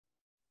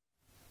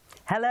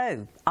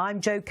Hello, I'm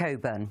Jo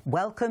Coburn.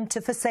 Welcome to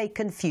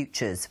Forsaken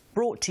Futures,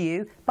 brought to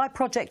you by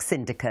Project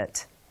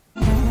Syndicate.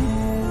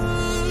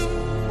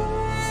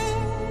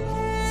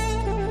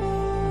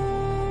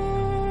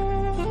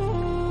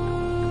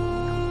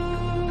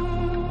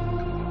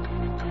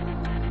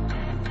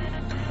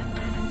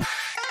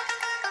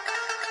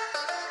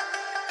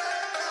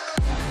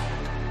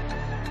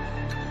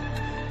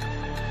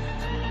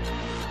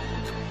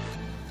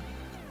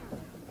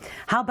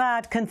 How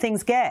bad can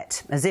things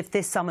get? As if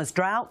this summer's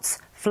droughts,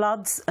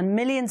 floods and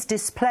millions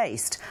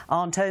displaced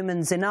aren't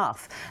omens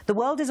enough. The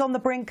world is on the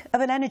brink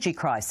of an energy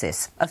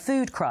crisis, a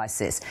food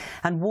crisis,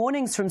 and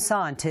warnings from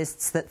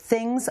scientists that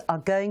things are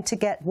going to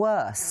get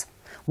worse.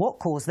 What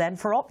cause then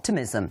for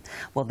optimism?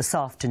 Well, this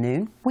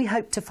afternoon we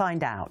hope to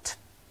find out.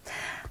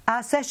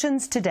 Our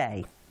sessions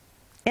today.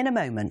 In a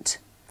moment,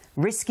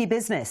 risky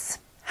business.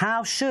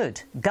 How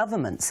should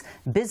governments,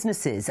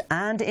 businesses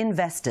and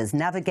investors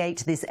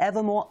navigate this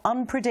ever more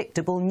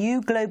unpredictable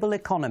new global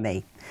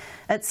economy?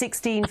 At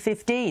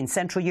 16:15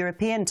 Central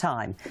European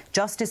time,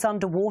 justice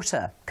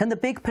underwater. Can the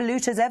big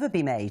polluters ever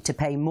be made to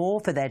pay more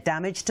for their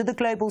damage to the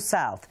global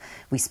south?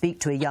 We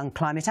speak to a young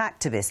climate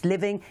activist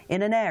living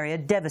in an area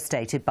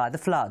devastated by the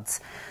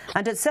floods.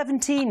 And at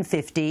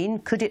 17:15,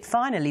 could it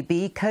finally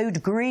be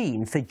code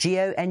green for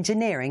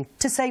geoengineering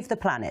to save the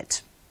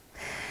planet?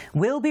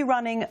 We'll be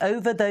running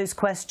over those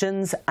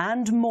questions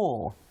and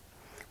more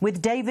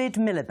with David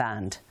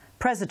Miliband,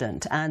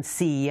 President and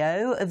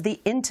CEO of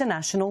the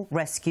International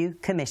Rescue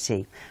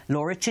Committee.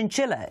 Laura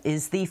Chinchilla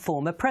is the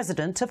former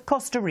President of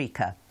Costa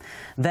Rica.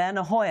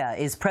 Werner Hoyer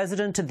is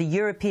President of the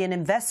European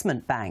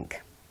Investment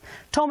Bank.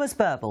 Thomas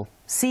Burbel,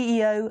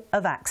 CEO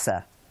of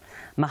AXA.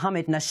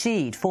 Mohammed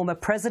Nasheed, former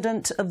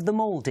President of the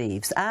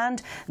Maldives.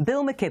 And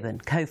Bill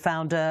McKibben,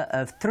 co-founder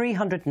of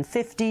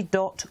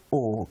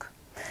 350.org.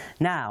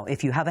 Now,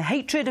 if you have a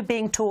hatred of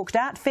being talked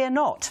at, fear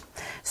not.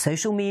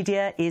 Social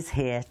media is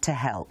here to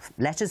help.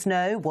 Let us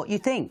know what you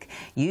think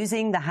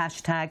using the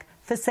hashtag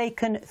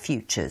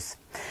 #ForsakenFutures.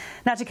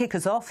 Now, to kick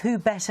us off, who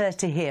better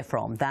to hear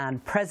from than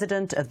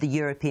President of the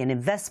European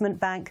Investment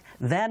Bank,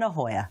 Werner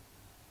Hoyer.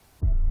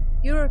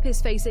 Europe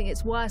is facing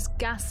its worst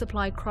gas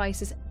supply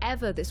crisis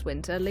ever this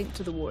winter, linked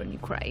to the war in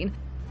Ukraine.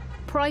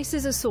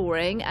 Prices are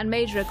soaring and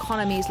major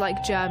economies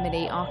like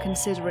Germany are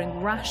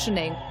considering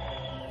rationing.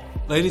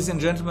 Ladies and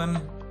gentlemen,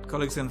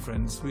 colleagues and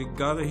friends, we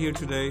gather here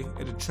today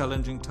at a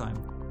challenging time.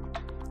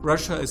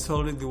 Russia is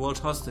holding the world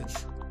hostage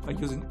by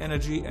using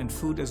energy and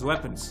food as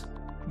weapons.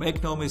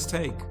 Make no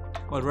mistake,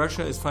 while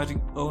Russia is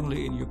fighting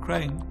only in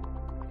Ukraine,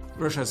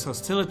 Russia's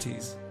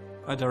hostilities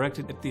are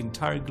directed at the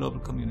entire global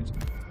community.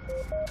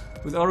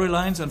 With our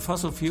reliance on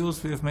fossil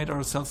fuels, we have made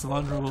ourselves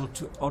vulnerable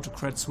to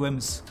autocrats'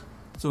 whims.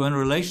 So when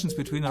relations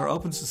between our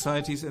open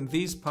societies and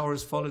these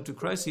powers fall into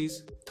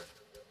crises,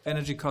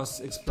 energy costs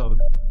explode.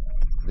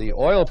 The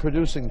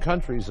oil-producing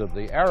countries of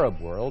the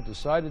Arab world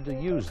decided to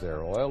use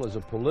their oil as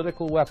a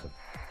political weapon.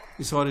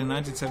 We saw it in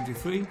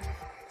 1973,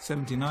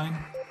 79,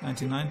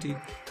 1990,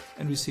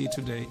 and we see it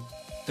today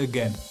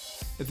again.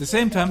 At the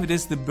same time, it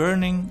is the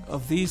burning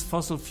of these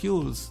fossil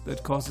fuels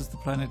that causes the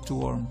planet to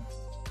warm.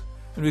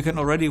 And we can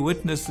already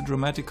witness the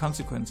dramatic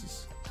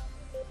consequences.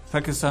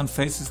 Pakistan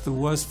faces the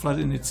worst flood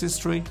in its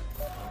history.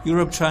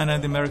 Europe, China,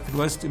 and the American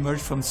West emerge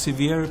from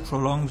severe,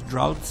 prolonged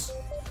droughts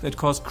that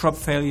cause crop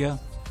failure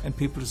and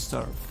people to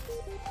starve.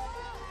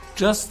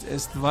 Just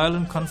as the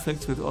violent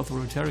conflicts with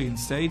authoritarian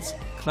states,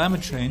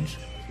 climate change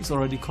is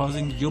already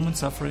causing human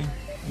suffering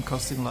and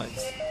costing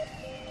lives.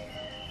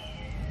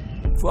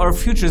 For our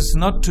futures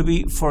not to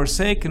be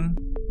forsaken,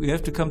 we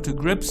have to come to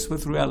grips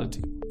with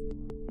reality.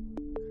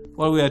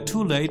 While we are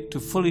too late to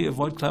fully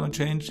avoid climate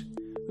change,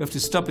 we have to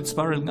stop it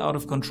spiraling out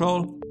of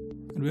control,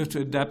 and we have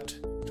to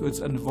adapt to its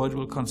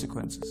unavoidable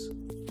consequences.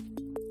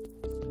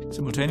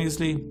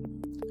 Simultaneously,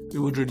 we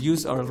would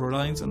reduce our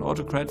reliance on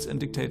autocrats and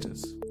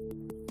dictators.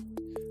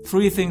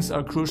 Three things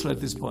are crucial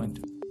at this point.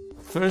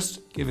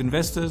 First, give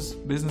investors,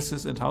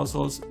 businesses and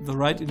households the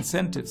right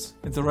incentives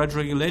and the right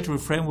regulatory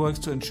frameworks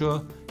to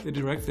ensure they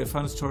direct their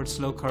funds towards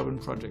low-carbon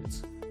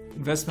projects.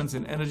 Investments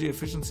in energy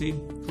efficiency,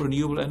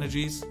 renewable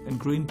energies and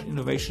green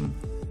innovation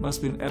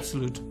must be an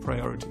absolute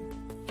priority.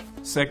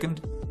 Second,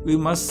 we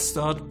must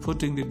start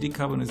putting the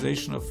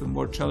decarbonization of the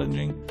more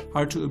challenging,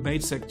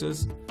 hard-to-abate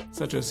sectors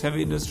such as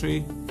heavy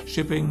industry,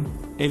 shipping,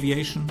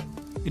 aviation,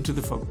 into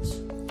the focus.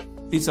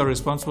 These are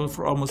responsible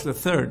for almost a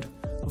third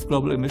of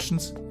global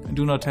emissions and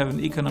do not have an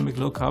economic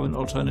low-carbon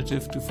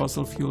alternative to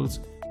fossil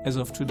fuels as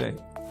of today.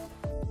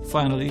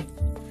 Finally,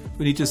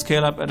 we need to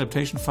scale up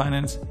adaptation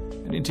finance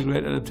and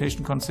integrate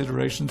adaptation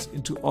considerations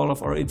into all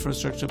of our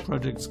infrastructure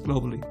projects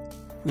globally.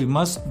 We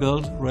must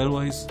build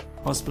railways,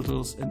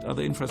 hospitals and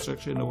other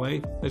infrastructure in a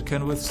way that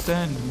can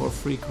withstand more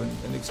frequent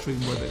and extreme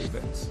weather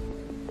events.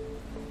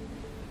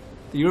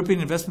 The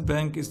European Investment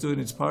Bank is doing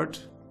its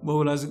part,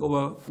 mobilizing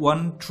over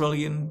 $1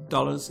 trillion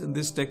in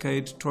this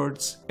decade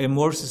towards a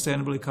more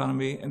sustainable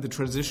economy and the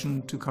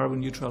transition to carbon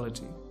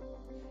neutrality.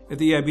 At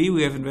the EIB,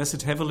 we have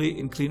invested heavily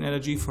in clean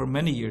energy for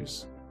many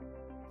years,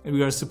 and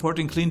we are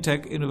supporting clean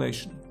tech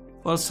innovation.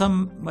 While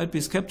some might be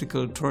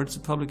skeptical towards the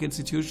public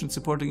institutions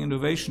supporting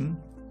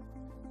innovation,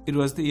 it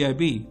was the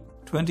EIB,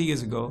 20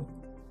 years ago,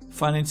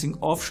 financing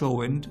offshore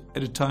wind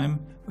at a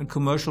time when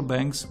commercial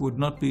banks would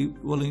not be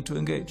willing to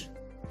engage.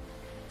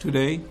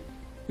 Today,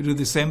 we do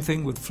the same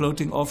thing with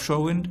floating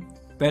offshore wind,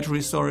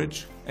 battery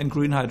storage, and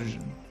green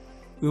hydrogen.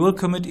 We will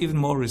commit even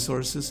more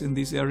resources in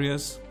these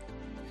areas,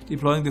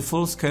 deploying the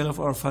full scale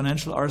of our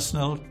financial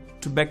arsenal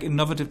to back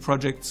innovative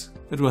projects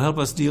that will help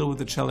us deal with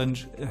the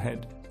challenge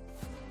ahead.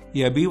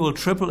 EIB will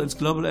triple its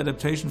global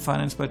adaptation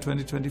finance by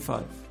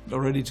 2025.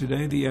 Already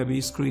today, the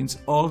EIB screens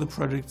all the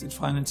projects it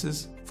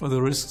finances for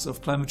the risks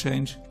of climate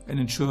change and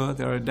ensure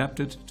they are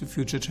adapted to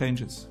future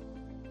changes.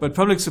 But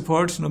public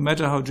support, no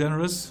matter how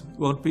generous,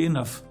 won't be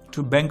enough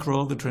to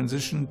bankroll the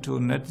transition to a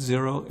net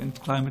zero and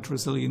climate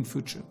resilient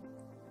future.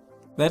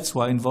 That's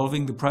why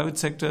involving the private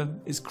sector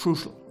is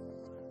crucial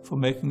for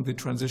making the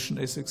transition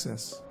a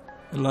success.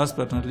 And last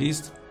but not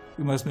least,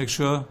 we must make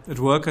sure that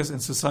workers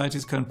and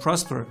societies can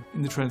prosper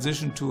in the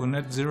transition to a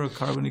net zero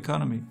carbon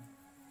economy.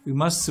 We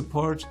must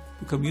support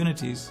the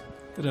communities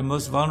that are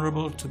most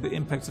vulnerable to the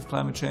impacts of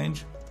climate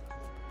change.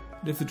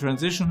 And if the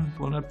transition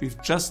will not be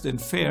just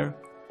and fair,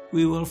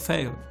 we will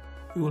fail.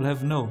 We will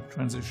have no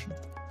transition.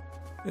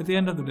 At the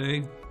end of the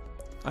day,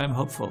 I am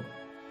hopeful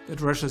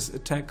that Russia's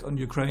attack on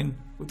Ukraine,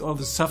 with all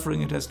the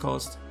suffering it has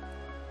caused,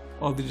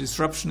 all the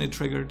disruption it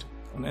triggered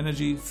on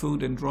energy,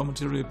 food and raw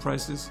material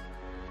prices,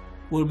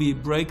 will be a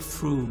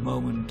breakthrough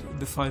moment in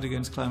the fight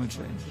against climate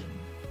change.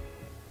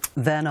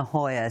 Werner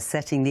Hoyer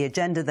setting the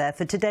agenda there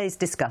for today's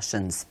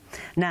discussions.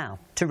 Now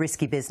to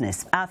risky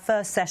business, our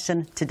first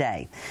session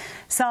today.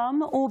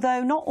 Some,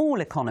 although not all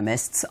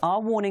economists,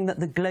 are warning that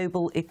the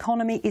global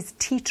economy is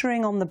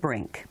teetering on the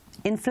brink.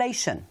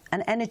 Inflation,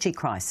 an energy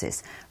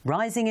crisis,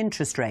 rising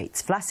interest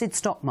rates, flaccid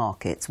stock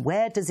markets.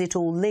 Where does it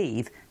all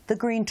leave the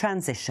green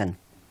transition?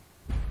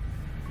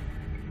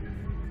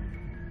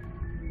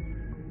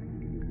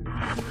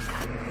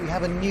 We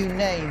have a new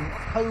name,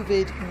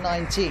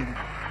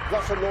 COVID-19.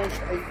 Russia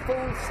launched a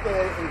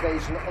full-scale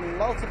invasion on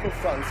multiple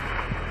fronts.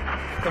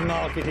 The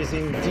market is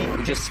in deep.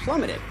 We just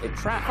plummeted. It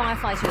trapped.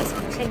 Firefighters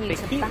continue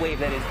the heat wave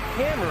that is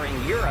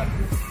hammering Europe.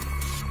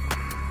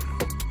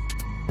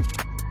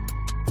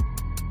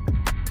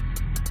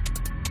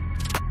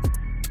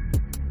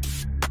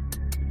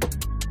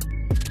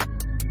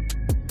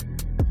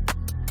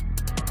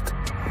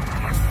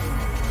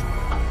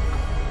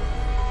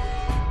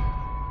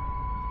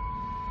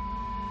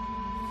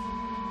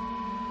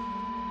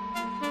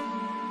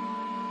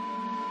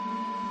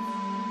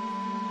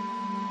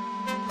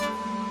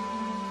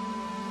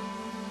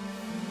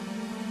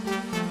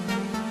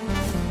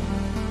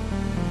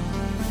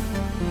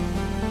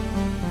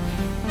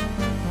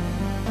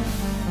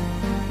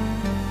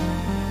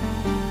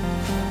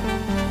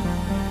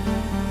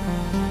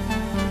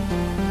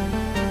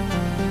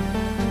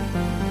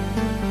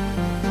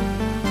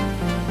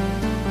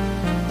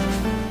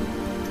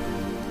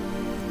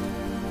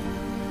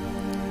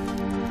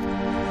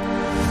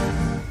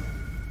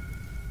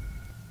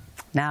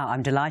 Now,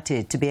 I'm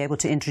delighted to be able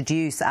to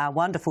introduce our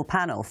wonderful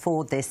panel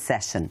for this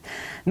session.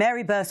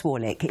 Mary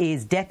Burswarlick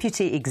is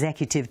Deputy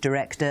Executive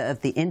Director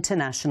of the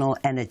International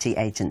Energy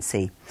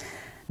Agency.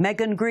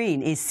 Megan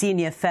Green is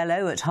Senior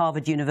Fellow at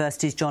Harvard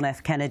University's John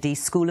F. Kennedy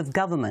School of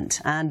Government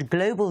and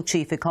Global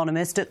Chief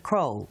Economist at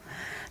Kroll.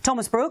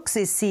 Thomas Brooks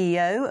is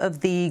CEO of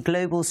the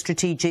Global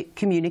Strategic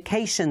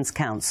Communications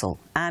Council,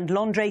 and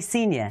Londre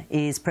Senior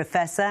is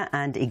Professor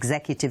and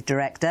Executive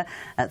Director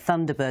at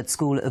Thunderbird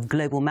School of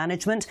Global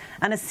Management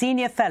and a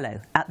Senior Fellow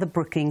at the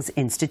Brookings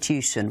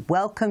Institution.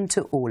 Welcome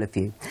to all of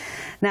you.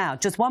 Now,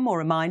 just one more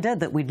reminder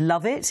that we'd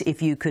love it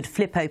if you could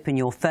flip open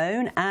your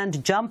phone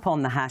and jump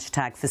on the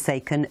hashtag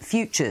Forsaken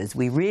Futures.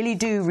 We really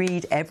do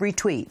read every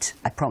tweet,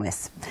 I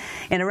promise.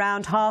 In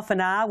around half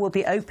an hour, we'll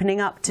be opening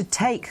up to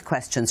take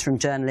questions from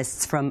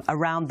journalists from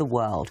around the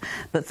world.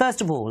 But first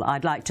of all,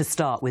 I'd like to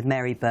start with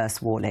Mary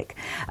Burswarlick.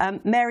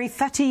 Mary,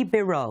 Fatih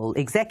Birol,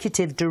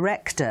 Executive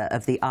Director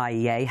of the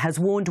IEA, has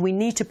warned we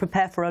need to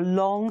prepare for a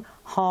long,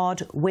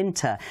 hard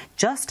winter.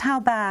 Just how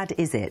bad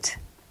is it?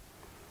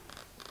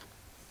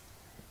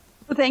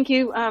 Well, thank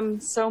you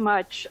so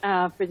much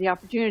for the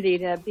opportunity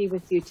to be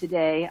with you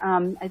today.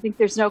 I think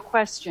there's no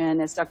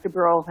question, as Dr.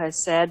 Birol has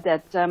said,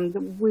 that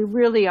we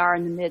really are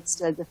in the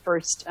midst of the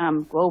first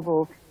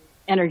global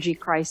energy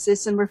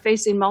crisis, and we're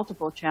facing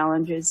multiple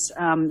challenges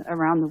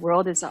around the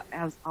world, as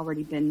has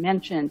already been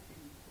mentioned.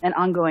 An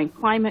ongoing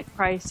climate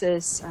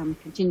crisis,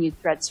 continued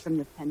threats from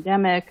the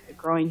pandemic, a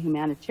growing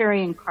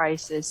humanitarian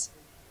crisis,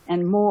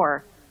 and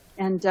more.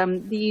 And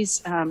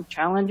these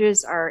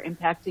challenges are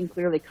impacting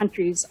clearly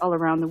countries all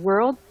around the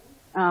world,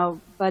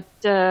 but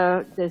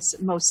the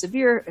most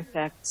severe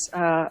effects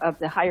of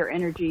the higher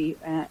energy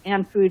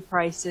and food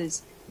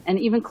prices and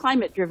even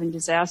climate-driven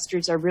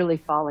disasters are really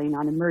falling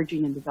on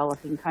emerging and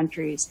developing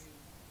countries.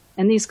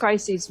 And these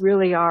crises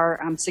really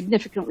are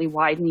significantly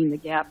widening the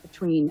gap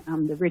between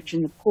the rich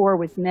and the poor,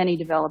 with many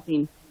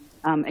developing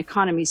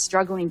economies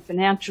struggling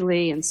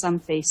financially and some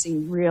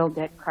facing real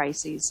debt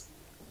crises.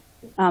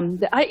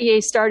 The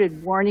IEA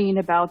started warning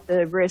about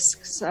the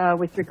risks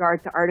with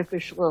regard to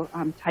artificial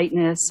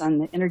tightness on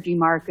the energy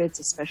markets,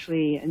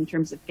 especially in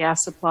terms of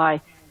gas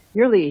supply,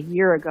 nearly a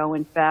year ago,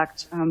 in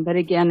fact. But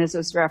again, as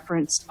was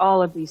referenced,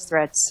 all of these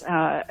threats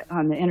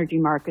on the energy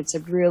markets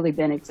have really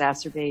been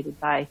exacerbated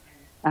by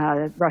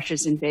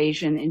Russia's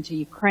invasion into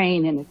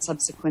Ukraine and its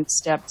subsequent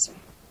steps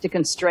to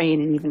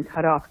constrain and even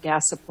cut off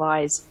gas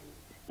supplies.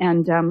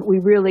 And we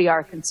really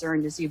are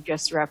concerned, as you've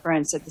just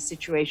referenced, that the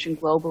situation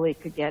globally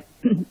could get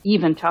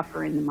even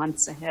tougher in the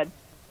months ahead.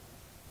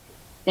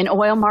 In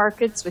oil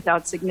markets,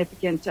 without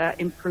significant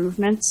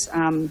improvements,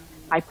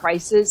 high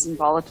prices and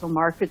volatile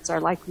markets are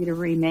likely to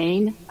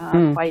remain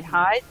quite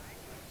high.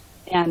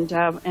 And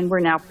we're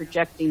now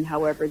projecting,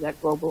 however,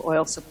 that global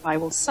oil supply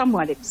will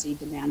somewhat exceed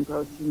demand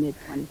growth through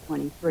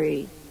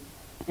mid-2023.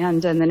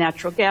 And on the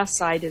natural gas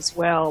side as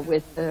well,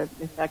 with the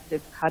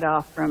effective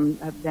cutoff from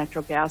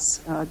natural gas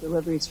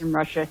deliveries from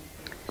Russia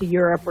to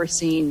Europe, we're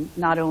seeing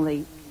not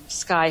only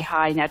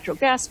sky-high natural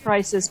gas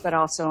prices, but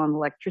also on the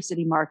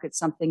electricity market,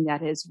 something that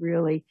has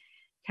really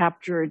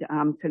captured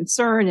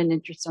concern and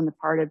interest on the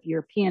part of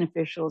European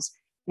officials.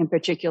 In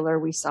particular,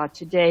 we saw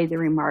today the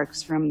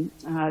remarks from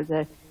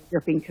the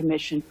European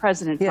Commission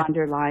President von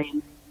der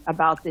Leyen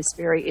about this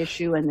very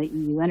issue, and the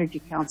EU Energy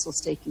Council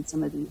is taking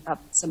some of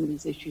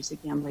these issues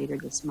again later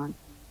this month.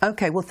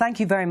 OK, well,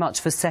 thank you very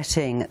much for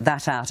setting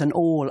that out and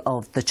all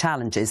of the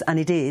challenges. And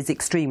it is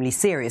extremely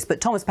serious. But,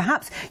 Thomas,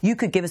 perhaps you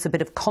could give us a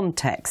bit of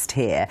context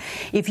here.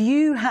 If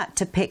you had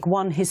to pick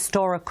one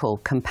historical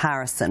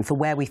comparison for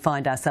where we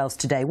find ourselves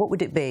today, what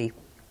would it be?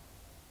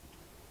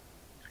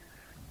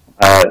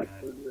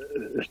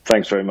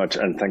 Thanks very much.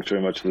 And thanks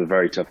very much for the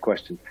very tough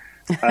question.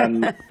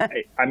 I'm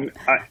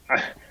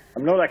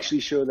not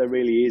actually sure there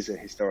really is a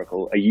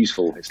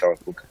useful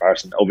historical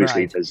comparison.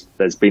 Obviously,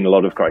 there's been a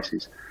lot of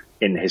crises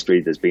in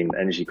history. There's been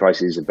energy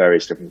crises of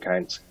various different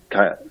kinds.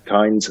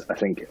 I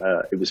think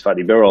it was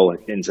Fatih Birol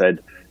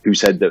who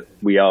said that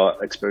we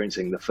are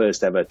experiencing the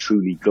first ever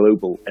truly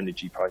global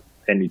energy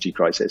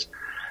crisis.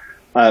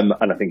 And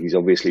I think he's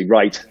obviously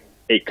right.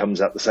 It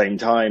comes at the same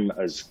time,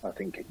 as I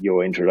think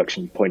your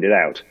introduction pointed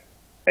out,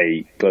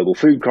 a global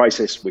food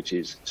crisis, which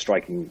is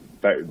striking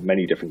very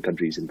many different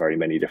countries in very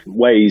many different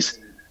ways.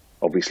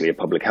 Obviously, a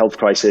public health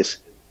crisis.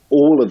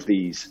 All of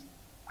these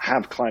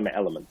have climate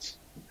elements.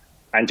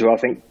 And I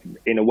think,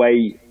 in a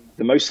way,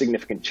 the most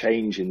significant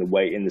change in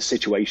the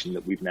situation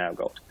that we've now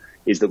got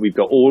is that we've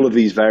got all of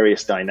these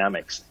various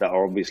dynamics that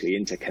are obviously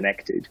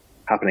interconnected,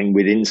 happening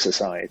within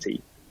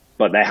society,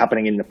 but they're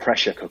happening in the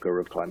pressure cooker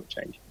of climate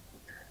change.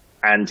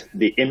 And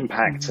the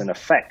impacts and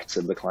effects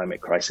of the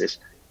climate crisis,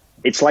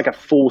 it's like a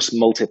force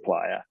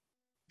multiplier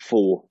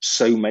for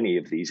so many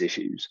of these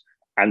issues,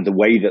 and the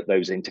way that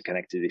those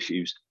interconnected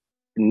issues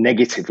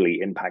negatively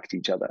impact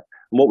each other.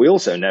 And what we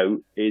also know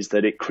is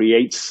that it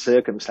creates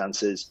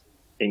circumstances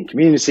in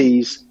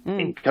communities,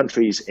 in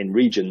countries, in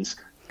regions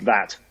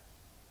that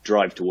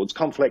drive towards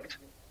conflict,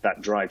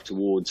 that drive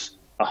towards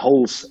a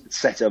whole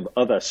set of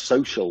other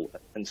social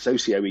and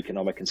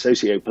socio-economic and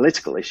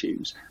socio-political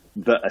issues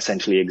that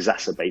essentially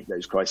exacerbate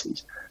those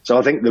crises. So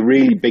I think the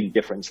really big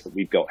difference that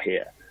we've got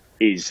here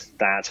is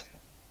that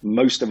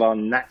most of our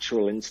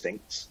natural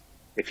instincts,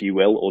 if you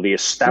will, or the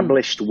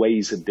established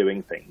ways of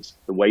doing things,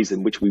 the ways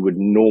in which we would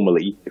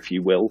normally, if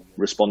you will,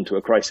 respond to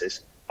a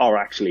crisis, are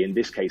actually, in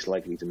this case,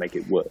 likely to make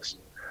it worse.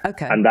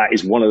 Okay. And that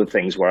is one of the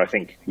things where I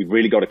think we've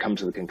really got to come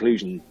to the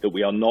conclusion that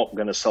we are not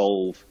going to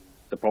solve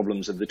the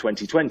problems of the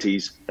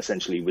 2020s,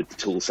 essentially, with the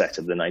tool set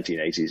of the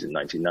 1980s and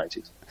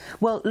 1990s.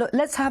 Well, look,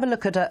 let's have a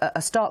look at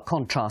a stark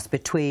contrast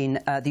between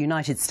the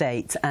United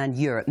States and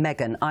Europe.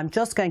 Megan, I'm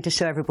just going to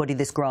show everybody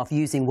this graph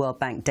using World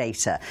Bank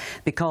data,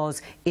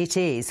 because it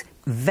is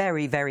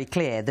very, very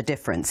clear, the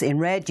difference. In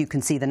red, you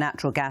can see the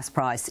natural gas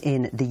price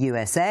in the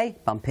USA,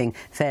 bumping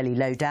fairly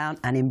low down,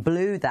 and in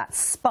blue, that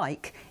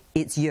spike,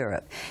 it's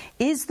Europe.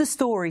 Is the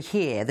story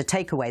here, the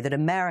takeaway, that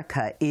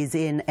America is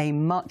in a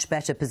much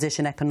better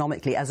position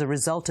economically as a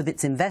result of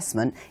its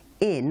investment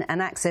in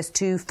and access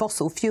to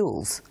fossil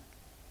fuels?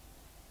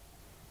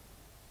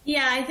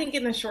 Yeah, I think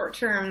in the short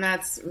term,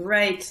 that's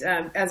right.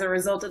 As a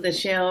result of the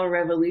shale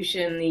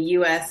revolution, the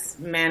U.S.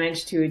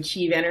 managed to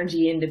achieve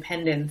energy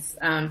independence.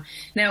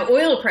 Now,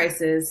 oil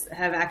prices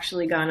have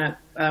actually gone up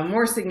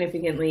more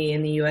significantly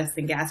in the U.S.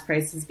 than gas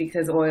prices,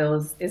 because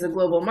oil is a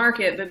global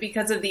market, but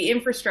because of the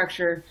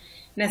infrastructure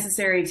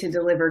necessary to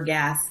deliver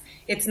gas,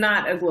 it's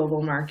not a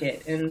global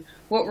market. And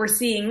what we're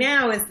seeing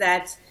now is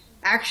that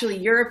actually,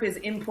 Europe is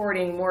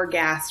importing more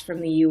gas from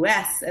the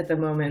U.S. at the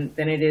moment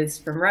than it is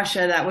from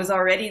Russia. That was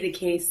already the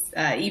case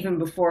even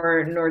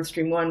before Nord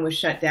Stream 1 was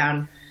shut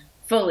down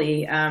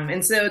fully.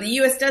 And so the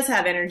U.S. does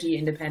have energy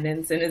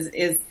independence and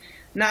is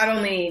not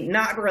only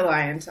not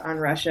reliant on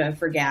Russia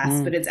for gas,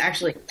 but it's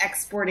actually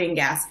exporting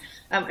gas.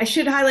 I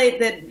should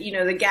highlight that,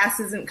 the gas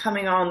isn't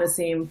coming all in the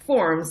same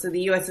form. So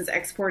the U.S. is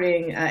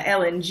exporting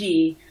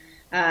LNG.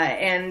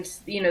 And,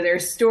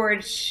 there's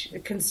storage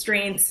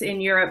constraints in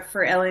Europe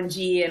for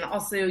LNG. And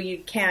also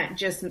you can't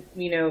just,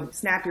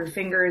 snap your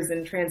fingers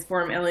and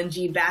transform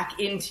LNG back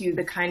into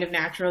the kind of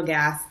natural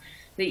gas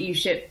that you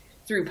ship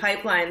through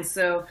pipelines.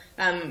 So,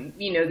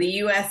 the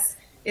U.S.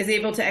 is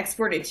able to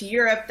export it to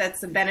Europe.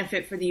 That's a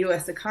benefit for the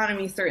U.S.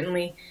 economy,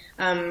 certainly.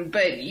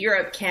 But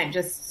Europe can't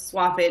just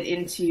swap it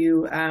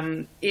into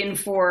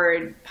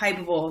in-for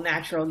pipeable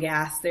natural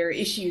gas. There are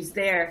issues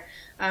there.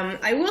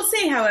 I will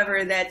say,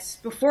 however, that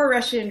before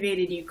Russia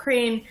invaded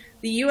Ukraine,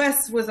 the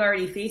U.S. was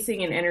already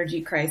facing an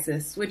energy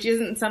crisis, which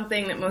isn't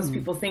something that most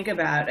people think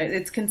about.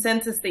 It's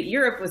consensus that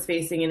Europe was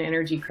facing an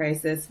energy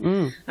crisis.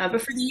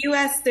 But for the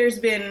U.S., there's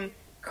been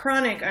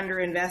chronic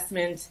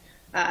underinvestment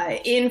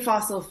in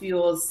fossil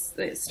fuels,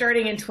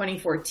 starting in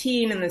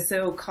 2014 in the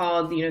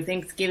so-called,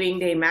 Thanksgiving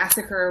Day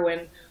massacre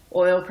when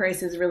oil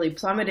prices really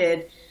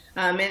plummeted.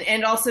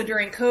 And also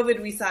during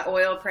COVID, we saw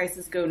oil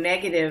prices go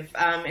negative.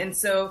 And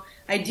so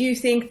I do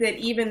think that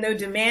even though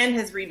demand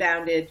has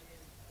rebounded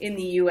in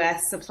the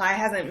U.S., supply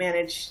hasn't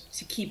managed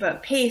to keep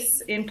up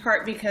pace, in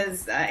part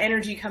because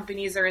energy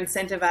companies are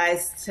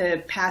incentivized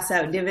to pass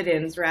out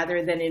dividends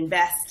rather than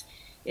invest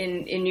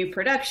in new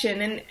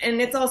production.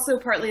 And it's also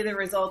partly the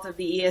result of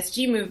the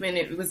ESG movement.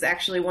 It was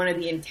actually one of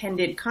the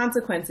intended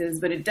consequences,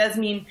 but it does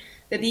mean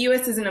that the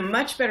U.S. is in a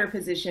much better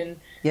position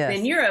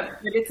than Europe,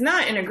 but it's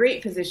not in a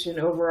great position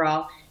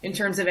overall in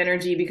terms of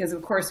energy because,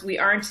 of course, we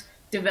aren't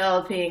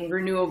developing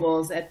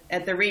renewables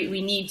at the rate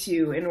we need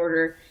to in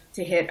order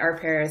to hit our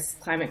Paris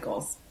climate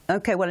goals.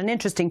 OK, well, an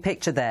interesting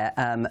picture there,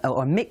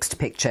 or a mixed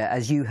picture,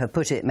 as you have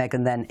put it,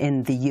 Megan, then,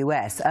 in the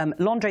US.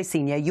 Londre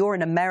Senior, you're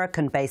an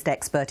American-based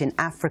expert in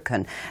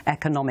African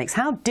economics.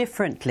 How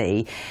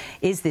differently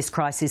is this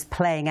crisis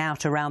playing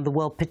out around the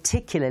world,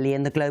 particularly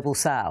in the global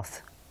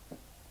south?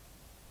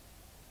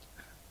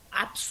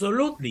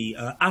 Absolutely.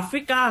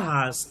 Africa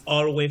has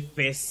always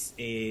faced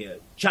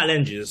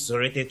challenges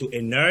related to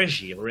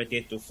energy,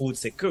 related to food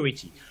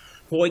security.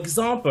 For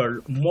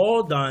example,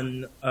 more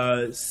than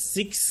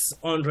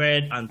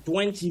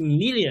 620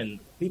 million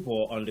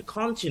people on the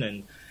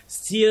continent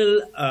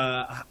still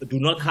do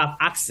not have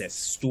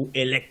access to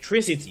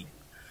electricity.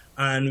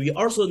 And we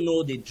also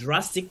know the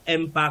drastic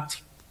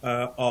impact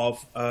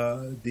of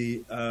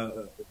the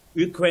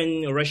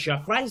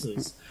Ukraine-Russia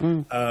crisis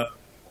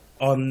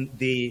on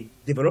the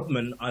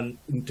development and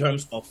in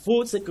terms of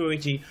food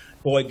security.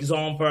 For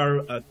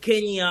example,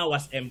 Kenya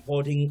was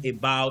importing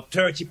about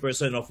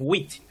 30% of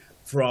wheat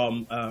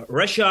from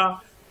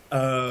Russia.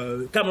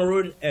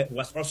 Cameroon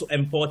was also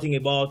importing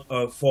about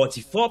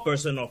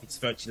 44% of its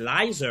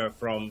fertilizer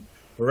from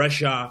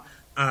Russia,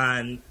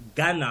 and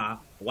Ghana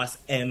was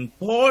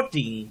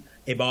importing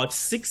about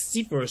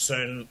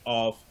 60%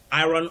 of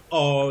iron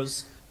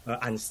ores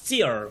and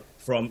steel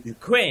from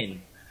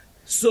Ukraine.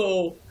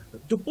 So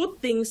to put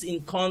things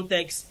in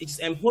context, it's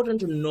important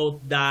to note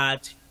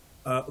that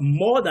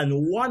more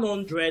than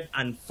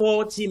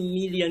 140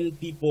 million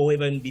people,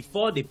 even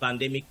before the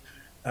pandemic,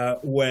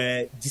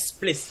 were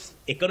displaced.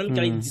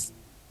 Economically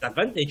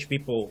disadvantaged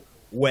people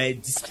were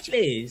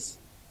displaced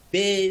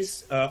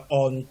based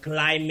on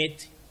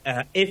climate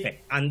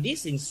effect. And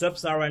this in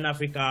sub-Saharan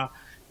Africa,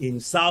 in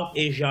South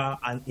Asia,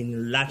 and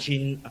in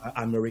Latin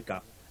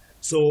America.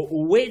 So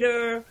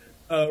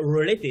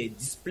weather-related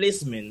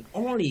displacement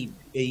only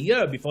a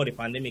year before the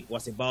pandemic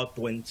was about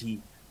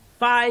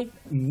 25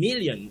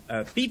 million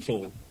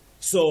people.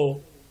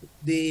 So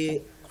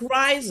the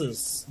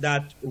crises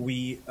that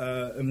we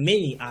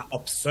many are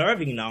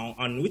observing now,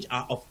 and which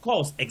are of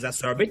course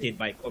exacerbated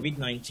by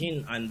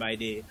COVID-19 and by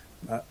the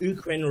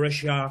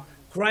Ukraine-Russia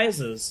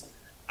crisis,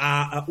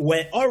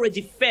 were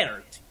already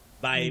felt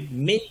by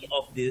many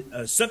of the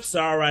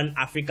sub-Saharan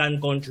African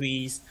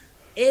countries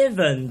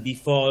even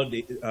before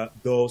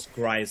those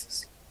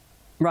crises.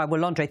 Right,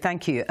 well, Londre,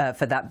 thank you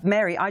for that.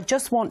 Mary, I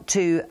just want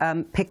to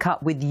pick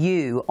up with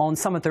you on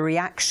some of the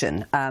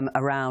reaction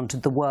around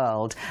the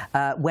world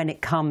when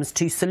it comes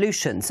to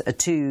solutions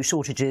to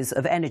shortages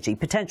of energy,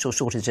 potential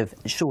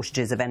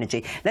shortages of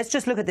energy. Let's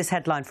just look at this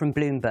headline from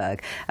Bloomberg,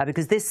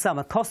 because this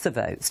summer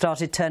Kosovo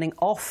started turning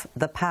off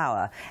the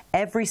power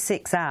every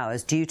 6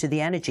 hours due to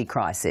the energy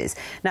crisis.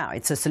 Now,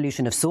 it's a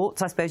solution of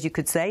sorts, I suppose you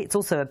could say. It's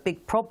also a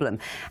big problem.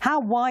 How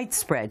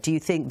widespread do you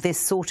think this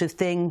sort of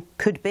thing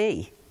could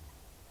be?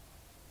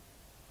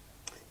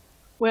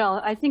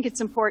 Well, I think it's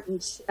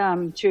important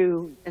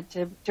to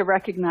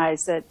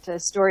recognize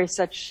that stories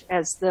such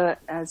as the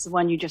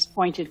one you just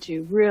pointed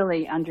to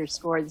really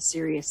underscore the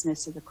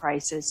seriousness of the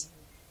crisis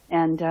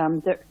and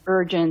the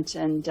urgent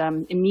and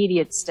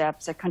immediate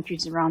steps that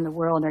countries around the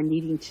world are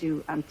needing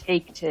to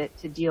take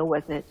to deal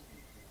with it.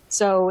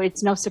 So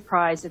it's no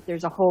surprise that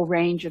there's a whole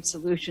range of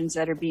solutions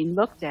that are being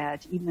looked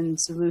at, even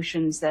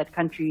solutions that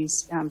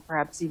countries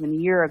perhaps even a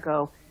year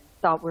ago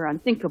thought were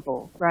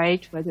unthinkable,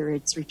 right? Whether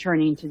it's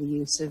returning to the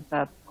use of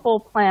coal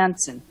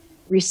plants and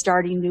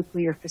restarting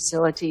nuclear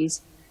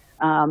facilities,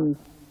 pumping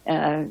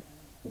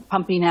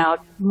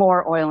out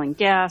more oil and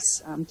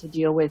gas to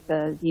deal with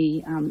the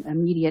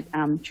immediate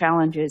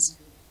challenges.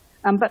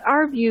 But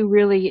our view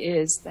really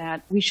is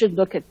that we should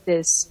look at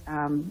this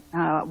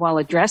while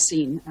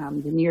addressing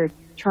the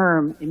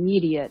near-term,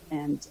 immediate,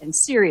 and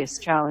serious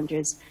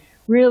challenges,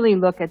 really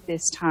look at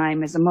this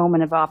time as a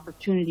moment of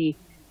opportunity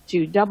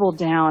to double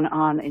down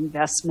on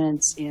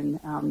investments in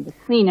the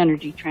clean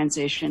energy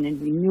transition and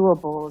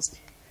renewables,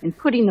 and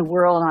putting the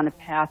world on a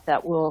path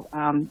that will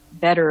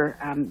better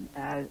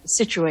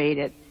situate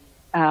it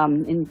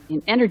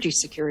in energy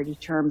security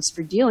terms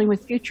for dealing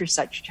with future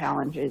such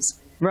challenges.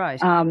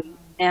 Right.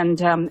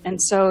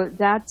 And so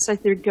that's, I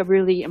think, a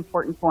really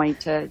important point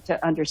to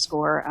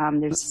underscore.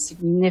 There's a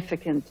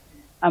significant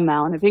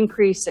amount of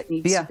increase that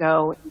needs to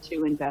go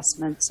into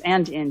investments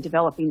and in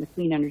developing the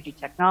clean energy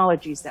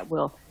technologies that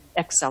will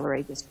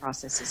accelerate this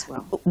process as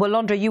well. Well,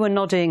 Londra, you were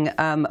nodding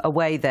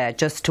away there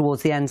just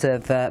towards the end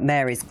of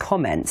Mary's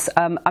comments.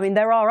 I mean,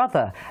 there are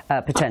other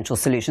potential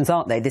solutions,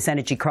 aren't they? This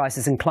energy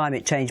crisis and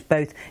climate change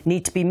both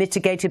need to be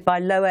mitigated by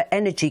lower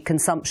energy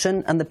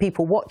consumption, and the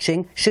people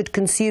watching should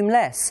consume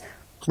less.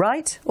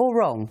 Right or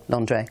wrong,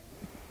 Londra?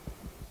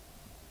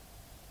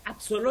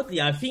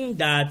 Absolutely. I think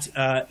that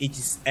it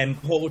is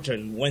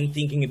important when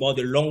thinking about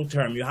the long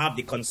term. You have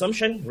the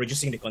consumption,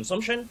 reducing the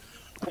consumption.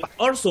 But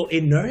also,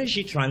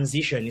 energy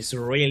transition is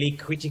really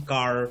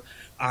critical,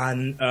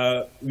 and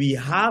we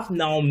have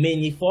now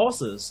many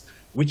forces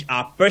which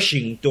are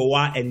pushing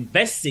toward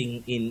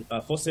investing in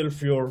fossil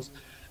fuels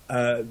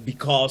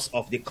because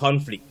of the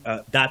conflict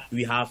that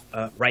we have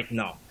right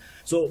now.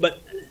 So,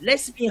 but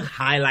let me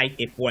highlight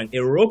a point.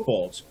 A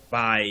report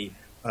by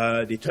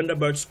the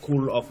Thunderbird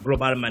School of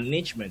Global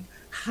Management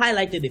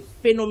highlighted the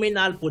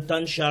phenomenal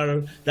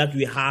potential that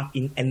we have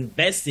in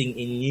investing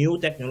in new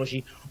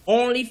technology.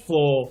 Only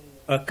for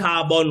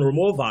carbon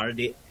removal,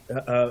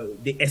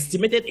 the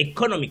estimated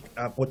economic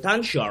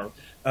potential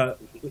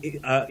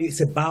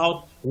is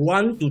about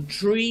 1 to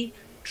 3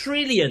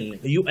 trillion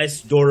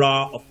US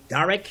dollar of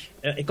direct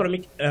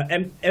economic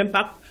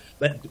impact,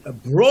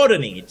 but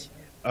broadening it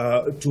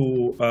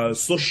to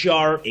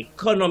social,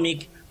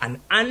 economic, and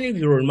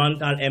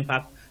environmental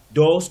impact,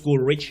 those could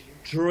reach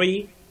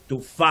 3 to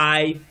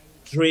 5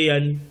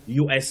 trillion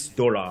US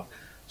dollar.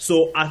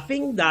 So I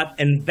think that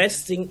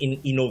investing in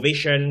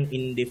innovation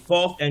in the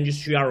fourth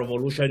industrial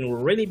revolution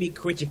will really be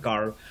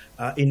critical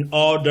in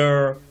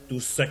order to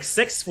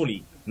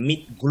successfully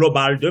meet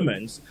global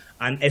demands,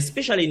 and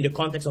especially in the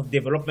context of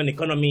development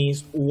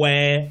economies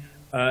where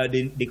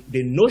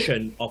the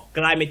notion of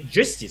climate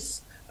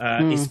justice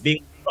is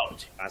being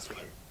brought as well.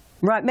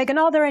 Right, Megan,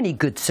 are there any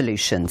good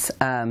solutions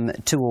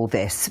to all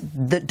this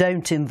that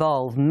don't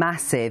involve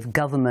massive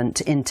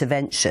government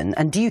intervention?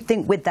 And do you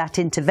think with that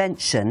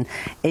intervention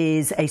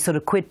is a sort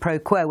of quid pro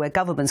quo where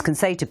governments can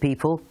say to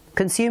people,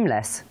 consume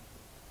less?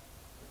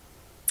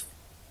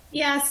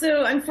 Yeah,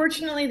 so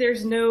unfortunately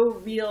there's no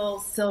real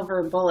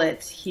silver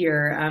bullet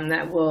here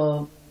that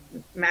will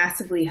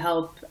massively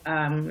help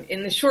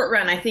in the short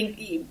run. I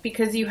think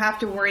because you have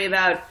to worry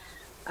about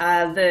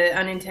the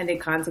unintended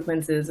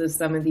consequences of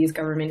some of these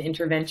government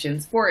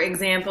interventions. For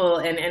example,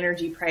 an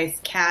energy price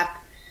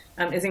cap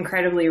is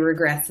incredibly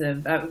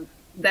regressive. That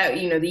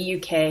the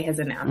UK has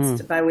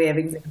announced by way of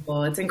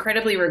example. It's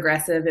incredibly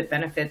regressive. It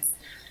benefits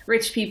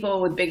rich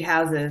people with big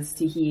houses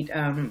to heat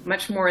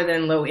much more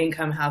than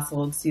low-income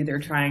households who they're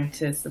trying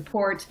to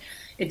support.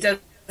 It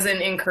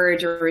doesn't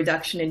encourage a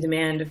reduction in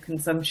demand of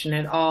consumption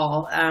at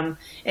all,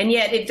 and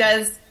yet it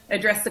does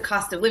address the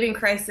cost of living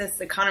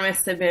crisis.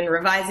 Economists have been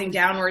revising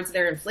downwards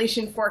their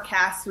inflation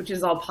forecasts, which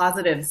is all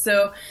positive.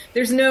 So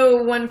there's no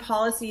one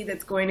policy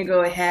that's going to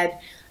go ahead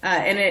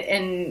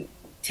and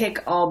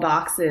tick all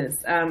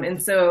boxes.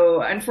 And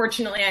so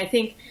unfortunately, I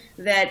think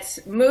that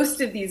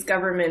most of these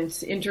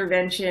government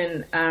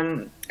intervention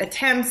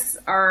attempts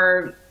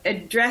are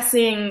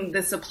addressing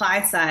the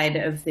supply side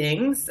of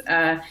things,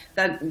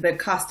 the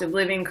cost of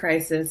living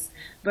crisis,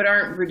 but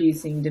aren't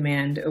reducing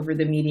demand over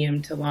the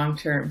medium to long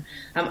term.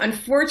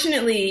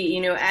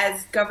 Unfortunately,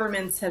 as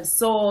governments have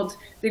sold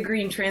the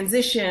green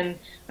transition,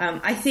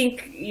 I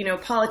think,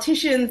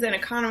 politicians and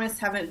economists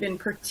haven't been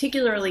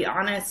particularly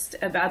honest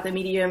about the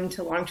medium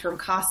to long term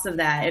costs of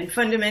that. And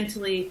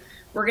fundamentally,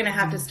 we're going to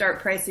have to start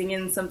pricing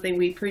in something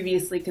we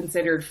previously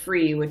considered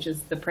free, which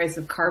is the price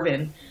of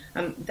carbon.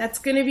 That's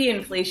going to be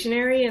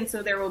inflationary, and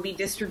so there will be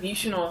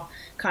distributional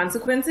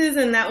consequences,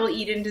 and that will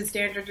eat into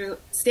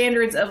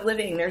standards of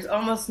living. There's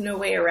almost no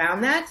way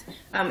around that.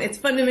 It's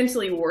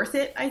fundamentally worth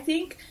it, I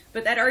think,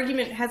 but that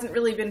argument hasn't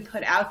really been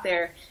put out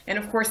there. And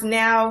of course,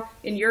 now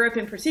in Europe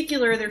in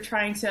particular, they're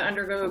trying to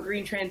undergo a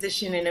green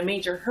transition in a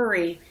major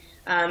hurry.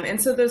 And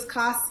so those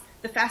costs,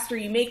 the faster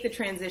you make the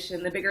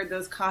transition, the bigger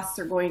those costs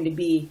are going to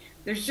be.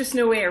 There's just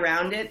no way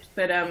around it.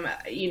 But,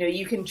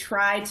 you can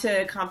try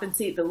to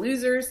compensate the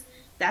losers.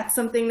 That's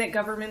something that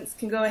governments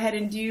can go ahead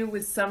and do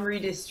with some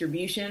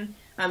redistribution.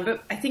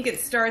 But I think it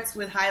starts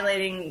with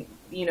highlighting,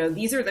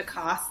 these are the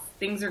costs.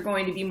 Things are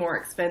going to be more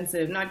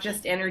expensive, not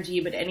just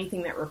energy, but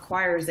anything that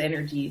requires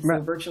energy.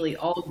 So virtually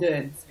all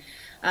goods.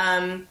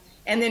 And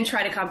then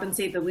try to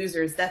compensate the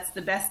losers. That's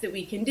the best that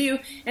we can do.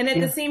 And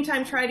at the same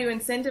time, try to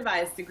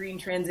incentivize the green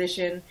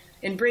transition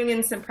and bring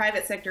in some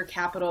private sector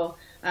capital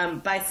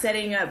by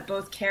setting up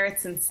both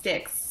carrots and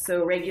sticks.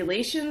 So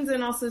regulations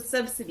and also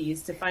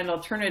subsidies to find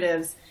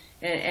alternatives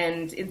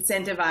and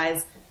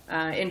incentivize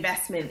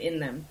investment in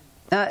them.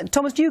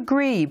 Thomas, do you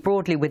agree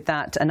broadly with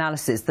that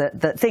analysis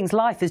that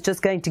life is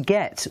just going to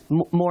get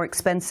more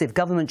expensive?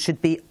 Government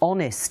should be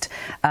honest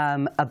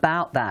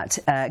about that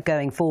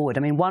going forward.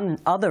 I mean, one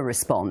other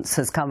response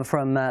has come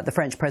from the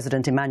French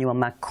President Emmanuel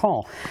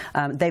Macron.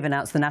 They've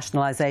announced the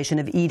nationalisation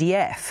of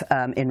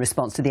EDF in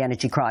response to the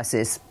energy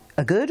crisis.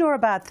 A good or a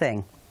bad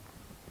thing?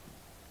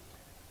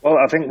 Well,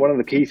 I think one of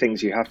the key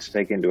things you have to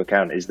take into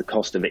account is the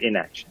cost of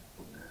inaction.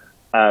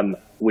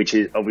 Which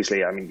is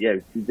obviously, I mean,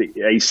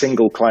 a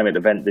single climate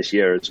event this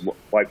year has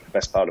wiped the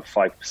best part of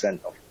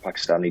 5% of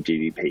Pakistani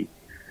GDP.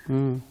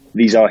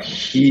 These are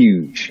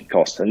huge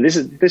costs, and this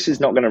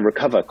is not going to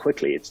recover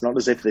quickly. It's not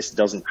as if this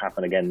doesn't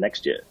happen again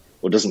next year,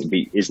 or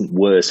isn't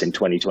worse in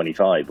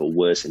 2025 or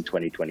worse in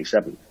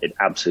 2027. It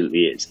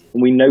absolutely is,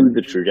 and we know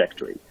the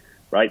trajectory,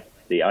 right?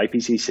 The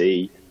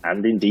IPCC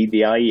and indeed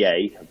the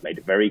IEA have made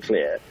it very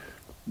clear.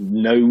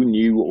 No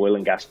new oil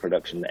and gas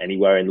production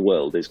anywhere in the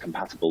world is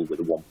compatible with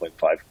a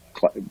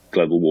 1.5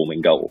 global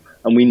warming goal.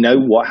 And we know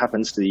what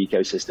happens to the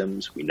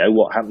ecosystems. We know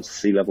what happens to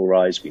sea level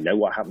rise. We know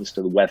what happens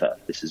to the weather.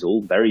 This is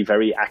all very,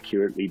 very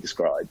accurately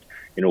described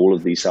in all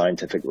of these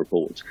scientific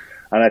reports.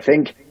 And I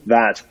think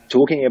that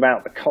talking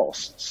about the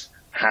costs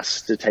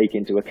has to take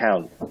into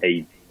account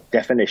a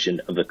definition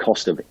of the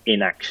cost of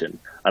inaction.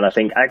 And I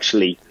think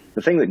actually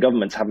the thing that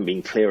governments haven't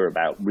been clear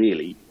about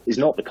really is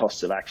not the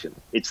costs of action,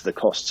 it's the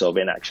costs of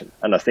inaction.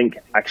 And I think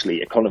actually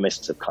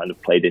economists have kind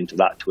of played into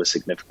that to a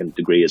significant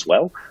degree as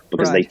well,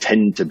 because they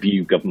tend to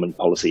view government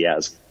policy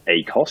as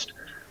a cost.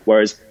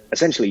 Whereas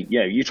essentially,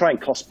 you try and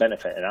cost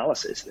benefit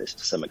analysis this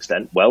to some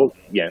extent. Well,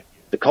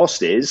 the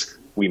cost is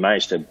we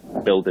managed to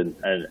build an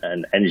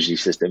energy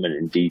system, and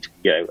indeed,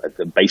 at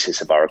the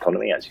basis of our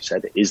economy, as you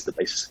said, it is the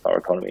basis of our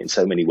economy in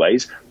so many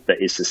ways, that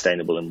is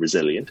sustainable and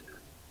resilient.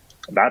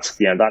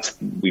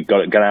 We've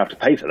going to have to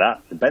pay for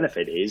that. The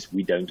benefit is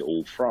we don't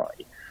all fry.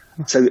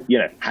 So,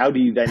 how do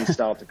you then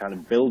start to kind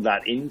of build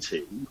that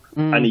into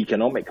an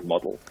economic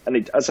model?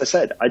 And as I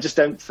said, I just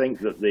don't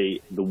think that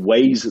the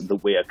ways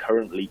that we are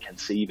currently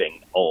conceiving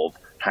of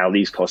how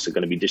these costs are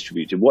going to be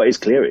distributed, what is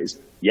clear is,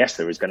 yes,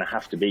 there is going to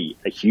have to be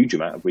a huge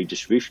amount of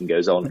redistribution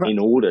goes on in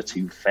order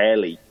to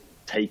fairly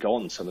take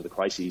on some of the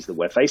crises that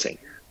we're facing.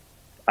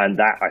 And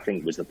that, I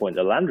think, was the point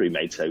that Landry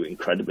made so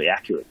incredibly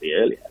accurately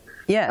earlier.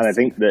 Yes. And I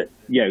think that,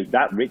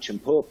 that rich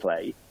and poor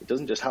play, it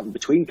doesn't just happen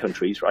between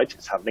countries, right?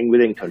 It's happening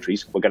within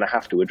countries. We're going to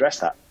have to address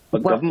that.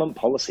 But government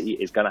policy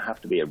is going to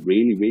have to be a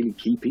really, really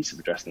key piece of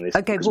addressing this,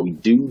 because we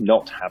do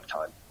not have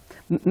time.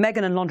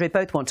 Megan and Landry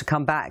both want to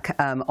come back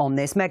on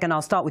this. Megan,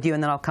 I'll start with you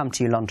and then I'll come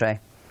to you, Landry.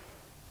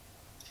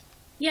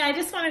 Yeah, I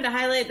just wanted to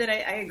highlight that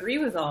I agree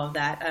with all of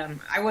that.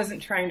 I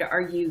wasn't trying to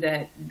argue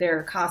that there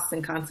are costs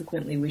and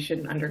consequently we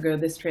shouldn't undergo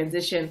this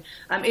transition.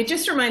 It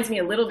just reminds me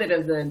a little bit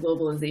of the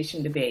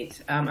globalization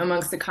debate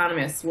amongst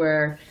economists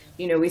where,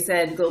 we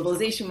said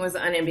globalization was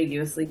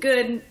unambiguously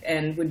good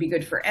and would be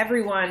good for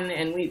everyone.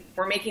 And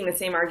we're making the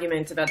same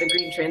argument about the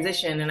green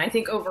transition. And I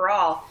think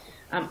overall,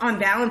 on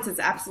balance, it's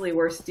absolutely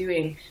worth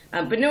doing.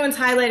 But no one's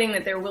highlighting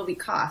that there will be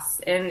costs.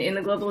 And in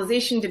the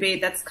globalization debate,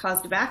 that's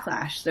caused a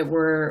backlash that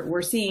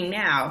we're seeing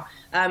now.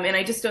 And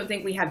I just don't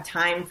think we have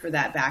time for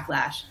that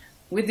backlash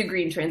with the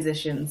green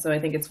transition. So I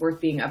think it's worth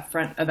being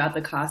upfront about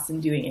the costs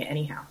and doing it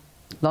anyhow.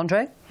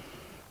 Landry?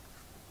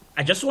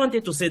 I just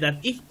wanted to say that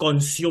if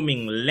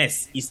consuming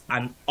less is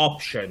an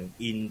option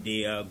in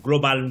the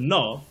global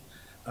north,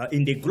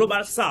 in the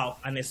global south,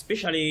 and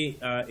especially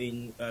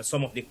in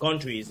some of the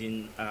countries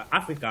in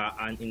Africa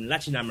and in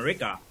Latin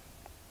America,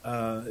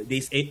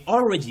 there's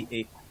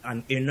already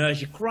an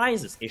energy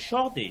crisis, a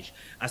shortage.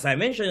 As I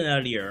mentioned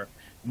earlier,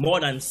 more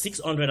than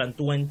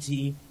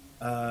 620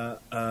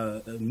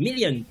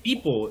 million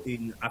people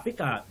in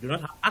Africa do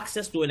not have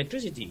access to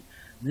electricity,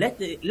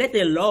 let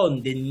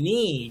alone the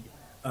need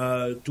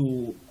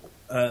to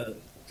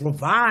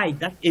provide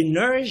that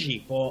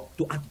energy to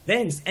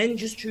advance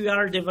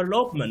industrial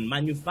development,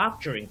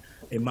 manufacturing,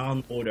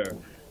 among others.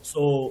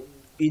 So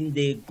in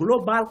the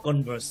global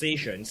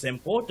conversation, it's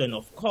important,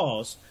 of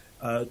course,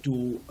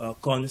 to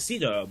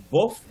consider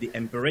both the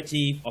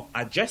imperative of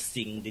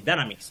adjusting the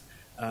dynamics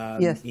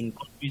in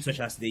countries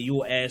such as the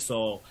US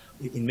or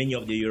in many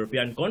of the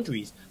European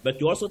countries, but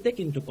to also take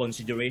into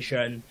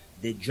consideration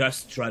the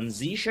just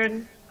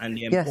transition and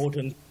the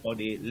importance for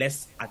the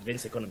less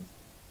advanced economy.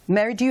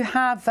 Mary, do you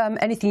have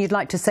anything you'd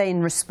like to say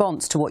in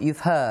response to what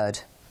you've heard?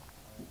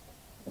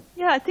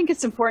 Yeah, I think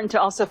it's important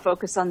to also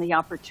focus on the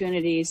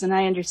opportunities, and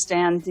I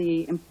understand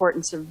the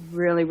importance of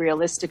really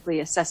realistically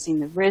assessing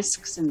the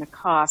risks and the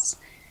costs.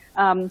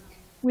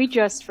 We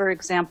just, for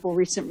example,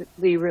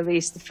 recently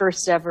released the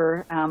first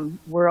ever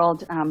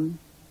World Energy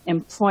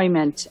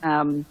Employment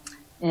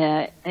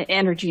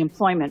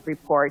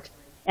Report.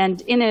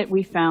 And in it,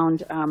 we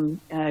found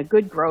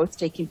good growth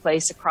taking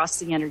place across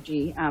the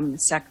energy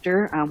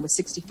sector, with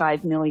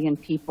 65 million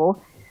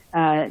people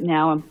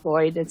now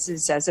employed. This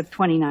is as of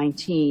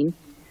 2019,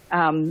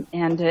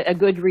 and a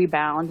good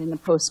rebound in the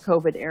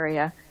post-COVID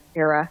era,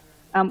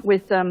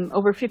 with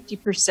over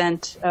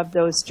 50% of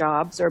those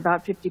jobs, or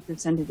about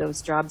 50% of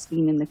those jobs,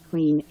 being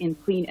in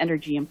clean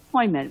energy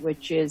employment,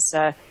 which is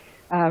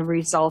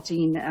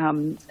resulting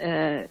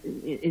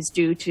is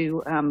due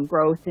to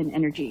growth in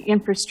energy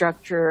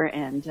infrastructure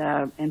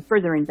and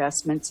further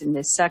investments in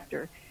this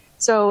sector.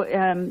 So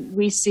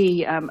we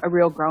see a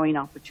real growing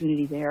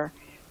opportunity there.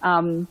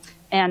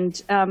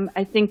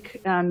 I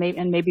think,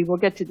 maybe we'll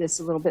get to this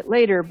a little bit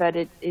later, but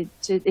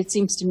it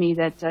seems to me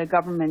that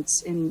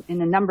governments in a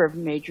number of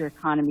major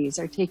economies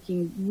are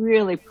taking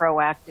really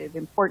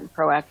important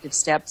proactive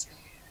steps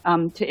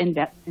to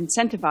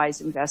incentivize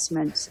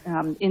investment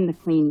in the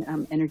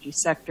clean energy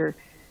sector,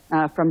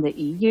 from the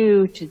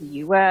EU to the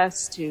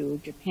US to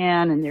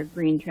Japan and their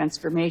green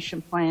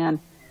transformation plan.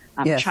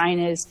 Yes.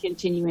 China is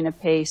continuing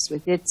apace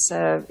with its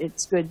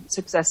good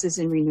successes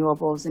in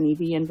renewables and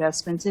EV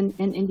investments, and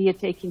India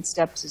taking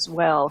steps as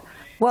well.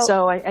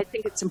 So I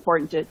think it's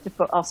important to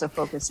also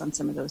focus on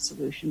some of those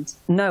solutions.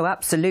 No,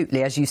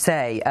 absolutely. As you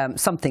say,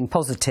 something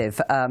positive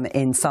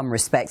in some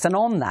respects. And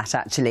on that,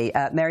 actually,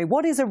 Mary,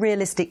 what is a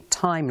realistic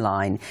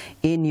timeline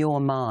in your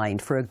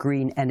mind for a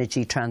green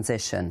energy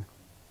transition?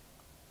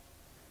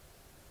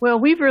 Well,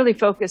 we've really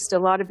focused a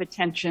lot of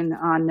attention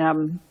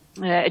on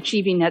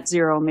achieving net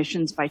zero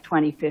emissions by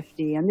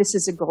 2050. And this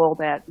is a goal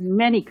that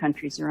many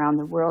countries around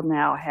the world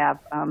now have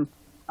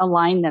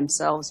aligned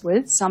themselves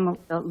with, some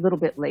a little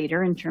bit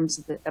later in terms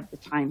of the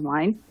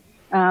timeline.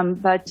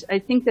 But I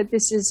think that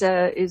this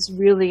is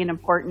really an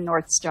important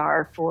North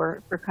Star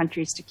for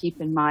countries to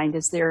keep in mind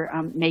as they're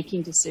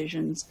making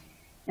decisions.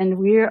 And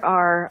we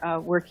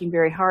are working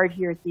very hard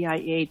here at the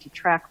IEA to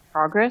track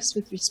progress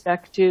with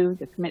respect to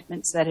the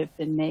commitments that have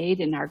been made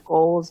and our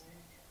goals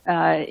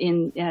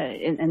in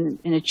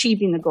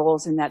achieving the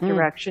goals in that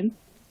direction.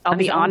 I'll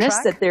be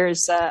honest that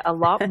there's a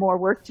lot more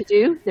work to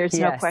do. There's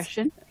no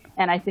question.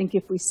 And I think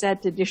if we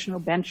set additional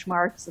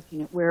benchmarks,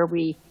 looking at where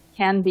we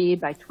can be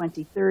by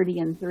 2030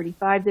 and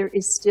 35, there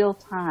is still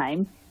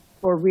time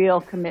for real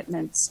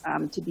commitments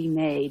to be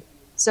made.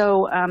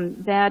 So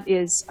that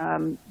is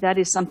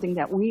something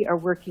that we are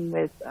working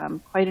with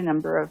quite a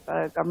number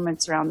of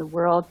governments around the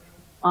world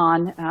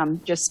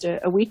on. Just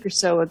a week or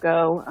so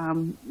ago,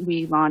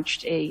 we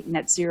launched a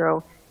net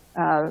zero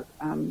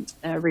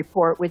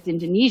report with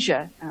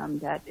Indonesia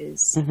that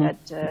is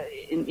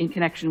in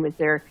connection with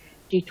their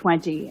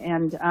G20,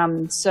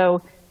 and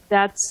so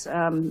that's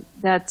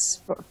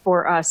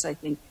for us, I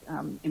think,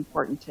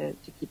 important to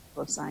keep a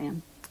close eye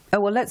on. Oh,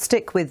 well, let's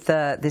stick with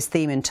this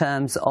theme in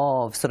terms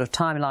of sort of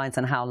timelines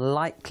and how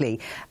likely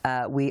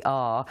we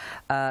are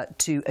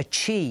to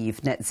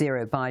achieve net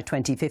zero by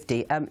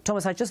 2050.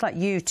 Thomas, I'd just like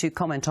you to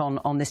comment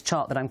on this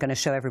chart that I'm going to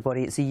show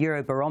everybody. It's a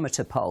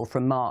Eurobarometer poll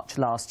from March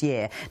last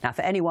year. Now,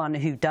 for anyone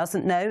who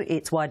doesn't know,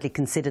 it's widely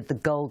considered the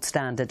gold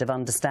standard of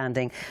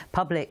understanding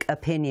public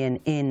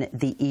opinion in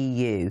the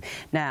EU.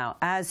 Now,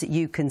 as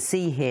you can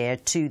see here,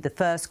 to the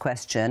first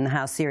question,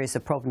 how serious a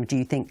problem do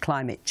you think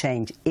climate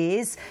change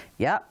is?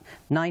 Yep.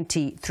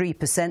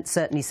 93%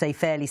 certainly say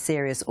fairly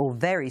serious or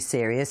very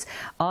serious.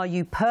 Are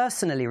you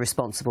personally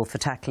responsible for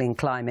tackling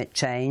climate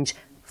change?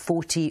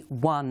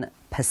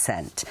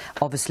 41%.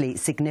 Obviously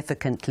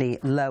significantly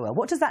lower.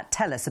 What does that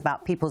tell us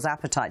about people's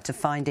appetite to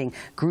finding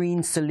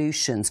green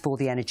solutions for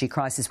the energy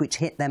crisis which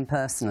hit them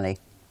personally?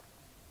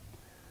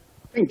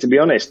 I think, to be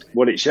honest,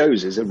 what it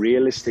shows is a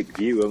realistic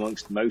view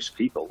amongst most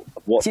people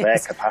of what their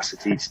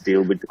capacity to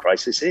deal with the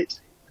crisis is,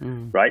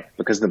 right?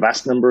 Because the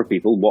vast number of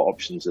people, what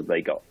options have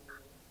they got?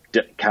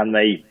 Can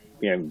they,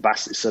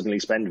 suddenly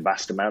spend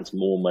vast amounts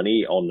more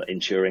money on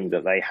ensuring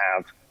that they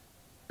have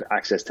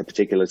access to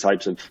particular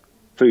types of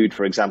food,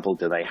 for example?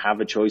 Do they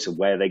have a choice of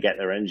where they get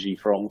their energy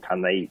from?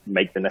 Can they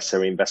make the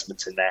necessary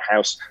investments in their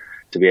house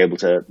to be able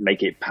to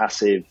make it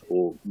passive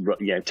or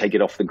take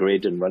it off the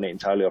grid and run it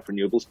entirely off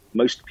renewables?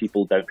 Most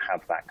people don't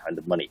have that kind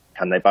of money.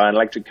 Can they buy an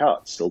electric car?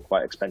 It's still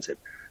quite expensive.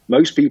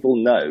 Most people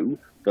know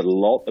that a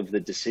lot of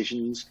the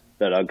decisions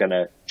that are going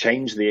to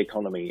change the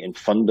economy in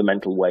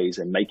fundamental ways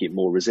and make it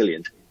more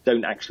resilient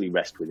don't actually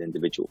rest with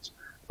individuals,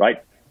 right?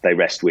 They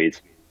rest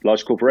with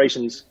large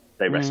corporations,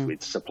 they rest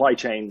with supply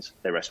chains,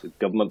 they rest with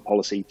government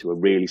policy to a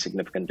really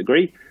significant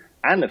degree.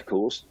 And of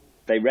course,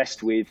 they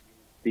rest with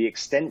the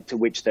extent to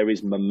which there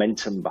is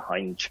momentum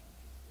behind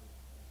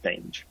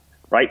change,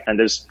 right? And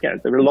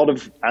there are a lot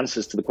of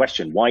answers to the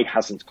question, why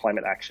hasn't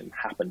climate action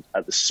happened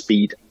at the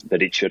speed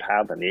that it should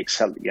have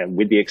and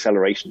with the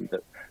acceleration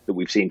that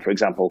we've seen, for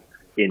example,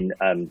 in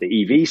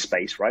the EV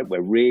space, right?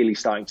 We're really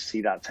starting to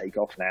see that take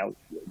off now.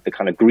 The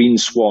kind of green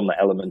swan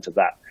element of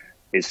that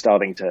is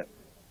starting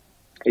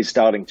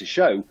to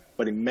show.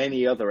 But in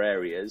many other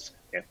areas,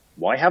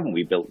 why haven't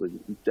we built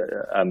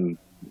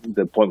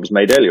the point was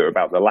made earlier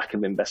about the lack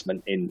of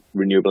investment in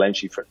renewable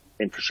energy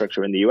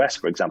infrastructure in the US,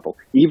 for example.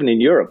 Even in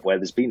Europe, where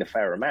there's been a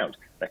fair amount,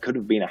 there could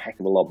have been a heck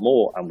of a lot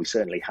more, and we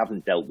certainly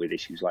haven't dealt with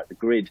issues like the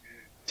grid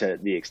to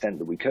the extent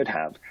that we could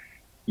have.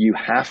 You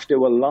have to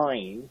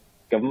align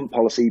government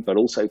policy, but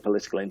also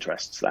political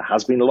interests. There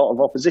has been a lot of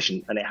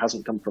opposition, and it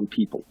hasn't come from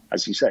people,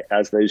 as you say,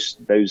 as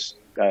those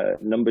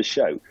numbers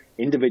show.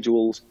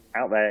 Individuals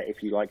out there,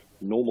 if you like,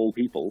 normal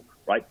people,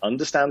 right,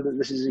 understand that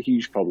this is a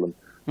huge problem,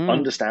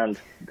 understand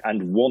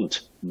and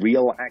want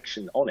real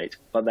action on it,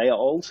 but they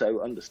also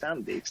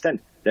understand the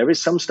extent. There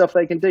is some stuff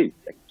they can do.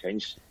 They can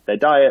change their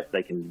diet,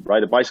 they can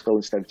ride a bicycle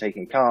instead of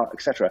taking a car,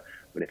 etc.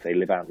 But if they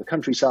live out in the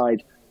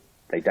countryside,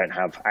 they don't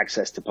have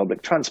access to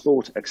public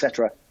transport,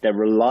 etc. They're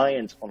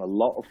reliant on a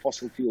lot of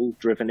fossil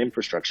fuel-driven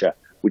infrastructure,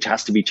 which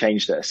has to be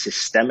changed at a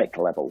systemic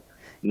level,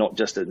 not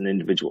just at an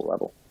individual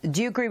level.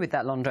 Do you agree with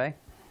that, Londre?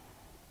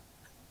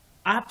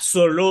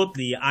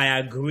 Absolutely, I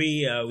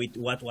agree with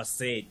what was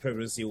said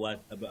previously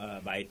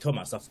by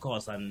Thomas, of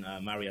course, and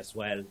Mary as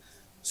well.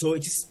 So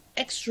it is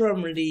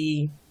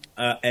extremely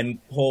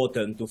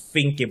important to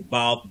think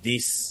about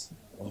this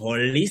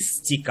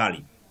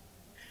holistically.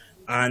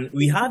 And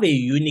we have a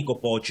unique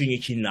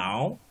opportunity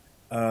now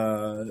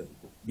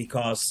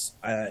because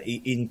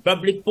in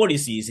public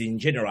policies in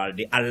general,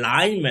 the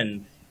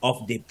alignment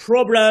of the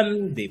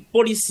problem, the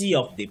policy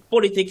of the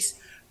politics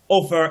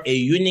offer a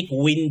unique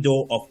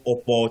window of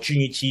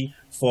opportunity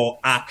for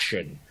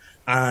action.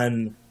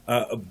 And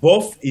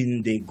both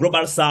in the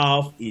global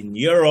south, in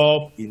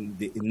Europe, in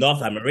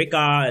North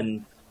America,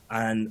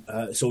 and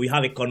so we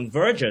have a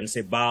convergence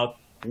about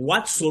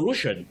what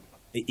solution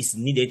is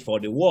needed for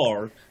the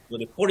world. So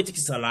the politics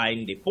is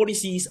aligned, the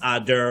policies are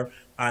there,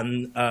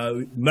 and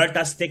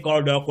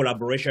multi-stakeholder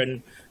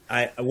collaboration.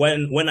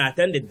 When I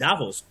attended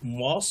Davos,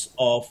 most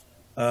of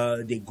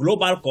the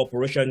global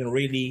corporation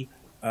really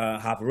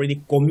have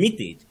really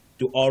committed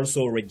to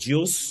also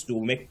reduce, to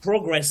make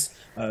progress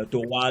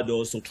toward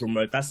those. So through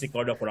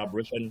multi-stakeholder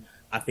collaboration,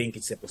 I think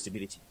it's a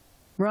possibility.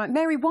 Right.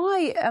 Mary,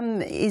 why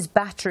is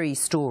battery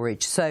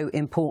storage so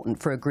important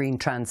for a green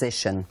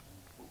transition?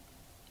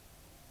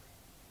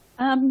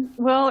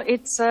 Well,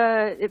 it's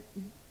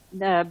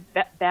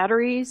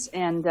batteries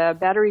and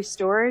battery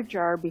storage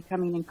are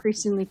becoming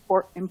increasingly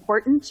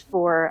important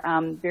for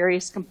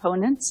various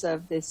components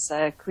of this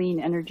clean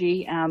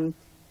energy and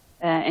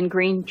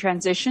green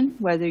transition,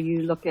 whether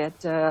you look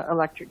at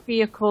electric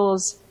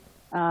vehicles,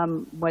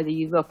 whether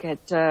you look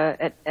at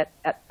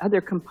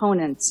other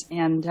components.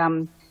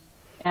 And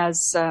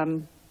as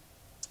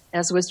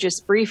was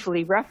just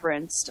briefly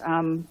referenced,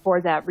 for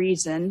that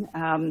reason,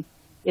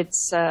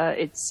 it's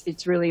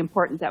really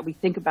important that we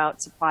think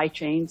about supply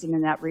chains, and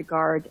in that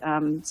regard,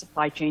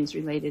 supply chains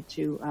related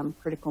to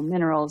critical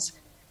minerals.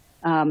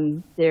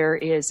 There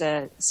is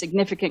a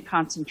significant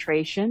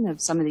concentration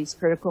of some of these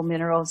critical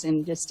minerals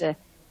in just a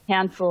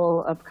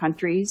handful of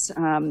countries.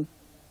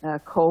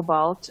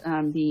 Cobalt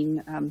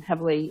being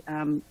heavily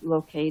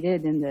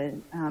located in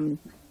the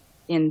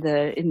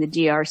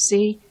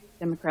DRC.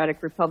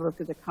 Democratic Republic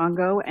of the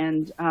Congo,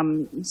 and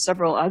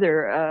several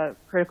other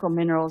critical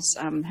minerals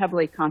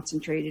heavily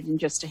concentrated in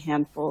just a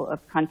handful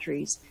of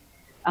countries.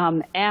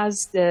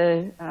 As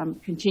the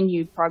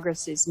continued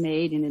progress is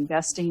made in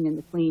investing in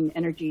the clean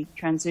energy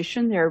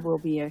transition, there will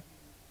be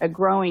a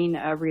growing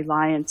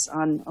reliance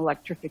on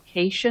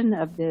electrification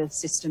of the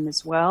system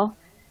as well.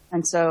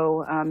 And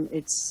so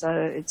it's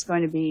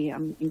going to be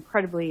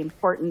incredibly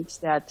important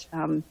that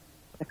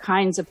the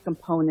kinds of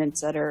components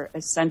that are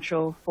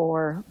essential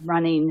for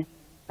running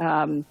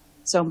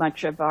so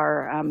much of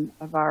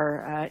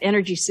our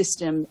energy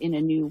system in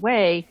a new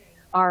way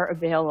are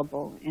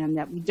available, and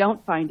that we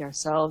don't find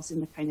ourselves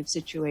in the kind of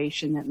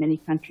situation that many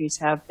countries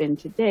have been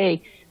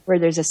today, where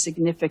there's a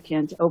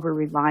significant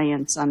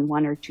over-reliance on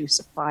one or two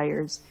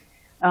suppliers.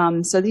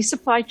 So these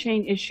supply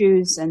chain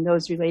issues and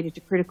those related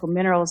to critical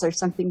minerals are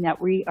something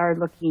that we are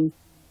looking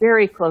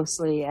very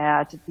closely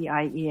at the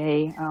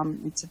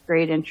IEA. It's of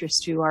great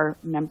interest to our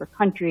member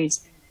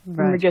countries.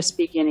 Right. And we're just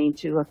beginning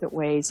to look at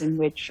ways in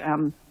which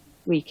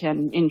we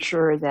can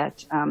ensure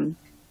that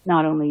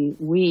not only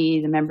we,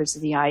 the members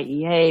of the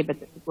IEA, but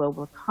that the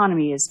global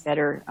economy is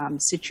better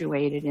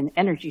situated in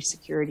energy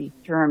security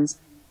terms,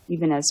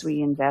 even as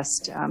we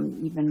invest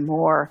even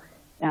more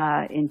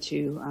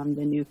into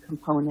the new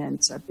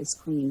components of this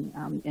clean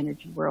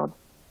energy world.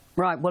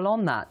 Right. Well,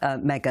 on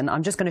that, Megan,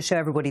 I'm just going to show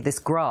everybody this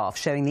graph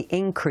showing the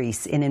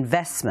increase in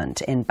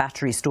investment in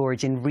battery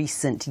storage in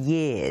recent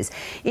years.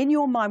 In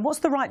your mind, what's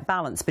the right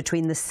balance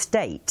between the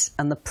state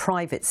and the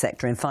private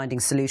sector in finding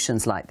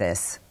solutions like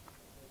this?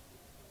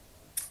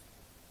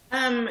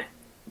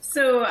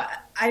 So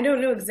I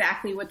don't know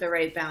exactly what the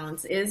right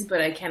balance is,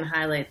 but I can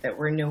highlight that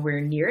we're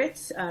nowhere near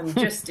it,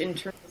 just in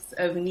terms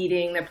of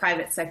needing the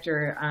private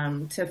sector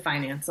to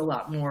finance a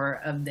lot more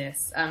of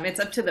this. It's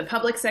up to the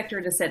public sector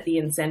to set the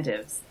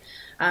incentives.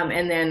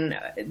 And then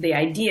the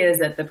idea is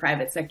that the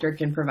private sector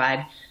can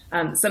provide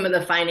some of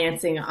the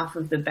financing off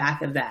of the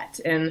back of that.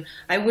 And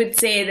I would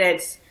say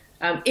that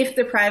if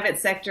the private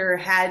sector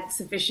had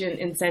sufficient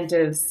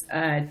incentives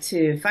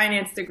to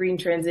finance the green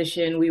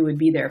transition, we would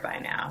be there by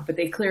now, but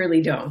they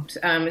clearly don't.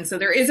 And so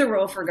there is a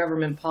role for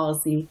government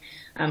policy.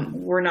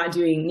 We're not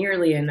doing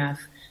nearly enough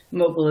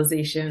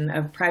mobilization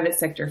of private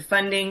sector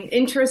funding.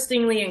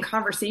 Interestingly, in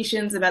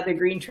conversations about the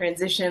green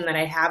transition that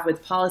I have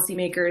with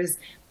policymakers,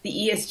 the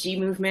ESG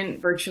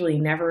movement virtually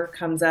never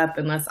comes up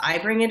unless I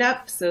bring it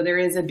up. So there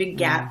is a big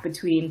gap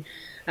between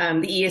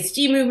the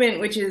ESG movement,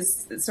 which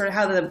is sort of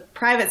how the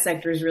private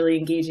sector is really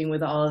engaging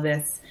with all of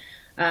this,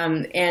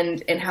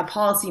 and how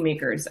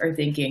policymakers are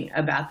thinking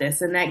about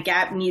this. And that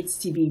gap needs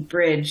to be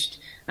bridged.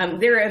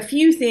 There are a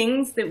few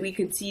things that we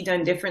could see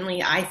done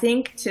differently, I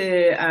think,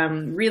 to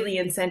really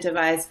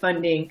incentivize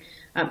funding,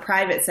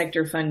 private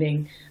sector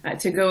funding,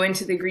 to go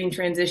into the green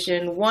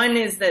transition. One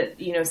is that,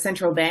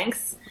 central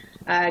banks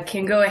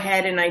can go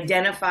ahead and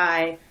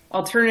identify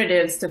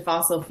alternatives to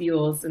fossil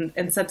fuels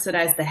and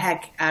subsidize the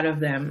heck out of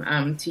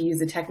them, to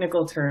use a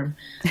technical term.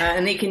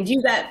 And they can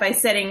do that by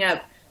setting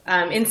up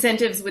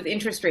incentives with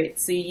interest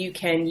rates. So you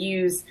can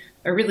use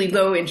a really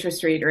low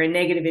interest rate or a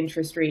negative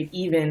interest rate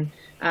even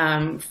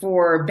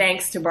for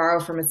banks to borrow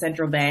from a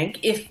central bank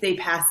if they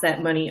pass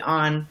that money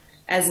on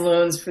as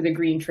loans for the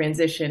green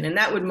transition. And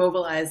that would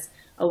mobilize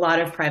a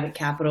lot of private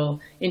capital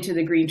into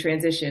the green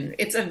transition.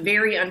 It's a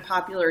very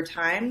unpopular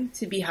time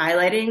to be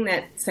highlighting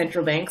that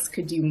central banks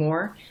could do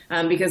more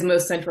because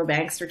most central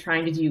banks are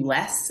trying to do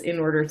less in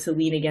order to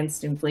lean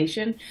against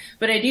inflation.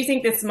 But I do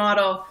think this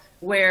model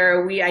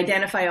where we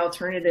identify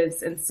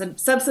alternatives and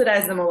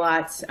subsidize them a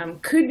lot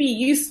could be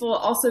useful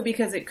also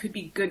because it could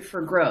be good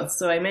for growth.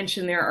 So I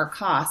mentioned there are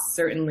costs,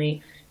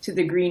 certainly, to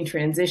the green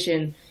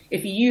transition.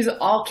 If you use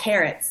all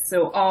carrots,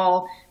 so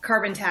all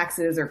carbon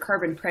taxes or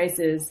carbon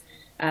prices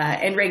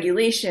and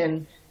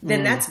regulation,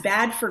 then that's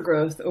bad for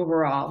growth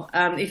overall.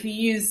 If you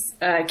use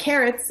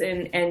carrots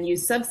and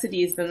use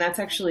subsidies, then that's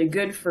actually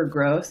good for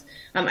growth.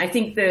 I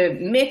think the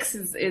mix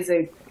is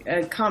a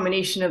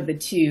combination of the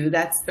two.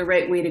 That's the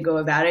right way to go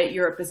about it.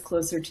 Europe is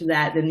closer to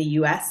that than the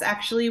U.S.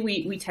 Actually,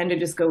 we tend to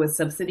just go with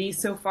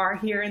subsidies so far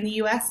here in the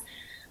U.S.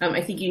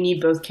 I think you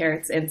need both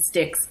carrots and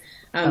sticks.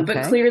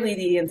 But clearly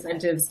the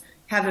incentives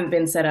haven't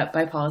been set up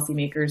by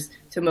policymakers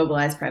to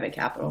mobilize private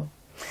capital.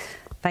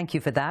 Thank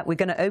you for that. We're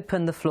going to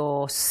open the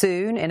floor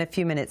soon, in a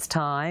few minutes'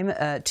 time,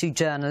 to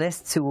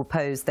journalists who will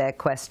pose their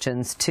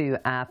questions to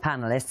our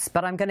panellists.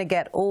 But I'm going to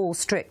get all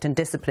strict and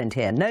disciplined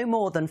here. No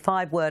more than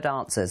 5-word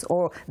answers,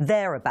 or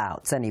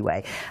thereabouts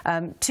anyway.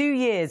 2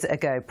 years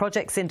ago,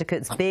 Project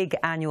Syndicate's big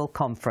annual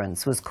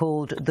conference was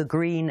called the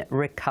Green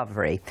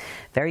Recovery.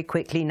 Very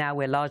quickly, now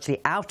we're largely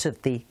out of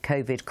the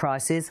COVID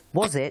crisis.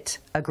 Was it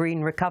a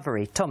green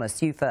recovery?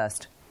 Thomas, you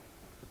first.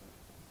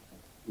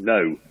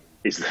 No.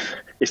 Is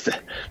the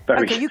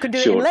very okay, you can do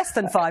short. it in less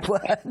than 5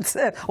 words,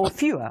 or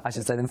fewer, I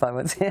should say, than 5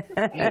 words. Yeah,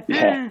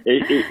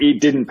 it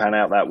didn't pan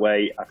out that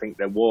way. I think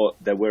there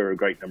were a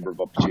great number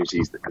of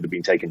opportunities that could have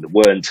been taken that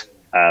weren't,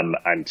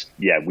 and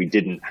yeah, we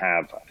didn't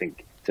have. I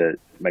think to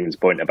Megan's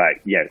point about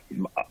the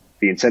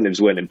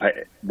incentives weren't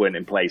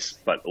in place,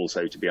 but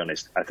also, to be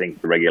honest, I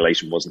think the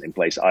regulation wasn't in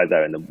place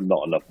either, and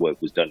not enough work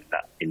was done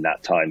in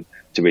that time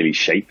to really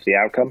shape the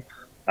outcome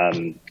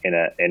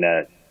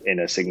in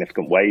a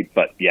significant way.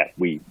 But yeah,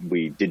 we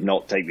did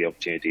not take the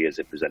opportunity as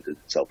it presented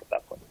itself at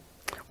that point.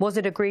 Was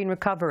it a green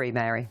recovery,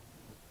 Mary?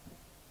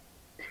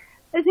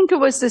 I think it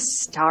was the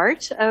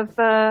start of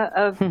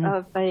a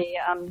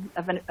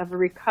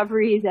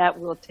recovery that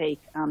will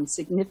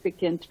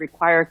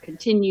require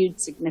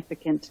continued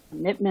significant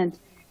commitment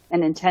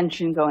and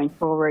intention going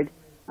forward.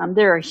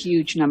 There are a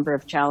huge number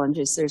of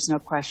challenges. There's no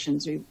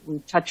questions.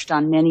 We've touched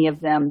on many of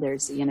them.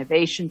 There's the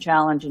innovation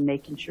challenge and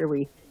making sure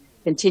we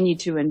continue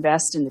to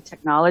invest in the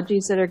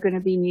technologies that are going to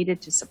be needed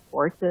to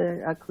support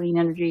the clean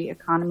energy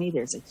economy.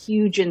 There's a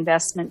huge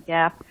investment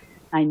gap.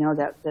 I know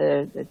that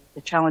the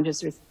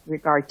challenges with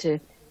regard to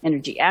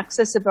energy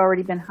access have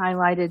already been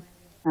highlighted,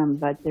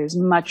 but there's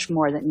much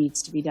more that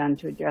needs to be done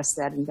to address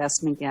that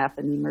investment gap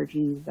in the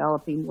emerging and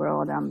developing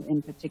world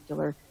in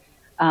particular.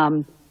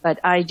 But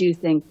I do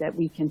think that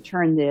we can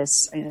turn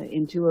this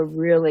into a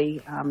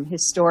really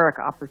historic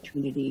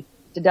opportunity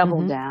to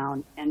double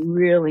down and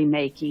really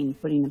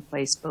putting in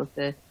place both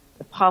the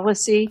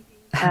policy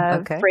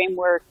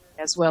framework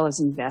as well as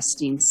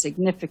investing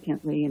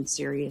significantly and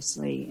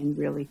seriously in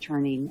really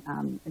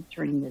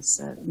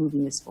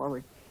moving this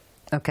forward.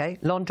 Okay,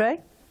 Landry?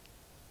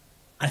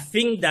 I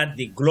think that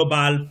the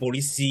global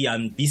policy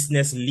and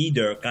business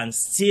leader can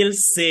still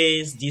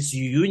seize this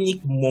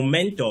unique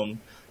momentum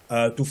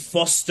to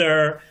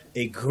foster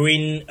a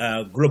green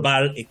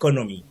global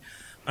economy.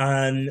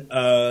 And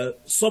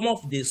some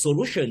of the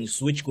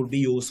solutions which could be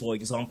used, for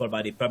example,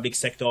 by the public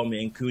sector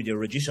may include the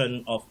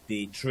reduction of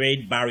the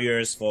trade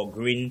barriers for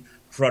green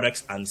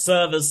products and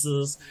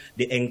services,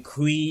 the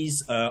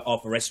increase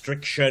of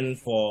restriction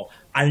for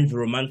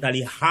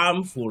environmentally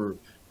harmful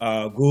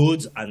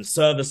goods and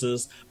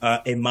services,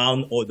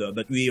 among others.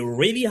 But we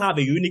really have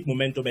a unique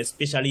momentum,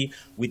 especially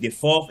with the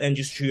fourth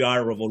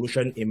industrial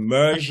revolution,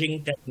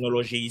 emerging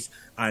technologies,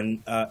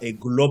 and a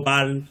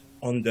global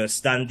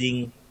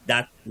understanding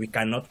that we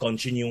cannot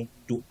continue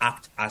to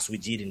act as we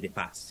did in the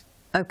past.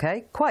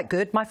 Okay, quite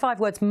good. My 5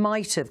 words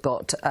might have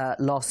got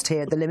lost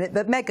here at the limit,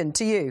 but Megan,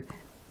 to you.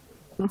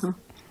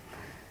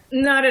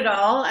 Not at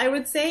all, I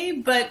would say,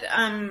 but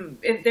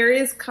if there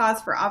is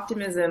cause for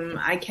optimism,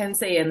 I can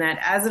say in that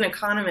as an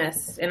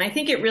economist, and I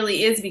think it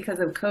really is because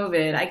of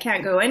COVID, I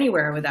can't go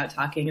anywhere without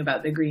talking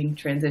about the green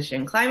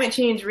transition. Climate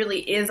change really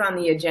is on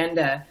the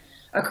agenda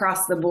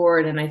across the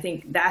board, and I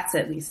think that's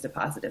at least a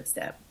positive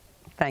step.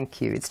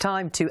 Thank you. It's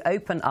time to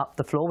open up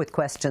the floor with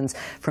questions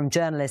from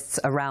journalists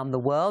around the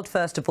world.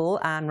 First of all,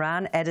 Ayn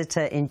Rand,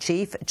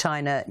 Editor-in-Chief,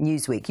 China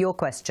Newsweek. Your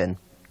question.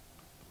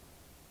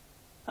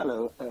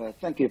 Hello.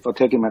 Thank you for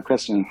taking my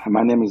question.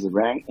 My name is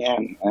Rang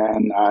An,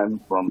 and I'm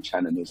from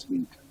China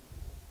Newsweek.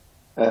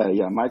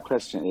 My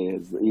question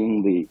is,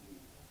 in the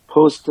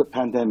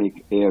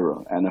post-pandemic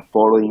era and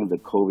following the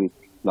COVID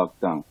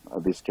lockdown,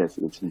 this case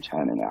it's in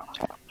China now,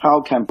 how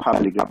can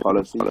public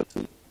policy,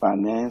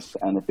 finance,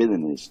 and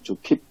business to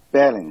keep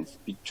balance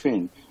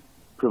between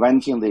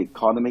preventing the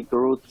economic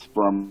growth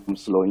from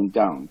slowing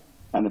down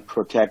and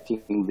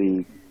protecting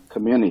the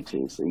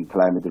communities in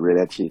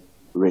climate-related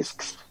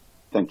risks?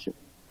 Thank you.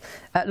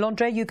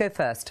 Landry, you go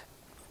first.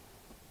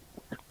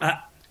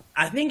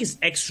 I think it's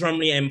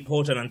extremely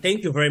important, and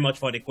thank you very much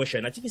for the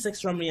question. I think it's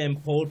extremely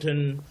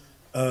important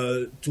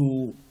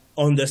to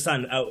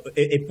understand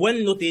a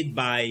point noted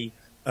by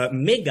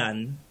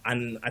Megan,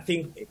 and I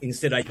think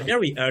instead of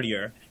Jerry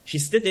earlier, she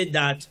stated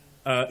that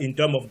in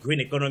terms of green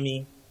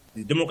economy,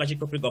 the Democratic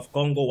Republic of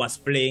Congo was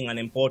playing an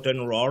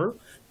important role.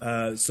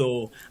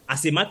 So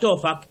as a matter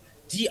of fact,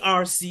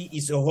 DRC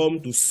is a home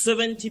to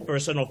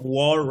 70% of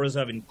world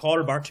reserve in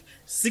cobalt,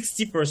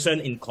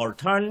 60% in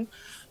coltan,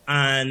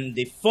 and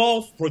the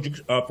fourth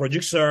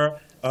producer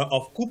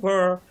of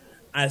copper,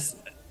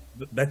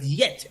 but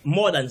yet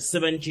more than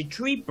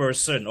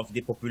 73% of the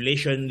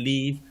population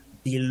live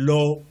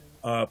below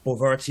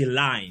poverty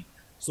line.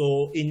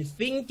 So in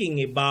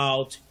thinking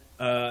about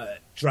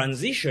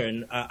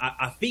transition,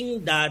 I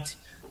think that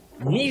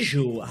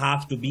measures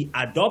have to be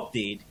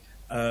adopted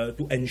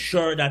to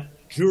ensure that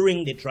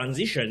during the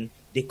transition,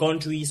 the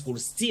countries could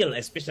still,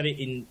 especially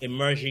in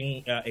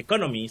emerging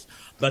economies,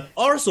 but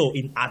also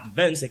in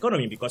advanced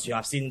economy, because you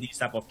have seen these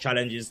type of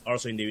challenges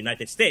also in the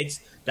United States,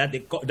 that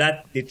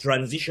the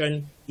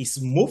transition is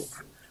smooth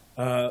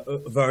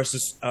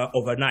versus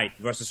overnight,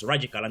 versus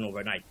radical and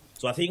overnight.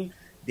 So I think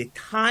the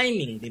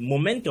timing, the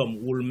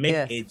momentum will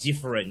make a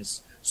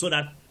difference so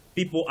that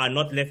people are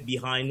not left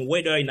behind,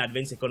 whether in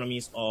advanced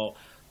economies or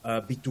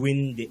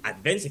between the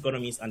advanced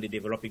economies and the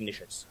developing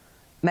nations.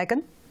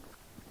 Megan?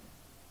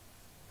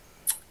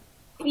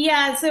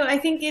 Yeah, so I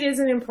think it is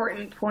an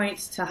important point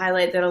to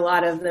highlight that a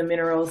lot of the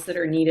minerals that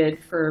are needed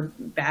for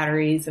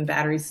batteries and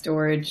battery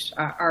storage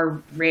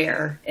are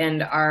rare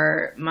and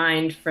are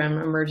mined from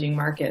emerging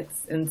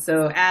markets. And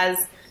so as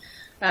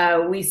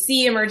we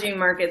see emerging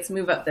markets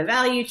move up the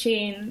value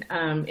chain,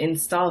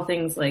 install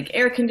things like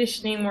air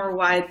conditioning more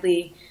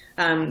widely,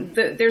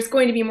 there's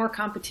going to be more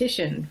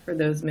competition for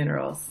those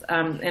minerals.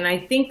 And I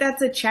think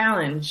that's a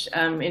challenge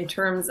in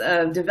terms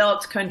of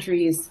developed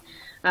countries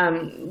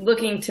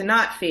looking to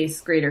not face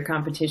greater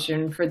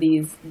competition for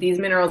these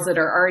minerals that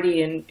are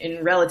already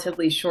in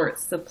relatively short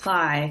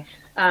supply,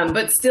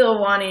 but still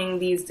wanting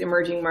these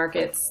emerging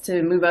markets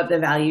to move up the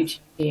value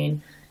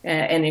chain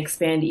and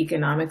expand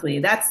economically.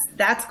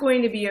 That's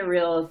going to be a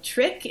real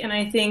trick, and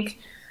I think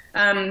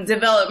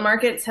developed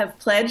markets have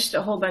pledged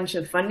a whole bunch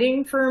of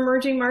funding for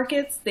emerging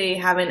markets. They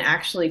haven't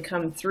actually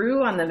come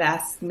through on the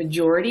vast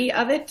majority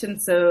of it,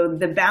 and so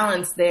the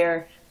balance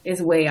there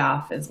is way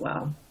off as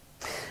well.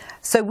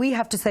 So we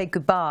have to say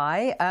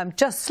goodbye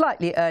just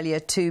slightly earlier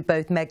to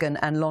both Megan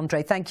and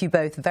Landry. Thank you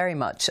both very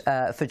much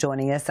for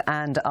joining us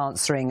and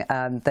answering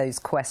those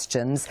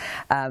questions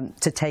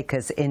to take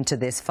us into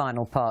this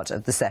final part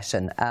of the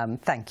session.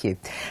 Thank you.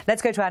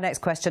 Let's go to our next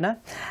questioner,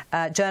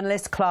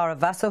 journalist Clara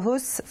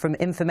Wasserhus from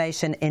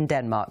Information in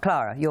Denmark.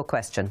 Clara, your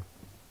question.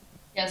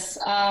 Yes,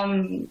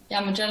 I'm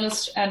a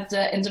journalist at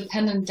the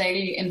Independent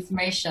Daily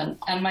Information,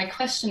 and my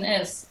question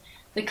is,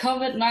 the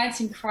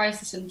COVID-19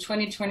 crisis in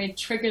 2020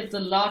 triggered the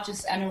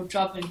largest annual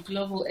drop in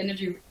global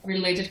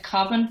energy-related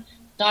carbon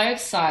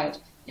dioxide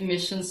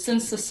emissions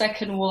since the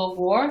Second World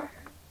War.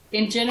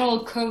 In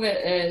general,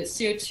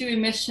 CO2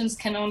 emissions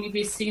can only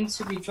be seen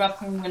to be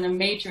dropping when a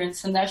major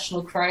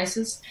international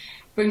crisis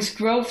brings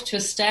growth to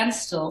a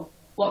standstill.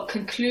 What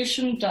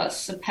conclusion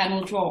does the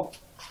panel draw?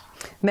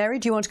 Mary,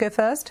 do you want to go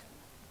first?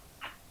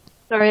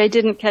 Sorry, I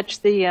didn't catch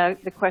the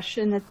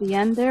question at the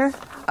end there.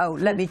 Oh,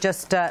 let me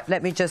just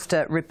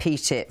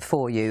repeat it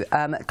for you.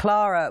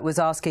 Clara was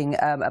asking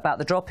about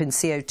the drop in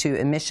CO2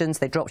 emissions.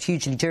 They dropped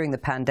hugely during the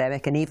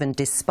pandemic, and even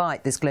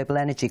despite this global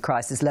energy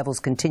crisis,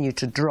 levels continue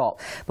to drop.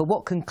 But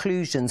what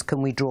conclusions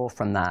can we draw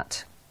from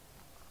that?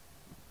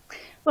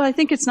 Well, I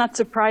think it's not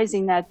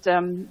surprising that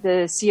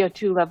the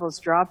CO2 levels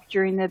dropped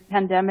during the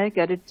pandemic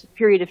at a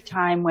period of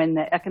time when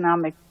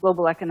the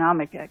global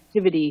economic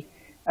activity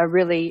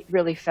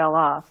really fell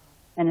off.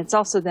 And it's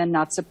also then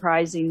not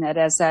surprising that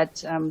as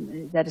that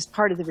is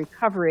part of the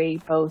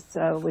recovery, both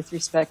with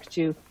respect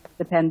to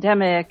the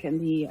pandemic and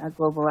the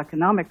global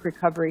economic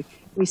recovery,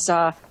 we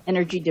saw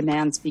energy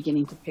demands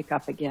beginning to pick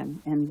up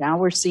again. And now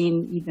we're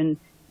seeing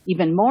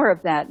even more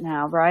of that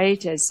now,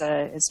 right? As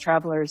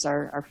travelers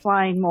are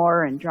flying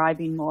more and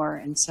driving more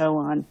and so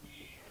on.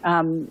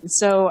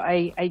 So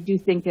I do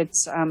think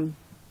it's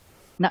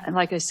not,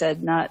 like I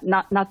said,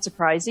 not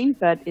surprising,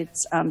 but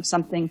it's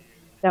something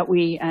that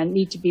we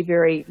need to be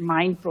very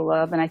mindful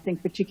of. And I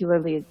think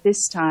particularly at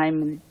this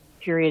time, in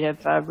a period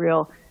of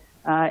real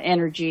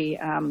energy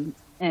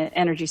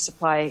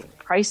supply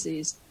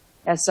crises,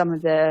 as some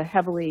of the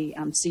heavily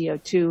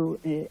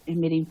CO2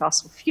 emitting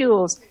fossil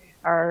fuels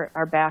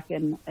are back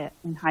in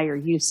higher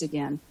use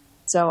again.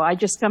 So I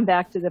just come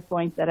back to the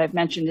point that I've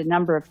mentioned a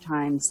number of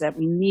times, that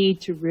we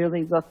need to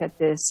really look at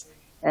this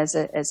as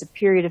a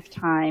period of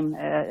time,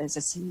 as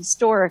a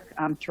historic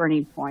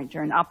turning point,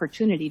 or an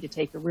opportunity to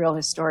take a real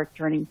historic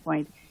turning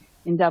point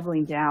in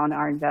doubling down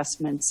our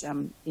investments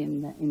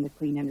in the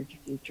clean energy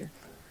future.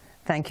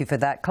 Thank you for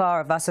that.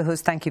 Clara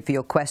Wasserhuis, thank you for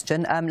your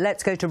question.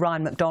 Let's go to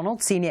Ryan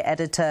MacDonald, Senior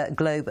Editor,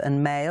 Globe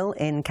and Mail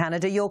in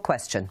Canada. Your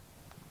question.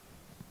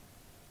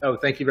 Oh,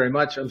 thank you very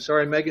much. I'm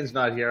sorry Megan's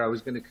not here. I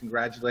was going to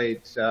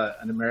congratulate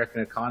an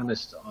American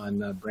economist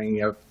on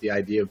bringing up the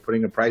idea of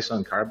putting a price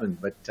on carbon.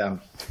 But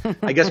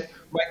I guess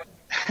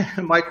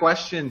my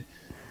question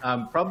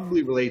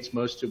probably relates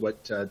most to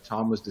what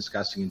Tom was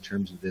discussing in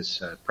terms of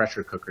this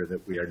pressure cooker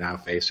that we are now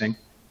facing.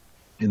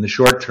 In the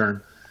short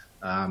term,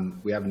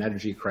 we have an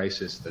energy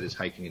crisis that is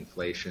hiking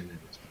inflation and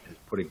is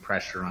putting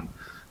pressure on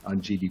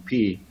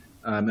GDP.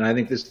 And I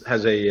think this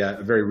has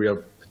a very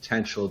real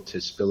potential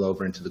to spill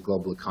over into the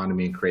global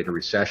economy and create a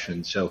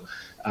recession. So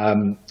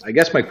I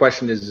guess my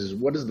question is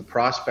what does the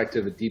prospect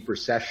of a deep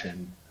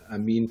recession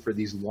mean for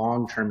these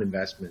long-term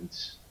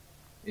investments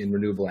in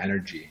renewable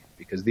energy?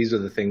 Because these are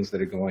the things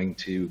that are going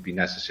to be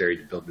necessary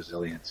to build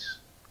resilience.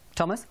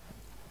 Thomas?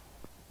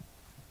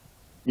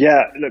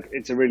 Yeah, look,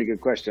 it's a really good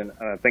question.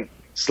 And I think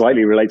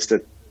slightly relates to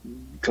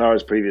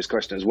Clara's previous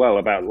question as well,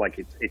 about like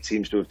it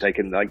seems to have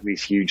taken like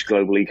these huge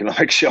global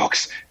economic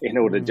shocks in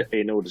order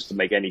to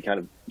make any kind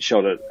of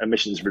shot at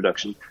emissions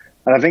reduction.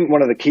 And I think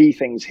one of the key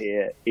things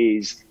here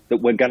is that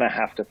we're going to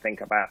have to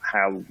think about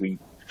how we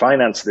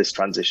finance this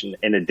transition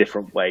in a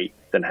different way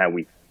than how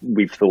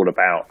we've thought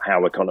about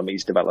how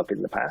economies develop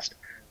in the past.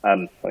 I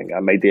think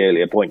I made the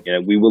earlier point,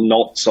 we will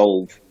not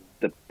solve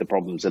the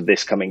problems of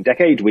this coming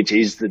decade, which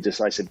is the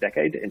decisive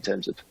decade in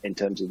terms of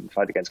the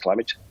fight against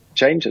climate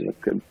change and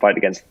the fight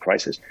against the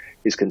crisis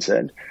is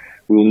concerned.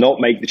 We will not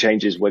make the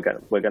changes we're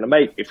going to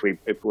make if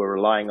we're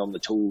relying on the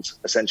tools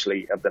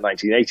essentially of the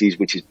 1980s,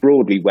 which is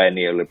broadly where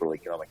neoliberal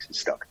economics is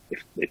stuck.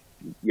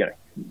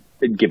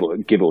 Give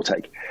or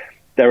take.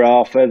 There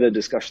are further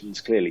discussions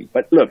clearly,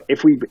 but look,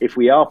 if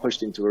we are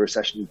pushed into a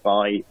recession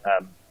by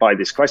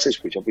this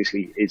crisis, which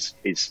obviously is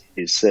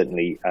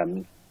certainly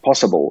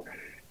possible,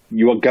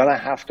 you are going to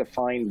have to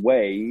find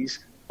ways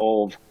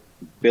of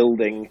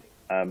building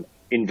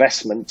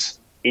investments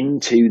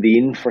into the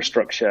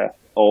infrastructure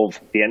of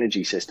the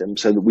energy system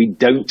so that we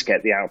don't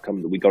get the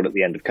outcome that we got at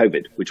the end of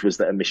COVID, which was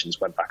that emissions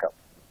went back up,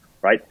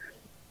 right?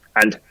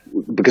 And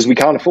because we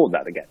can't afford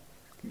that again.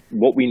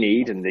 What we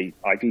need, and the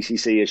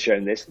IPCC has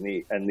shown this, and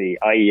the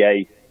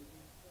IEA,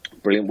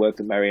 brilliant work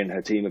that Mary and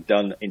her team have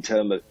done in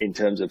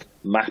terms of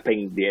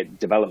mapping the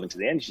development of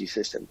the energy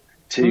system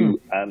to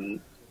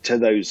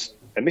those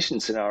emission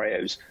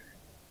scenarios.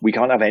 We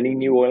can't have any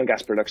new oil and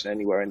gas production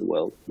anywhere in the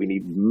world. We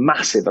need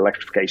massive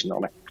electrification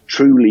on a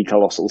truly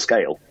colossal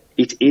scale.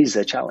 It is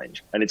a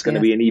challenge, and it's going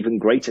to be an even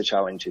greater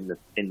challenge in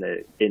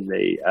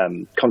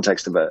the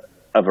context of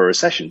a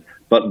recession.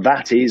 But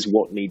that is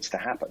what needs to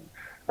happen,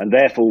 and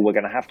therefore we're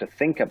going to have to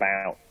think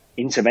about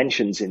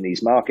interventions in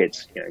these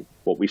markets.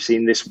 What we've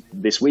seen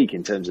this week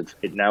in terms of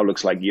it now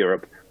looks like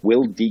Europe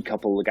will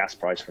decouple the gas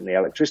price from the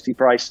electricity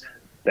price.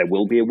 There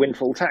will be a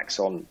windfall tax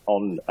on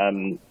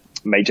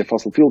major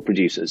fossil fuel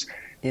producers.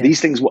 Yeah.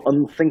 These things were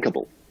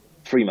unthinkable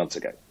 3 months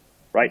ago,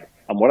 right?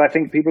 And what I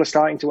think people are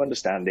starting to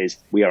understand is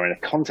we are in a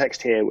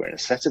context here, we're in a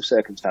set of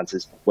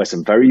circumstances where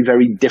some very,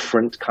 very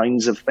different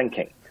kinds of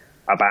thinking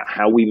about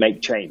how we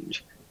make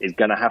change is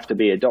going to have to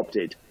be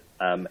adopted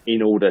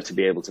in order to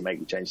be able to make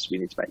the changes we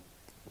need to make.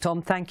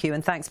 Tom, thank you,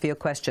 and thanks for your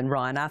question,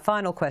 Ryan. Our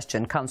final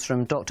question comes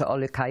from Dr.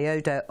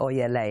 Olukayodo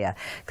Oyeleya,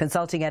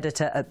 consulting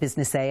editor at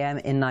Business AM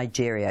in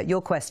Nigeria.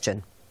 Your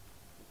question.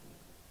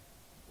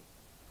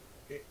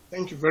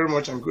 Thank you very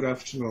much and good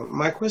afternoon.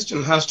 My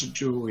question has to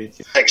do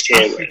with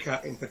Africa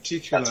in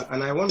particular,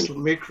 and I want to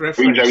make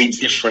reference very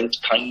different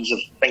kinds of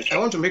thinking. I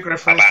want to make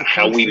reference to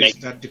countries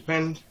that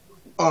depend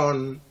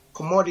on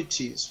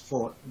commodities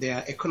for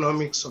their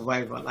economic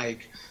survival,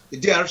 like the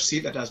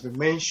DRC that has been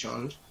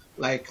mentioned,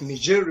 like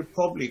Niger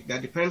Republic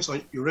that depends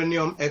on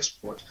uranium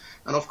export,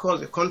 and of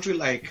course a country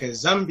like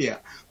Zambia,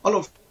 all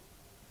of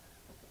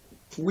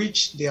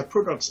which their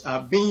products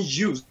are being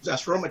used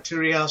as raw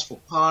materials for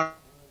power.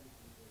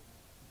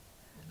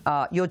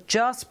 You're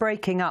just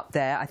breaking up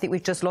there. I think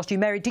we've just lost you.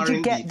 Mary, did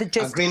you get the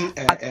gist? Green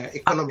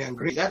economy and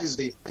green. That is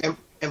the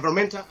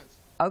environmental.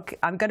 Okay,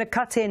 I'm going to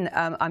cut in.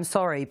 I'm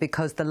sorry,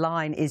 because the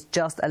line is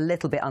just a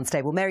little bit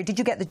unstable. Mary, did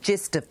you get the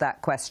gist of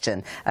that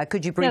question?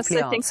 Could you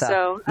briefly answer? Yes, I think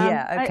so.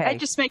 Yeah, okay.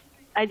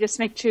 I just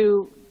make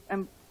two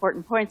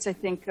important points, I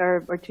think,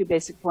 or two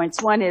basic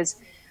points. One is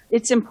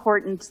it's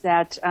important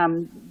that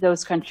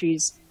those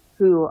countries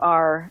who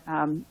are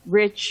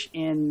rich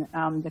in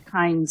the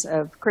kinds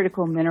of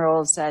critical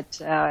minerals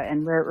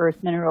and rare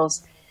earth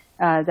minerals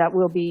that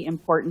will be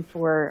important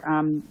for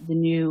the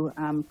new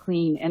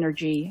clean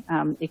energy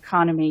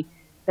economy,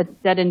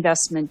 but that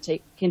investment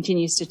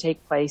continues to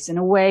take place in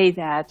a way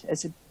that,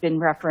 as has been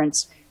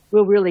referenced,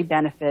 will really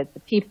benefit the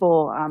people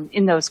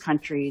in those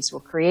countries, will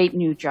create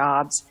new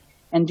jobs,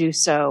 and do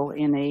so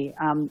in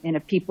a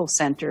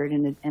people-centered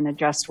and a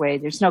just way.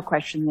 There's no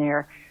question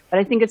there. But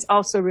I think it's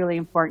also really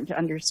important to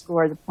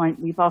underscore the point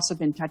we've also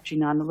been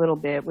touching on a little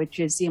bit, which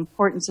is the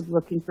importance of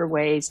looking for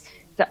ways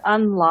to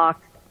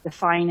unlock the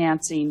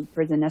financing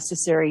for the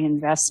necessary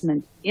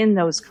investment in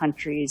those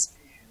countries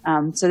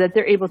so that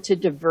they're able to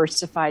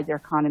diversify their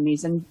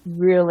economies and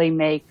really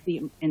make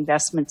the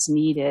investments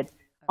needed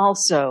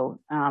also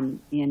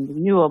in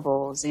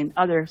renewables, in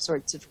other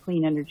sorts of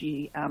clean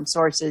energy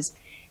sources.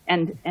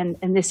 And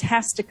this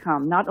has to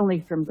come not only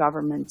from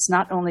governments,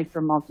 not only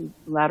from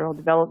multilateral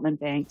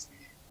development banks,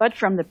 but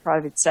from the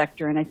private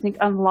sector. And I think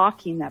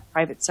unlocking that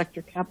private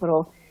sector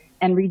capital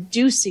and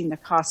reducing the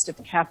cost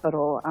of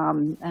capital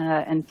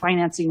and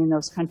financing in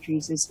those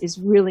countries is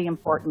really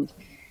important.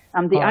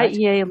 The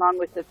IEA, along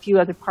with a few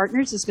other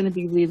partners, is going to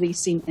be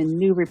releasing a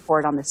new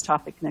report on this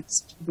topic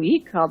next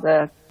week called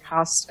the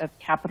Cost of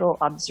Capital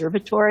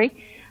Observatory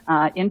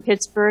in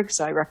Pittsburgh.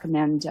 So I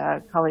recommend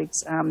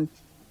colleagues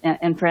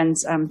and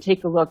friends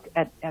take a look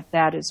at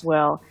that as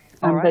well.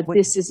 But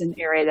this is an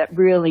area that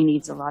really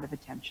needs a lot of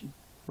attention.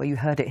 Well, you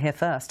heard it here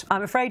first.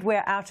 I'm afraid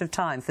we're out of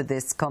time for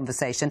this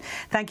conversation.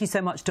 Thank you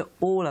so much to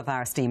all of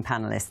our esteemed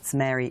panellists,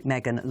 Mary,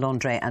 Megan,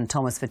 Londre and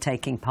Thomas, for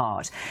taking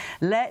part.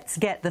 Let's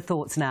get the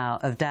thoughts now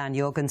of Dan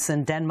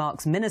Jorgensen,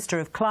 Denmark's Minister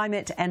of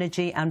Climate,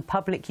 Energy and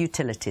Public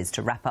Utilities,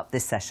 to wrap up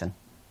this session.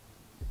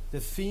 The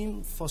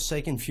theme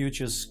Forsaken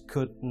Futures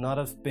could not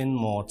have been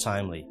more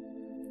timely.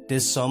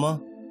 This summer,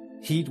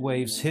 heat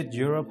waves hit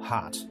Europe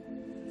hard.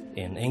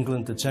 In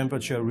England, the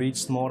temperature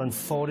reached more than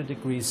 40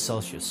 degrees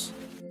Celsius.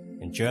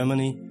 In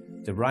Germany,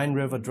 the Rhine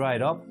River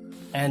dried up,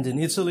 and in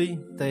Italy,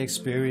 they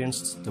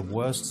experienced the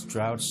worst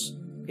droughts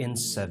in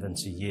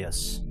 70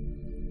 years.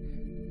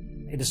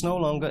 It is no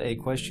longer a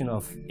question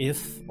of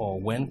if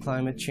or when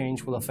climate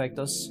change will affect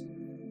us.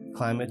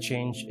 Climate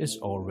change is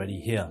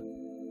already here.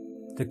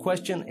 The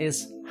question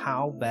is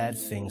how bad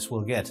things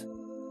will get.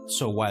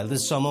 So while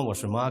this summer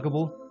was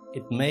remarkable,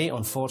 it may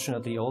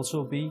unfortunately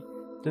also be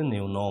the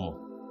new normal.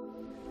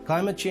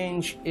 Climate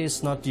change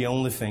is not the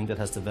only thing that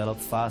has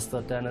developed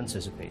faster than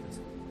anticipated.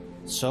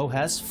 So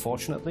has,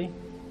 fortunately,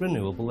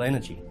 renewable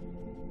energy.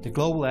 The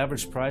global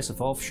average price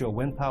of offshore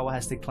wind power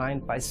has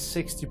declined by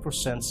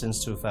 60%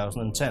 since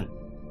 2010.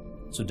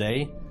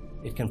 Today,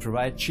 it can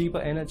provide cheaper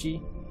energy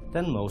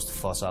than most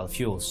fossil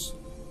fuels.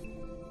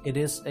 It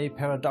is a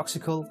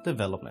paradoxical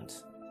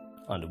development.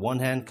 On the one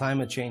hand,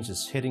 climate change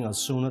is hitting us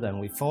sooner than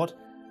we thought.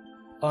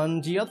 On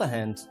the other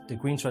hand, the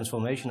green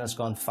transformation has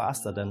gone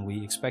faster than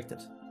we expected.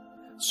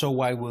 So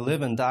while we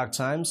live in dark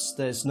times,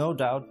 there is no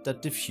doubt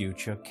that the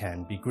future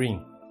can be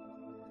green.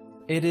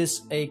 It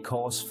is a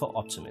cause for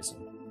optimism,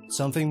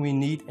 something we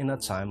need in a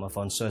time of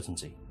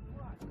uncertainty.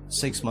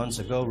 6 months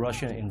ago,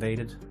 Russia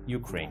invaded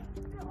Ukraine,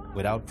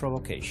 without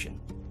provocation,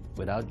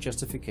 without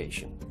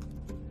justification,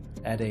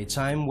 at a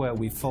time where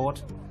we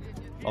thought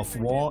of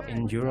war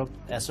in Europe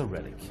as a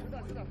relic.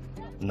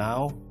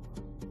 Now,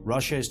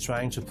 Russia is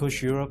trying to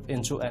push Europe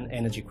into an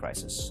energy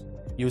crisis,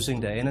 using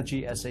their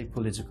energy as a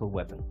political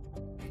weapon.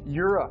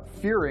 Europe,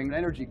 fearing an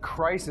energy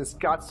crisis,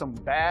 got some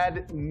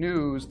bad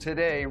news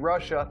today.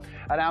 Russia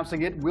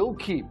announcing it will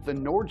keep the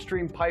Nord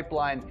Stream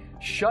pipeline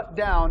shut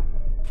down.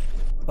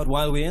 But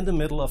while we're in the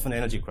middle of an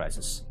energy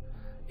crisis,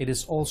 it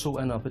is also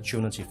an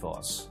opportunity for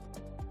us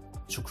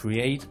to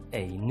create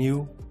a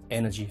new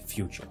energy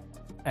future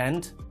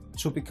and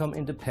to become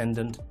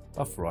independent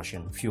of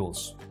Russian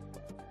fuels.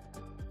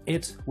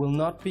 It will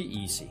not be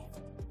easy.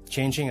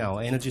 Changing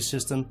our energy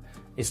system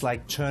is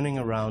like turning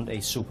around a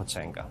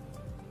supertanker.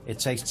 It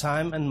takes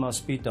time and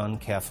must be done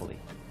carefully.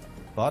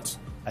 But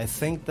I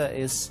think there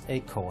is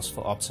a cause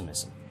for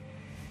optimism.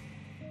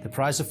 The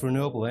price of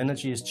renewable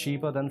energy is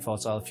cheaper than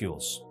fossil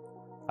fuels.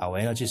 Our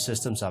energy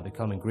systems are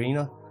becoming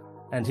greener,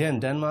 and here in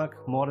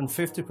Denmark, more than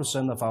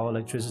 50% of our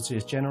electricity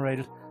is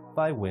generated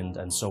by wind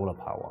and solar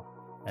power.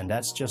 And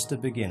that's just the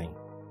beginning.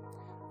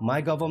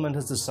 My government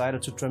has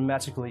decided to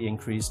dramatically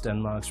increase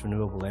Denmark's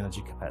renewable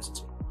energy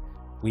capacity.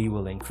 We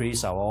will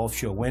increase our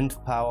offshore wind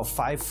power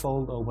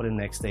 5-fold over the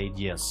next 8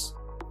 years.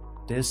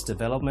 This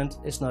development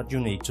is not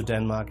unique to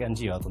Denmark and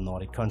the other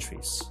Nordic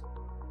countries.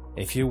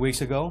 A few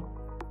weeks ago,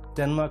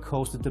 Denmark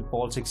hosted the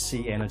Baltic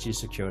Sea Energy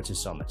Security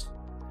Summit.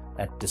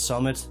 At the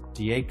summit,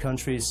 the 8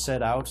 countries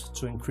set out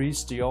to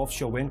increase the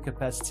offshore wind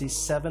capacity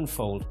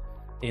 7-fold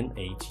in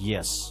 8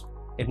 years.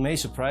 It may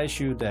surprise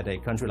you that a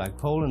country like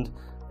Poland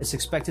is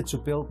expected to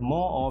build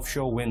more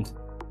offshore wind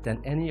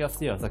than any of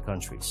the other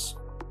countries.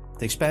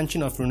 The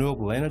expansion of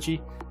renewable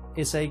energy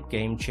is a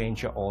game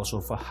changer also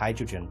for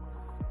hydrogen.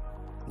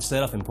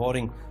 Instead of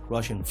importing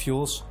Russian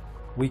fuels,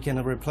 we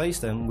can replace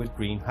them with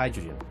green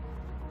hydrogen.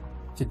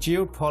 The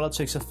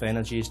geopolitics of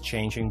energy is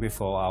changing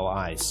before our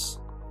eyes.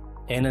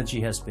 Energy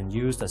has been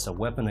used as a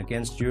weapon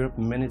against Europe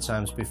many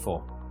times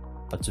before,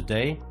 but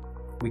today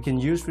we can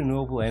use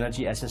renewable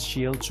energy as a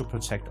shield to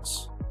protect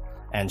us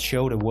and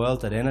show the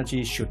world that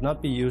energy should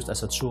not be used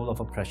as a tool of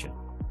oppression.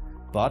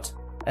 but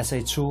as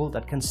a tool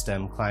that can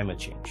stem climate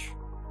change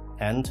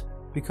and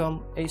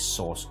become a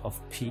source of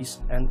peace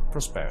and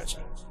prosperity.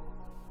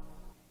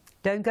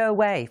 Don't go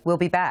away. We'll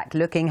be back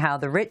looking how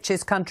the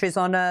richest countries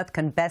on Earth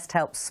can best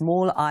help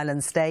small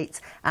island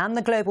states and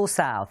the global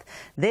South.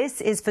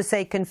 This is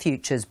Forsaken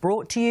Futures,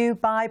 brought to you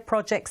by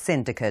Project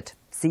Syndicate.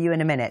 See you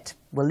in a minute.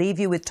 We'll leave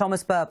you with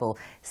Thomas Burbel,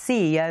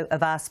 CEO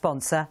of our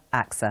sponsor,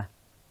 AXA.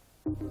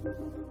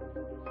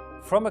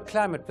 From a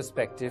climate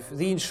perspective,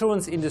 the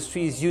insurance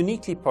industry is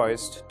uniquely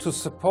poised to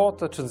support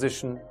the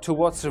transition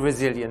towards a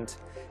resilient,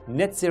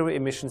 net zero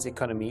emissions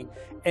economy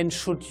and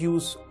should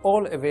use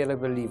all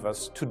available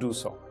levers to do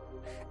so.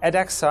 At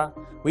AXA,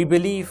 we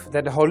believe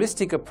that a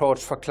holistic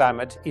approach for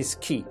climate is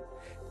key,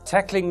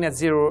 tackling net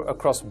zero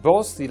across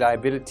both the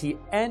liability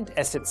and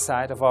asset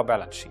side of our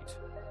balance sheet.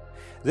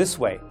 This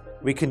way,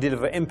 we can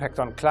deliver impact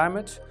on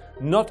climate,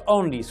 not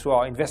only through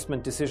our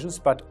investment decisions,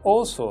 but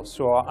also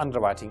through our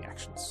underwriting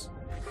actions.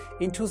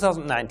 In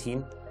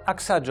 2019,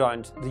 AXA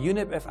joined the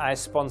UNEP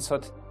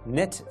FI-sponsored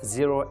Net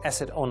Zero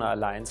Asset Owner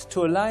Alliance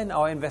to align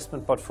our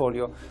investment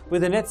portfolio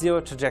with a net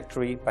zero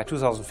trajectory by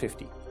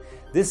 2050.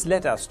 This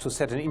led us to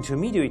set an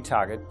intermediary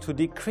target to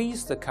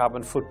decrease the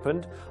carbon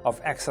footprint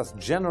of AXA's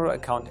general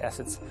account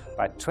assets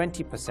by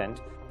 20%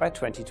 by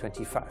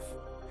 2025.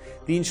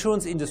 The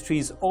insurance industry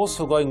is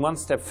also going one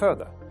step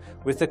further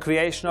with the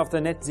creation of the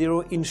Net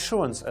Zero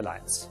Insurance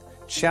Alliance,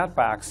 chaired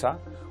by AXA,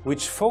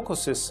 which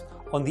focuses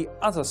on the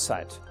other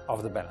side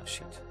of the balance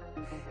sheet.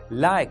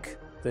 Like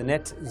the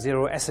Net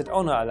Zero Asset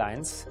Owner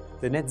Alliance,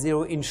 the Net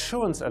Zero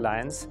Insurance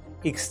Alliance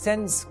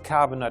extends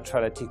carbon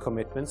neutrality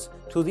commitments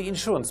to the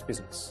insurance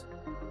business.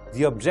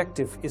 The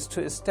objective is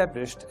to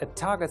establish a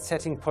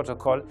target-setting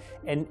protocol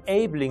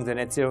enabling the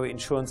Net Zero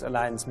Insurance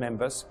Alliance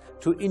members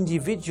to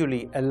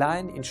individually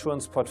align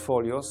insurance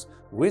portfolios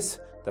with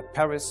the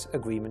Paris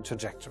Agreement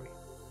trajectory.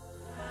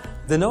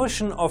 The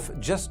notion of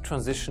just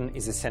transition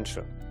is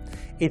essential.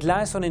 It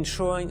lies on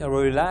ensuring a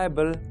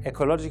reliable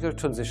ecological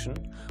transition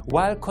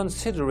while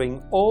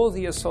considering all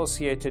the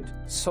associated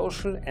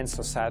social and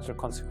societal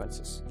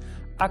consequences.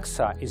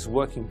 AXA is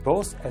working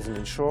both as an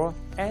insurer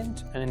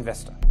and an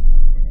investor.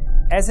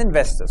 As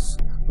investors,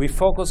 we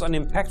focus on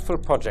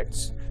impactful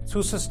projects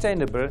through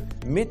sustainable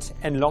mid-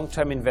 and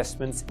long-term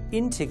investments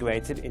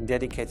integrated in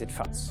dedicated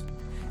funds.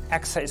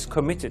 AXA is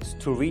committed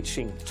to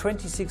reaching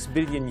 26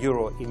 billion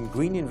euro in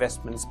green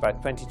investments by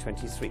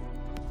 2023.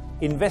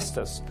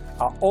 Investors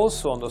are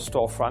also on the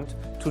storefront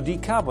to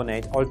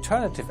decarbonate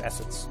alternative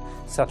assets,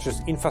 such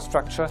as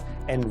infrastructure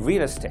and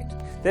real estate,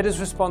 that is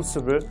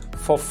responsible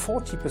for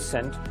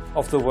 40%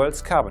 of the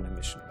world's carbon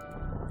emission.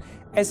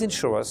 As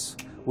insurers,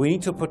 we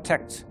need to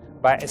protect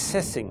by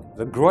assessing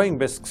the growing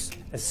risks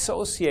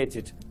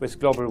associated with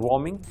global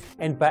warming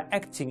and by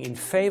acting in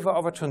favor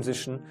of a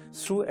transition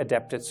through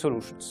adapted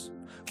solutions.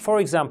 For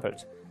example,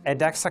 at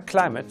AXA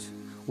Climate,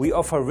 we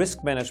offer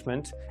risk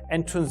management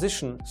and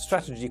transition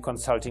strategy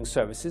consulting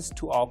services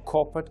to our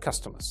corporate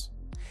customers.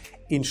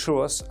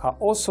 Insurers are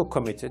also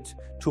committed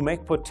to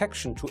make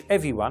protection to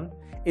everyone,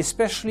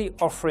 especially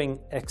offering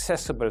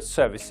accessible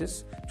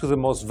services to the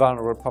most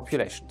vulnerable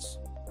populations.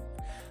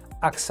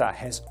 AXA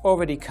has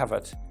already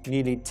covered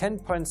nearly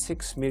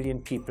 10.6 million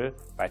people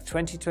by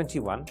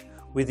 2021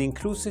 with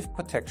inclusive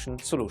protection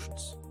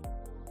solutions.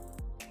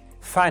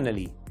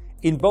 Finally,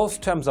 in both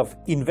terms of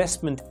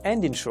investment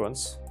and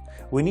insurance,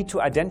 we need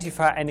to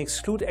identify and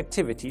exclude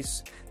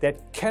activities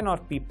that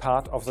cannot be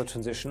part of the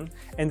transition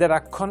and that are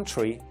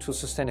contrary to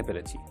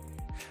sustainability.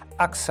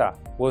 AXA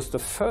was the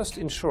first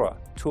insurer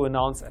to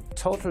announce a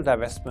total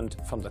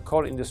divestment from the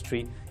coal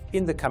industry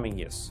in the coming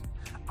years.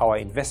 Our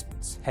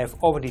investments have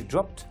already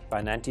dropped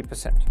by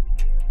 90%.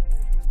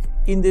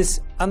 In this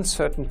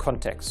uncertain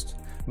context,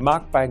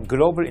 marked by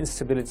global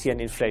instability and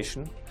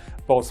inflation,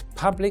 both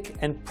public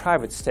and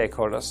private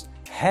stakeholders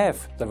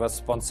have the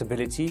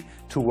responsibility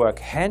to work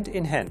hand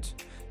in hand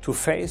to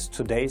face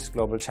today's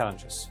global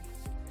challenges.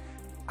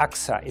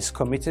 AXA is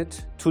committed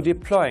to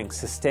deploying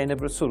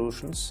sustainable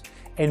solutions,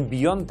 and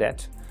beyond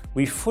that,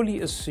 we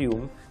fully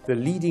assume the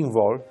leading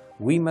role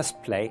we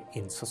must play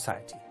in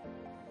society.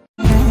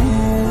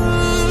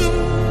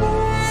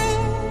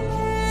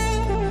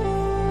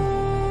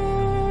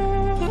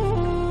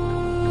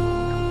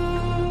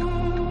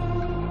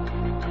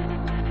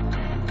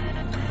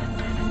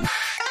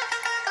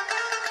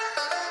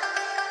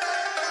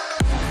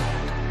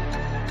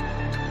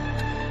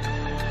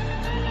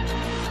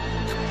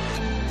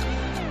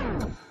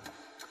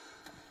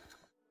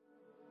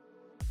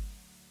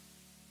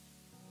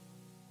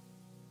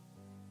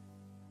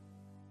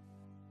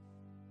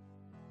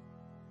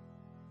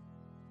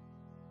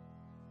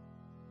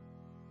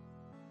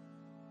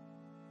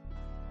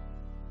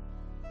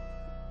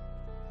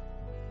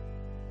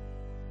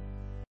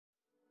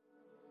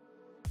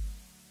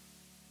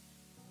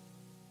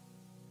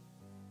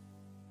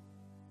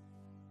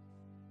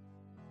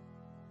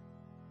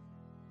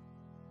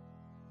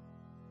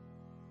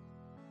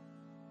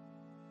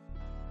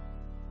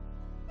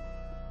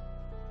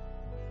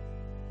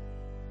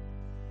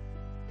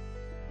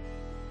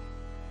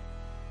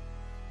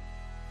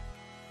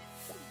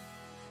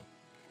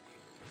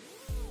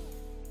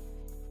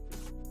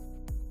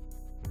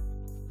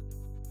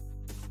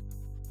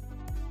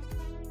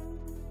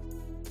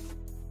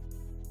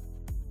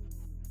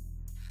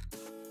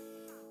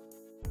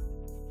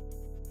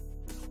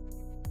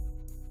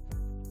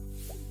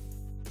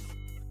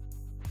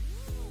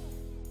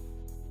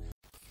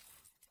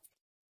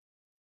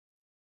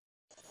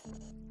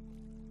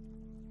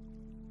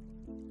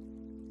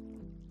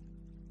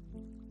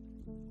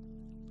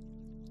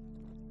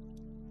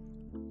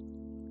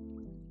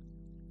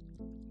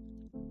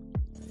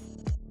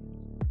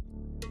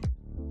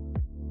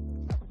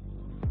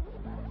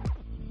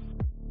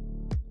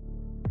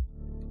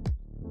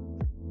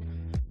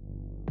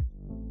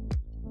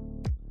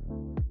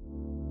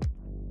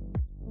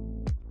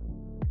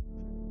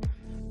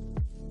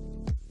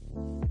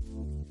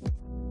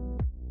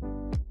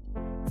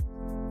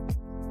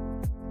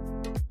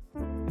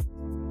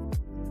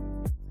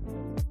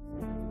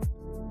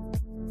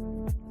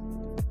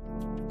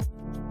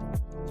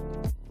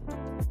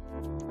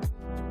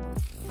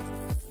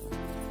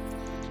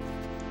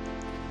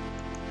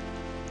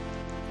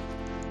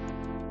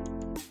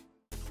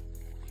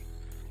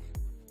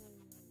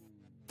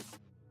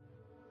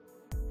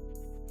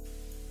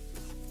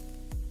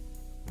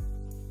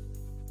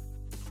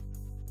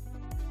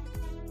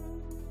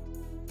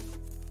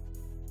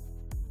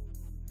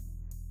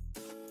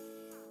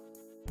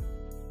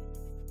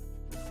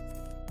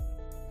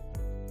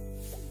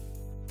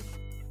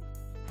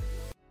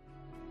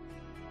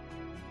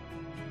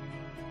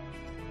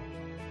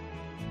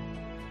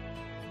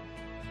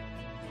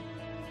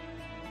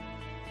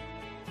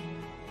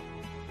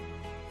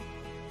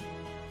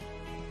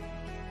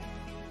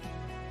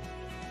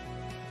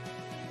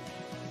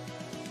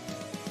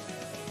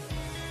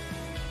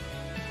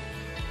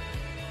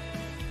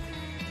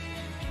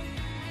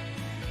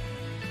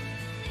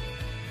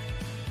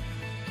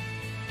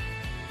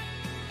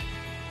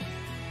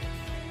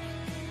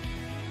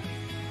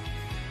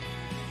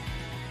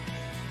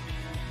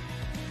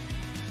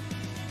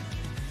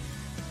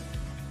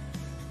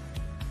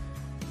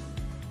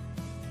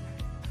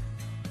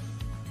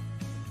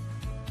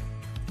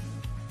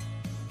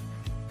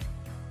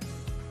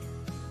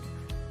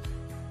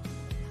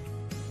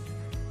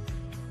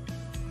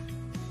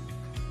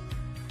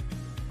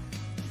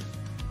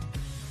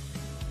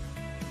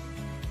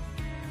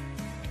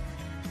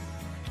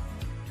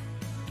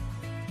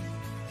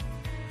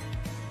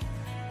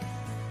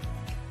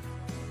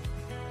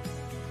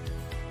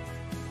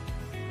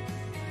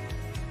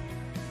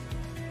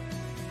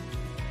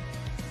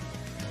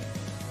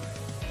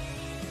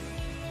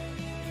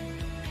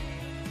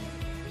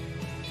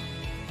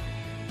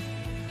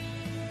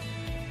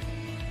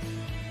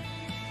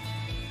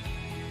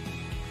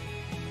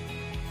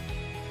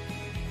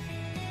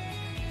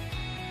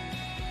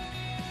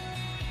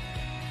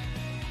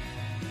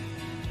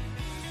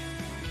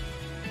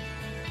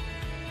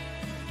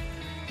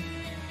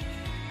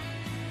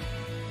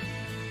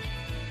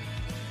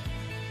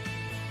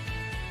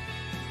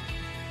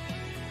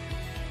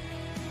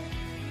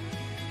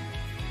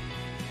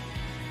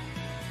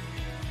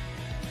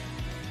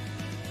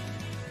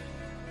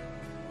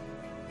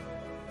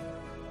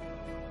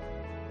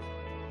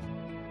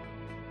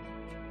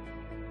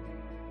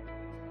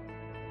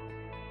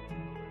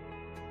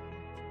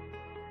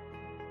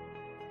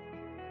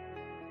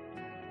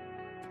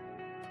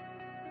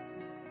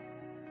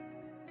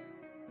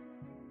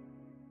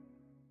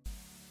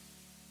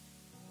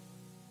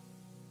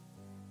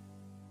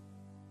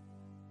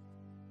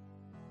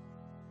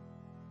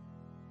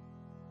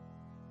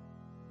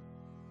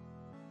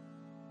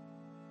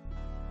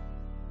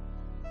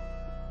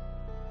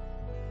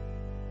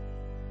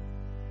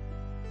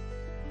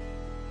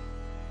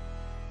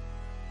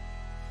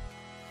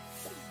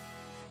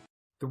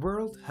 The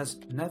world has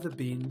never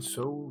been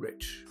so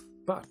rich,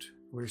 but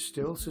we're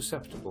still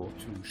susceptible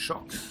to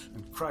shocks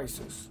and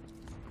crises.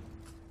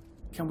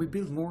 Can we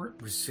build more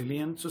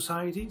resilient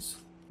societies?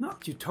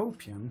 Not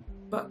utopian,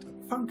 but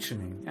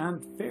functioning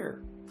and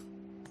fair.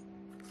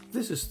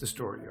 This is the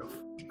story of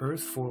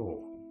Earth for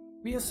All.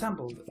 We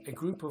assembled a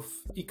group of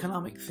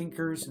economic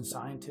thinkers and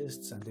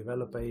scientists and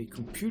developed a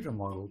computer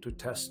model to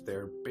test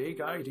their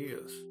big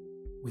ideas.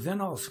 We then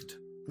asked,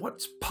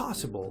 what's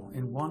possible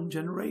in one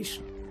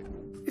generation?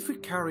 If we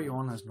carry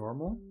on as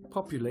normal,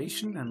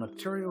 population and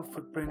material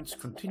footprints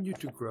continue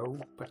to grow,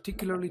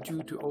 particularly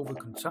due to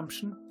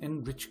overconsumption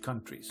in rich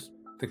countries.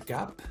 The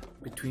gap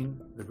between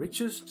the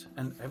richest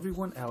and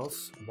everyone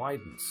else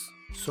widens.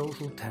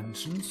 Social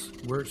tensions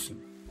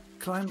worsen.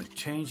 Climate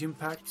change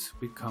impacts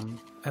become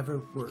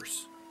ever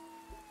worse.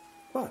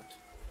 But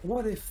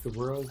what if the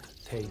world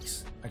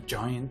takes a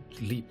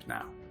giant leap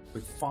now,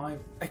 with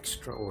 5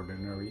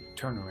 extraordinary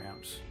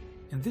turnarounds?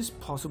 In this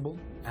possible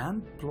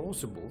and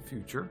plausible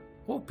future,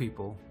 all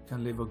people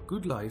can live a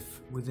good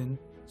life within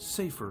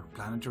safer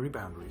planetary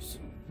boundaries.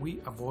 We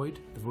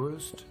avoid the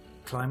worst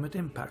climate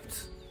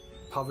impacts.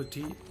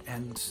 Poverty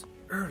ends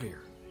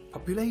earlier.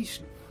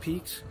 Population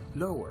peaks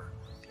lower.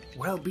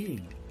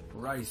 Well-being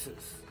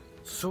rises.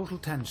 Social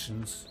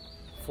tensions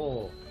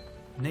fall.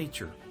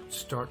 Nature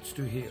starts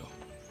to heal.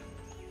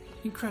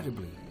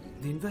 Incredibly,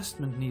 the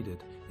investment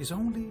needed is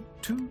only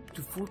 2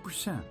 to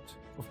 4%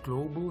 of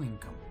global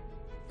income.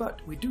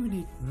 But we do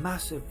need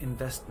massive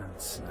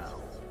investments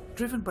now,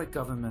 driven by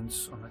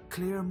governments on a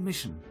clear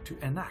mission to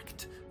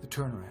enact the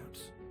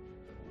turnarounds.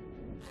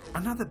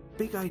 Another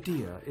big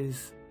idea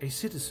is a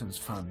citizens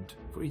fund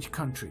for each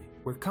country,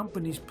 where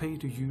companies pay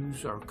to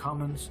use our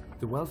commons,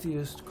 the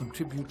wealthiest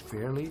contribute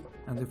fairly,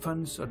 and the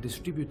funds are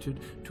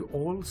distributed to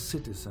all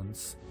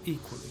citizens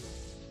equally.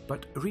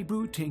 But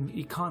rebooting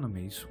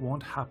economies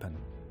won't happen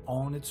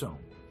on its own.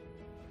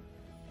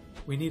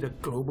 We need a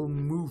global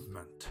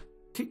movement,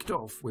 kicked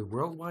off with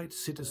worldwide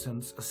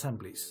citizens'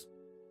 assemblies.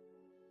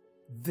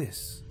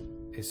 This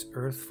is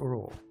Earth for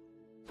All.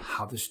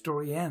 How the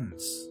story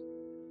ends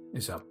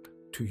is up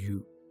to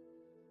you.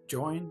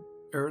 Join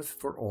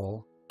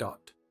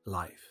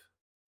earthforall.life.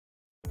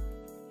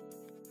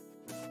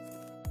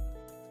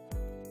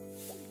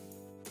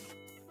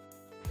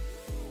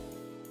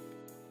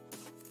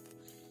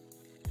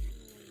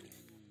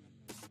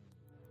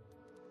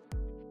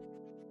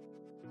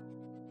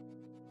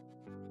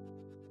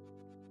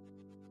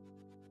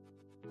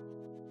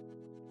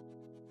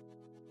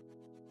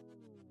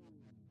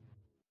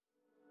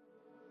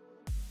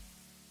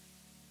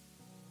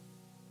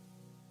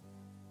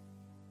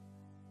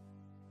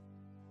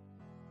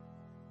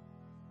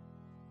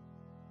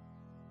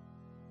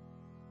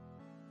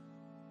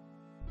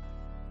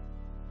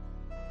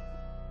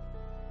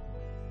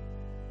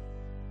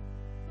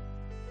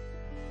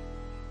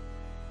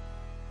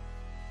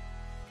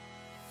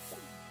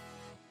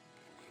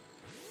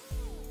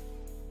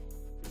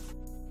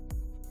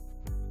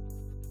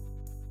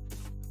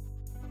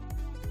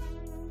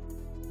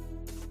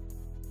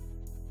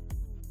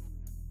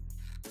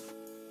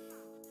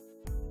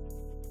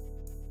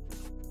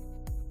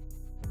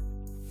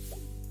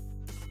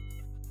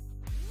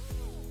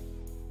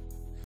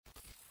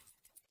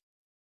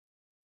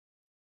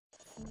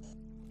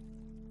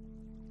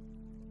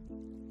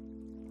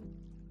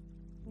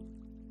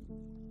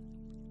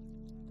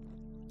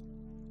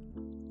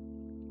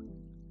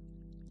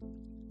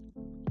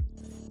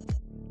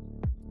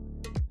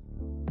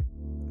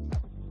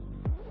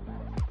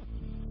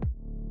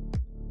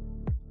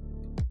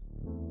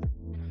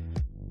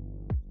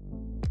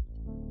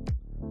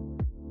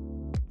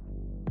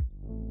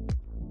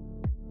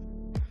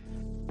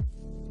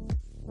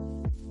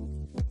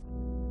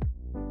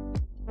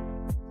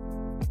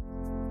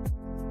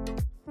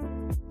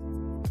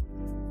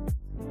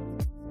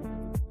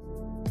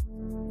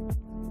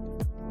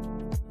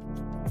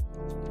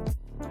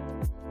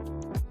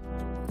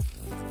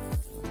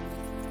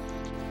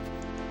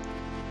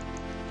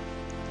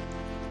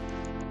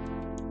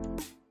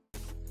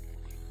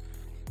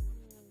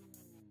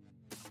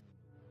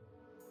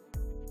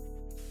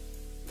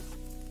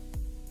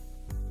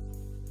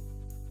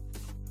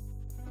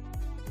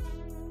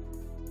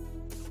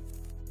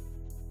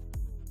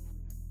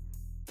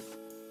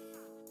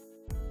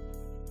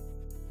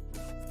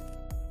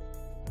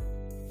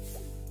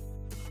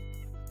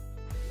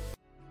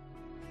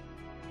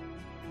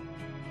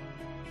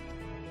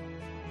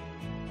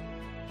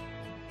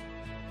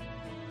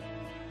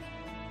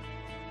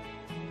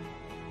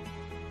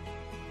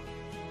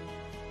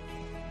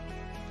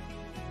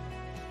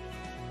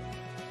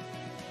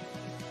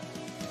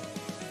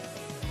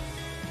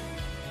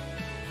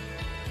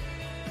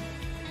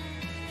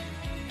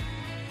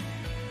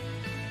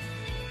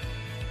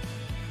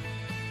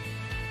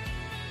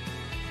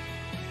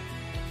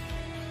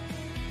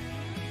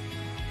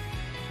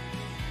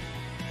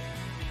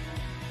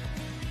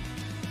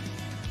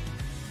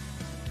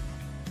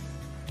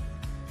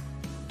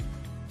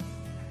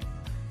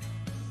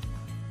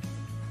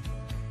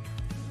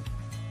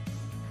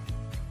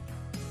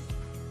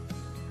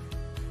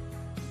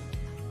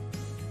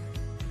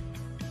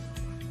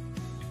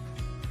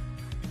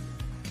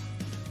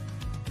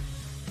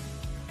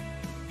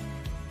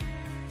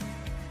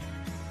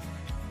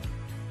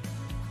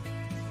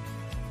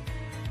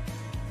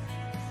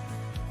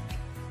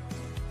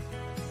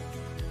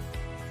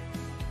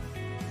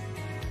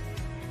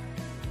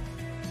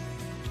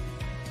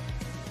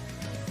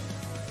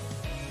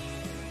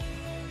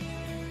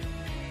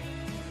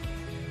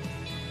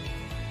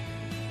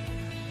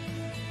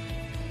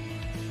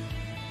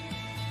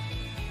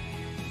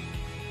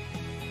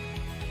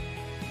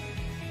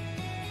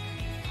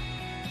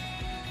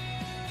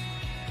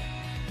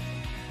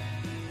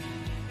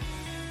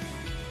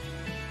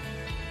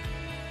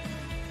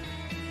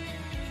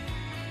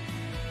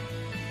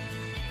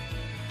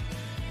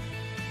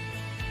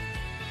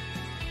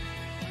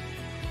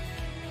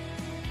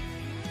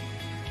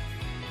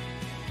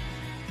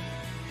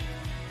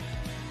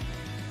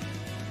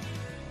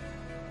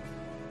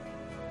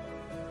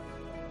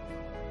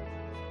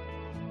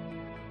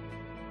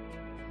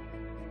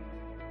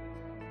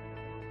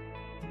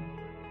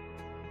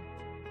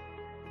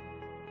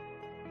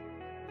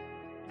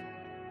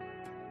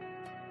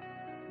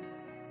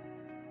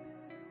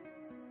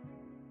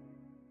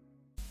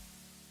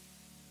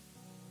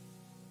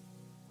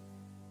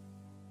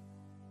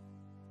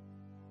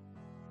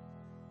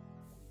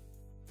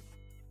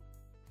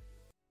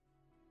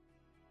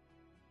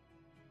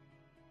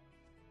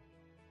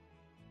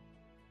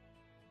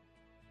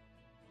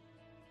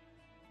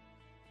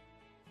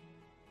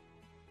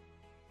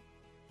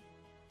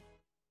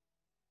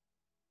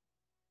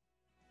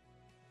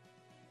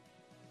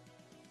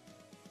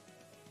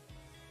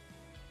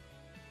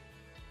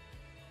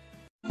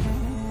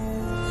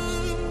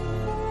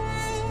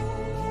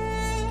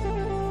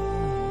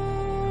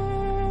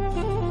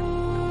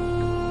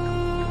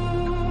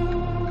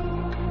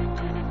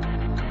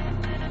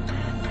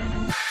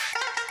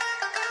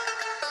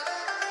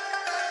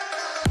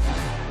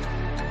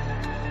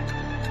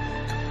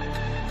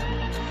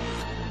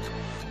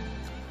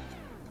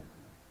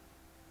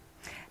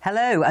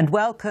 Hello and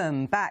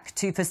welcome back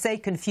to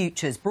Forsaken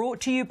Futures,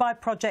 brought to you by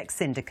Project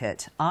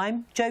Syndicate.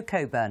 I'm Jo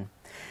Coburn.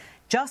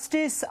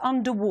 Justice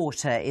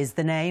Underwater is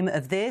the name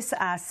of this,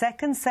 our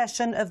second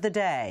session of the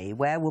day,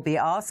 where we'll be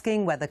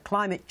asking whether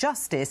climate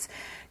justice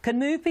can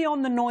move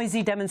beyond the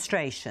noisy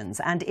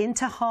demonstrations and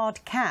into hard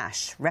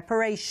cash,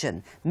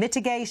 reparation,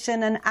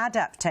 mitigation and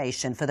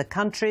adaptation for the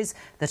countries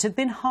that have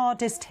been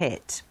hardest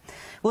hit.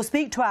 We'll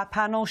speak to our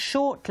panel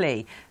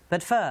shortly,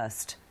 but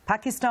first,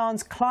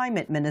 Pakistan's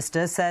climate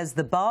minister says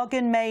the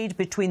bargain made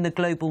between the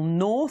global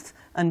north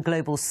and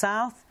global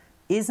south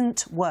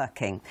isn't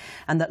working,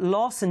 and that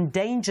loss and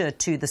danger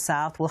to the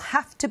south will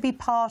have to be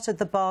part of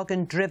the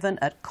bargain driven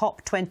at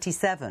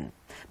COP27.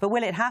 But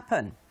will it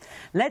happen?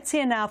 Let's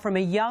hear now from a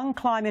young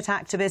climate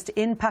activist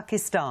in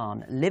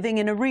Pakistan, living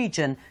in a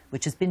region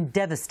which has been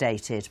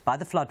devastated by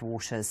the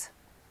floodwaters.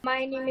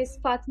 My name is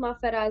Fatma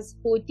Faraz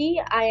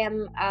Hoti. I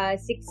am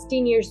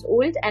 16 years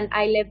old and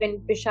I live in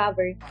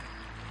Peshawar.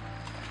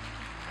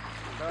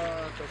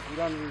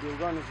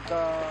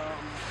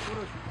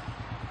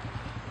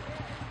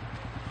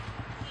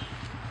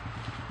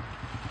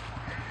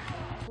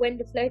 When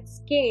the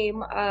floods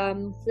came,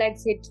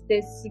 floods hit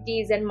the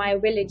cities and my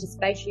village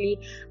especially.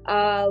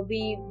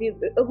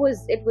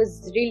 It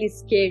was really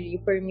scary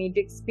for me to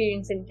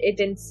experience it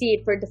and see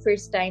it for the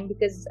first time,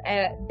 because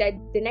that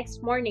the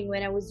next morning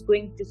when I was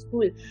going to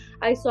school,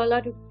 I saw a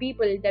lot of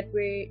people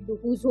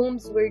whose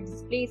homes were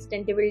displaced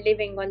and they were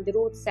living on the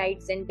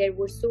roadsides, and there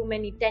were so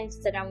many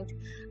tents around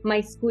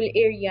my school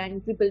area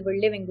and people were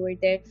living over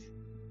there.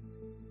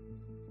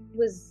 It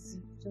was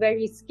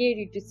very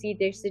scary to see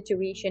their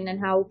situation and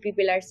how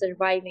people are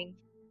surviving.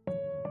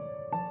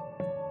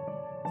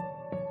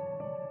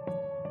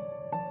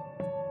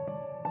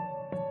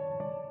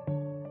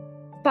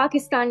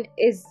 Pakistan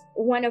is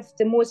one of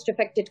the most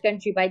affected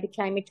countries by the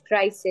climate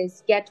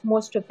crisis, yet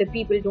most of the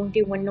people don't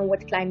even know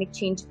what climate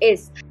change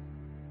is.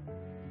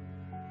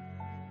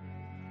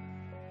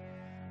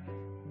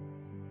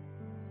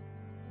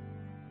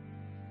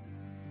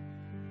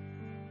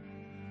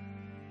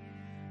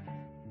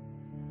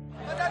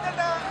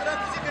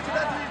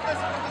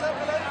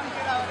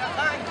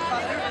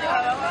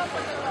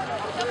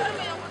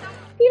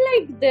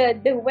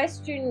 The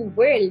Western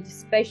world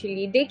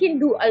especially, they can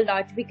do a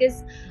lot,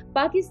 because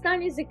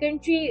Pakistan is a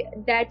country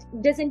that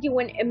doesn't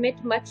even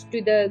emit much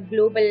to the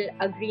global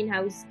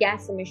greenhouse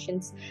gas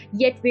emissions,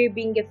 yet we're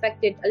being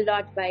affected a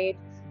lot by it.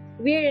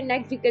 We're an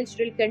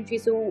agricultural country,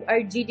 so our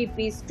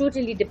GDP is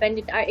totally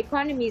dependent, our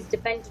economy is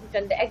dependent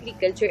on the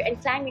agriculture,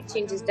 and climate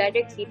change is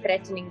directly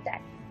threatening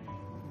that.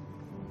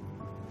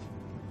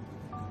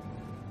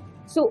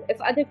 So if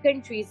other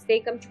countries,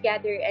 they come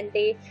together and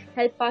they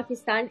help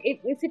Pakistan,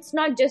 if it's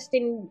not just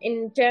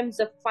in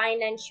terms of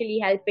financially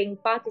helping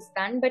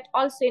Pakistan, but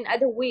also in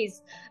other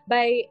ways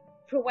by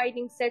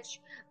providing such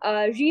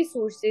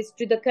resources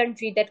to the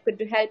country that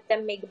could help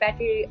them make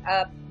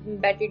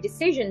better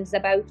decisions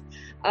about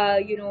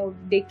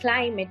the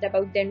climate,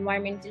 about the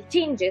environmental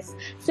changes.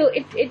 So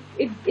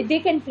they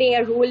can play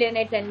a role in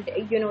it, and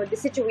the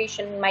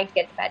situation might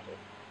get better.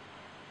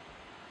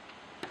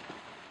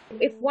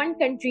 If one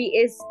country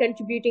is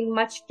contributing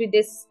much to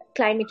this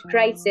climate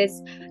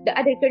crisis, the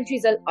other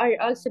countries are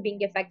also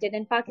being affected,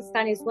 and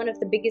Pakistan is one of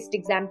the biggest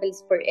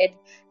examples for it,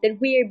 that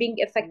we are being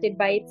affected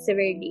by it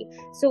severely.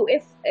 So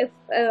if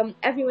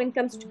everyone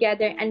comes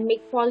together and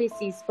make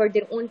policies for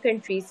their own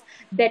countries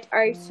that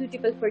are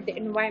suitable for the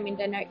environment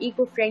and are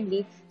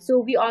eco-friendly, so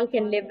we all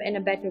can live in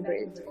a better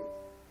world.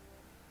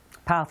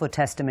 Powerful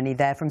testimony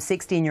there from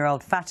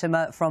 16-year-old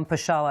Fatima from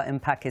Peshawar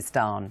in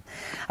Pakistan.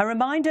 A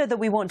reminder that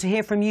we want to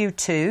hear from you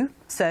too,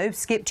 so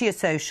skip to your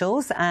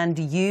socials and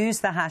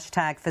use the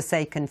hashtag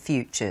Forsaken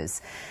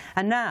Futures.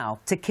 And now,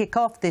 to kick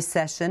off this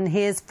session,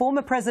 here's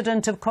former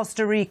President of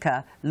Costa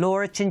Rica,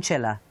 Laura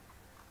Chinchilla.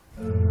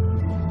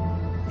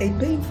 A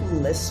painful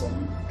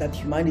lesson that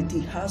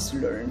humanity has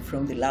learned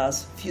from the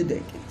last few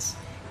decades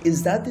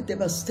is that the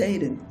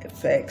devastating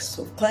effects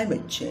of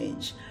climate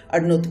change are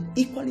not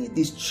equally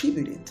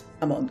distributed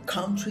among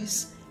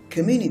countries,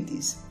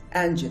 communities,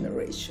 and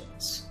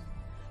generations.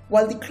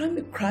 While the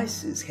climate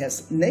crisis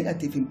has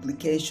negative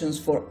implications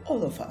for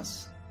all of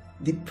us,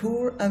 the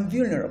poor and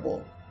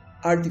vulnerable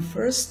are the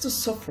first to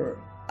suffer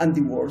and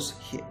the worst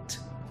hit.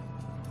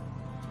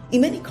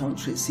 In many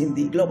countries in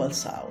the global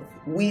south,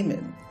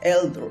 women,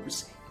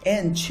 elders,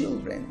 and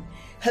children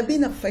have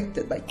been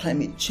affected by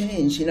climate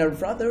change in a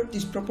rather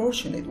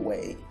disproportionate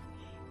way.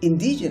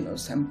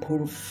 Indigenous and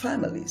poor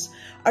families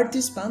are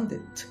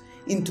disbanded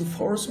into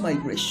forced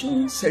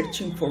migration,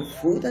 searching for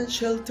food and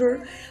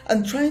shelter,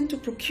 and trying to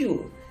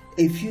procure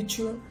a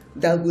future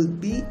that will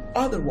be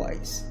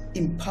otherwise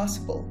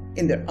impossible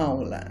in their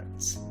own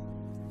lands.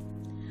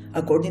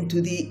 According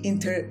to the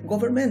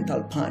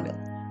Intergovernmental Panel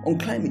on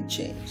Climate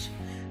Change,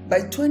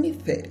 by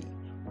 2030,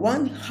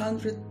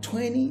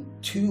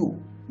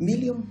 122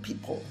 million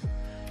people,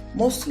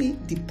 mostly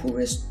the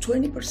poorest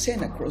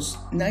 20% across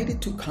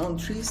 92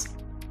 countries,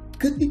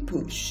 could be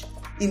pushed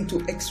into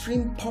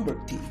extreme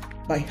poverty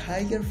by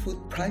higher food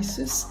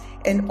prices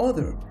and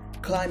other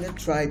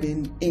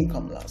climate-driven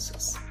income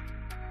losses.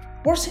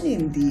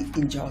 Worsening the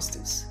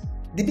injustice,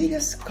 the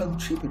biggest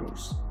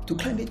contributors to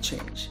climate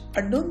change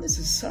are not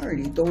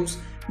necessarily those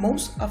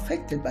most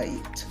affected by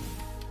it.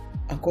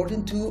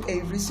 According to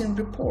a recent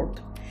report,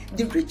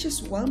 the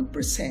richest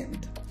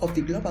 1% of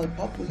the global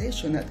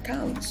population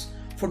accounts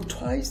for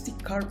twice the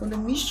carbon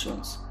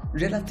emissions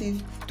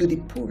relative to the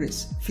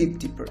poorest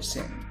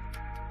 50%.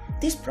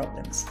 These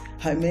problems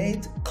have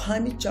made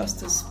climate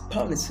justice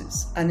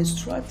policies and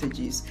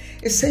strategies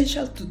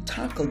essential to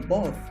tackle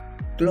both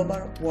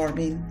global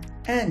warming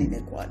and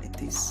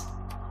inequalities.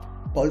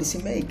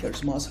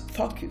 Policymakers must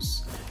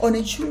focus on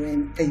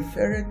ensuring a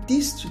fairer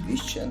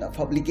distribution of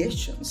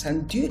obligations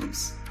and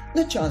duties,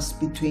 not just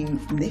between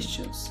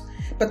nations,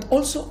 but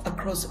also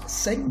across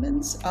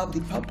segments of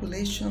the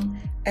population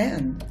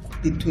and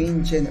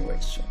between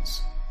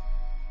generations.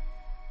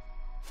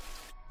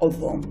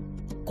 Although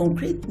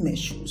concrete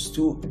measures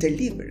to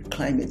deliver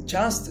climate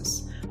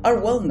justice are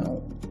well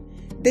known,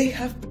 they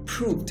have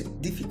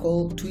proved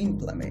difficult to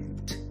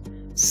implement.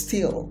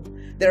 Still,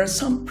 there are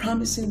some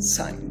promising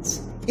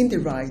signs in the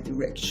right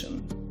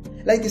direction,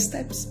 like the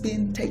steps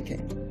being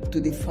taken to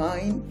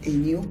define a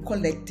new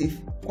collective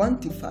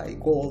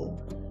quantified goal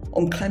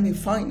on climate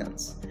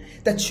finance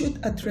that should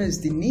address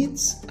the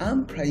needs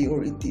and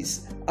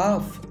priorities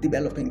of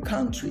developing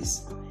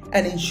countries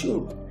and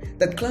ensure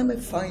that climate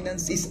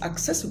finance is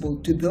accessible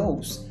to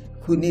those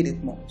who need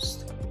it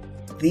most.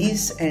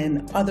 These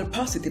and other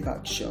positive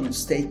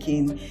actions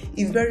taken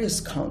in various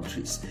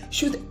countries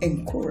should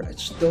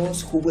encourage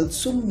those who will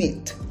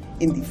submit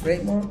in the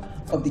framework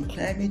of the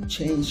Climate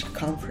Change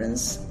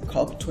Conference,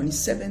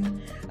 COP27,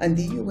 and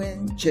the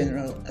UN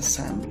General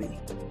Assembly.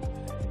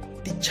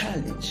 The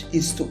challenge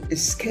is to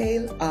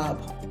scale up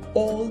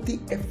all the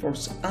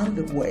efforts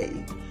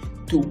underway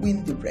to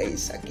win the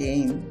race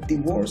against the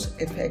worst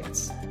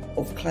effects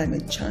of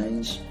climate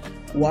change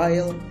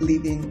while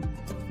leaving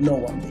no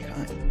one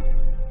behind.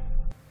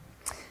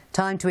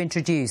 Time to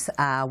introduce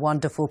our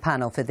wonderful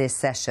panel for this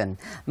session.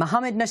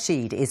 Mohamed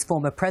Nasheed is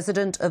former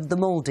President of the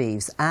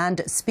Maldives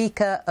and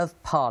Speaker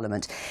of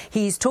Parliament.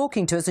 He's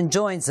talking to us and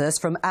joins us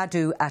from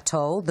Adu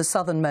Atoll, the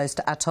southernmost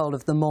atoll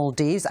of the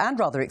Maldives, and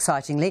rather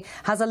excitingly,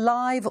 has a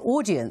live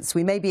audience.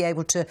 We may be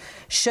able to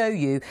show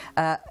you.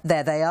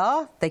 There they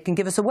are. They can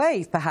give us a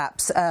wave,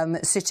 perhaps,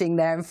 sitting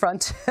there in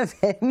front of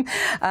him.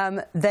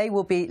 They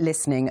will be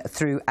listening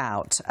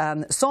throughout.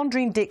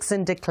 Sandrine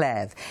Dixon de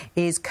Clèves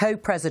is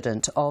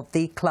co-president of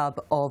the Club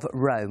of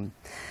Rome.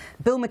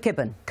 Bill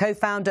McKibben,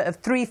 co-founder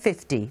of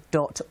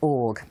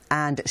 350.org,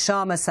 and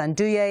Sharma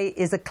Sanduye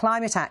is a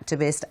climate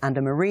activist and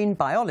a marine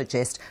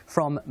biologist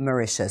from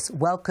Mauritius.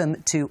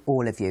 Welcome to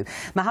all of you.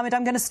 Mohamed,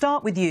 I'm going to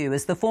start with you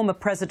as the former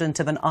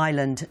president of an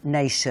island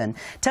nation.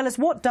 Tell us,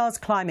 what does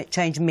climate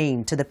change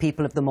mean to the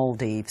people of the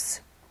Maldives?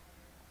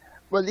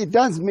 Well, it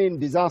does mean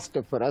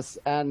disaster for us,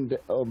 and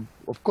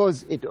of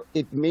course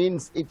it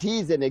means it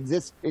is an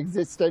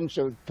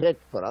existential threat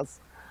for us.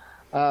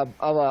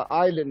 Our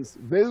islands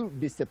will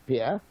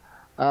disappear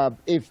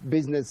if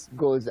business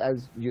goes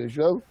as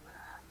usual.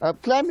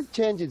 Climate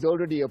change is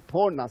already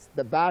upon us.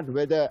 The bad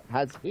weather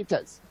has hit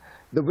us.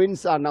 The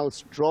winds are now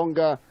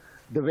stronger,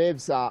 the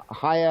waves are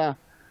higher,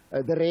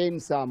 the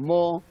rains are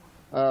more,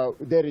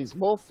 there is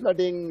more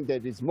flooding,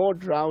 there is more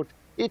drought.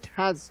 It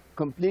has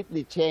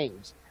completely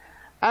changed.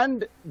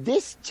 And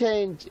this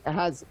change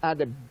has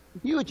had a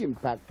huge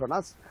impact on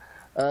us,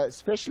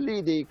 especially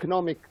the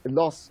economic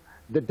loss,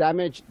 the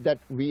damage that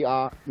we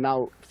are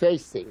now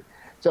facing.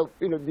 So,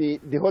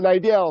 the whole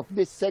idea of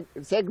this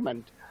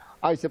segment,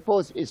 I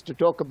suppose, is to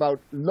talk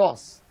about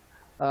loss,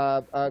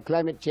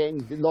 climate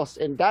change, loss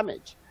and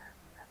damage.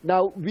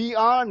 Now, we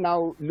are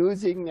now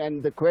losing,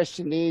 and the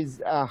question is,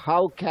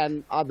 how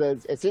can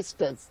others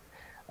assist us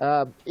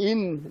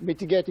in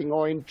mitigating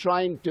or in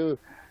trying to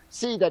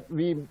see that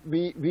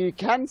we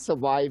can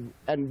survive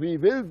and we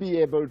will be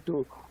able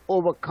to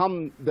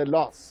overcome the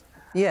loss?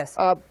 Yes.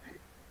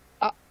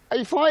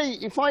 If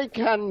I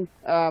can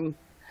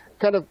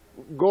kind of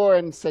go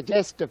and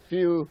suggest a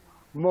few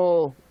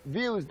more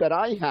views that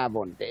I have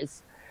on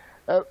this.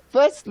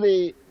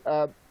 Firstly,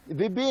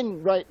 we've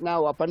been right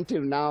now, up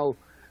until now,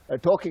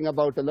 talking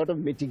about a lot of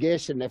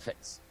mitigation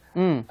efforts.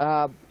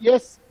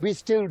 Yes, we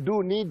still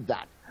do need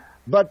that.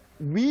 But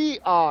we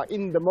are,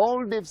 in the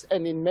Maldives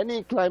and in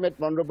many climate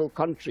vulnerable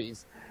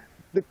countries,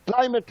 the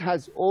climate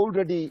has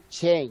already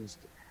changed,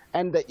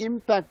 and the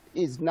impact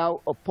is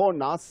now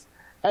upon us,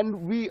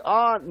 and we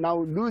are now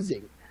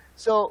losing.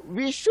 So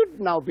we should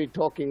now be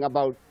talking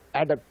about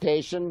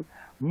adaptation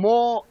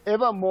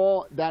ever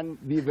more than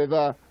we've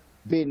ever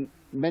been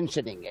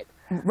mentioning it.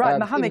 Right,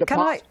 Mohamed,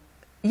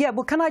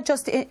 can I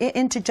just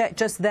interject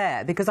just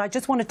there, because I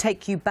just want to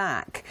take you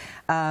back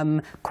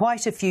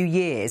quite a few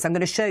years. I'm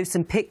going to show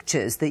some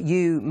pictures that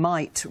you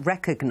might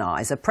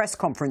recognise, a press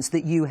conference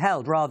that you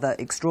held rather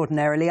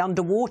extraordinarily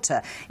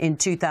underwater in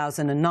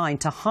 2009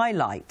 to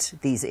highlight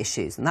these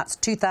issues, and that's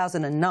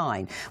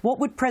 2009. What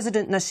would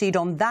President Nasheed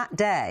on that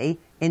day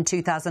in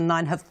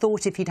 2009 have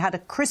thought if he'd had a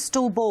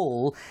crystal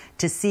ball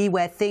to see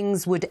where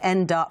things would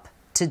end up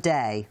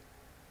today?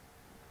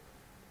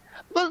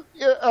 Well,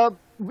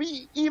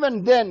 we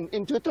even then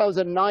in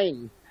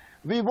 2009,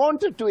 we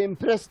wanted to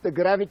impress the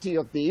gravity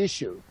of the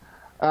issue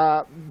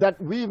that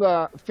we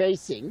were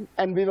facing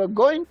and we were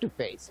going to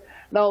face.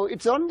 Now,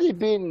 it's only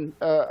been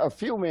a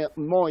few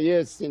more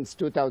years since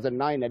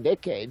 2009, a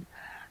decade,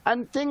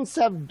 and things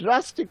have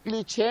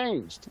drastically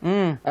changed.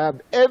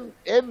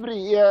 Every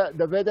year,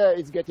 the weather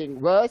is getting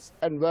worse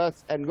and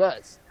worse and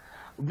worse.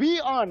 We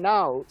are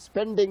now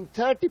spending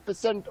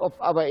 30% of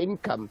our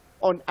income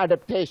on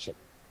adaptation.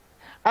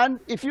 And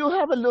if you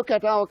have a look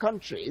at our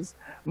countries,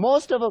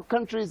 most of our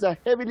countries are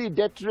heavily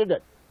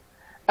debt-ridden.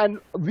 And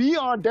we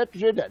are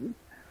debt-ridden,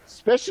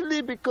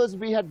 especially because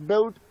we had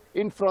built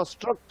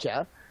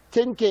infrastructure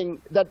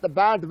thinking that the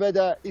bad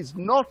weather is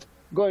not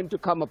going to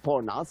come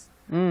upon us,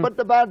 but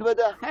the bad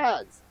weather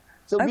has.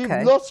 So we've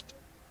lost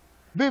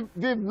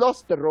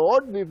the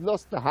road, we've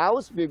lost the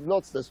house, we've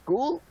lost the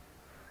school,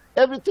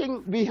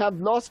 everything we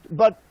have lost,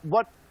 but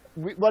what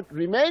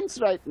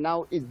remains right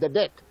now is the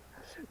debt.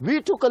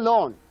 We took a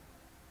loan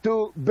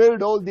to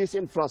build all this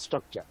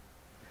infrastructure,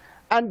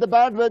 and the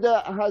bad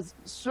weather has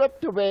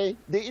swept away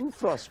the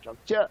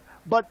infrastructure,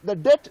 but the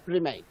debt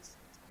remains.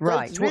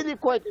 Right. So it's really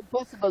quite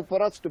impossible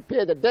for us to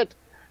pay the debt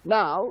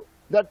now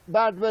that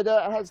bad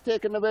weather has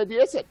taken away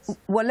the assets.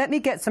 Well, let me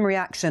get some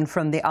reaction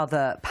from the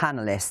other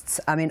panellists.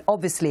 I mean,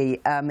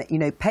 obviously, you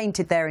know,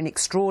 painted there in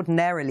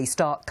extraordinarily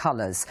stark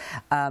colours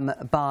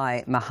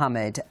by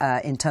Mohammed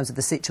in terms of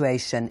the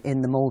situation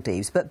in the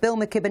Maldives. But Bill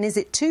McKibben, is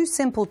it too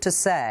simple to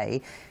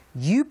say,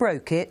 you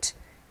broke it,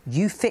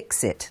 you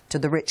fix it to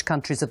the rich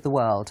countries of the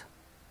world?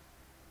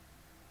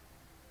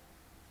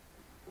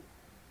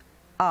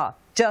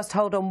 Just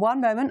hold on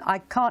one moment. I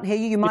can't hear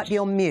you. You might be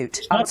on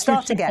mute. I'll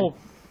start again.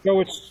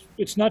 No,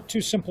 it's not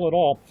too simple at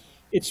all.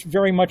 It's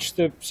very much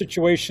the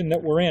situation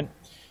that we're in.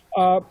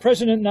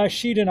 President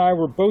Nasheed and I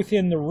were both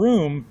in the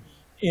room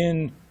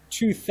in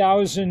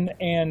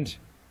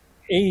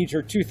 2008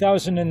 or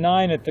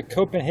 2009 at the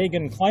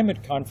Copenhagen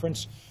Climate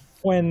Conference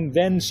when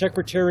then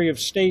Secretary of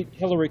State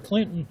Hillary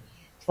Clinton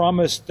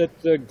promised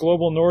that the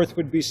global north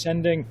would be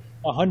sending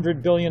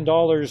 $100 billion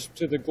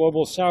to the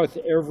global south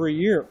every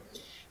year.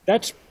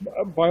 That's,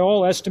 by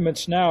all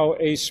estimates now,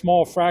 a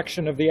small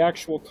fraction of the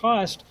actual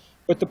cost,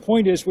 but the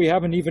point is we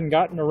haven't even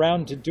gotten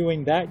around to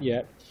doing that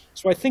yet.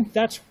 So I think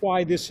that's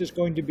why this is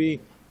going to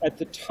be at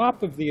the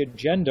top of the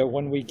agenda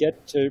when we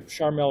get to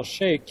Sharm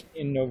el-Sheikh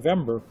in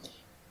November.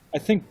 I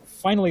think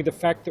finally the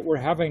fact that we're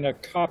having a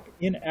COP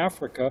in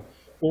Africa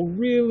will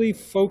really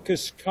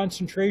focus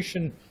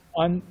concentration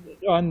on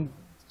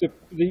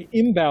the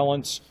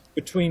imbalance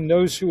between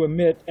those who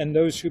emit and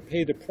those who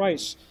pay the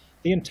price.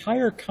 The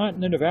entire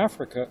continent of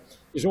Africa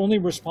is only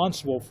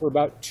responsible for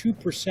about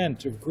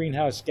 2% of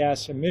greenhouse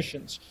gas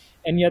emissions,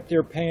 and yet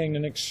they're paying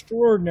an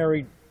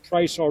extraordinary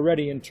price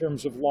already in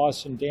terms of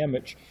loss and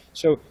damage.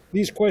 So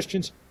these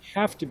questions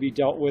have to be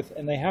dealt with,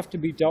 and they have to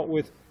be dealt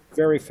with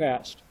very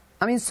fast.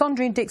 I mean,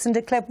 Sandrine Dixon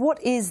de Kleve,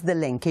 what is the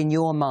link in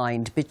your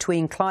mind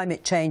between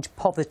climate change,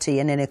 poverty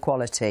and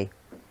inequality?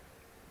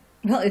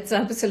 Well, it's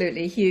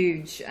absolutely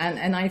huge,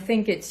 and I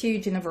think it's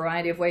huge in a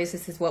variety of ways.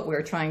 This is what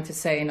we're trying to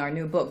say in our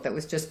new book that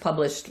was just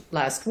published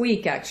last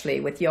week, actually,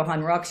 with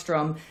Johan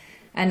Rockström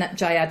and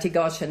Jayati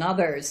Ghosh and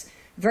others,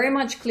 very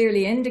much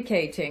clearly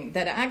indicating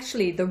that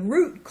actually the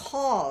root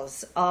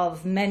cause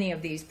of many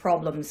of these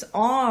problems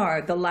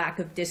are the lack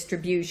of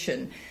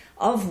distribution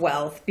of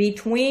wealth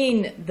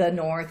between the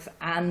North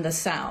and the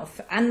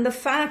South, and the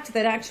fact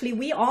that actually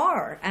we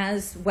are,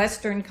 as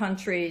Western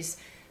countries,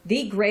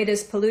 the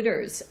greatest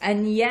polluters,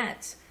 and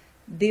yet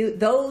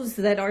those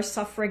that are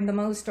suffering the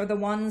most are the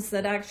ones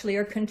that actually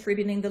are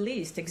contributing the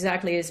least,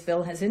 exactly as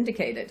Bill has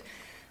indicated.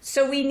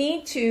 So we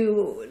need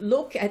to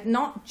look at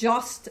not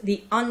just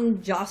the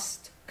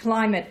unjust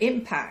climate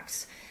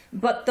impacts,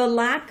 but the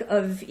lack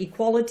of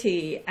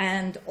equality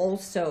and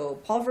also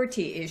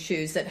poverty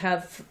issues that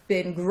have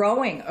been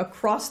growing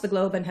across the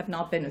globe and have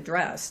not been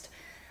addressed.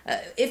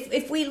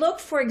 If we look,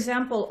 for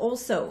example,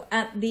 also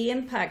at the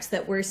impacts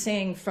that we're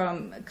seeing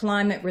from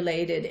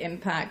climate-related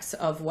impacts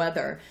of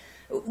weather,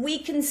 we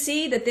can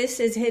see that this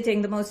is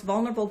hitting the most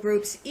vulnerable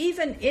groups,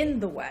 even in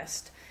the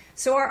West.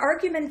 So our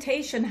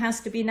argumentation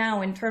has to be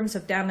now, in terms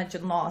of damage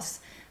and loss,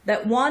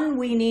 that one,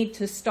 we need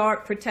to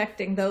start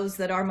protecting those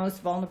that are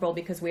most vulnerable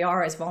because we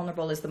are as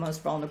vulnerable as the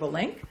most vulnerable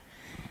link.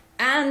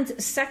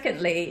 And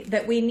secondly,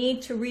 that we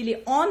need to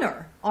really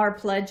honor our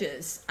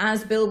pledges,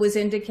 as Bill was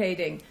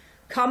indicating,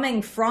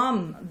 coming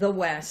from the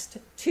West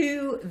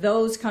to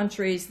those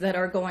countries that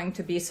are going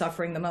to be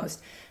suffering the most.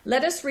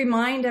 Let us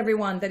remind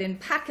everyone that in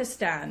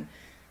Pakistan,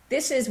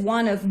 this is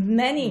one of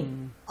many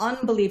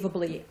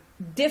unbelievably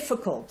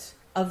difficult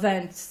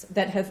events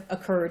that have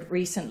occurred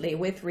recently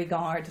with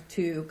regard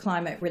to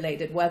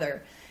climate-related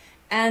weather.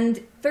 And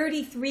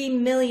 33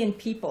 million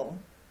people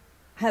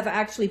have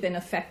actually been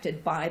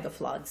affected by the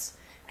floods.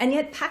 And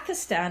yet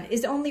Pakistan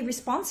is only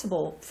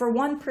responsible for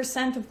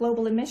 1% of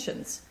global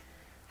emissions.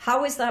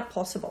 How is that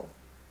possible?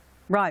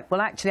 Right.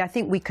 Well, actually, I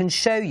think we can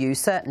show you,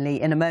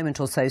 certainly in a moment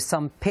or so,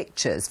 some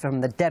pictures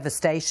from the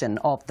devastation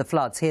of the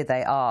floods. Here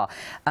they are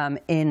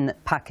in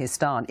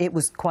Pakistan. It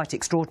was quite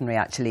extraordinary,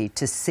 actually,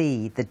 to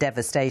see the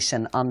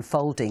devastation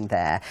unfolding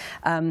there.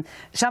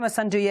 Shama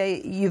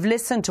Sanduye, you've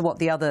listened to what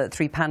the other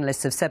three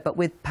panellists have said, but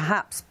with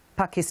perhaps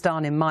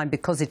Pakistan in mind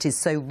because it is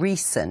so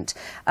recent.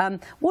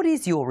 What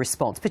is your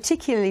response,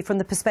 particularly from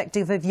the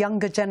perspective of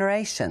younger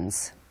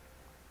generations?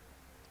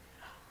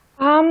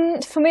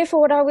 For me,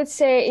 what I would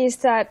say is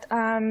that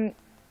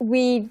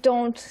we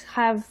don't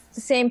have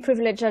the same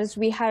privilege as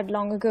we had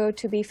long ago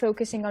to be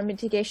focusing on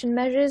mitigation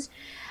measures.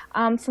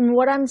 From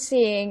what I'm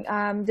seeing,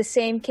 the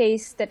same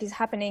case that is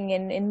happening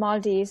in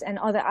Maldives and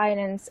other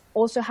islands,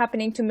 also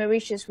happening to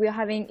Mauritius. We are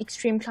having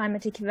extreme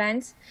climatic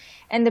events.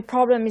 And the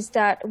problem is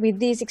that with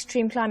these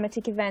extreme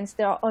climatic events,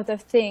 there are other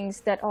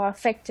things that are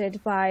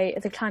affected by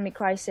the climate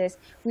crisis.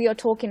 We are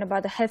talking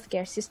about the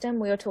healthcare system.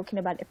 We are talking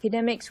about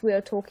epidemics. We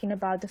are talking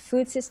about the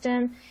food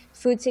system,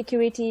 food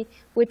security.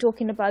 We're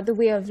talking about the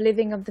way of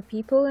living of the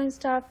people and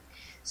stuff.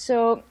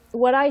 So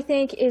what I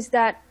think is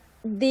that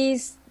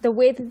the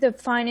way that the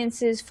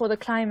finances for the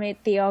climate,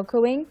 they are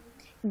going,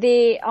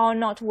 they are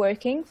not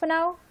working for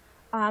now.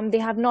 They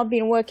have not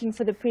been working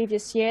for the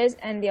previous years,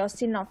 and they are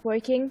still not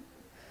working.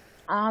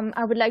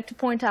 I would like to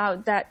point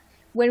out that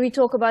when we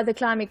talk about the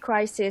climate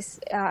crisis,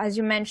 as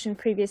you mentioned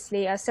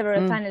previously, as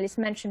several panelists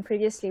mentioned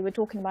previously, we're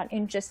talking about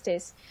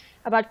injustice,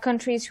 about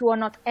countries who are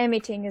not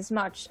emitting as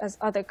much as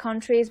other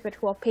countries, but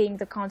who are paying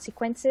the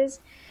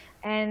consequences.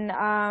 And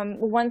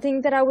one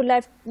thing that I would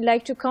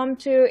like to come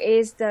to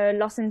is the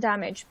loss and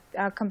damage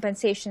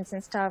compensations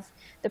and stuff.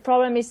 The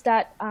problem is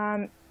that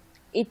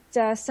it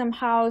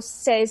somehow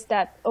says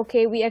that,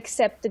 okay, we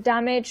accept the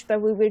damage,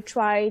 but we will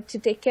try to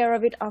take care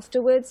of it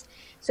afterwards.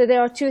 So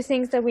there are two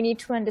things that we need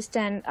to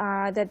understand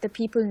that the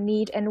people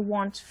need and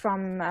want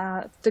from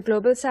the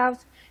Global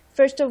South.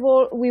 First of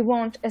all, we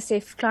want a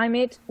safe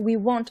climate. We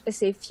want a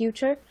safe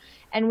future.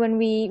 And what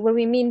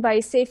we mean by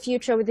a safe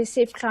future with a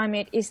safe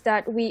climate is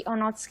that we are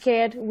not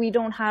scared. We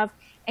don't have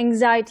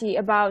anxiety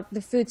about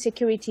the food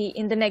security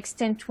in the next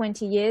 10,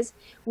 20 years.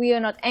 We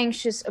are not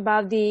anxious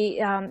about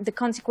the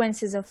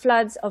consequences of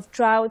floods, of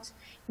drought.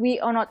 We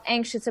are not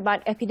anxious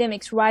about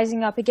epidemics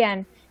rising up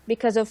again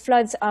because of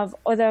floods, of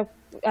other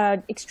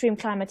extreme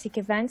climatic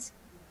events.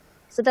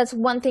 So that's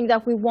one thing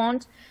that we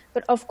want.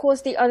 But of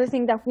course, the other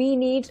thing that we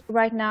need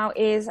right now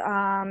is,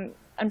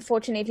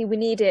 unfortunately, we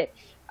need it.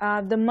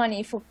 The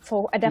money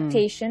for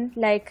adaptation,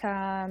 like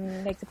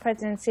the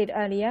president said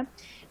earlier,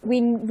 we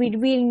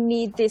really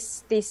need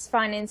these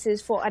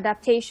finances for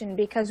adaptation,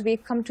 because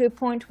we've come to a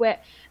point where,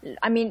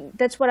 I mean,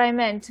 that's what I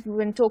meant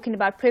when talking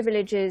about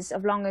privileges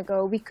of long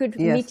ago. We could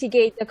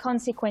mitigate the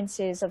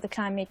consequences of the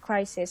climate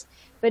crisis,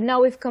 but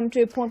now we've come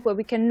to a point where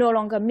we can no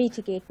longer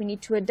mitigate. We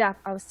need to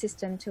adapt our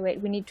system to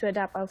it. We need to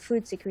adapt our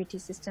food security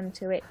system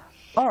to it.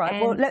 All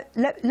right, well,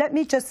 let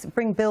me just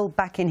bring Bill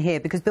back in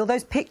here, because, Bill,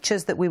 those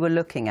pictures that we were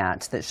looking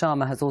at, that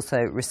Shama has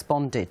also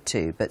responded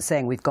to, but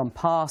saying we've gone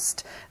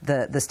past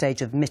the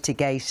stage of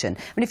mitigation. I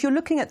mean, if you're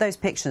looking at those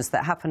pictures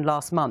that happened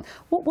last month,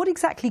 what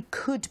exactly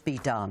could be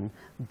done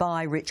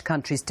by rich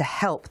countries to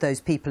help those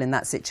people in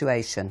that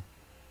situation?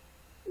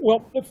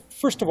 Well,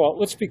 first of all,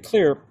 let's be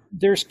clear.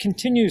 There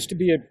continues to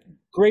be a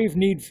grave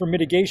need for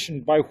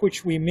mitigation, by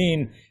which we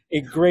mean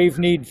a grave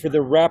need for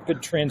the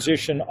rapid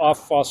transition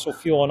off fossil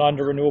fuel and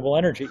onto renewable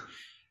energy.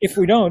 If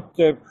we don't,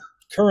 the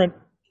current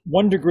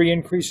 1 degree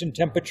increase in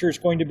temperature is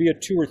going to be a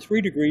 2 or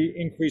 3 degree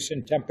increase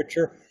in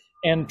temperature,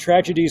 and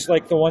tragedies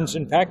like the ones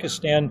in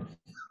Pakistan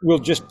will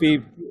just be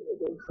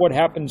what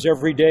happens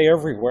every day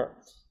everywhere.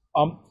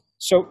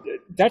 So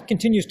that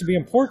continues to be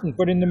important,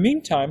 but in the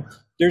meantime,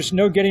 there's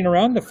no getting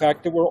around the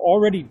fact that we're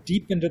already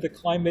deep into the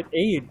climate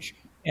age,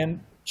 and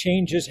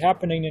change is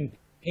happening in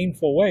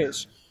painful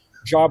ways.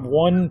 Job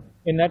one,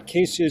 in that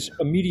case, is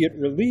immediate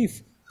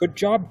relief, but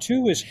job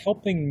two is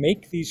helping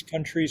make these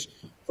countries,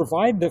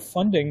 provide the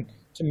funding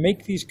to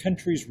make these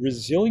countries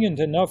resilient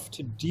enough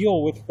to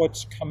deal with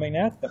what's coming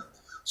at them.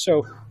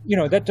 So, you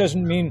know, that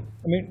doesn't mean,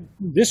 I mean,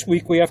 this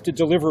week we have to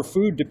deliver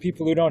food to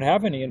people who don't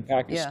have any in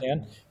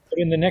Pakistan, but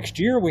in the next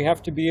year we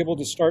have to be able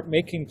to start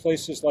making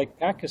places like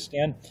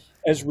Pakistan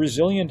as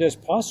resilient as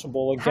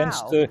possible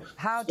against the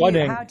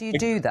flooding. How do you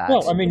do that?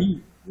 Well, I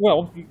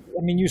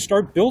mean, you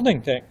start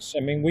building things.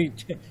 I mean,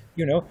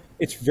 you know,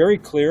 it's very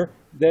clear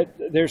that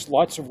there's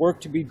lots of work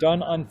to be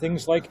done on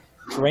things like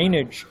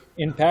drainage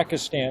in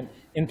Pakistan.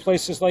 In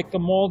places like the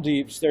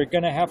Maldives, there are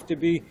going to have to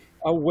be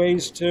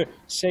ways to,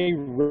 say,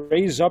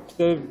 raise up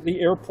the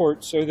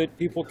airport so that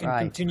people can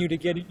continue to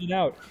get in and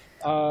out.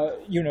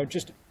 You know,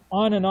 just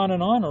on and on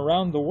and on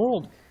around the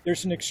world.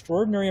 There's an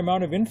extraordinary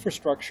amount of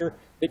infrastructure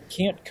that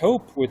can't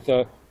cope with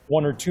a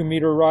 1 or 2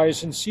 meter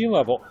rise in sea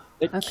level,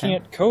 that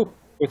can't cope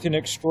with an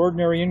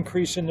extraordinary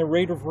increase in the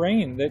rate of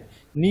rain, that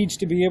needs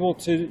to be able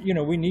to, you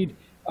know, we need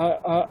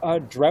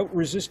a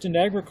drought-resistant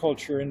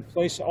agriculture in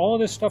place. All of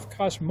this stuff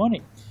costs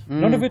money.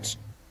 None of it's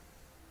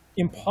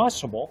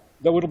impossible,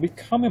 though it'll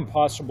become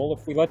impossible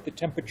if we let the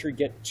temperature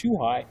get too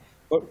high.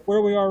 But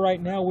where we are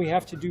right now, we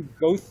have to do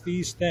both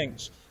these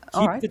things.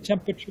 keep the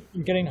temperature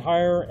from getting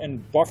higher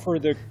and buffer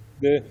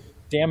the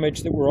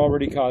damage that we're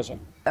already causing.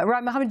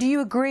 Right, Mohammed, do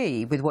you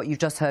agree with what you've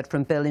just heard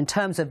from Bill in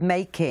terms of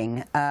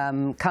making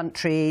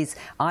countries,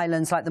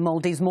 islands like the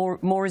Maldives more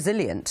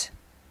resilient?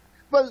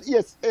 Well,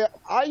 yes,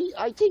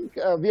 I think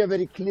we are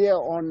very clear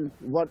on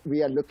what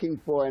we are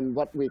looking for and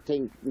what we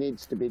think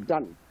needs to be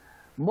done.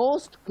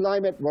 Most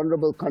climate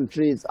vulnerable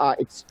countries are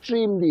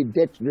extremely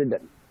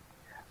debt-ridden,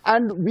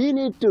 and we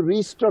need to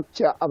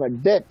restructure our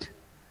debt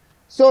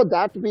so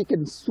that we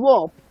can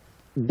swap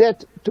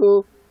debt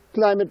to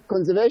climate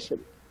conservation.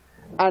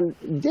 And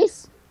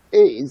this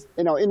is,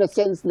 in a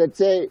sense, let's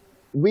say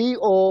we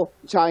owe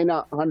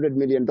China $100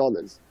 million.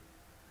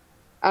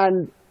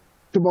 And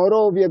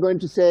tomorrow we are going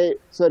to say,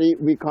 sorry,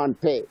 we can't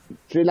pay.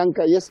 Sri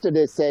Lanka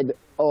yesterday said,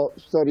 oh,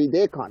 sorry,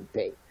 they can't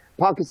pay.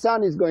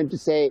 Pakistan is going to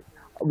say,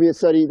 we are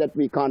sorry that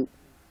we can't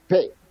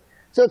pay.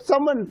 So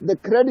someone, the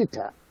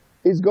creditor,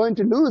 is going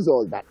to lose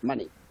all that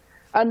money.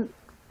 And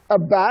a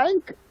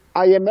bank,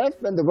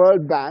 IMF and the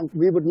World Bank,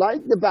 we would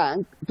like the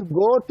bank to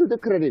go to the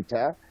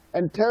creditor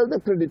and tell the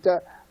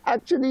creditor,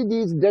 actually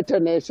these debtor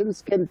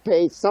nations can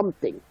pay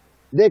something.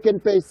 They can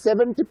pay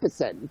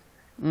 70%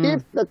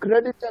 if the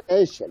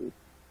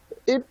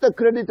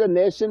creditor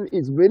nation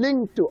is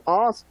willing to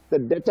ask the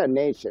debtor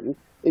nation,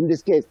 in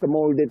this case the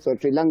Maldives or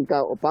Sri Lanka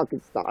or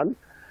Pakistan,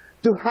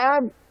 to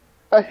have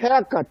a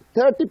haircut,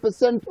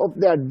 30% of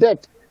their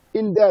debt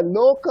in their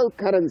local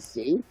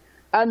currency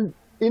and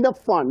in a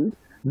fund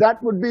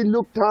that would be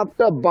looked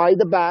after by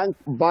the bank,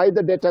 by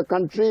the debtor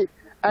country,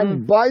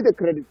 and by the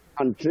credit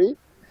country,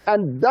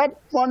 and that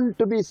fund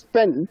to be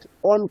spent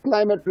on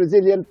climate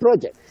resilient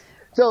projects.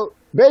 So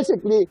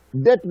basically,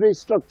 debt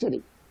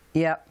restructuring.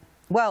 Yeah.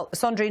 Well,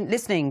 Sandrine,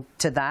 listening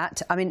to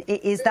that, I mean,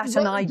 is that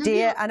an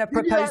idea and a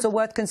proposal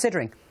worth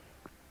considering?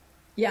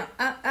 Yeah,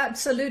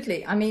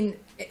 absolutely. I mean,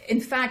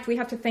 in fact, we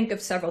have to think of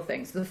several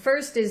things. The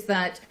first is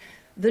that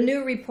the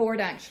new report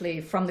actually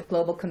from the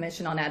Global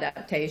Commission on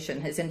Adaptation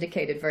has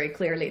indicated very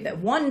clearly that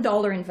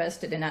 $1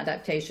 invested in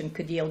adaptation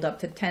could yield up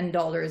to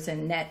 $10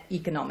 in net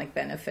economic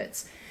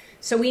benefits.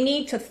 So we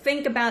need to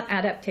think about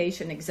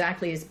adaptation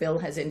exactly as Bill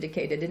has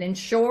indicated and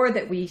ensure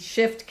that we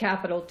shift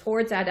capital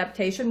towards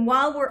adaptation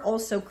while we're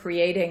also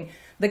creating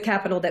the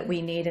capital that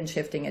we need and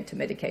shifting it to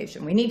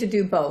mitigation. We need to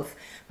do both.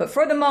 But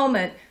for the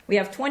moment, we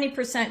have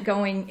 20%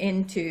 going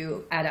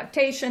into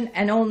adaptation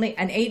and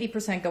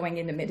 80% going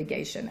into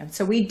mitigation. And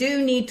so we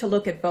do need to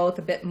look at both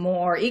a bit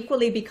more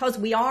equally because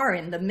we are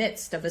in the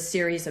midst of a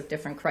series of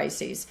different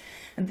crises.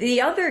 And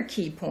the other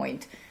key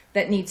point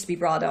that needs to be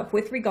brought up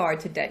with regard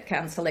to debt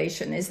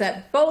cancellation is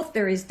that both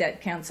there is debt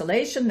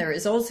cancellation, there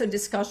is also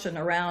discussion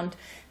around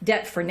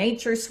debt for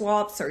nature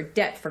swaps or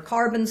debt for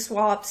carbon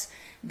swaps.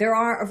 There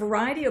are a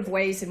variety of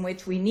ways in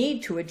which we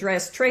need to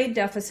address trade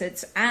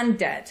deficits and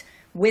debt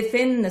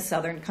within the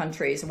southern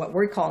countries, what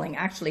we're calling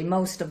actually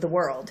most of the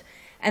world,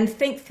 and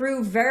think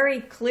through very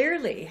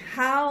clearly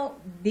how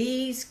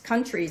these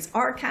countries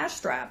are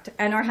cash-strapped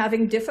and are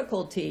having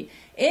difficulty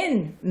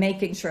in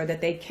making sure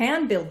that they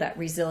can build that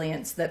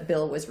resilience that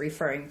Bill was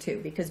referring to,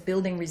 because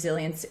building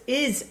resilience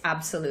is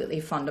absolutely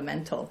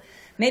fundamental.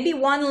 Maybe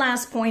one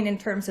last point in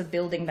terms of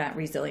building that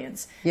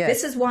resilience. Yes.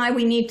 This is why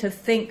we need to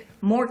think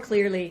more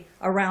clearly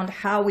around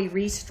how we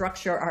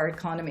restructure our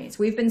economies.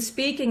 We've been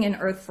speaking in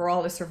Earth for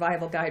All, a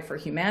survival guide for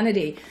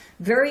humanity,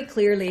 very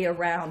clearly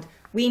around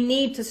we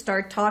need to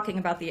start talking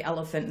about the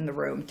elephant in the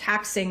room,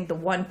 taxing the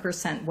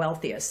 1%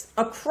 wealthiest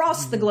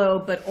across the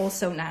globe, but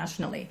also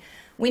nationally.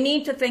 We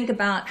need to think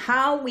about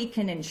how we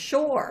can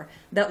ensure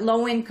that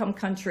low-income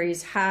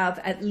countries have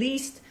at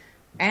least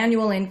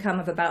annual income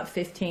of about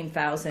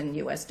 $15,000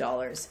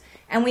 US.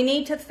 And we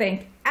need to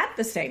think at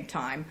the same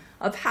time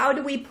of how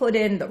do we put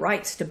in the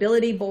right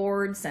stability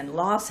boards and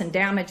loss and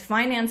damage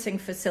financing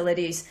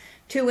facilities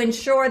to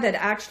ensure that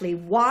actually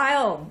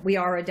while we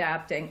are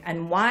adapting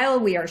and while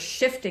we are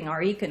shifting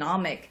our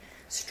economic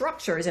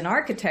structures and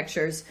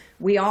architectures,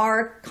 we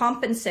are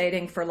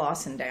compensating for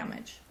loss and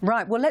damage.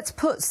 Right. Well, let's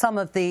put some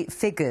of the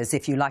figures,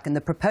 if you like, and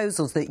the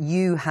proposals that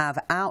you have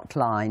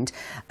outlined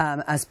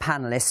as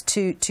panellists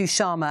to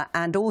Sharma,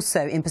 and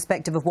also in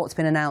perspective of what's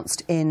been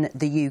announced in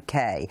the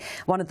UK.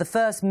 One of the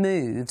first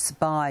moves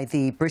by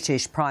the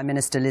British Prime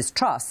Minister Liz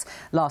Truss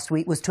last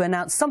week was to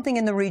announce something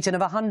in the region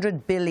of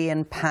 £100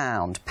 billion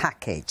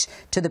package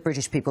to the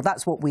British people.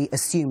 That's what we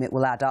assume it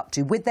will add up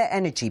to with their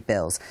energy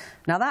bills.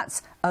 Now,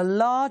 that's a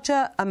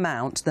larger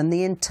amount than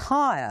the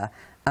entire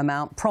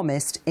amount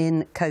promised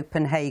in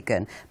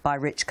Copenhagen by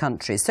rich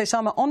countries. So,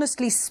 Sharma,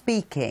 honestly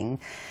speaking,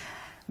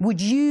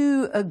 would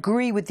you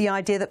agree with the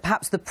idea that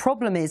perhaps the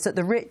problem is that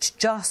the rich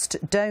just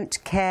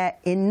don't care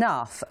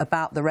enough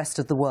about the rest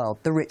of the world,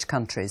 the rich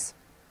countries?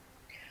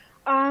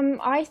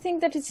 I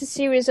think that it's a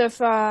series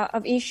of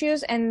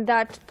issues, and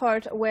that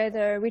part where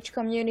the rich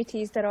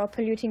communities that are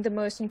polluting the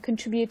most and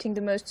contributing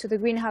the most to the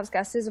greenhouse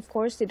gases, of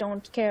course, they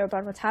don't care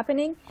about what's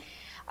happening.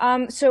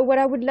 So what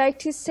I would like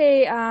to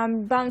say,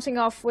 bouncing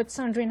off what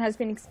Sandrine has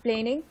been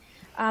explaining,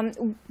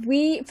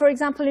 we, for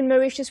example, in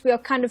Mauritius, we are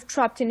kind of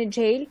trapped in a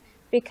jail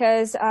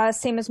because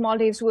same as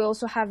Maldives, we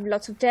also have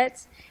lots of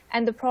debts.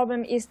 And the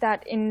problem is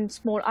that in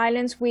small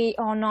islands, we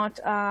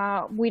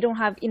don't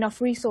have enough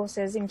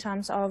resources in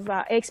terms of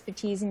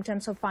expertise, in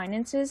terms of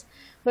finances,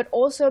 but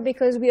also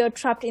because we are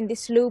trapped in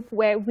this loop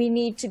where we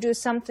need to do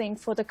something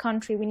for the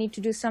country, we need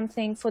to do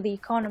something for the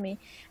economy.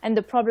 And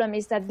the problem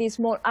is that these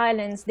small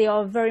islands, they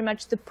are very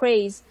much the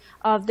praise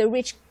of the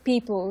rich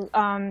people.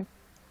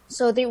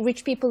 So the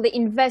rich people, they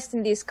invest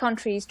in these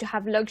countries to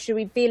have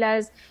luxury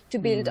villas, to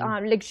build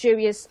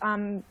luxurious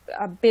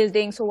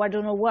buildings or I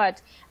don't know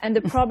what. And the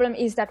problem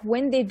is that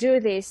when they do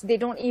this, they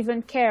don't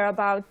even care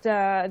about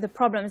the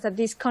problems that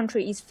this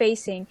country is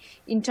facing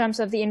in terms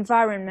of the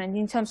environment,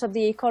 in terms of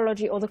the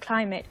ecology or the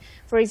climate.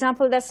 For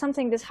example, that's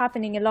something that's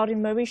happening a lot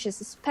in Mauritius,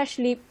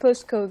 especially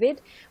post-COVID,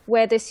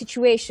 where the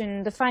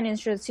situation, the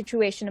financial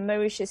situation in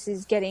Mauritius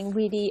is getting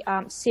really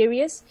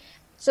serious.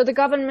 So the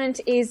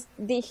government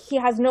he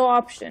has no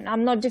option.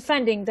 I'm not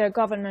defending their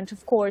government,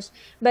 of course,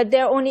 but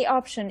their only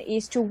option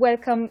is to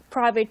welcome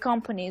private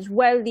companies,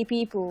 wealthy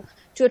people,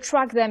 to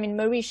attract them in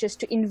Mauritius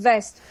to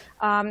invest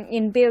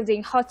in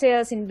building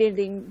hotels, in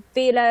building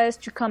villas,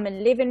 to come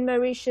and live in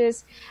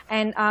Mauritius,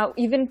 and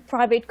even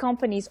private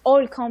companies,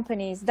 oil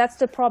companies. That's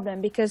the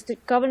problem, because the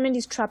government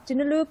is trapped in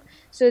a loop.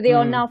 So they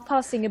are now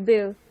passing a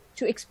bill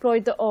to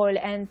exploit the oil,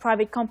 and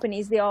private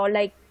companies, they are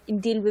like in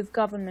deal with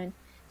government.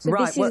 So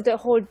this is the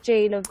whole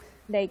jail of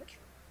like.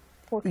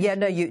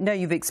 Yeah,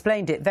 you've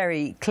explained it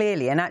very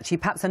clearly, and actually,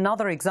 perhaps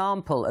another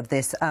example of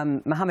this,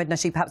 Mohammed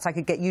Nasheed, perhaps I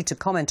could get you to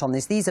comment on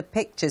this. These are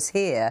pictures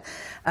here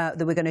that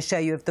we're going to show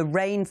you of the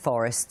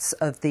rainforests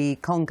of the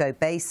Congo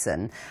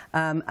Basin,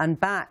 and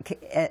back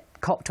at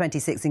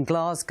COP26 in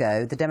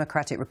Glasgow, the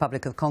Democratic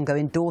Republic of Congo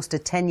endorsed a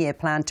 10-year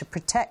plan to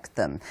protect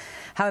them.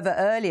 However,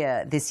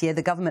 earlier this year,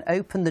 the government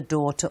opened the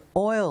door to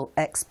oil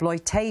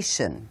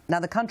exploitation. Now,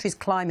 the country's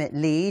climate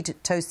lead,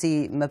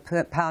 Tosi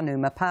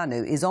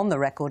Mapanu, is on the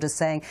record as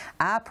saying,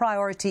 our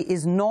priority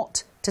is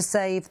not to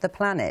save the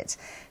planet.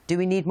 Do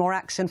we need more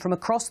action from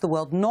across the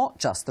world, not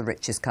just the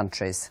richest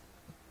countries?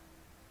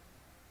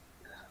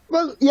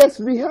 Well, yes,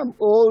 we have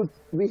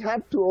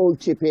to all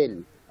chip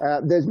in.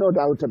 There's no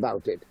doubt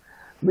about it.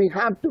 We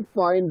have to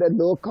find a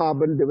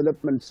low-carbon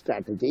development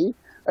strategy,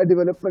 a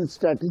development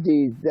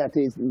strategy that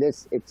is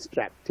less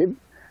extractive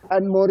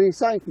and more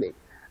recycling.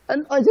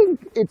 And I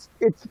think it's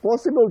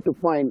possible to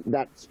find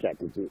that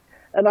strategy.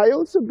 And I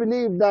also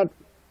believe that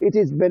it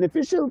is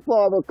beneficial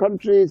for our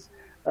countries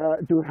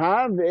to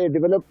have a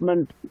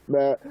development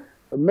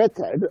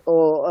method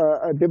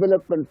or a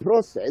development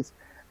process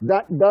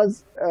that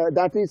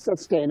is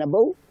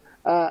sustainable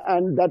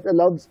and that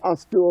allows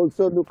us to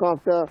also look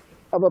after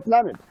our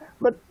planet.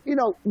 But, you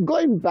know,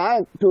 going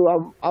back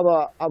to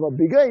our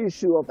bigger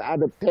issue of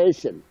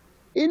adaptation,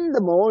 in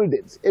the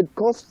Maldives, it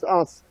costs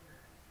us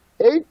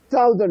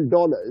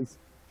 $8,000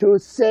 to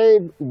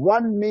save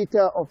 1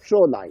 meter of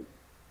shoreline.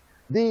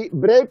 The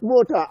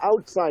breakwater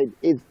outside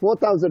is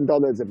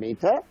 $4,000 a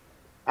meter,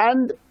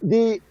 and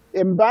the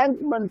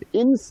embankment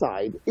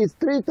inside is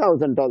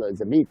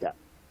 $3,000 a meter.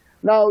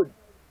 Now,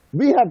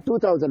 we have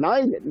 2,000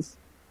 islands.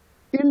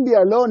 India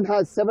alone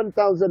has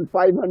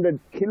 7,500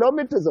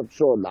 kilometers of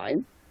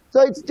shoreline. So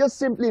it's just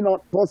simply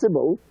not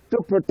possible to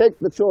protect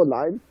the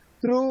shoreline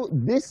through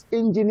this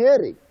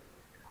engineering.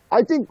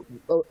 I think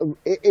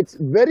it's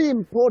very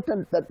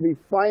important that we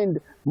find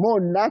more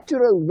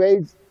natural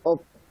ways of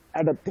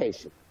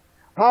adaptation.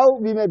 How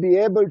we may be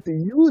able to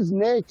use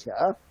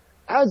nature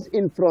as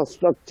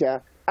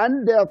infrastructure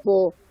and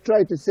therefore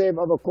try to save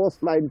our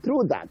coastline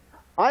through that.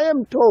 I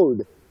am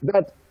told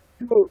that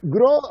to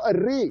grow a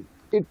reef,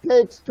 it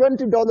takes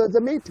 $20 a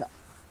meter.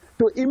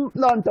 To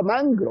implant a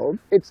mangrove,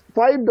 it's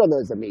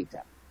 $5 a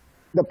meter.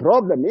 The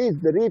problem is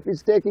the reef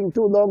is taking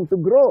too long to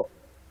grow.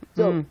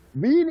 So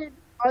we need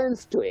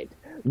science to it.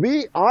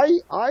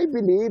 I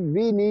believe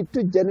we need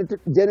to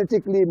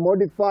genetically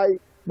modify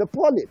the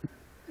polyp.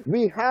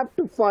 We have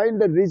to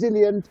find a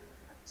resilient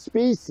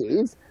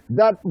species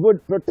that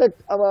would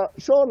protect our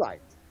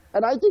shorelines.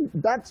 And I think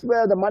that's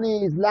where the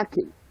money is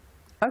lacking.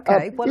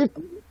 Okay.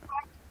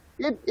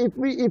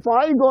 If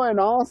I go and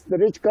ask the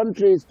rich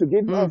countries to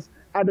give us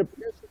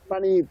adaptation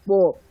money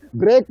for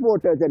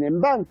breakwaters and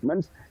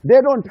embankments,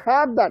 they don't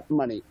have that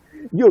money.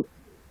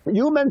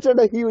 You mentioned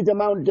a huge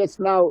amount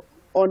just now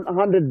on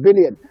 100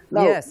 billion.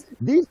 Now, yes.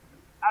 This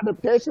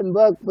adaptation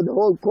work for the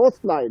whole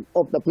coastline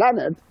of the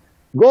planet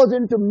goes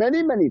into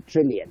many, many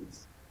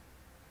trillions.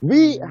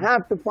 We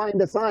have to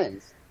find a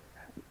science.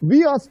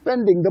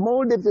 The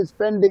Maldives is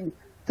spending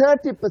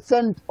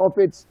 30% of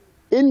its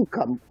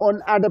income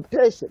on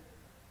adaptation.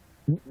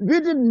 We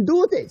didn't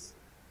do this,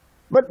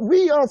 but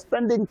we are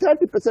spending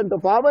 30%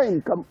 of our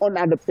income on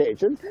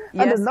adaptation,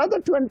 yes.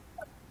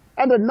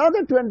 and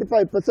another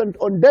 25%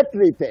 on debt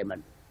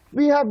repayment.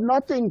 We have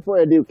nothing for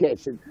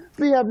education.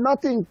 We have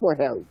nothing for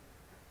health.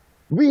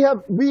 We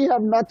have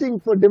nothing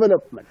for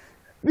development.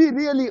 We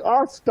really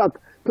are stuck.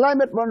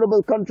 Climate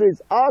vulnerable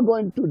countries are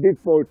going to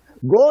default,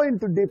 go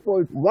into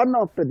default one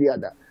after the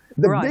other.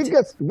 The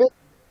biggest risk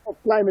of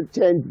climate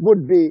change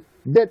would be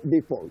debt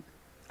default.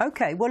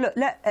 OK, well, look,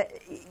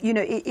 you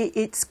know,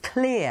 it's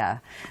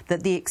clear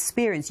that the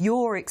experience,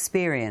 your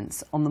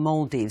experience on the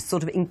Maldives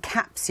sort of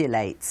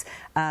encapsulates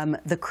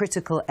the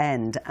critical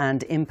end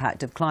and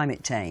impact of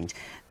climate change.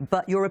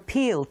 But your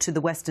appeal to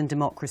the Western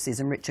democracies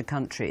and richer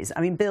countries,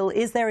 I mean, Bill,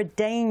 is there a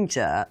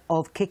danger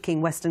of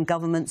kicking Western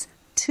governments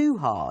too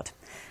hard?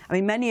 I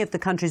mean, many of the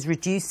countries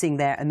reducing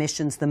their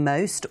emissions the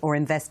most or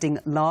investing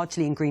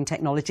largely in green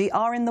technology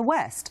are in the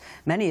West.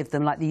 Many of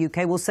them, like the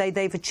UK, will say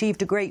they've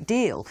achieved a great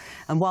deal.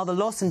 And while the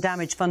loss and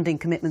damage funding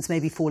commitments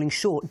may be falling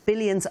short,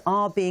 billions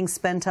are being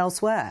spent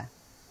elsewhere.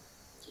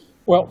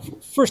 Well,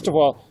 first of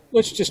all,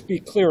 let's just be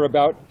clear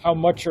about how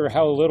much or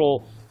how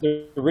little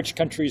the rich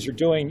countries are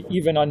doing,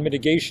 even on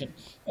mitigation.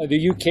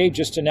 The UK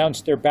just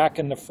announced they're back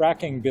in the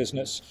fracking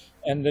business,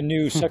 and the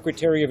new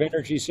Secretary of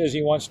Energy says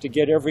he wants to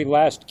get every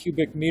last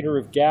cubic meter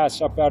of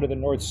gas up out of the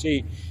North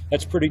Sea.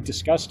 That's pretty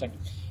disgusting.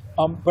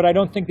 But I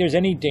don't think there's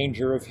any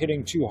danger of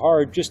hitting too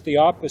hard, just the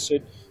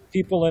opposite.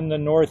 People in the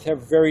North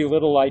have very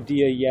little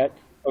idea yet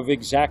of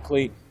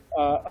exactly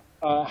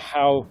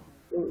how,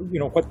 you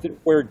know,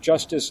 where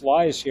justice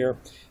lies here.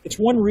 It's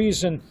one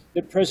reason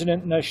that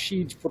President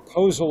Nasheed's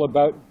proposal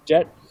about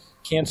debt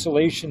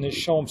cancellation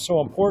is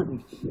so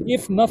important.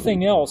 If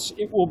nothing else,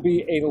 it will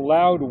be a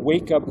loud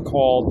wake-up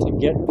call to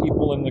get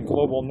people in the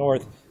global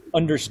North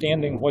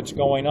understanding what's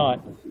going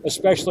on,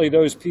 especially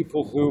those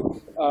people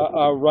who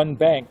run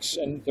banks,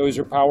 and those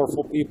are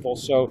powerful people.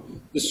 So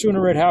the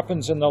sooner it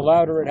happens and the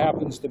louder it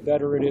happens, the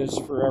better it is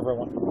for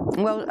everyone.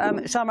 Well,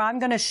 Sharma, I'm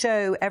going to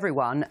show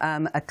everyone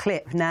a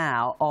clip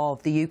now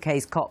of the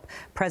UK's COP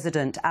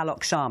President,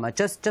 Alok Sharma.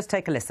 Just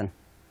take a listen.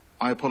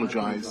 I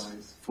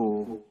apologise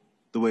for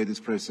the way this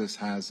process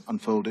has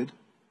unfolded,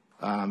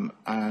 and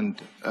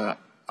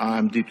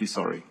I'm deeply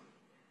sorry.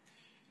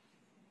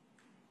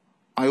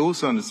 I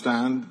also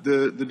understand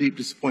the deep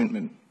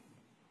disappointment.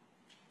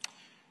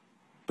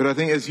 But I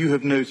think, as you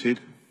have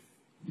noted,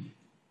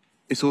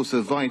 it's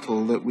also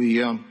vital that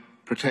we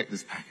protect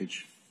this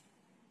package.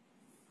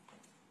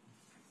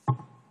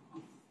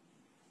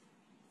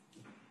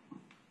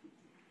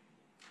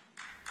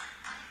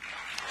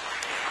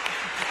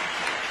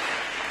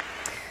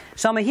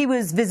 Sharma, he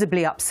was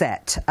visibly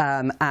upset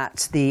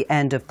at the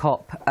end of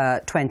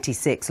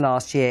COP26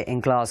 last year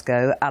in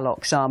Glasgow,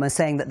 Alok Sharma,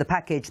 saying that the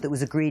package that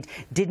was agreed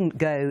didn't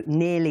go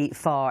nearly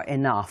far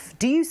enough.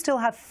 Do you still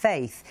have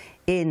faith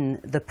in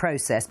the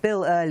process?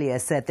 Bill earlier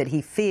said that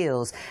he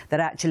feels that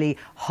actually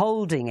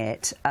holding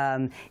it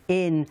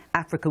in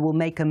Africa will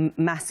make a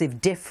massive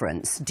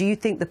difference. Do you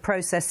think the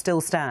process still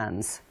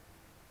stands?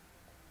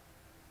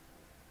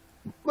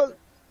 Well,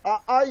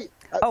 I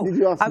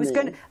was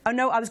going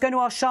to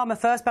ask Sharma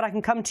first, but I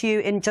can come to you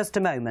in just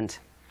a moment.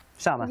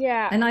 Sharma.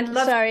 Yeah. And I'd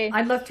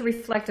love to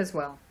reflect as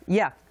well.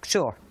 Yeah,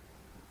 sure.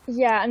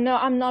 Yeah, no,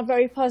 I'm not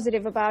very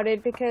positive about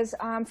it because,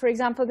 for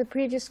example, the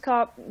previous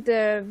COP,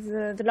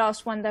 the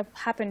last one that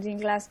happened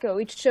in Glasgow,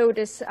 it showed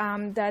us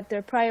that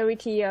the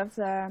priority of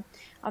the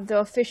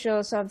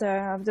officials of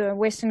the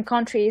Western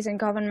countries and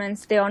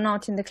governments, they are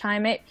not in the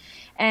climate,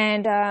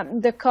 and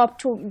the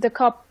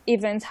COP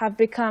events have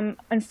become,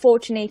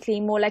 unfortunately,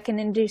 more like an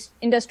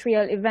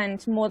industrial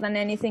event more than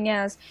anything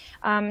else.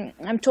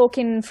 I'm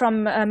talking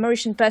from a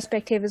Mauritian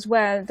perspective as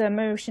well. The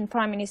Mauritian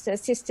Prime Minister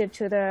assisted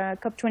to the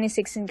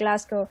COP26 in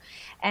Glasgow,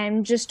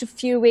 and just a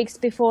few weeks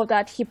before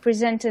that, he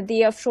presented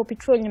the offshore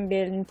petroleum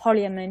bill in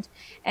Parliament,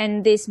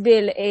 and this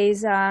bill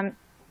is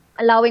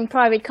allowing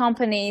private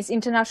companies,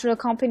 international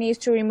companies,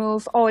 to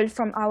remove oil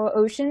from our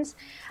oceans.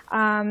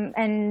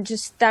 And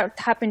just that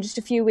happened just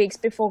a few weeks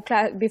before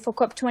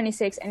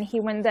COP26, and he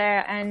went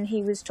there and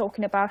he was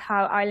talking about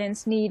how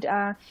islands need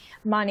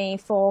money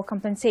for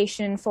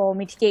compensation, for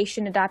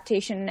mitigation,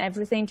 adaptation, and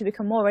everything to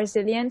become more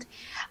resilient.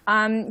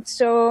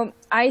 So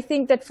I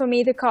think that for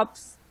me, the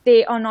COPs,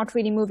 they are not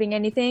really moving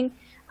anything,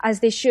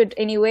 as they should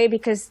anyway,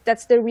 because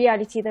that's the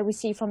reality that we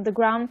see from the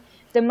ground.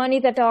 The money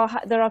that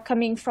are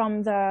coming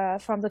from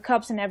the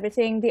COPs and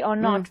everything, they are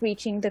not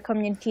reaching the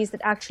communities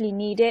that actually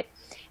need it.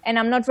 And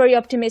I'm not very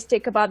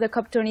optimistic about the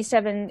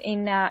COP27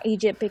 in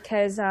Egypt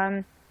because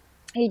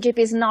Egypt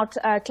is not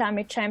a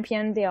climate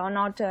champion. They are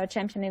not a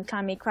champion in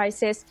climate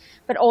crisis,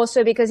 but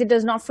also because it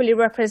does not fully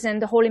represent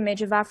the whole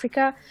image of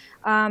Africa.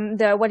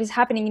 What is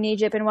happening in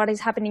Egypt and what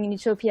is happening in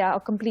Ethiopia are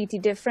completely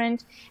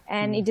different.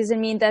 And it doesn't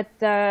mean that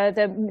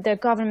the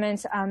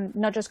governments,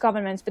 not just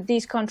governments, but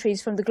these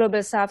countries from the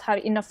global south have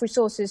enough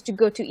resources to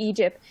go to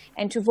Egypt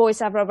and to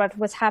voice about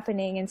what's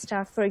happening and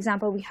stuff. For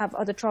example, we have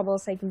other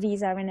troubles like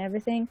visa and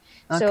everything.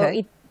 Okay. So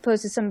it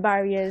poses some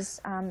barriers.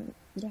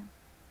 Yeah.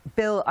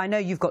 Bill, I know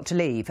you've got to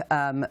leave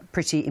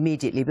pretty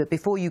immediately, but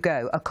before you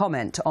go, a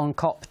comment on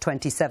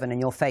COP27 and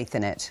your faith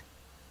in it.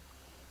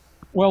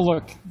 Well,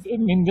 look, I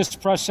mean, this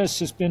process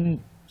has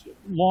been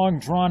long,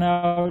 drawn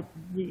out,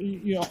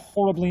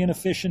 horribly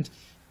inefficient,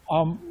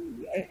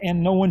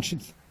 and no one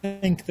should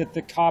think that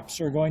the COPs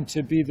are going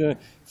to be the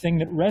thing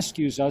that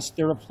rescues us.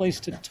 They're a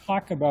place to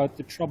talk about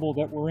the trouble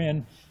that we're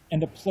in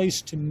and a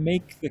place to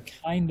make the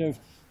kind of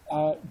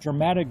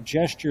dramatic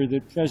gesture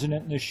that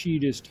President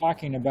Nasheed is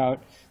talking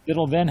about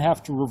that'll then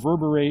have to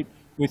reverberate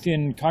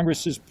within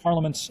Congress's,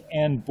 parliaments,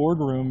 and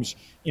boardrooms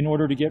in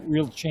order to get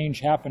real change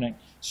happening.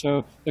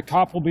 So the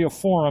COP will be a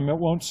forum. It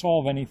won't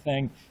solve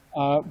anything,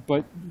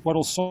 but what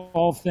will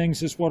solve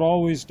things is what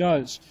always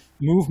does.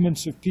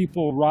 Movements of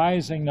people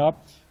rising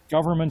up,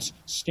 governments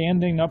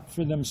standing up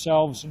for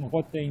themselves and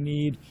what they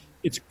need.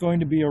 It's going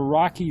to be a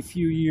rocky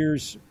few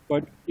years,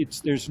 but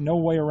there's no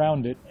way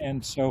around it.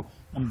 And so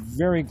I'm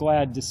very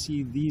glad to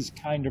see these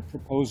kind of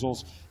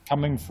proposals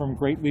coming from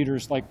great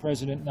leaders like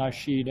President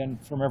Nasheed and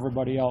from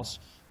everybody else.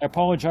 I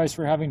apologize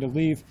for having to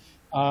leave.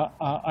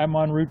 I'm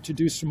en route to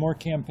do some more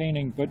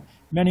campaigning, but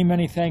many,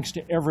 many thanks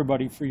to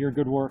everybody for your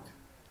good work.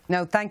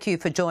 No, thank you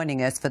for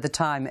joining us for the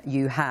time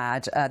you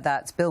had.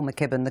 That's Bill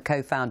McKibben, the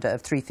co-founder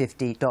of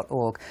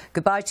 350.org.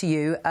 Goodbye to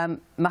you.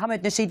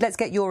 Mohammed Nasheed, let's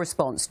get your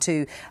response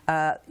to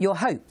your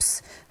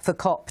hopes for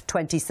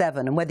COP27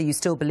 and whether you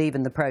still believe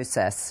in the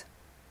process.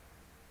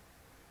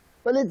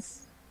 Well,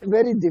 it's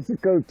very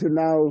difficult to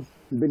now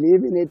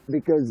believe in it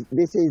because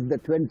this is the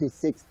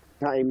 26th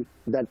time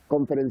that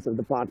Conference of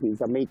the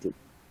Parties are meeting.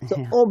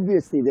 So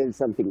obviously there's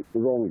something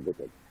wrong with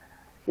it.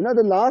 You know,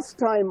 the last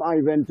time I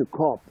went to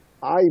COP,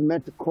 I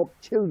met COP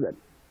children.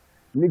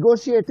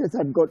 Negotiators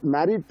had got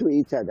married to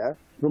each other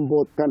from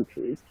both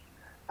countries,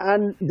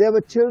 and there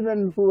were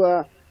children who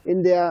were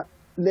in their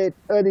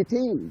early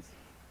teens.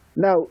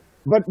 Now,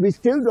 but we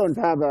still don't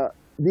have a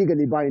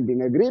legally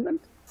binding agreement.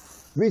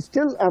 We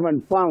still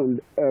haven't found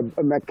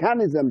a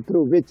mechanism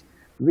through which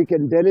we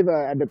can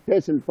deliver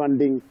adaptation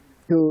funding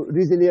to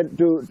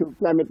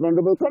climate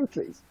vulnerable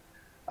countries.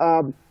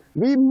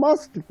 We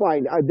must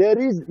find,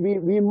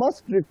 we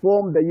must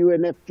reform the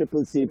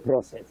UNFCCC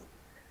process.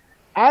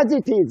 As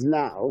it is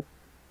now,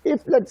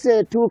 if let's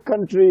say 2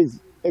 countries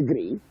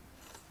agree,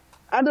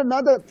 and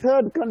another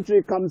third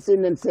country comes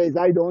in and says,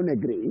 I don't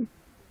agree,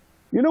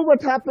 you know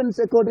what happens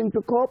according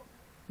to COP?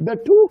 The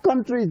 2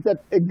 countries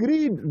that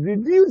agreed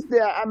reduce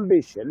their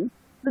ambition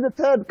to the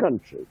third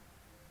country.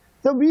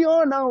 So we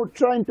are now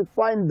trying to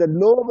find the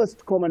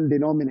lowest common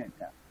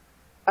denominator,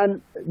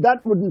 and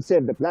that wouldn't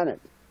save the planet.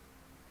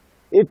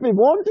 If we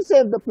want to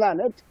save the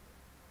planet,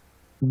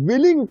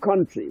 willing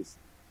countries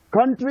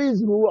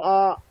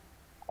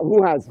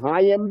who has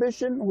high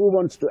ambition, who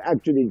wants to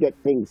actually get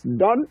things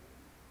done,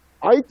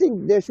 I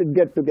think they should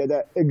get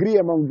together, agree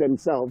among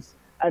themselves,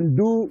 and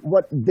do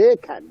what they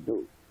can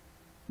do.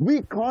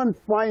 We can't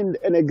find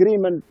an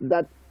agreement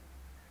that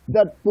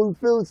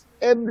fulfills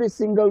every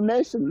single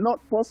nation. Not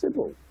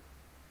possible.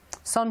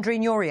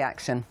 Sandrine, your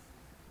reaction?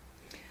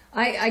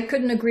 I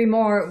couldn't agree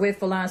more with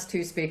the last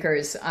 2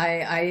 speakers,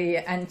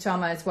 and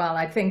Chama as well.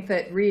 I think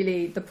that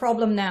really the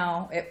problem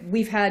now,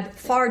 we've had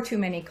far too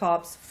many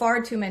COPs,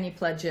 far too many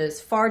pledges,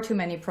 far too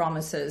many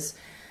promises.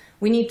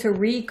 We need to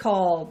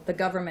recall the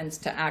governments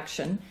to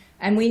action,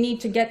 and we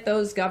need to get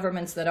those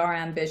governments that are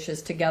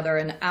ambitious together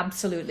and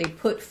absolutely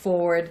put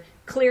forward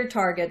clear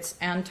targets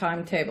and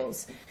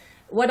timetables.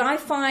 What I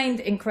find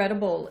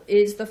incredible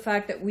is the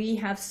fact that we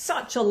have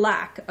such a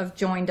lack of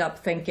joined up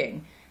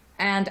thinking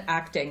and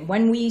acting.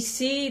 When we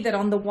see that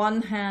on the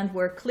one hand,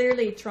 we're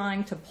clearly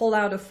trying to pull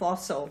out of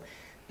fossil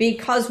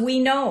because we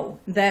know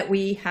that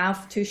we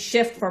have to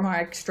shift from our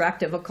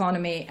extractive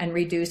economy and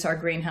reduce our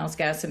greenhouse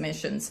gas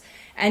emissions.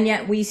 And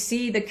yet we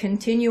see the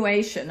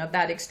continuation of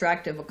that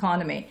extractive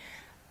economy,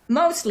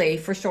 mostly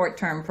for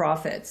short-term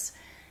profits.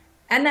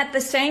 And at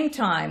the same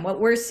time, what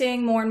we're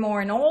seeing more and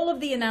more in all of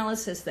the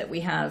analysis that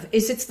we have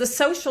is it's the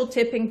social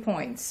tipping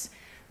points.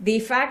 The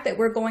fact that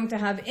we're going to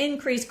have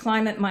increased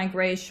climate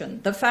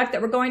migration, the fact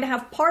that we're going to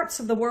have parts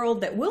of the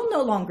world that will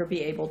no longer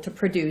be able to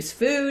produce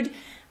food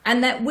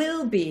and that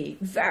will be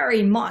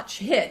very much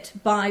hit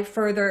by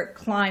further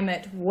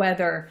climate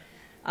weather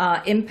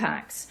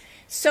impacts.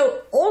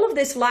 So all of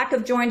this lack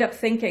of joined up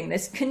thinking,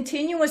 this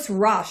continuous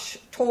rush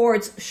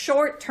towards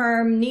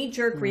short-term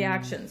knee-jerk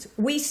reactions,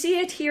 we see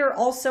it here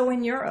also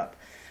in Europe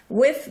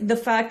with the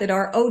fact that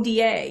our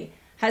ODA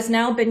has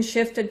now been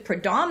shifted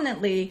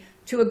predominantly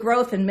to a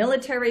growth in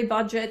military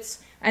budgets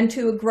and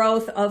to a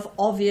growth of,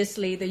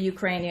 obviously, the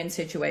Ukrainian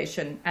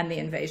situation and the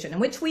invasion,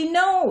 which we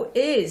know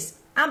is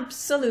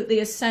absolutely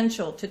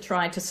essential to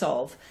try to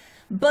solve.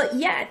 But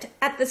yet,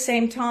 at the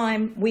same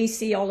time, we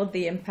see all of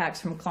the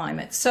impacts from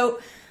climate. So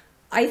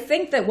I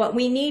think that what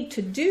we need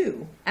to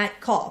do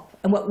at COP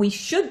and what we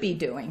should be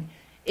doing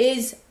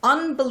is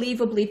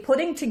unbelievably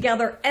putting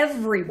together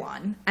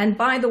everyone. And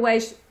by the way,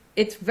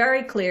 it's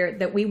very clear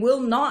that we will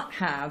not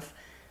have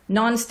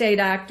non-state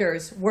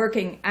actors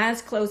working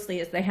as closely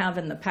as they have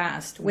in the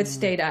past with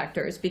state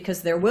actors,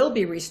 because there will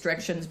be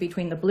restrictions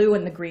between the blue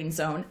and the green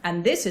zone,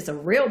 and this is a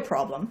real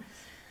problem.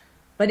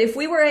 But if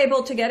we were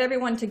able to get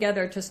everyone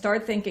together to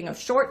start thinking of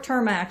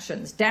short-term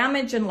actions,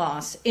 damage and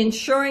loss,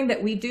 ensuring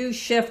that we do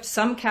shift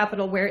some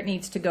capital where it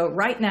needs to go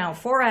right now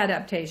for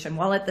adaptation,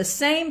 while at the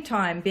same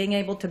time being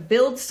able to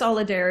build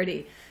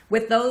solidarity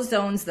with those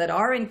zones that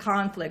are in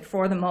conflict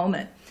for the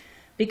moment,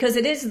 because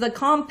it is the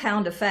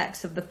compound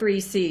effects of the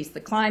 3 C's, the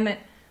climate,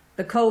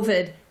 the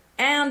COVID,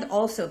 and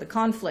also the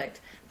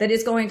conflict, that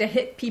is going to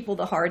hit people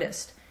the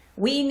hardest.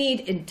 We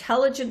need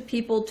intelligent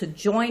people to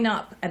join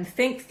up and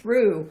think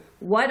through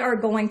what are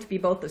going to be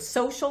both the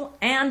social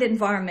and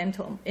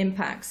environmental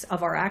impacts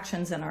of our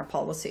actions and our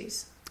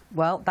policies.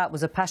 Well, that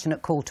was a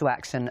passionate call to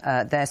action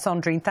there.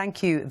 Sandrine,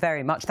 thank you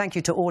very much. Thank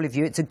you to all of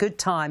you. It's a good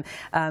time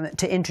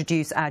to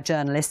introduce our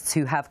journalists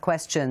who have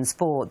questions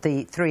for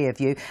the three of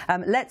you.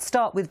 Let's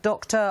start with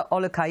Dr.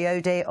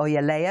 Olukayode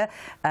Oyeleya,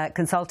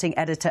 consulting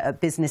editor at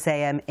Business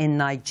AM in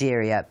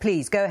Nigeria.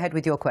 Please go ahead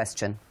with your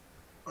question.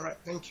 All right,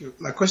 thank you.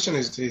 My question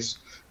is this.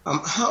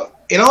 How,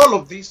 in all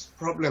of these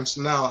problems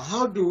now,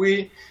 how do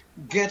we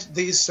get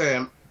these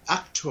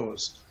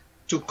actors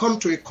to come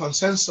to a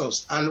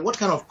consensus, and what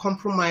kind of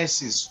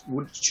compromises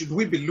should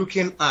we be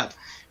looking at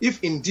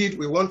if indeed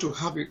we want to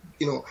have a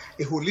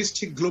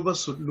holistic global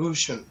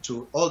solution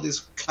to all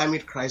this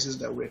climate crisis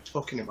that we're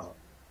talking about?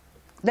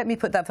 Let me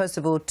put that first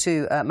of all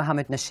to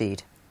Mohammed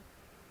Nasheed.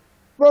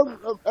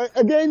 Well,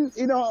 again,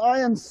 I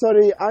am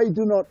sorry, I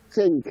do not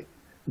think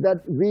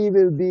that we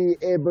will be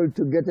able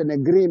to get an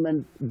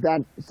agreement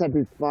that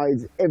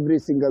satisfies every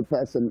single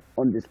person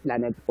on this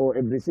planet or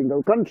every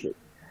single country.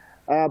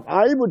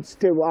 I would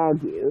still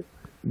argue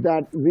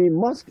that we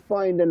must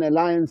find an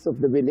alliance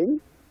of the willing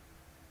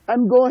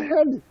and go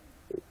ahead.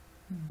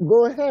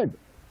 Go ahead.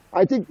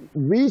 I think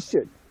we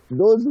should,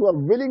 those who are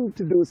willing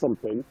to do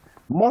something,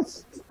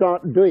 must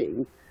start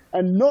doing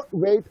and not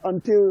wait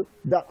until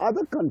the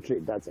other country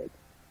does it.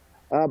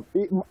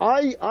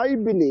 I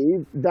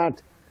believe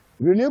that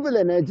renewable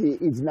energy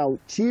is now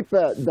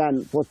cheaper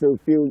than fossil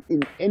fuel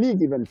in any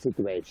given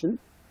situation.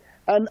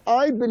 And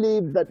I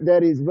believe that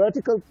there is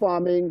vertical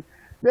farming.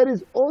 There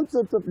is all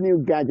sorts of new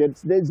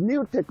gadgets. There's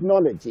new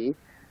technology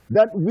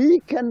that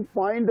we can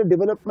find a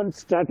development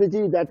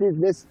strategy that is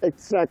less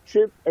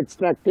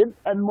extractive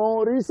and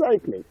more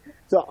recycling.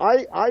 So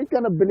I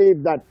kind of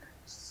believe that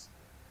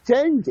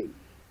changing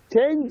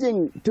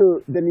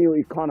to the new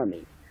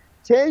economy,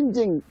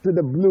 changing to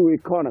the blue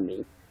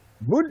economy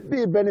would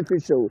be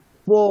beneficial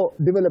for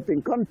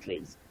developing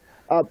countries.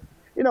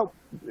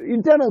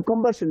 Internal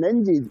combustion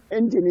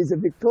engine is a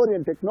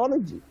Victorian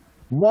technology.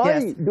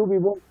 Why do we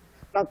want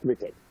stuck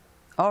with it?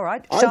 All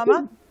right,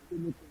 Sharma?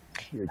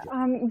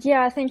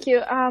 Yeah, thank you.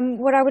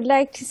 What I would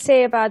like to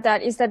say about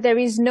that is that there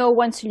is no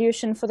one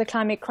solution for the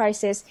climate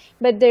crisis,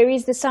 but there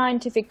is the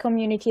scientific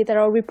community that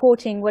are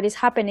reporting what is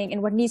happening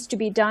and what needs to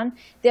be done.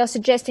 They are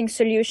suggesting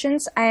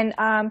solutions, and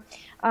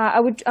I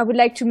would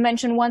like to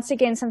mention once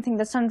again something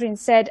that Sandrine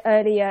said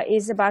earlier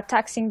is about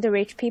taxing the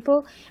rich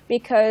people,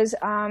 because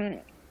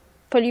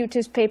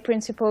polluters pay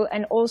principle,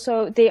 and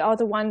also they are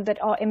the ones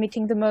that are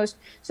emitting the most.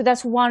 So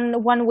that's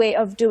one way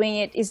of doing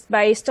it, is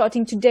by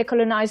starting to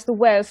decolonize the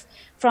wealth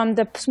from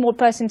the small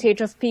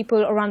percentage of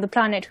people around the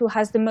planet who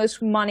has the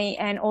most money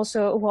and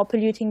also who are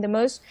polluting the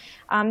most.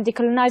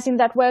 Decolonizing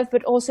that wealth,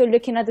 but also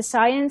looking at the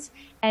science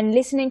and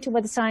listening to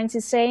what the science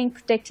is saying,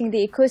 protecting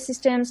the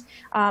ecosystems,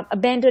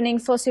 abandoning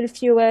fossil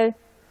fuel,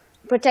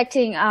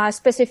 protecting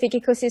specific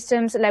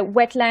ecosystems like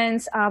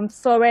wetlands,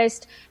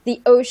 forest,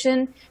 the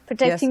ocean,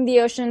 protecting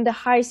the ocean, the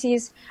high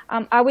seas.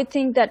 I would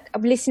think that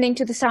listening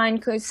to the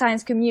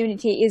science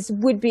community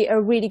would be a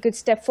really good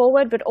step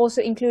forward, but also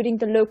including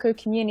the local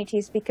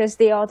communities, because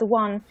they are the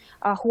one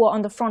who are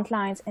on the front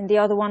lines, and they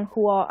are the one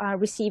who are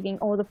receiving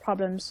all the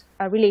problems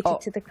related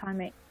to the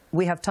climate.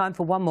 We have time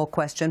for one more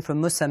question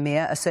from Musa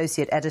Mir,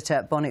 Associate Editor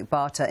at Bonik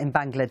Bata in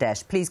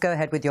Bangladesh. Please go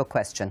ahead with your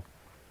question.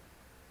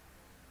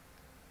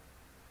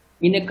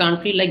 In a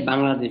country like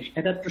Bangladesh,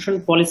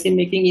 adaptation policy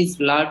making is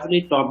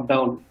largely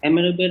top-down,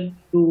 amenable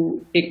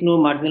to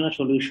techno-marginal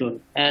solution,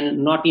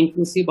 and not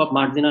inclusive of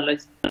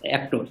marginalized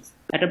actors.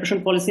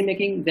 Adaptation policy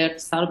making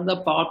that serves the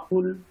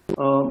powerful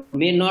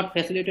may not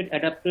facilitate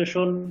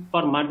adaptation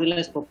for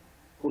marginalized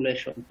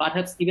population,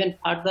 perhaps even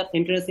further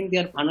increasing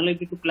their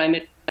vulnerability to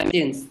climate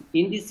change.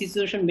 In this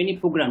situation, many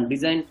programs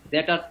designed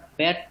that are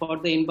bad for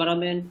the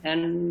environment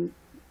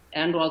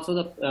and also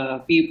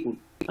the people.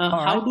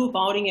 How do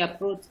powering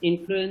approach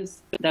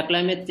influence the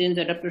climate change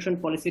adaptation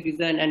policy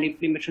design and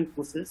implementation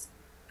process?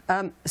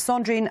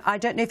 Sandrine, I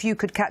don't know if you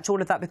could catch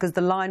all of that because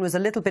the line was a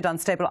little bit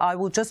unstable. I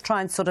will just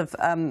try and sort of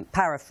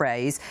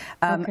paraphrase.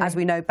 As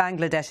we know,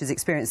 Bangladesh is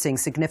experiencing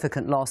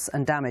significant loss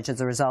and damage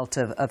as a result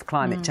of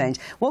climate change.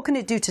 What can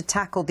it do to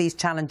tackle these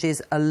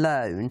challenges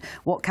alone?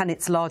 What can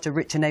its larger,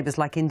 richer neighbours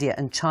like India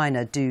and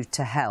China do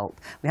to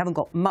help? We haven't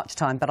got much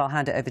time, but I'll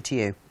hand it over to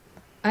you.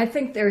 I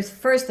think there's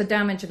first the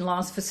damage and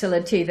loss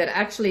facility that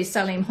actually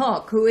Salim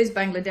Haq, who is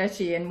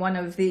Bangladeshi and one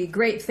of the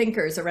great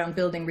thinkers around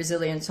building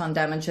resilience on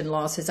damage and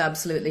loss, is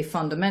absolutely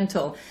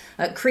fundamental.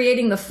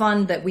 Creating the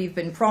fund that we've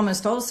been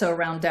promised also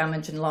around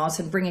damage and loss,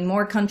 and bringing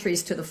more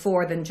countries to the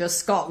fore than just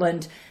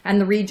Scotland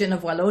and the region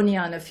of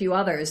Wallonia and a few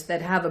others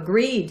that have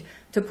agreed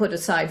to put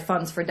aside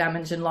funds for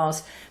damage and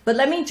loss. But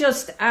let me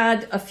just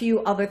add a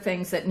few other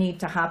things that need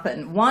to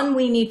happen. One,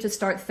 we need to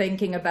start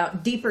thinking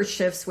about deeper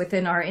shifts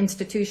within our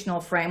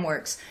institutional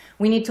frameworks.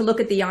 We need to look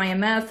at the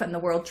IMF and the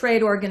World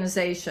Trade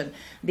Organization.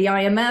 The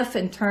IMF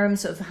in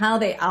terms of how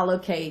they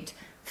allocate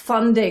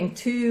funding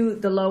to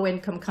the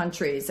low-income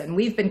countries. And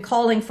we've been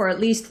calling for at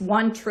least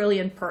 $1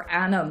 trillion per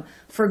annum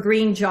for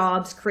green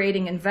jobs,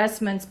 creating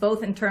investments,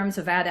 both in terms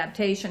of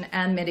adaptation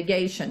and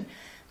mitigation.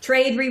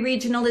 Trade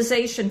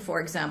re-regionalization, for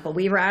example.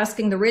 We were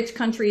asking the rich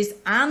countries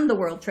and the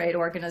World Trade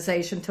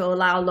Organization to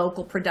allow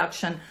local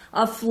production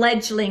of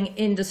fledgling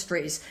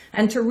industries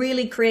and to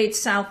really create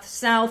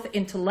South-South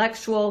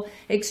intellectual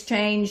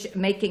exchange,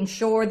 making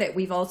sure that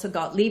we've also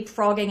got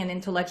leapfrogging and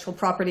intellectual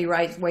property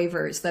rights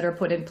waivers that are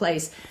put in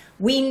place.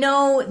 We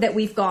know that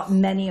we've got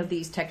many of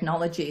these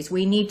technologies.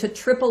 We need to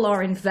triple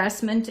our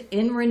investment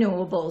in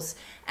renewables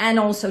and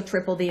also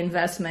triple the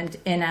investment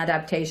in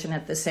adaptation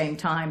at the same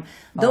time.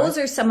 Those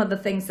are some of the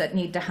things that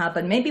need to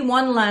happen. Maybe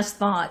one last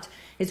thought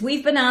is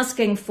we've been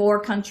asking for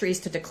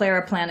countries to declare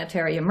a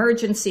planetary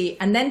emergency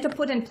and then to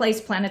put in place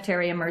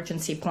planetary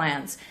emergency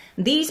plans.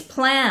 These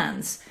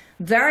plans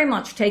very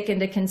much take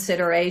into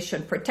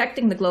consideration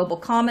protecting the global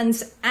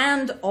commons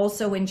and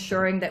also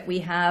ensuring that we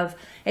have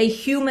a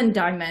human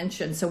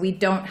dimension so we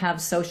don't have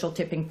social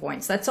tipping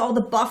points. That's all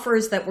the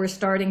buffers that we're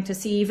starting to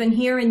see even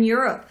here in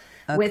Europe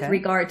with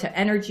regard to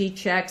energy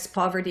checks,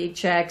 poverty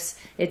checks,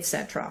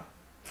 etc.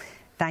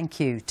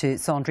 Thank you to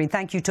Sandrine.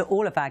 Thank you to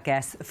all of our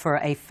guests for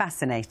a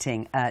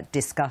fascinating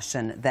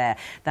discussion there.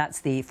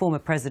 That's the former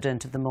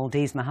president of the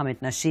Maldives,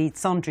 Mohamed Nasheed,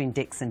 Sandrine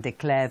Dixon de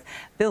Clèves,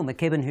 Bill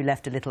McKibben, who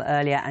left a little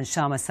earlier, and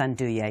Shama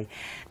Sandouye.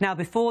 Now,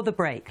 before the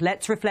break,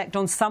 let's reflect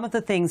on some of the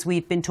things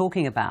we've been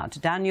talking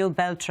about. Daniel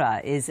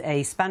Beltra is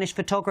a Spanish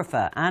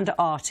photographer and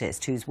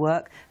artist whose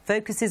work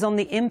focuses on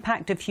the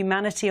impact of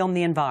humanity on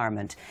the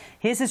environment.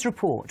 Here's his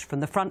report from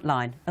the front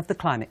line of the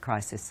climate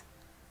crisis.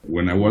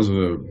 When I was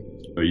a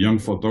young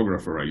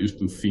photographer, I used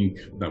to think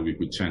that we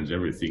could change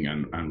everything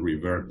and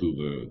revert to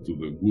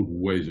the good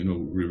ways,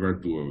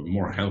 revert to a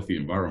more healthy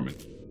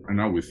environment. And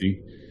now we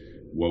think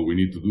what we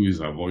need to do is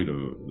avoid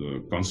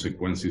the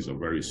consequences of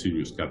very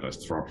serious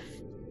catastrophe.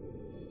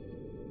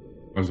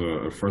 As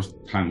a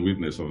first-hand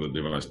witness of the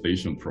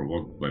devastation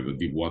provoked by the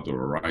Deepwater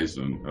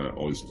Horizon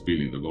oil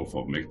spill in the Gulf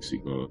of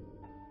Mexico,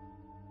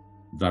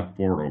 that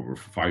poured over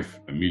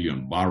 5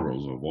 million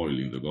barrels of oil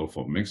in the Gulf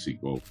of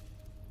Mexico.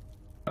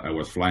 I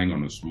was flying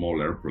on a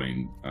small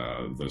airplane.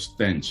 The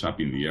stench up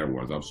in the air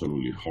was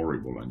absolutely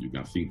horrible, and you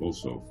can think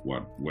also of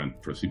what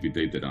went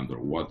precipitated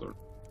underwater.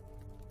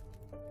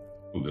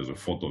 There's a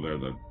photo there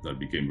that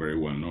became very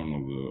well known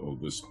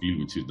of the spill,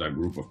 which is that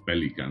group of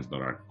pelicans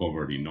that are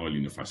covered in oil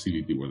in a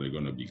facility where they're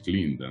going to be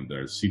cleaned, and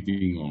they're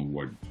sitting on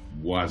what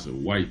was a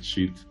white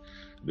sheet.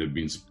 They've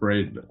been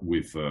sprayed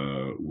with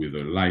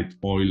a light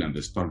oil, and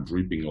they start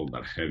dripping all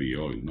that heavy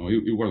oil.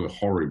 It was a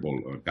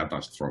horrible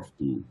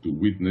catastrophe to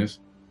witness.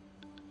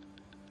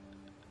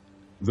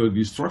 The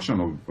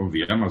destruction of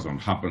the Amazon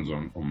happens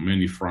on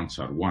many fronts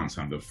at once,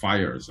 and the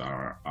fires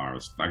are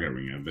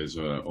staggering. And there's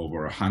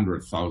over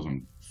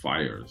 100,000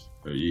 fires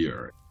a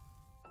year.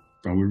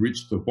 And we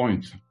reached the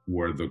point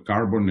where the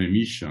carbon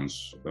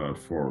emissions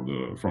from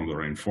the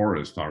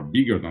rainforest are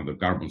bigger than the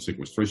carbon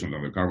sequestration,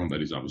 than the carbon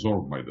that is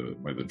absorbed by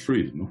the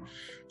trees.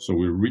 So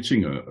we're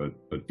reaching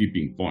a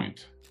tipping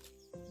point.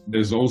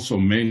 There's also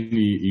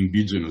many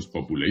indigenous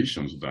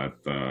populations that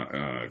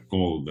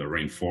call the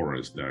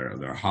rainforest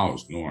their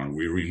house, and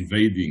we're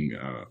invading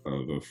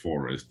the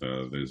forest.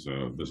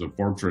 There's a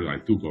portrait I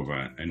took of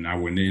an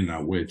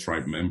Awenena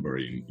tribe member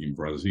in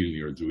Brazil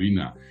near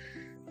Juína,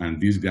 and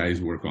these guys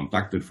were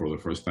contacted for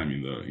the first time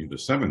in the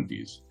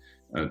 70s.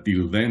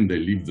 Till then, they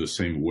lived the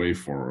same way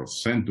for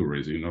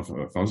centuries,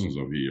 thousands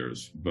of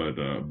years.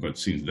 But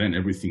since then,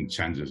 everything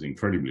changes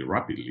incredibly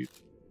rapidly.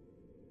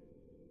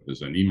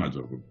 There's an image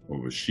of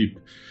a ship,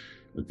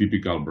 a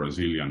typical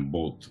Brazilian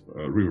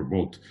river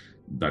boat,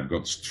 that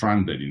got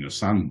stranded in a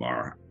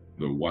sandbar.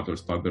 The water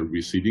started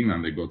receding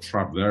and they got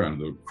trapped there, and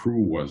the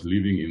crew was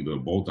living in the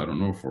boat, I don't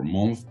know, for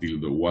months till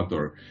the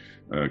water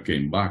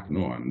came back.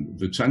 And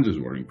the changes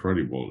were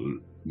incredible.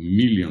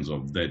 Millions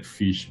of dead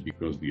fish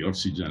because the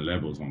oxygen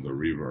levels on the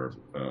river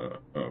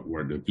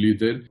were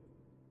depleted.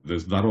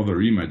 There's that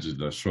other images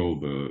that show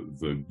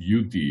the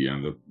beauty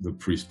and the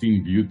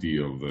pristine beauty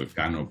of the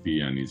canopy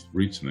and its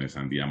richness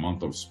and the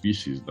amount of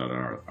species that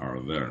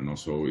are there.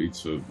 So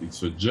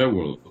it's a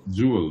jewel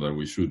that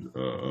we should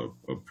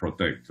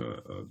protect.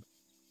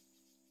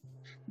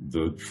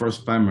 The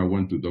first time I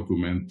went to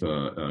document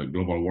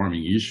global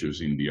warming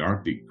issues in the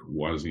Arctic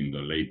was in the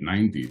late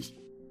 90s.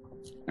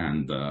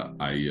 And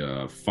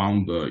I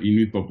found the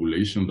Inuit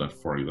population that,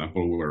 for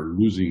example, were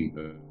losing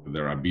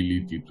their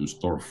ability to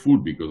store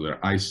food because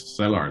their ice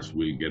cellars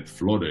will get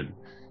flooded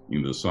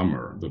in the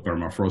summer. The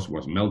permafrost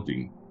was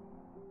melting.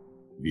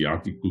 The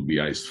Arctic could be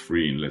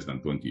ice-free in less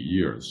than 20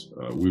 years.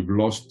 We've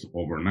lost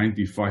over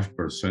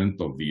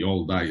 95% of the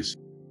old ice.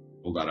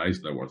 All that ice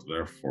that was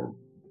there for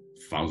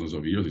thousands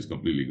of years is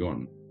completely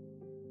gone.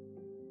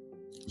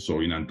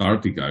 So in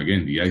Antarctica,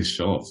 again, the ice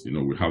shelves,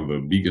 we have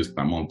the biggest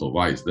amount of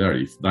ice there.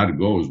 If that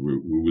goes, we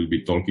will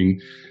be talking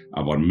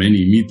about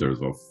many meters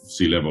of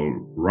sea level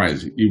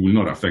rise. It will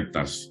not affect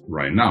us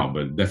right now,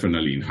 but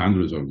definitely in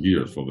hundreds of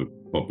years for the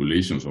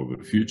populations of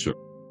the future.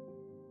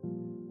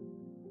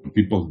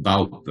 people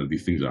doubt that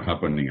these things are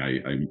happening,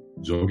 I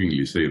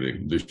jokingly say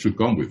they should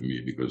come with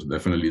me, because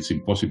definitely it's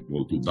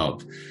impossible to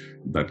doubt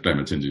that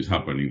climate change is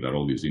happening, that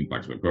all these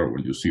impacts occur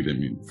when you see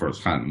them in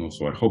firsthand. No?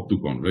 So I hope to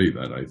convey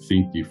that. I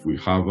think if we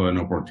have an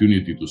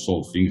opportunity to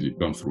solve things, it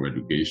comes through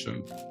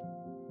education.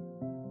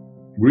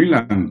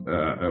 Greenland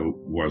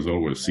was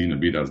always seen a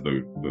bit as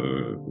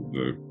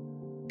the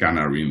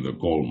canary in the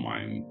coal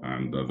mine.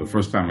 And the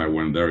first time I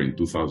went there in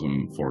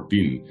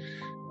 2014,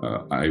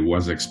 I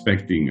was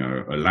expecting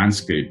a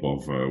landscape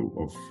of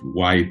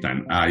white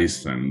and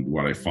ice, and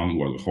what I found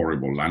was a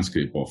horrible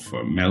landscape of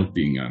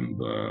melting and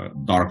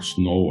dark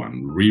snow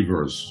and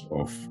rivers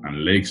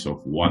and lakes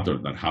of water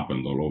that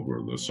happened all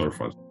over the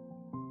surface.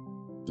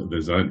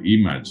 There's an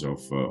image of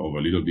a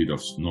little bit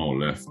of snow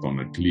left on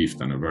a cliff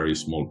and a very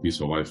small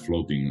piece of ice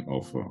floating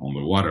on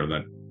the water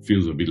that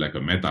feels a bit like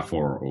a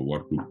metaphor of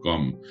what could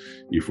come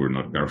if we're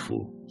not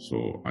careful.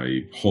 So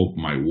I hope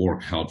my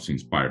work helps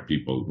inspire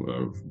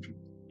people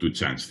to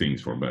change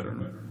things for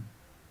better.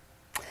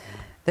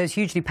 Those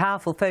hugely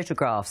powerful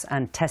photographs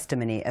and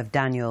testimony of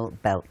Daniel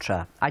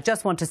Beltra. I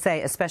just want to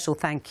say a special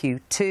thank you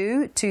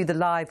to the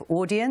live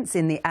audience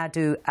in the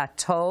Adu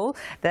Atoll.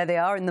 There they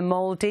are in the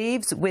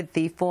Maldives with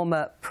the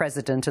former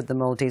president of the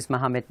Maldives,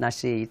 Mohamed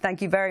Nasheed.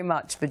 Thank you very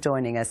much for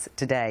joining us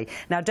today.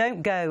 Now,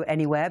 don't go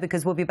anywhere,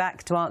 because we'll be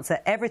back to answer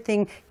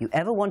everything you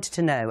ever wanted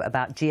to know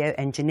about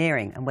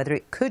geoengineering and whether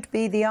it could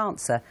be the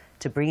answer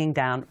to bringing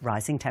down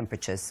rising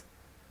temperatures.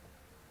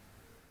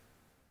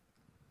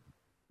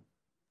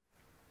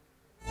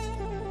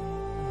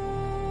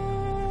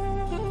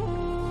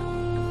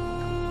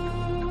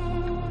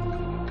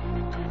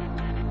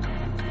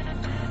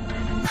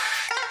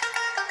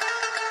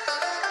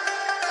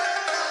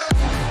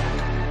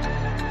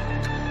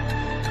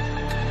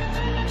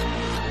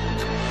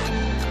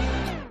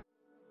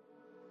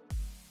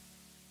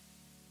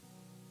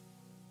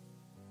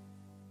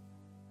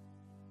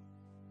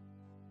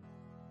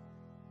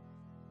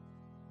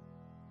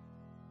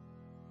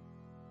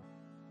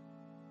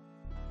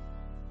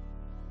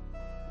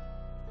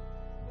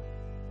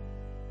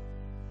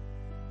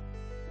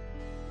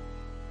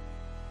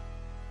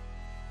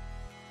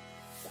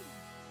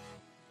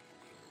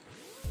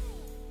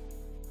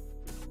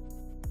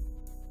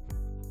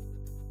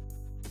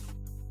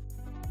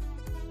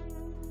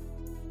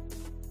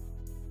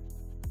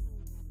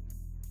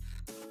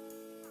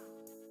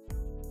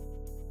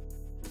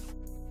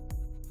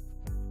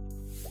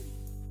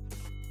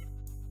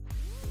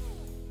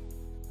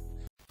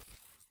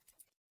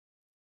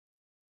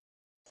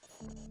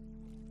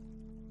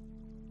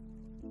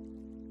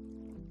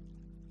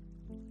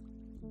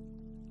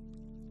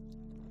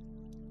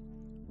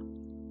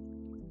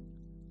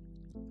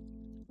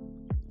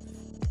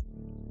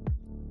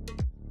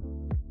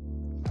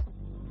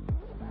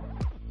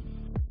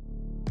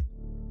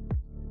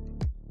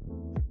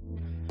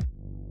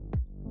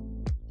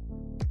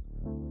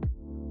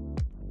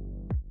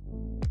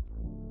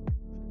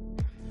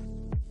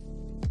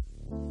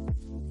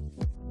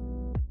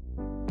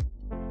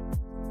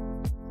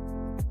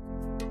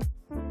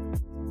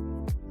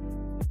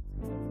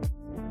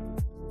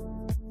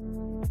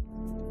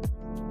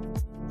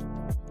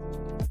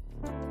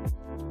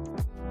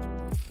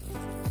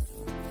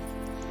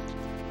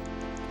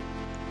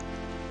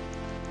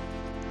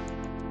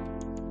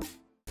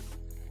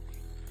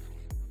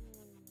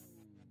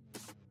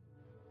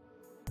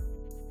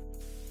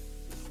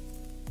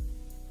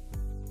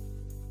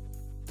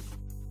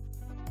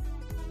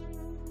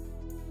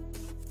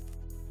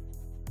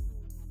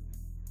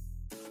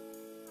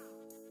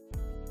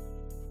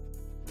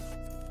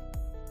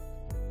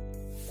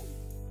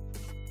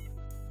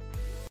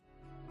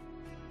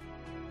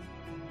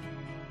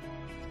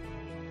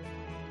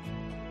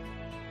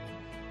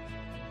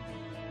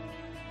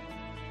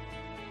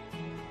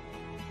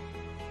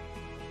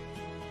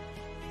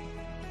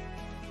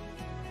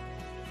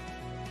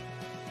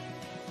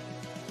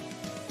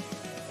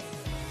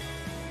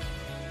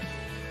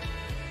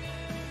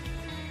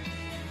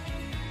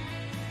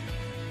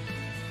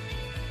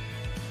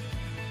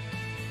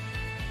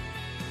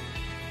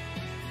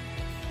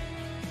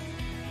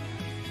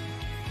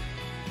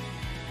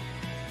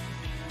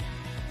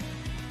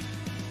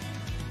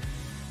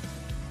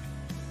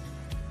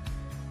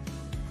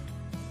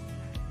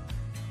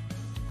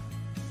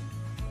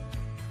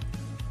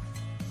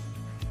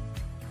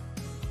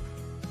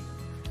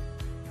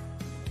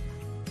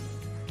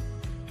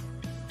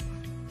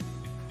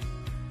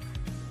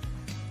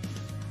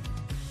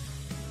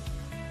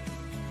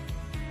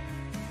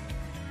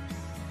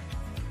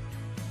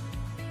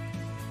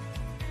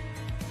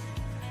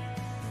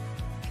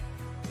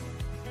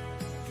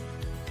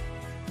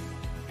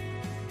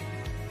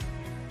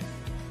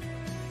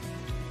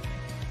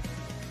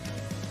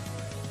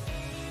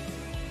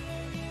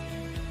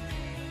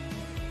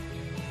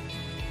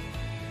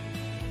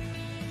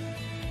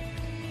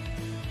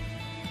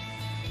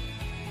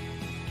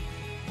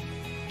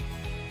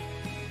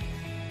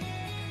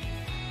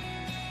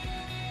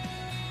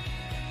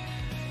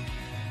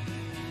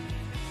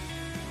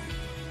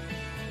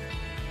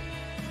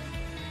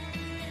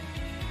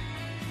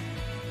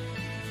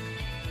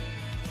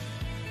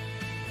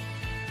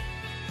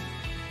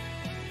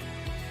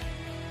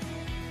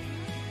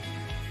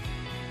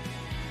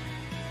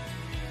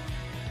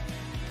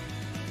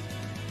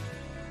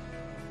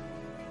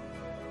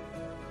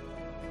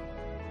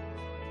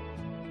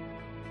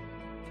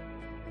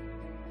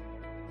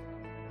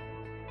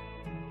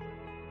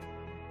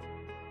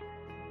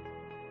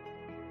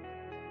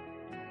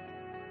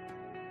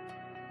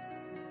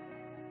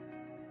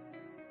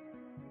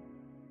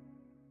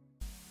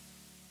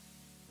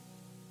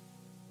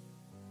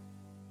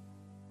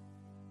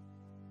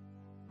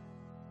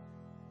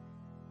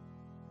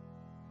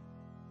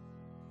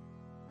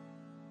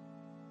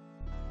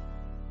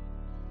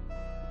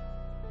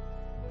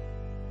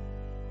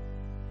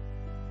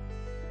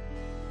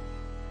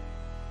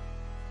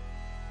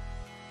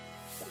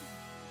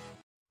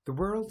 The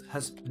world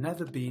has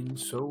never been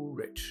so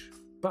rich,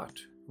 but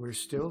we're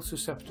still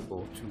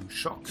susceptible to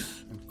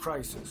shocks and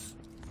crises.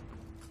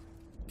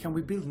 Can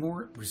we build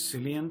more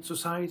resilient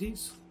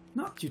societies?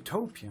 Not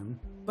utopian,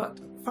 but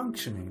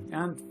functioning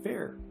and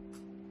fair.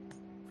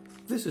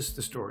 This is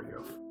the story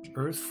of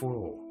Earth for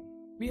All.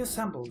 We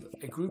assembled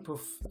a group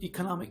of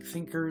economic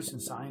thinkers and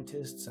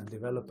scientists and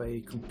developed a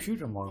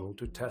computer model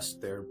to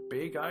test their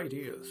big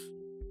ideas.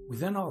 We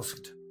then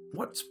asked,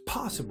 what's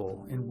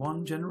possible in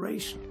one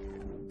generation?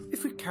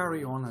 If we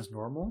carry on as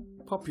normal,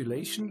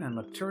 population and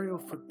material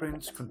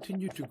footprints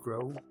continue to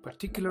grow,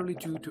 particularly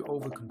due to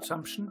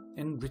overconsumption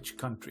in rich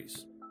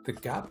countries. The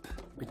gap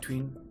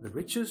between the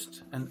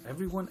richest and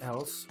everyone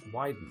else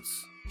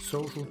widens.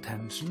 Social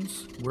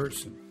tensions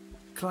worsen.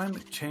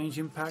 Climate change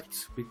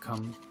impacts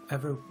become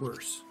ever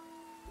worse.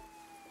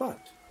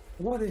 But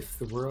what if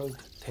the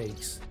world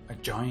takes a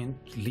giant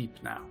leap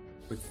now,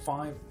 with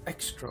 5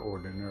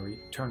 extraordinary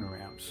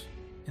turnarounds?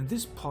 In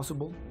this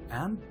possible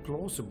and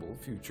plausible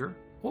future,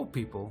 all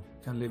people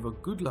can live a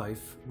good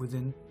life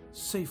within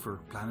safer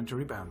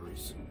planetary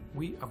boundaries.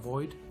 We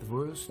avoid the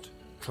worst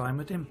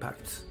climate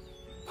impacts.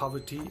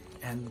 Poverty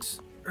ends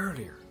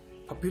earlier.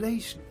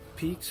 Population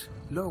peaks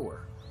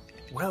lower.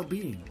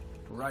 Well-being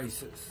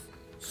rises.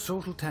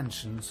 Social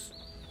tensions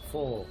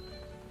fall.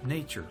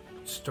 Nature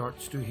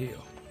starts to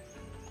heal.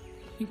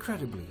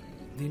 Incredibly,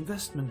 the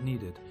investment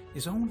needed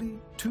is only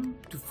 2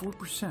 to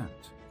 4%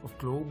 of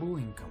global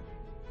income.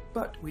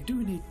 But we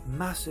do need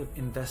massive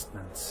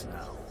investments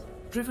now,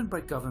 driven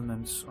by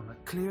governments on a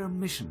clear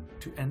mission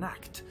to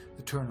enact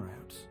the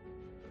turnarounds.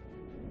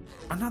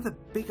 Another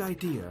big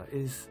idea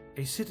is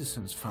a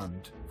citizens'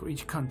 fund for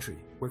each country,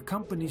 where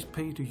companies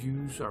pay to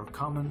use our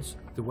commons,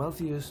 the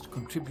wealthiest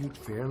contribute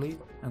fairly,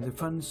 and the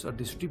funds are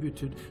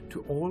distributed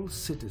to all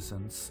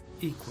citizens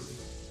equally.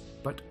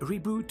 But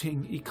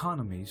rebooting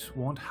economies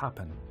won't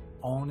happen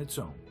on its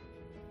own.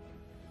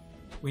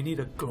 We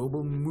need a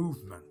global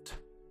movement,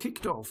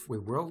 kicked off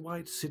with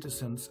worldwide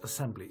citizens'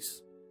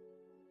 assemblies.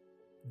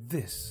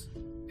 This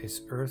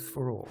is Earth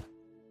for All.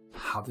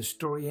 How the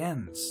story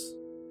ends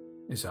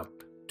is up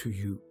to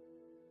you.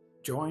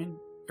 Join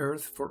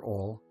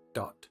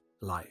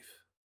earthforall.life.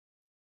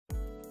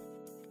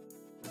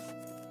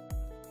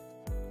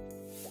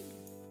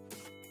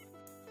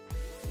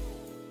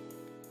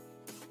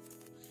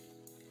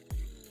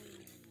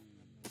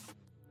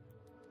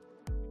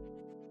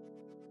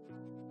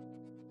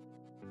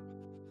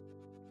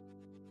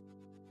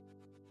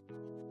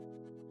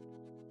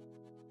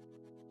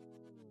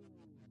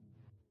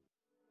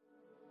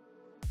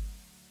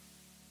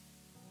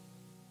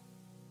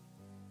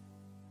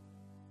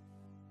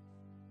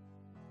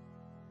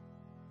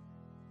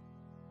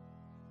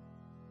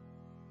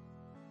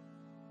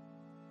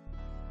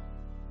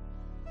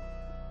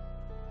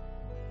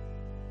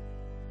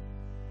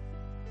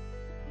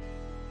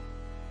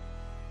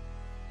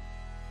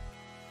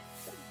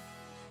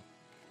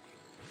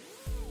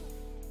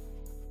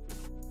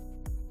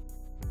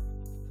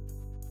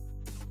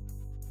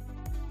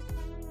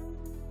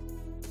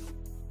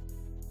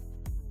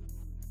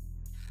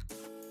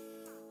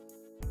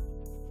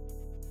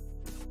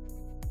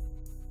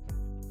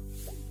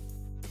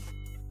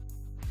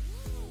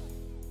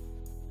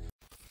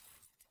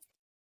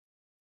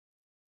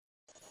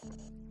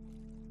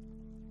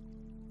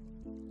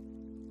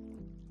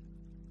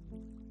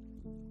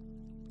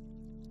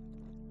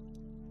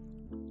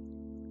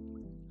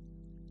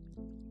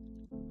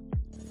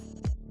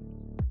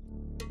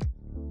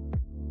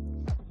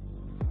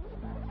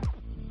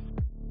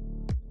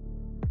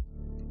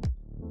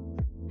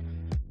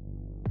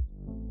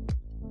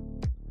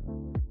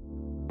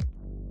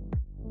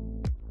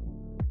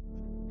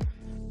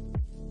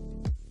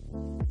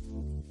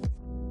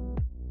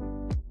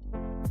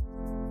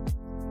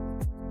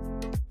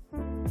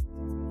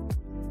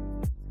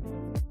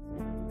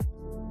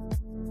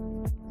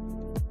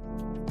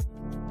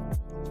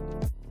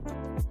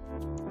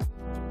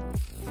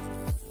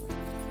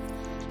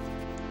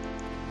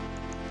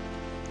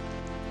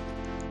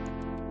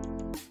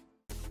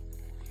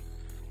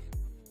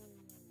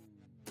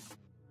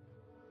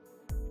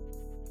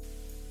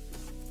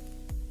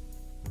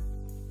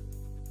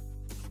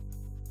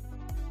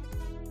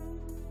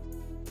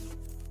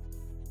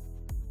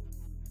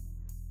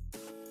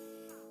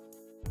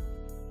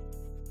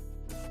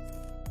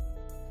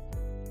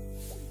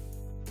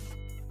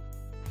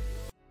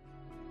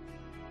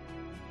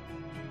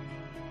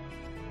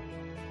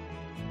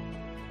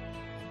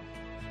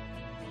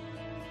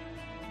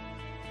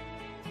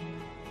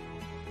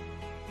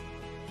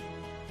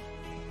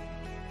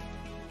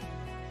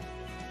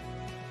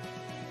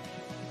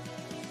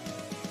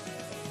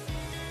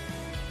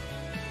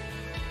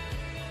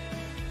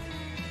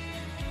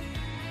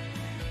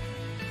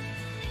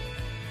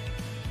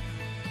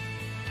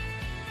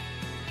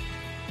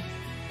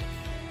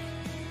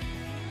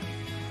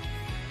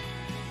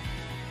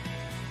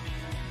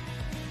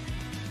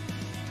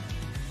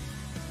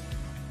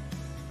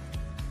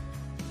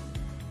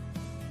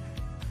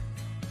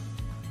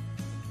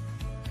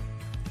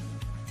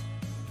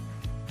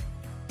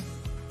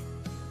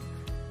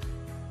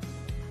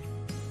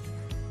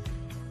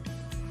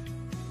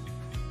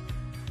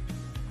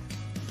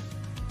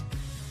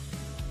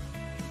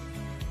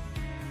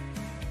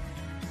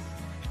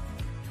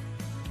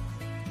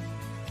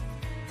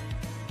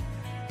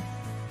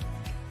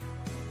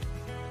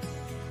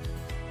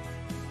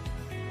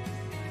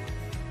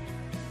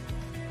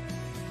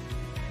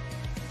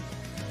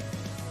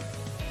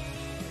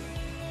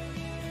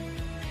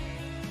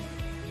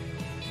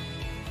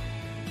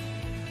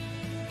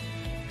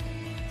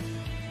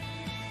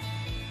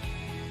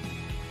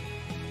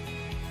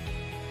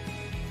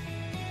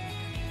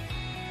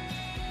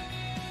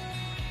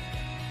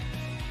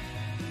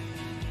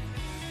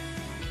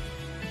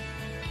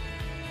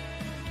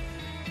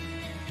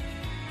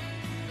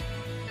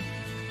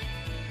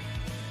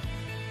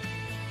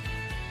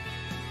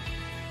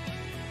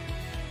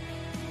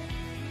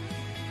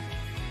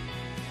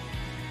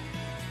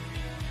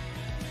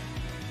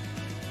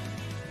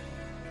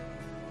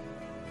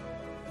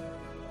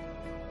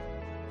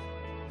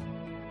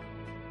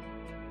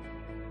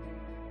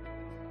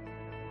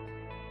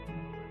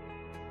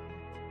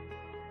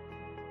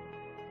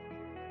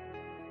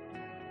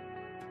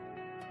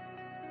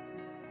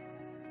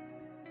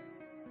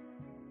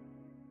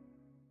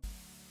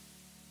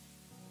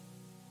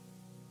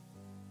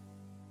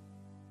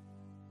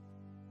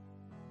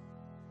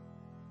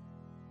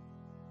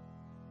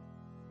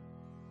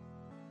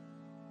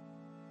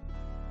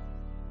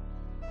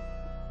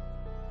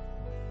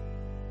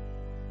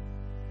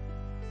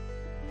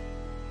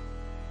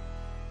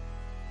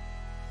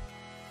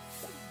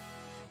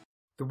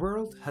 The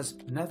world has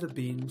never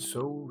been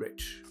so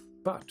rich,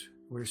 but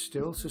we're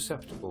still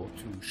susceptible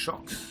to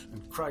shocks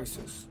and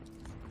crises.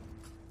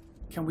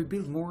 Can we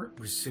build more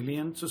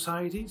resilient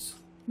societies?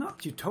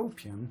 Not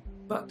utopian,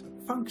 but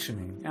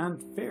functioning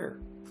and fair.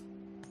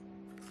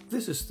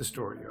 This is the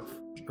story of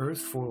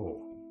Earth for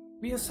All.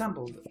 We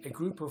assembled a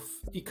group of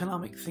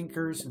economic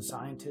thinkers and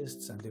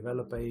scientists and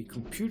developed a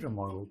computer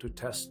model to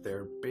test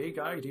their big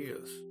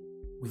ideas.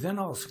 We then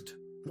asked,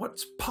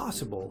 what's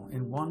possible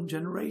in one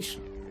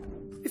generation?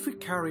 If we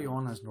carry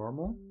on as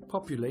normal,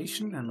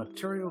 population and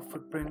material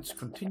footprints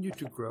continue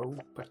to grow,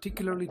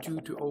 particularly due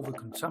to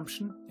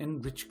overconsumption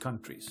in rich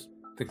countries.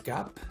 The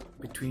gap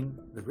between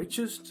the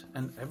richest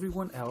and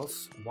everyone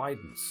else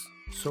widens.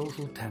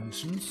 Social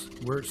tensions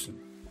worsen.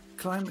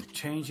 Climate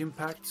change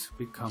impacts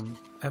become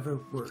ever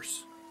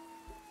worse.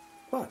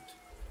 But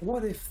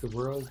what if the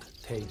world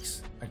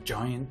takes a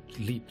giant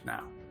leap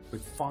now,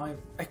 with 5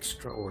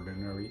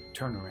 extraordinary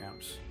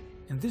turnarounds?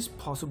 In this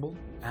possible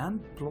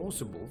and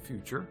plausible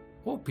future,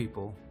 all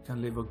people can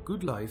live a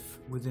good life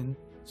within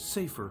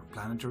safer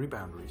planetary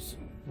boundaries.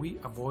 We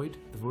avoid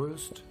the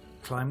worst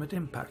climate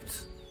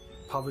impacts.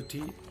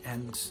 Poverty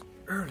ends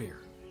earlier.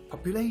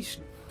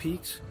 Population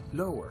peaks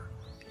lower.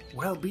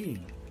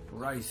 Well-being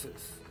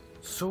rises.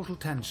 Social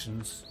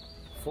tensions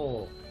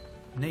fall.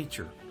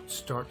 Nature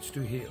starts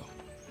to heal.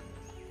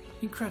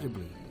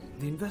 Incredibly,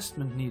 the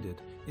investment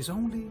needed is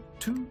only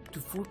 2 to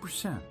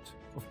 4%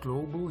 of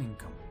global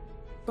income.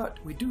 But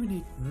we do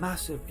need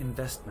massive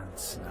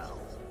investments now,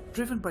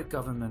 driven by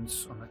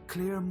governments on a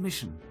clear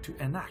mission to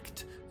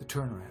enact the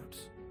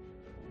turnarounds.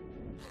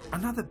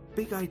 Another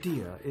big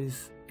idea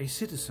is a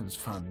citizens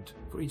fund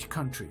for each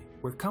country,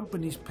 where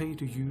companies pay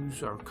to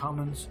use our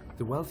commons,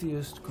 the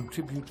wealthiest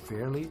contribute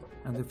fairly,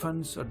 and the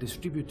funds are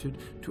distributed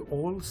to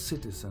all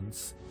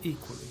citizens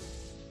equally.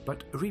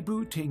 But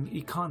rebooting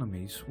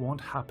economies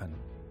won't happen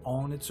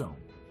on its own.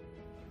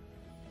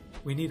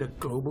 We need a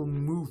global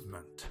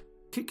movement,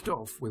 kicked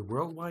off with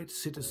worldwide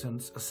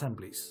citizens'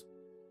 assemblies.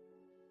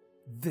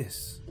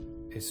 This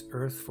is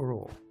Earth for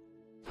All.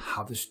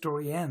 How the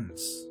story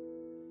ends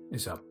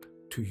is up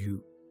to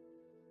you.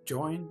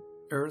 Join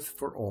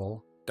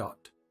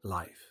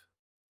earthforall.life.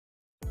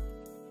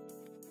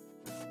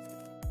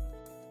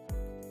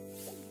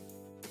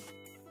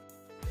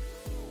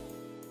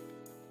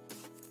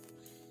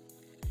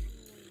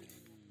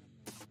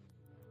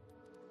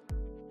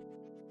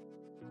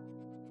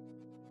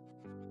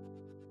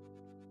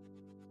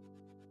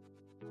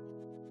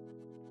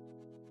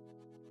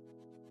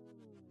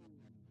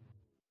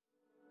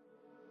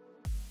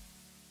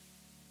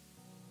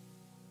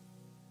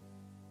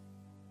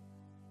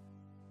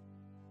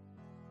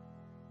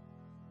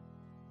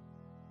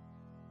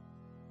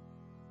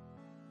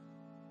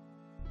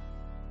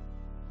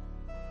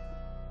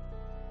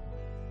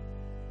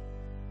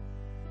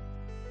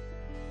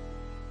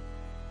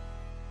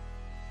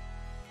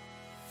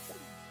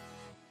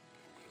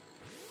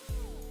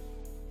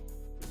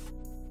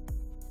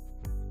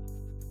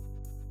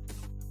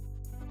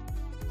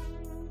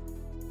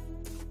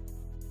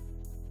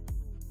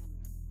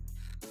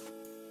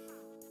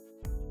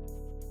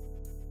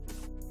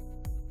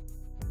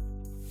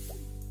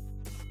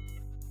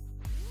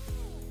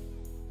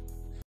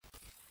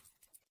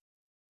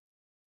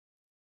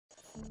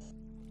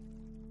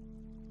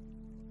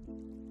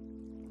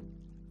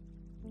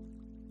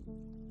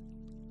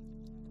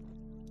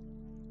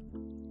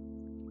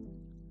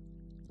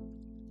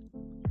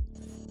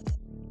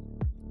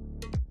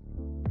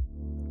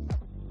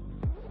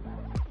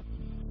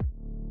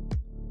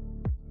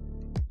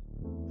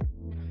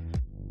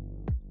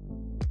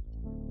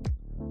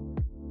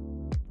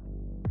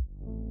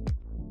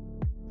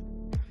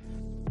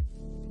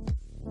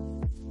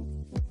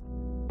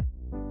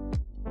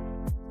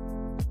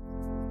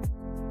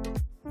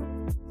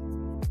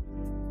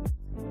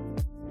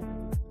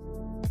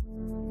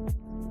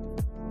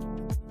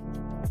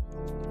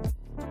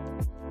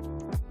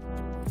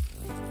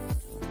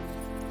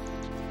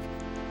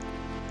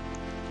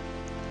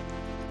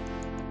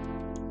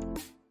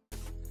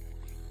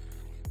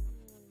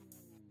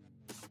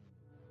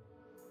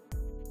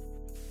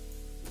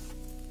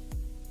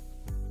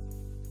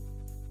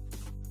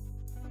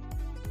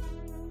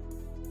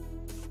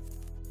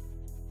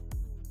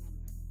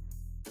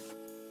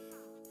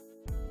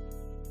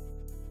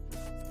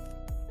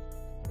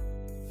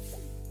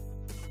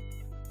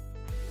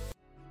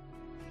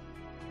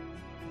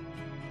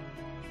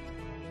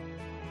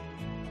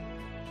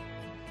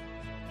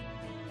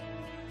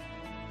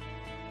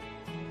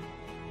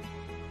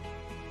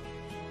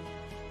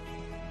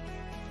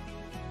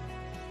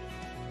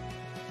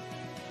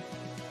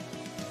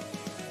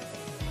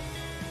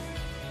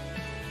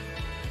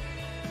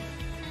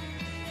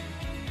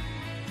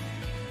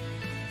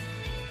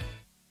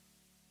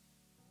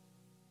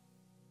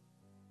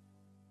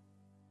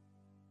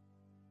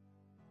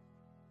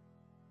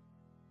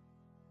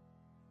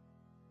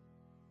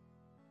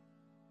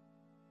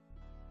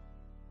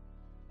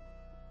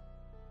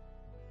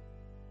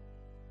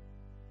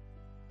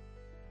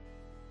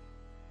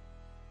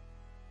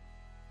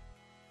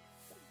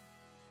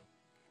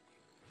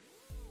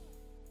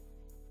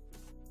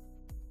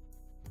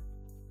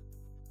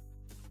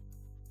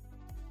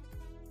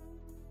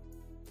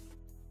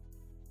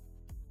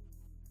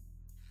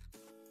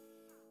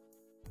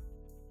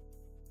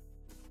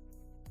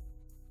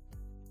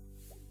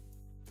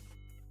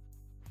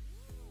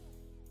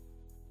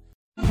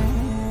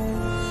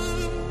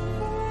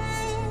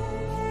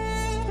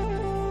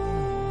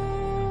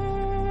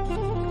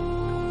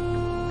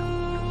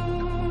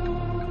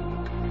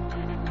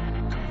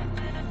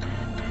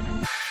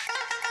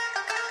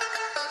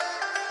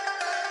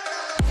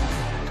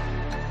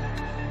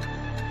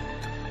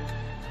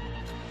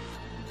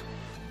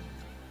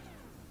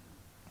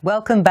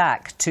 Welcome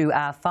back to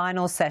our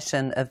final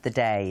session of the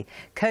day,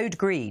 Code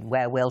Green,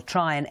 where we'll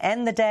try and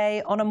end the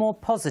day on a more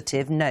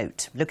positive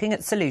note, looking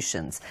at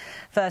solutions.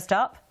 First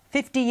up,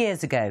 50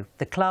 years ago,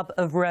 the Club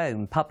of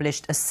Rome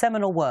published a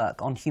seminal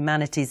work on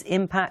humanity's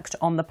impact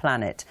on the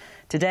planet.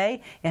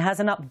 Today, it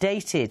has an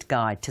updated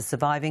guide to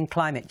surviving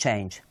climate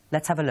change.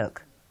 Let's have a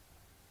look.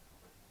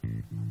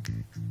 The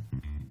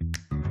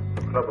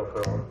Club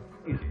of Rome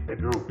is a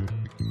group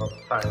of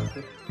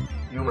scientists,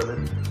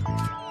 humanists,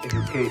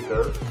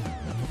 educators,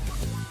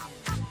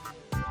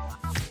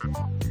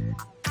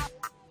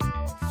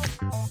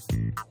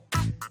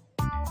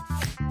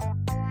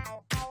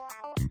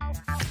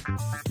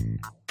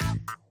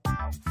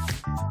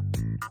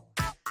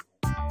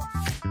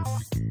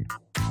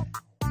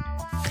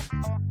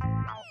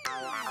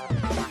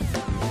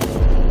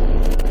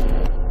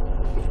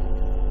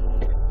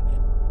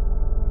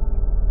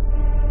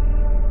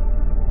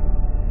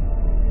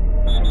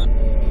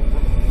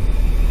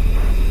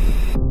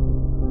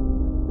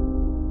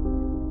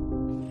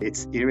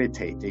 It's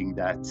irritating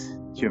that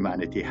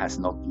humanity has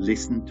not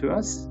listened to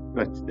us,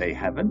 but they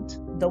haven't.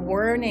 The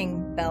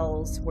warning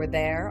bells were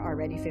there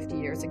already 50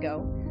 years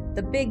ago.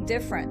 The big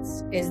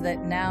difference is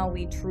that now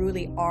we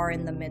truly are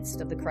in the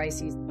midst of the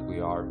crises. We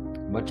are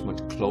much,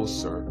 much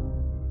closer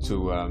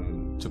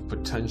to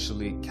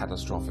potentially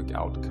catastrophic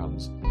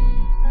outcomes.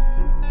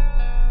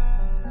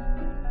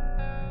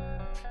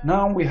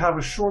 Now we have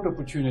a short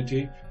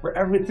opportunity where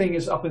everything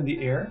is up in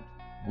the air.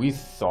 We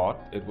thought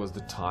it was the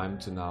time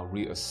to now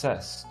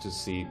reassess to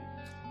see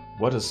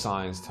what does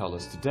science tell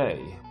us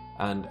today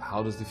and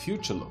how does the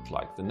future look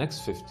like the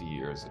next 50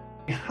 years.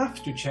 We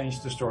have to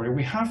change the story.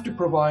 We have to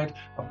provide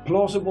a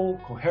plausible,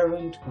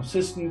 coherent,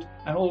 consistent,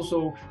 and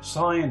also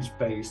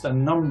science-based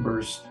and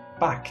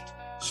numbers-backed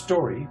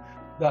story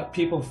that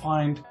people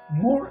find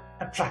more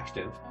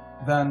attractive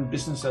than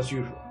business as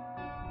usual.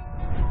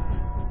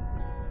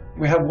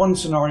 We have one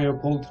scenario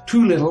called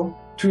too little,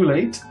 too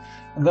late.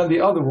 And then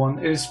the other one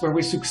is where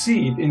we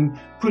succeed in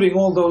putting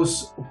all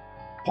those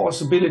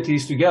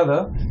possibilities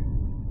together.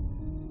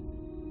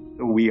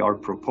 We are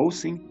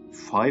proposing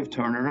 5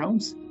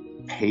 turnarounds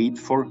paid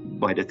for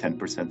by the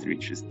 10%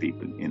 richest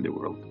people in the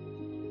world.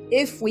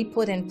 If we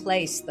put in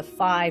place the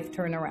 5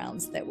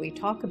 turnarounds that we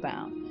talk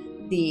about,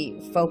 the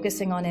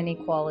focusing on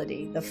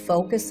inequality, the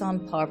focus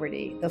on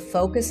poverty, the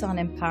focus on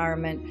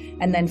empowerment,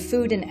 and then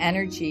food and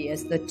energy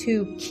as the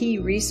 2 key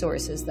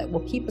resources that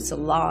will keep us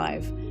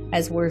alive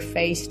as we're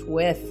faced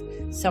with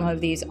some of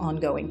these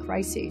ongoing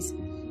crises,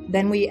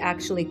 then we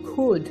actually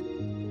could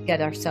get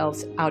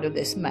ourselves out of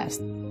this mess.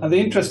 And the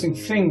interesting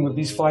thing with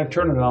these 5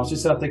 turnarounds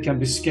is that they can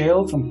be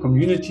scaled from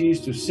communities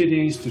to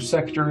cities to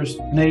sectors,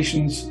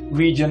 nations,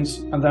 regions,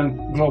 and then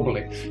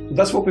globally. So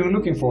that's what we were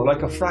looking for,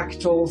 like a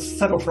fractal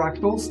set of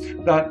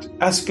fractals that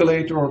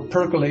escalate or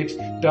percolate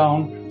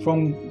down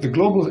from the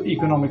global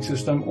economic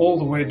system all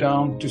the way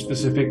down to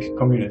specific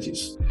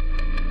communities.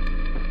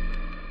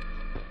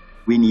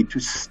 We need to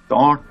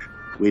start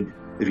with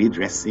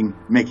redressing,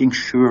 making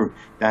sure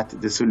that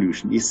the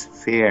solution is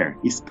fair,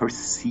 is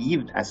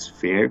perceived as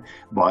fair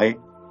by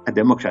a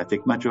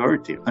democratic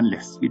majority.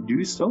 Unless we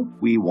do so,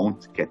 we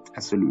won't get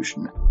a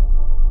solution.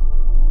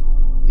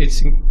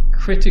 It's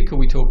critical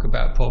we talk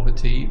about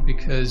poverty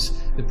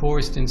because the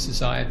poorest in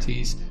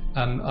societies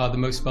are the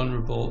most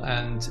vulnerable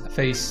and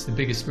face the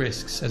biggest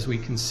risks, as we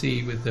can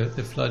see with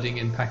the flooding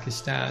in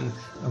Pakistan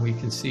and we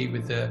can see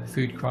with the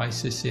food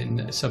crisis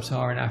in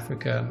sub-Saharan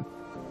Africa.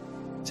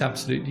 It's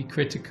absolutely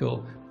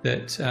critical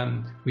that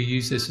we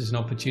use this as an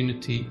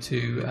opportunity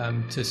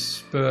to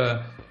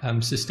spur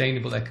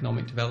sustainable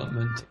economic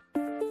development.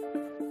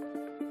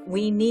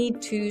 We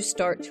need to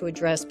start to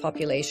address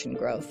population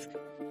growth.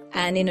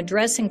 And in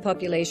addressing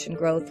population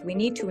growth, we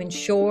need to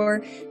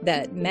ensure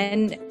that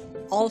men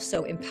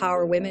also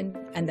empower women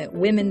and that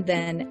women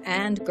then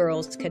and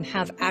girls can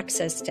have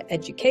access to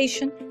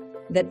education,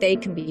 that they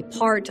can be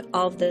part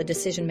of the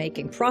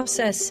decision-making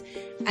process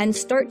and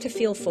start to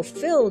feel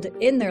fulfilled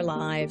in their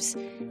lives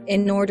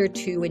in order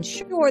to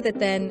ensure that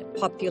then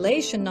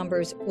population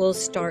numbers will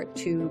start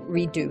to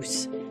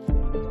reduce.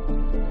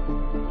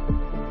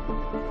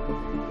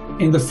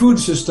 In the food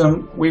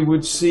system, we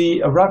would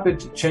see a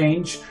rapid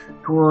change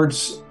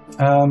towards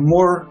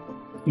more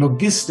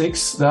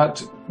logistics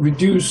that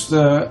reduce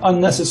the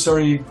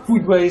unnecessary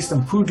food waste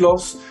and food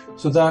loss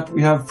so that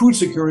we have food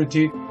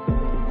security.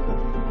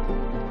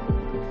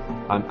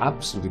 I'm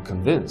absolutely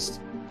convinced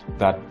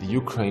that the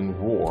Ukraine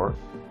war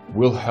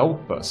will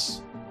help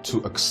us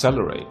to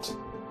accelerate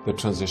the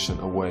transition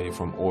away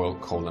from oil,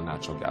 coal and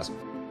natural gas.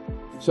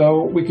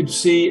 So we could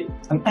see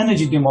an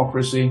energy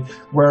democracy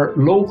where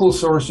local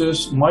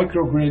sources,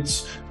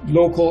 microgrids,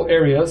 local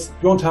areas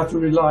don't have to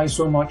rely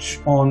so much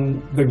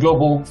on the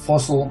global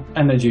fossil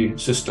energy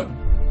system.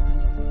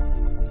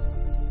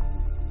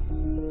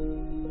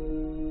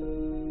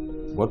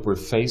 What we're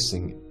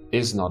facing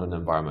is not an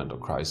environmental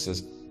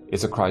crisis.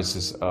 It's a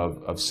crisis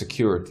of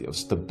security, of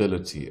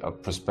stability,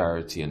 of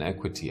prosperity and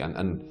equity.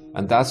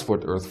 And that's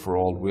what Earth for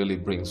All really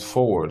brings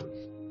forward.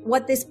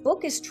 What this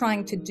book is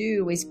trying to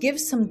do is give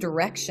some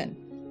direction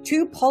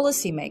to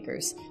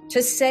policymakers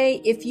to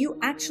say, if you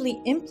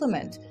actually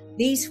implement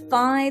these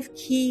 5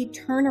 key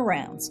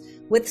turnarounds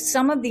with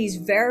some of these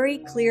very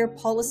clear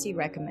policy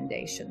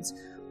recommendations,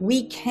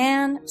 we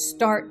can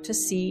start to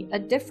see a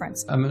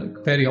difference.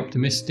 I'm very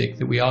optimistic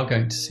that we are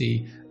going to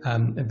see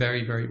a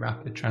very, very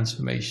rapid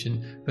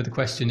transformation. But the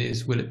question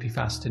is, will it be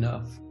fast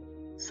enough?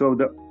 So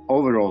the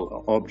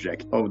overall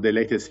object of the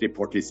latest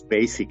report is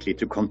basically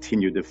to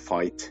continue the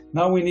fight.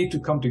 Now we need to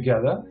come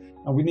together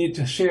and we need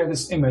to share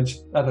this image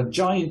that a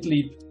giant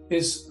leap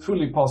is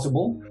fully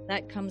possible.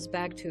 That comes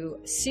back to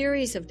a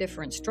series of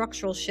different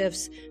structural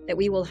shifts that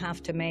we will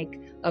have to make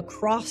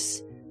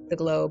across the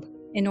globe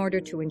in order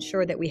to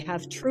ensure that we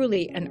have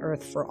truly an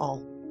Earth for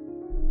all.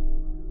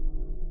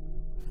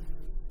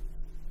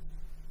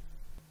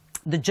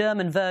 The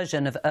German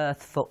version of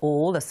Earth for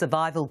All, a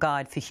survival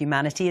guide for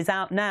humanity, is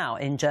out now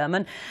in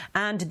German,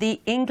 and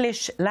the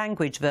English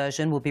language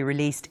version will be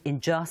released in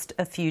just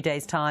a few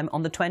days' time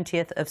on the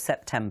 20th of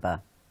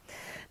September.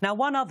 Now,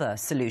 one other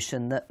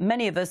solution that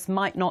many of us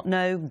might not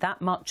know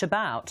that much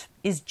about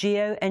is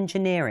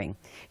geoengineering,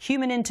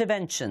 human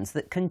interventions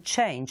that can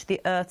change the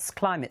Earth's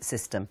climate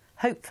system,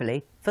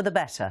 hopefully for the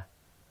better.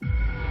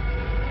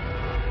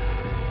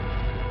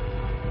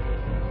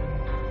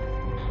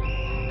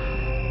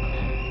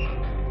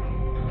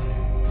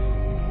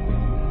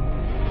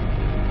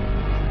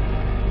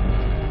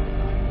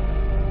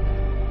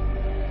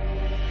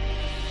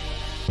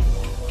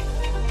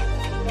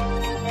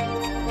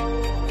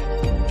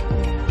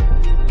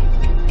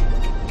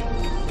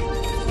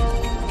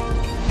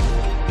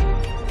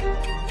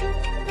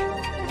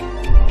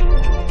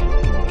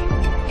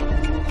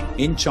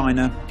 In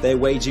China, they're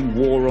waging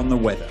war on the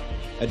weather.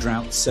 A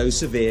drought so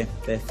severe,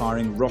 they're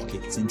firing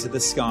rockets into the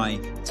sky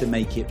to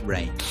make it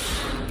rain.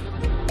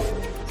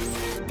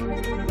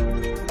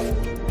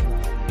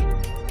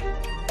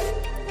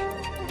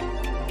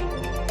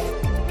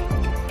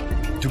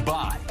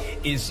 Dubai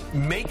is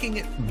making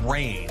it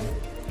rain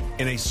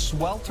in a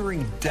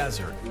sweltering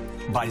desert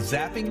by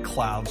zapping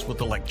clouds with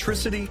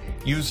electricity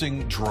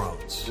using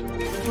drones.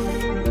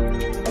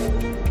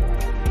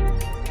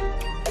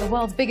 The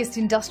world's biggest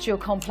industrial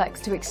complex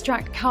to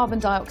extract carbon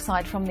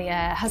dioxide from the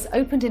air has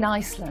opened in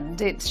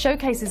Iceland. It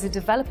showcases a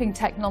developing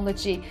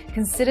technology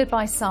considered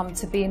by some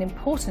to be an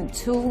important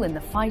tool in the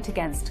fight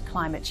against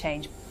climate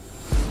change.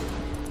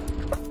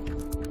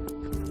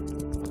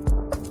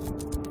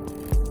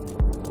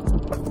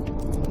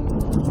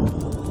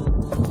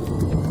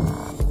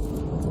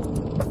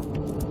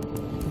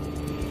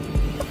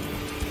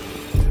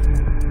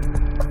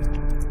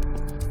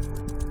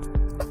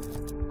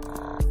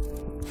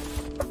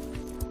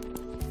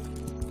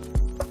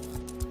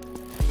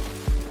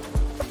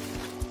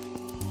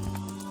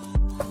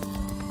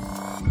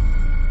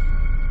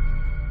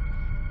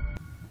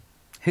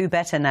 Who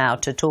better now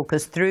to talk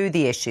us through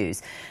the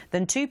issues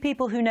than 2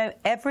 people who know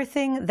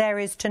everything there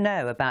is to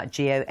know about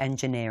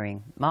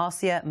geoengineering?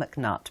 Marcia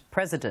McNutt,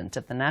 President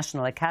of the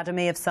National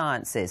Academy of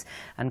Sciences,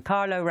 and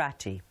Carlo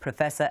Ratti,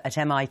 Professor at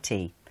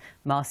MIT.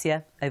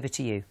 Marcia, over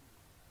to you.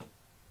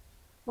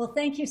 Well,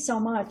 thank you so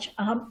much.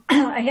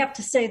 I have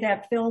to say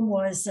that film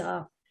was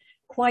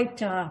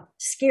quite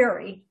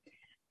scary.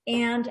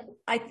 And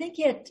I think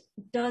it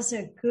does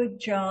a good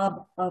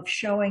job of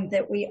showing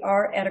that we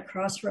are at a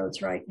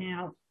crossroads right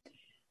now.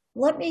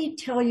 Let me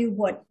tell you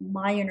what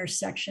my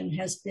intersection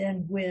has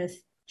been with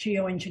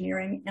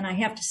geoengineering. And I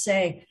have to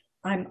say,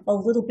 I'm a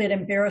little bit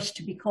embarrassed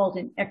to be called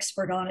an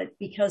expert on it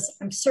because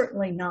I'm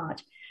certainly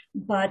not.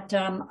 But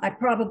I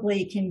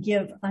probably can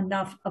give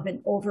enough of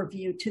an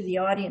overview to the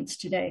audience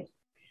today.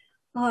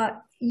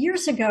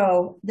 Years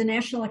ago, the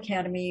National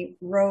Academy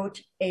wrote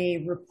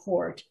a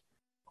report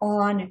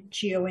on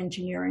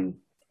geoengineering.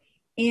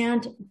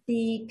 And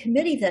the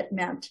committee that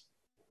met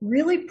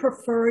really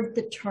preferred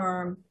the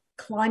term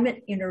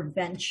climate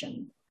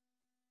intervention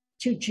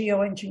to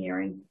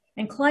geoengineering.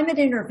 And climate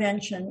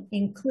intervention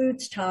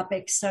includes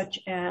topics such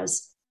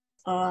as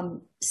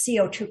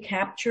CO2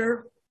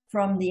 capture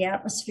from the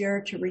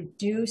atmosphere to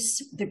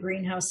reduce the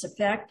greenhouse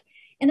effect.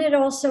 And it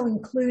also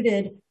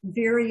included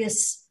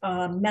various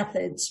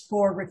methods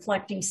for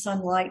reflecting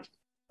sunlight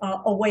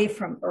away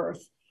from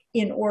Earth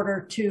in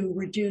order to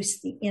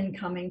reduce the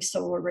incoming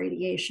solar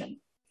radiation.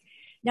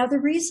 Now, the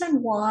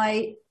reason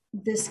why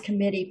this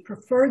committee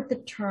preferred the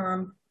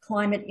term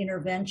climate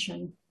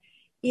intervention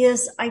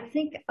is, I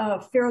think,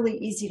 fairly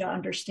easy to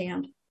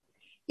understand.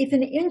 If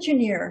an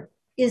engineer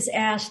is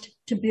asked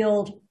to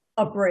build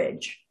a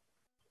bridge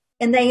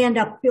and they end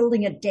up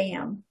building a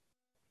dam,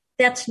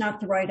 that's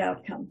not the right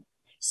outcome.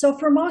 So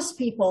for most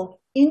people,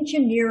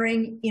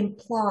 engineering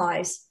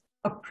implies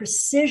a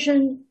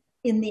precision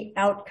in the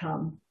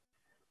outcome,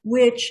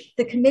 which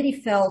the committee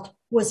felt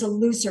was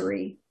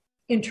illusory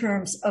in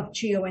terms of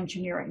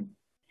geoengineering.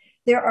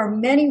 There are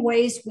many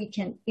ways we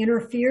can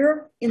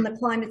interfere in the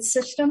climate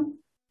system,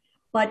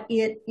 but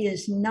it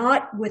is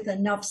not with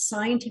enough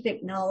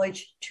scientific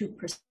knowledge to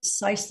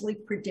precisely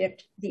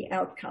predict the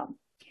outcome.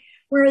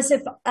 Whereas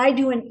if I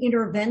do an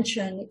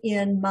intervention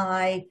in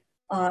my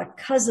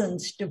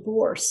cousin's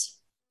divorce,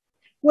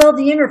 well,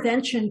 the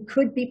intervention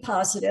could be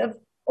positive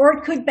or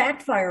it could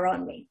backfire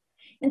on me.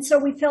 And so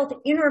we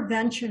felt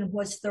intervention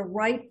was the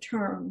right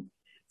term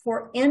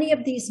for any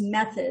of these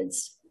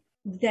methods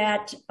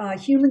that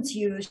humans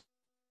use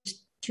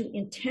to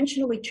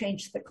intentionally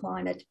change the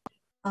climate,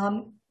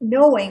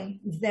 knowing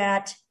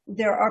that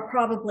there are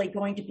probably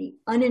going to be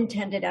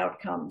unintended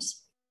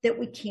outcomes that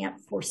we can't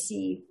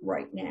foresee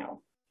right now.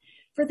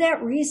 For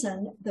that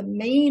reason, the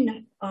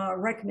main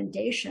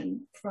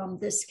recommendation from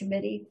this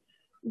committee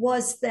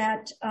was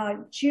that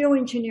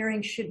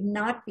geoengineering should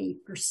not be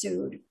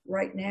pursued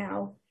right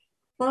now,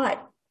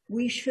 but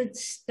we should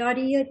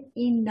study it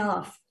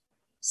enough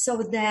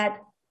so that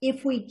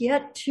if we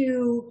get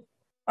to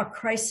a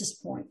crisis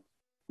point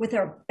with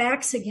our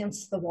backs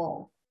against the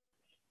wall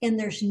and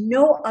there's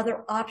no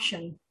other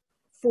option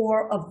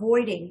for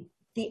avoiding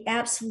the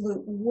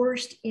absolute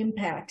worst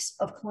impacts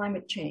of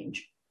climate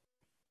change,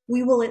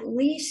 we will at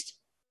least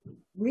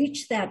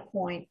reach that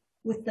point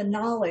with the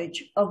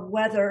knowledge of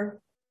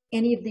whether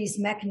any of these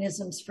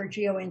mechanisms for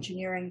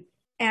geoengineering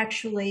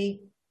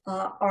actually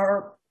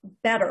are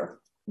better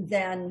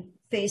than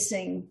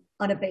facing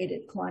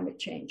unabated climate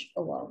change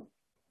alone.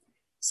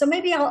 So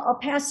maybe I'll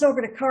pass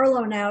over to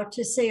Carlo now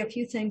to say a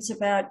few things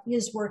about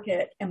his work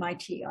at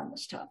MIT on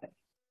this topic.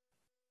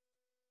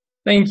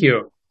 Thank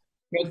you.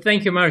 Well,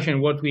 thank you, Marcia.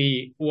 What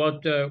we've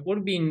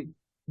been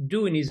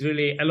doing is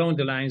really along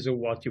the lines of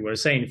what you were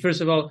saying.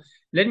 First of all,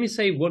 let me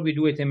say what we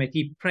do at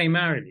MIT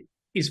primarily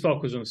is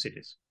focus on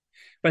cities.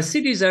 But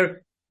cities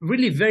are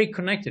really very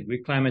connected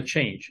with climate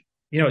change.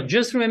 You know,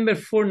 just remember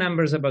 4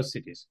 numbers about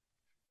cities: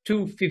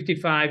 2,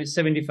 55,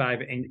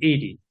 75, and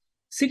 80.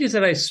 Cities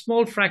are a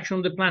small fraction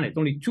of the planet,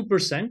 only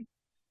 2%,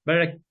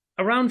 but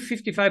around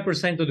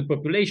 55% of the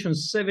population,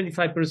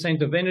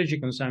 75% of energy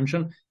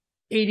consumption,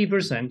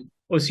 80%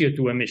 of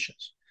CO2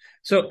 emissions.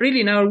 So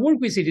really in our work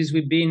with cities,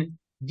 we've been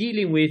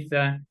dealing with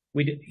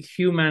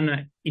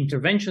human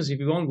interventions, if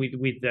you want,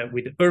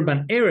 with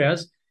urban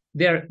areas.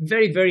 They're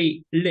very,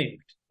 very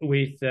linked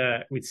with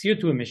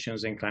CO2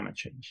 emissions and climate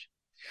change.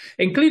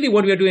 And clearly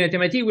what we are doing at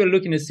MIT, we're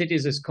looking at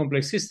cities as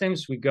complex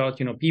systems. We got,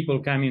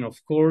 people coming, of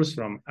course,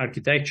 from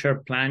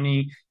architecture,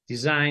 planning,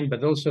 design,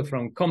 but also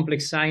from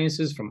complex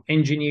sciences, from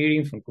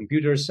engineering, from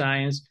computer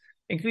science,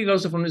 and clearly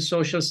also from the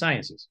social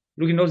sciences.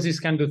 Looking at all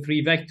these kind of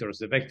 3 vectors: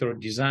 the vector of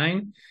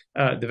design,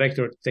 the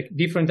vector of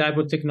different type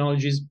of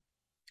technologies,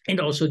 and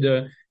also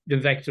the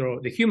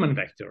human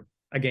vector,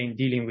 again,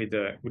 dealing with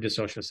the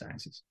social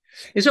sciences.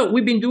 And so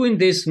we've been doing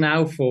this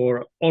now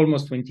for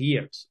almost 20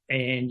 years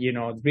and,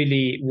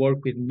 really work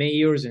with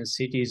mayors and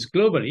cities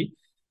globally.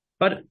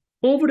 But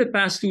over the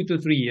past 2 to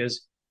 3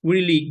 years, we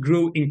really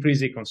grew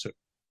increasingly concerned.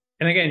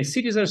 And again,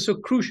 cities are so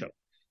crucial.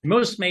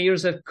 Most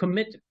mayors have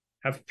committed,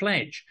 have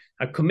pledged,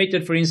 have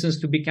committed, for instance,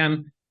 to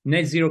become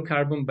net zero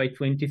carbon by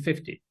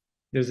 2050.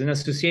 There's an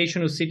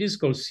association of cities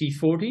called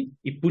C40.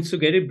 It brings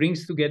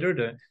together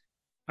the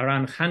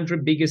around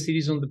 100 biggest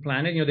cities on the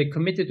planet. They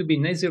committed to be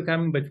net zero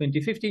carbon by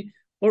 2050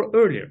 or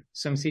earlier,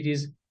 some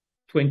cities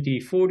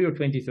 2040 or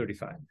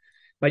 2035.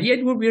 But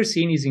yet what we are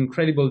seeing is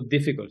incredible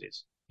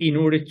difficulties in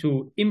order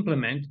to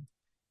implement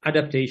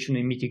adaptation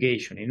and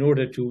mitigation, in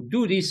order to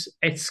do this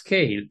at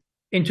scale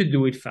and to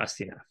do it fast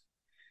enough.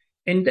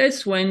 And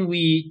that's when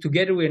we,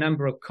 together with a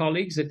number of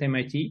colleagues at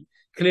MIT,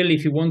 clearly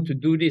if you want to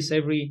do this,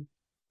 every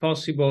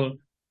possible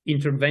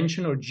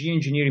intervention or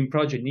geoengineering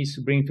project needs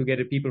to bring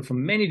together people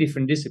from many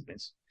different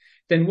disciplines.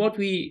 Then what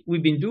we've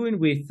been doing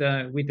with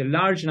a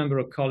large number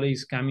of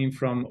colleagues coming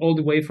from all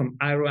the way from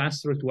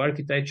aeroastro to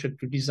architecture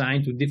to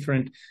design to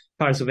different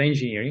parts of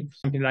engineering,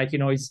 something like,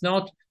 it's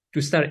not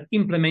to start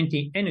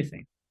implementing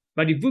anything,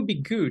 but it would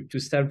be good to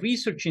start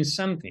researching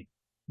something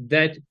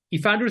that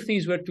if other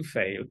things were to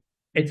fail,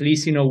 at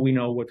least, we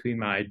know what we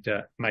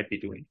might be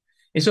doing.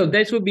 And so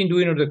that's what we've been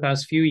doing over the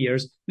past few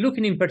years,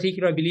 looking in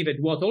particular, I believe, at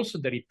what also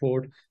the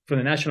report from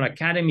the National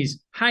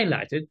Academies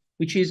highlighted,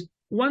 which is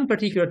one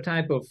particular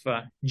type of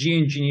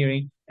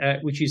geoengineering,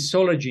 which is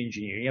solar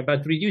geoengineering,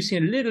 about reducing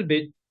a little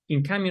bit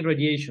incoming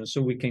radiation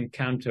so we can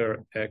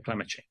counter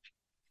climate change.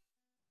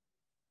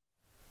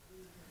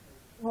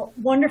 Well,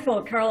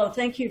 wonderful, Carlo.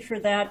 Thank you for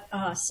that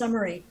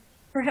summary.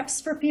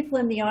 Perhaps for people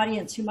in the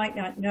audience who might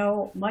not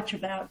know much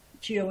about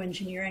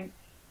geoengineering,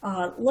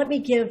 let me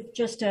give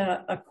just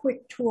a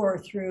quick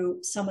tour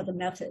through some of the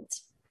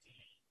methods.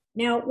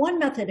 Now, one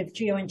method of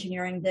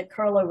geoengineering that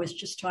Carlo was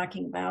just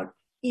talking about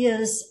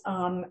is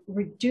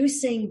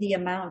reducing the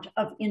amount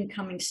of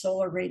incoming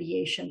solar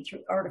radiation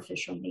through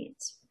artificial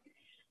means.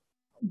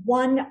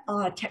 One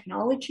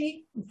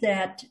technology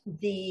that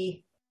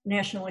the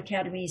National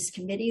Academies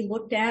Committee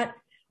looked at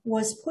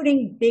was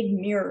putting big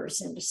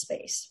mirrors into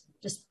space,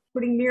 just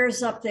putting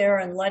mirrors up there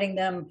and letting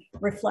them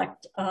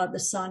reflect the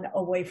sun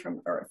away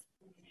from Earth.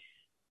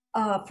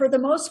 For the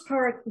most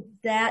part,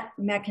 that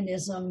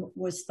mechanism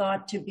was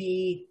thought to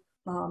be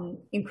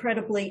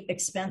incredibly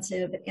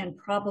expensive and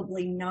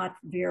probably not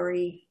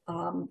very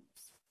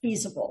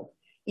feasible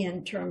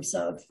in terms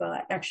of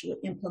actually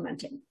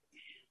implementing.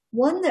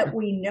 One that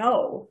we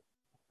know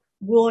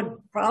would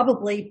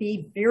probably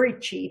be very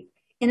cheap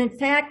and in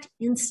fact,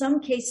 in some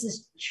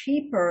cases,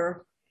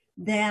 cheaper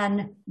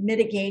than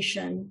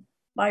mitigation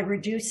by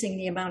reducing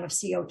the amount of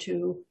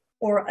CO2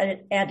 or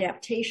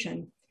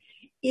adaptation,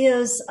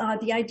 is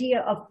the idea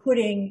of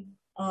putting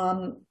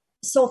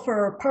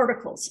sulfur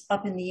particles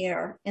up in the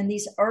air, and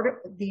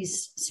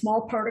these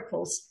small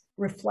particles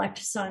reflect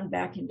sun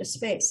back into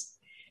space.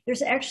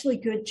 There's actually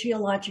good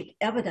geologic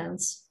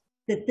evidence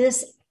that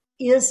this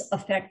is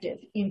effective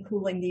in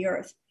cooling the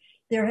Earth.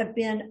 There have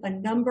been a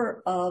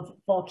number of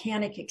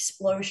volcanic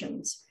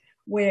explosions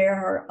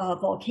where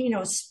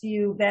volcanoes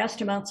spew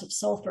vast amounts of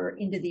sulfur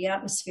into the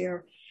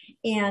atmosphere,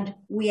 and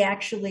we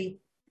actually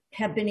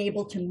have been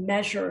able to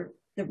measure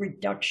the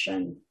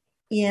reduction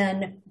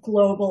in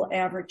global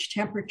average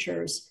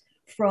temperatures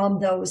from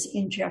those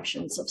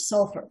injections of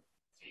sulfur.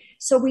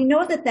 So we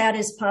know that that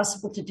is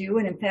possible to do,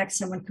 and in fact,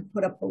 someone could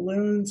put up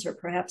balloons or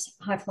perhaps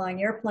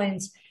high-flying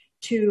airplanes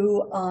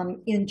to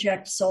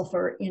inject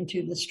sulfur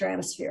into the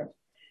stratosphere.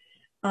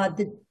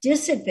 The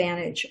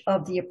disadvantage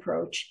of the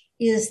approach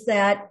is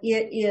that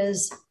it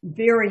is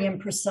very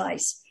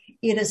imprecise.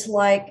 It is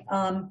like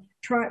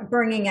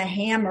bringing a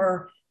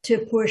hammer to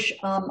push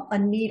a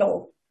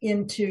needle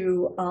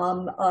into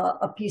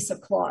a piece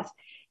of cloth.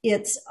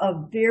 It's a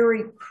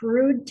very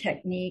crude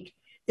technique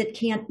that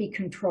can't be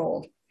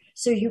controlled.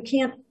 So you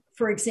can't,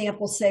 for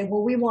example, say,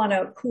 well, we want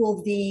to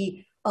cool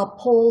the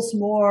poles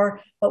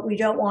more, but we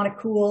don't want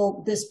to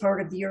cool this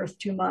part of the Earth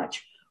too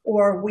much.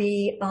 Or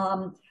we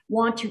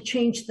want to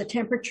change the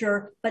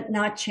temperature, but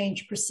not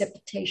change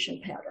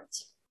precipitation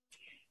patterns.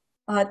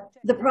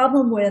 The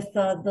problem with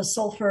the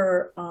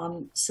sulfur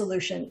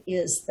solution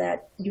is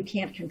that you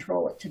can't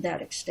control it to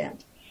that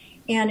extent.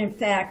 And in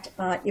fact,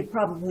 it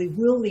probably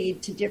will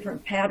lead to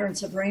different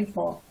patterns of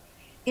rainfall.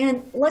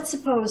 And let's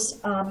suppose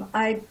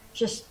I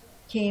just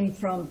came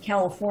from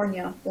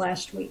California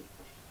last week.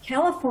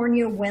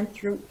 California went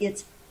through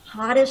its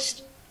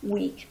hottest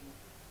week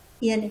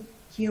in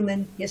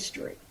human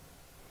history.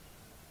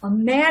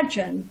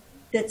 Imagine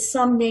that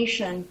some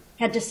nation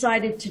had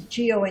decided to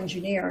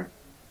geoengineer,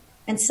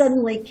 and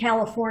suddenly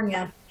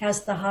California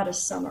has the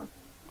hottest summer.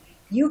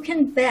 You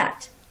can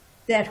bet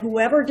that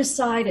whoever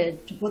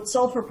decided to put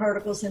sulfur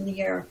particles in the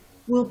air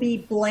will be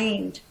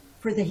blamed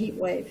for the heat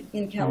wave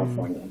in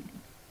California.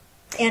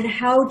 And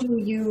how do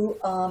you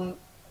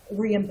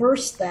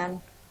reimburse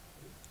then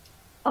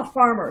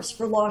farmers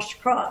for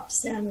lost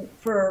crops and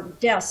for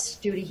deaths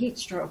due to heat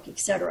stroke, et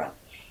cetera?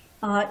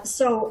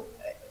 So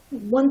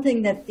one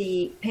thing that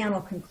the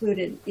panel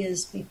concluded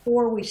is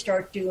before we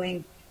start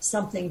doing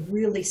something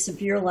really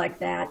severe like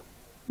that,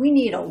 we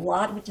need a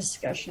lot of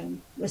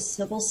discussion with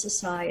civil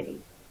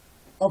society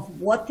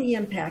of what the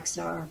impacts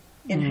are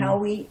and how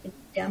we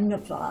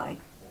indemnify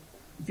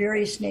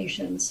various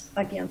nations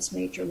against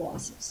major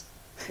losses.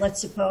 Let's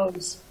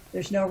suppose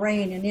there's no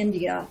rain in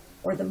India,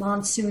 or the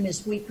monsoon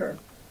is weaker,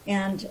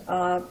 and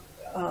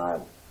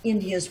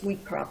India's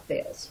wheat crop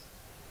fails.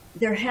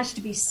 There has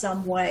to be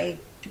some way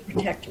to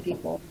protect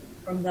people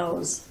from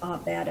those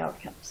bad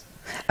outcomes.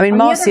 I mean,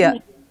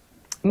 Marcia,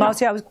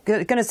 I was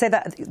going to say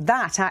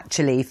that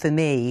actually, for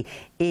me,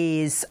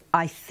 is,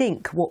 I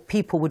think, what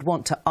people would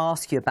want to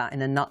ask you about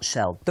in a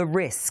nutshell, the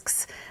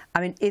risks. I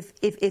mean,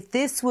 if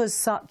this was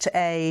such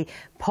a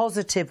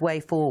positive way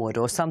forward,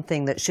 or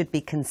something that should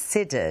be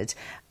considered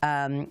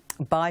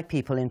by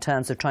people in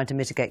terms of trying to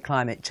mitigate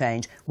climate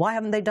change, why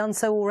haven't they done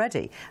so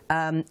already?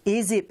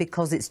 Is it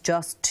because it's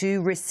just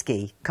too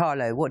risky?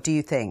 Carlo, what do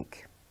you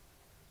think?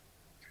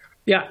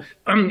 Yeah,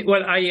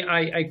 well,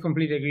 I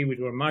completely agree with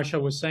what Marcia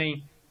was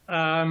saying.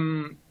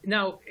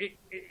 Now,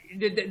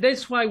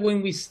 that's why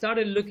when we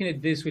started looking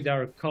at this with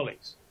our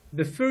colleagues,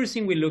 the first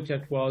thing we looked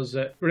at was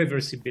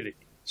reversibility.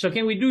 So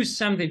can we do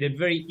something that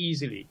very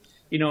easily,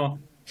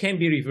 can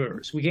be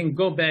reversed? We can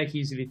go back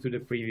easily to the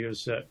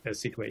previous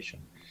situation.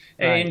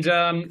 Right.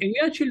 And we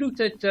actually looked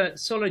at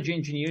solar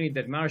geoengineering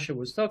that Marcia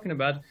was talking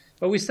about,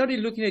 but we started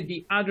looking at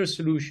the other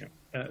solution.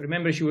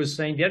 Remember, she was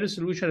saying the other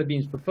solution that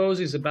being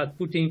proposed is about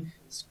putting,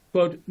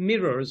 quote,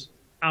 mirrors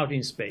out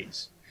in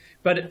space.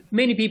 But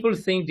many people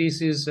think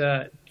this is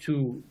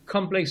too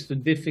complex, too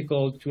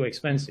difficult, too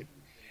expensive.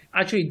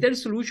 Actually, that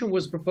solution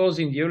was proposed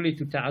in the early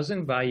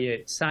 2000s by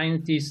a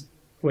scientist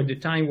who at the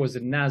time was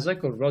at NASA,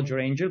 called Roger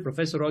Angel,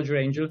 Professor Roger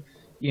Angel,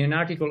 in an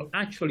article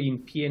actually in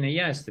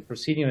PNAS, the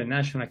Proceeding of the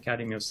National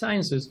Academy of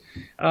Sciences,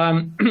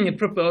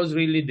 proposed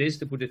really this,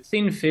 to put a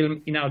thin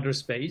film in outer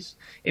space,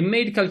 and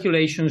made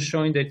calculations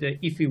showing that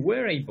if we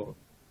were able,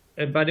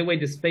 by the way,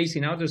 the space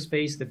in outer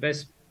space, the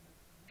best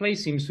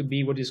place seems to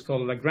be what is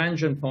called a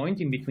Lagrangian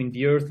point in between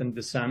the Earth and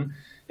the Sun.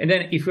 And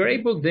then if we're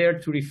able there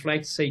to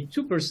reflect, say,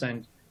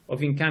 2%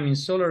 of incoming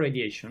solar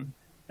radiation,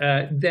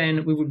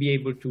 then we would be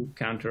able to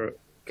counter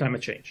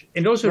climate change.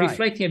 And also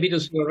reflecting a bit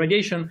of solar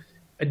radiation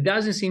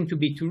doesn't seem to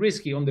be too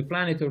risky. On the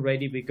planet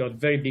already, we got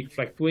very big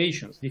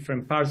fluctuations.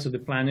 Different parts of the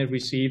planet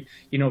receive,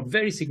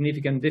 very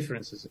significant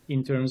differences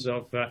in terms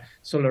of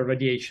solar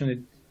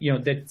radiation.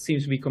 That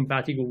seems to be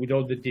compatible with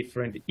all the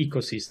different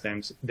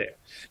ecosystems there.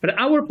 But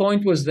our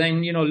point was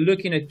then,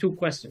 looking at two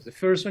questions. The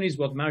first one is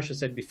what Marcia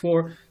said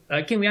before.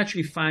 Can we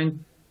actually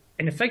find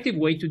an effective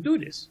way to do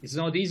this. It's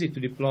not easy to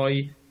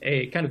deploy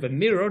a kind of a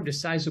mirror the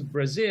size of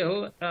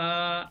Brazil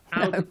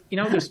out in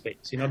outer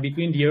space,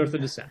 between the Earth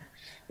and the Sun.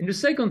 And the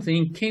second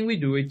thing, can we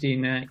do it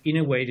in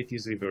a way that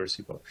is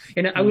reversible?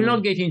 And I will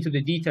not get into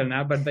the detail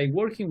now, but by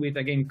working with,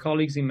 again,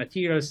 colleagues in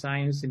material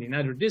science and in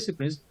other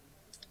disciplines,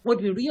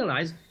 what we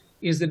realize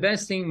is the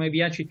best thing might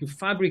be actually to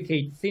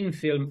fabricate thin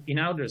film in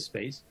outer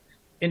space.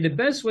 And the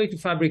best way to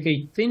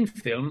fabricate thin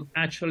film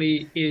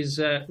actually is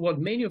what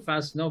many of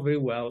us know very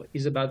well,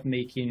 is about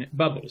making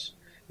bubbles.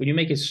 When you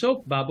make a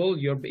soap bubble,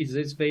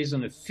 it's based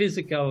on a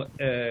physical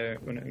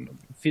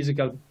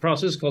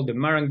process called the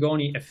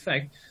Marangoni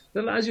effect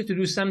that allows you to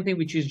do something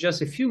which is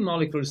just a few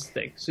molecules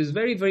thick. So it's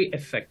very, very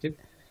effective.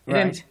 And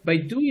then by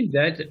doing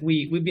that,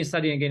 we've been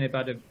studying again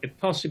about a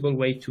possible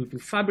way to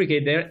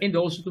fabricate there and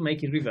also to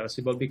make it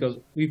reversible, because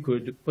we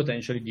could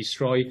potentially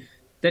destroy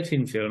that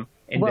thin film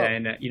and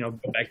then,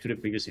 go back to the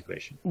previous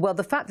situation. Well,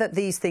 the fact that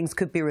these things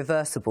could be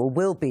reversible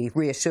will be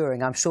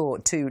reassuring, I'm sure,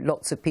 to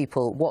lots of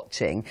people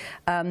watching.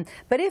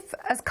 But if,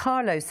 as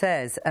Carlo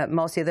says,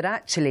 Marcia, that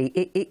actually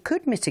it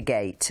could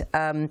mitigate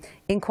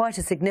in quite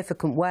a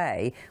significant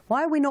way,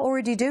 why are we not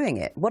already doing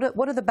it? What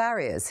are the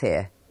barriers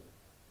here?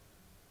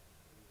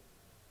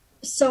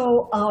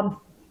 So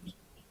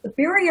the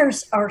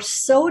barriers are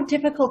so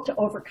difficult to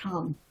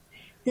overcome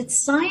that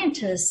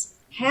scientists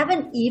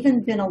haven't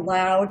even been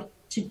allowed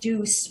to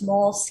do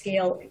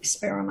small-scale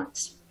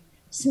experiments.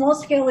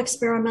 Small-scale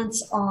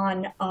experiments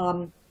on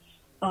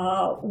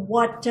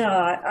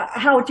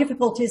how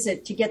difficult is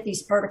it to get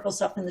these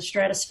particles up in the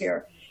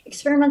stratosphere.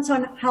 Experiments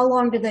on how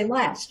long do they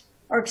last.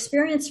 Our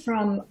experience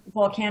from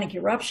volcanic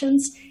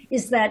eruptions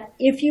is that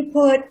if you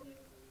put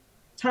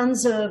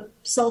tons of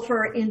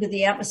sulfur into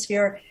the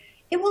atmosphere,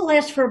 it will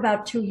last for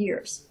about 2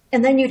 years.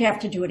 And then you'd have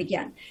to do it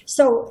again.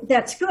 So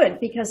that's good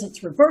because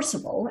it's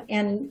reversible.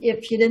 And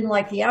if you didn't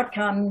like the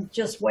outcome,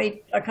 just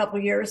wait a couple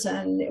years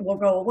and it will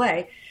go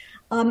away.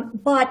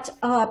 But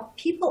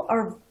people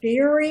are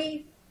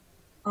very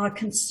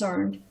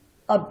concerned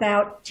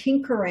about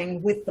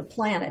tinkering with the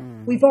planet.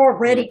 We've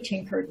already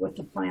tinkered with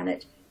the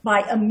planet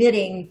by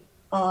emitting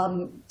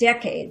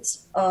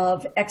decades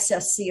of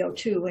excess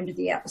CO2 into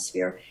the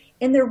atmosphere.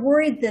 And they're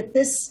worried that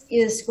this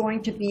is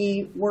going to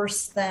be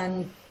worse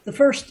than the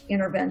first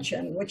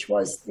intervention, which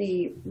was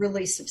the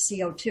release of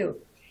CO2.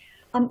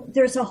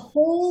 There's a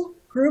whole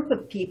group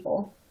of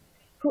people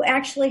who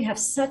actually have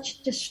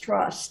such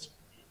distrust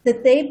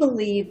that they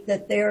believe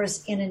that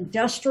there's an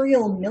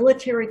industrial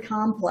military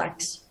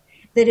complex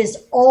that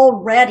is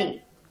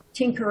already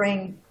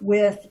tinkering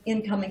with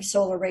incoming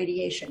solar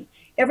radiation.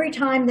 Every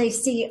time they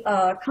see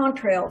a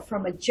contrail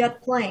from a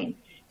jet plane,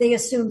 they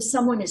assume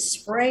someone is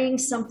spraying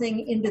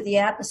something into the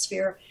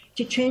atmosphere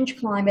to change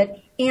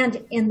climate,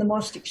 and in the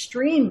most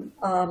extreme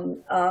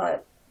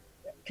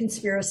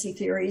conspiracy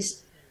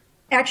theories,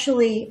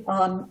 actually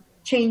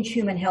change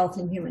human health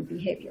and human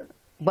behavior.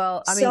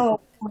 Well, I mean,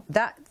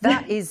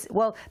 that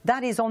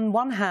is on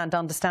one hand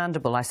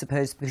understandable, I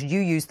suppose, because you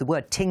use the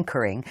word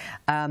tinkering.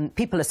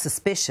 People are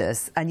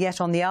suspicious, and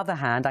yet on the other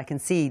hand, I can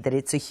see that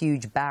it's a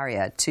huge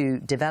barrier to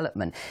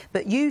development.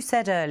 But you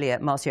said earlier,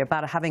 Marcia,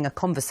 about having a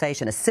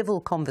conversation, a civil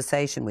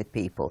conversation with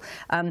people.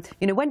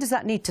 When does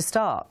that need to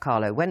start,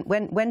 Carlo?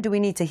 When do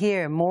we need to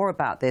hear more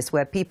about this,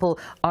 where people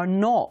are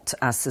not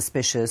as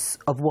suspicious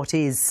of what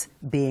is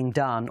being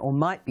done or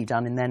might be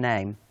done in their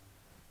name?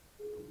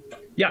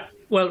 Yeah.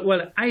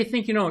 Well, I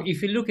think,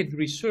 if you look at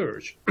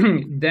research,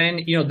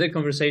 then, the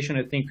conversation,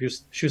 I think,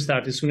 should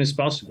start as soon as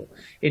possible.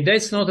 And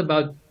that's not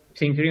about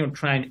tinkering or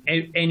trying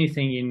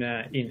anything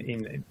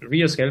in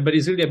real scale, but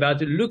it's really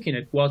about looking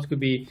at what could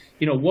be,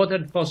 what are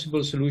the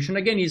possible solutions.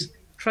 Again, is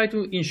try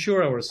to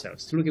ensure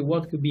ourselves, to look at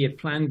what could be a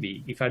plan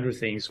B if other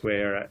things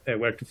were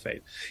to fail.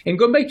 And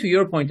going back to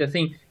your point, I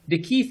think the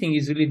key thing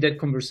is really that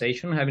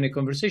conversation, having a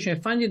conversation,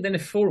 and finding then a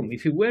forum.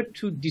 If you were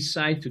to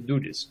decide to do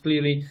this,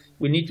 clearly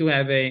we need to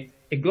have a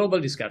global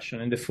discussion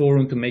and the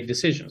forum to make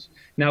decisions.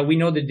 Now, we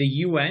know that the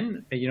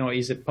UN,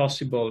 is a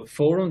possible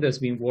forum that's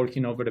been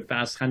working over the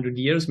past 100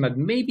 years, but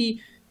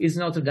maybe is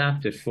not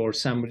adapted for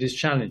some of these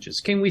challenges.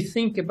 Can we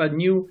think about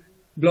new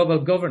global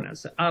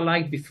governance? I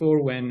liked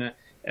before when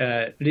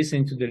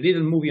listening to the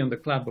little movie on the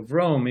Club of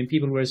Rome, and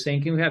people were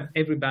saying, can we have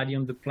everybody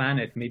on the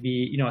planet,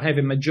 maybe, have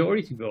a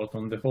majority vote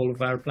on the whole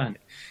of our planet,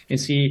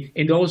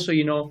 and also,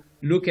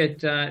 look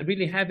at,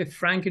 really have a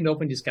frank and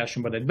open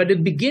discussion about that. But at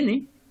the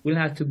beginning, will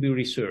have to be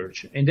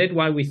research. And that's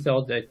why we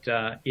thought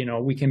that,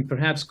 we can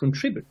perhaps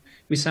contribute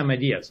with some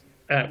ideas.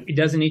 It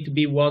doesn't need to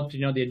be what,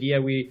 the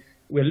idea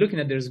we're looking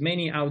at. There's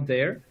many out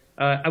there.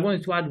 I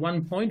wanted to add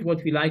one point,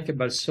 what we like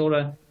about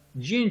solar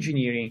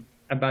geoengineering,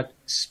 about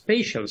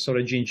spatial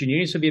solar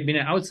geoengineering. So we've been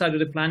outside of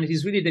the planet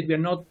is really that we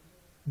are not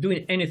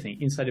doing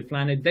anything inside the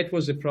planet. That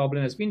was the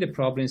problem, has been the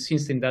problem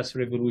since the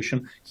Industrial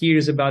Revolution. Here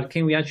is about,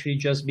 can we actually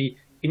just be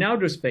in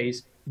outer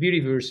space, be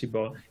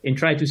reversible, and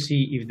try to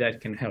see if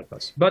that can help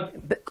us. But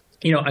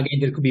again,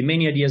 there could be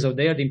many ideas out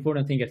there. The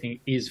important thing, I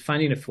think, is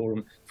finding a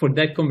forum for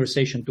that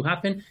conversation to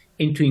happen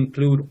and to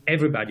include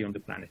everybody on the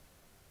planet.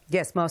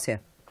 Yes, Marcia.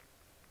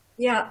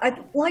 Yeah,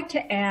 I'd like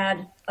to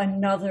add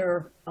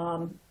another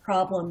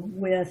problem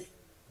with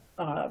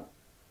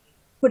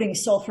putting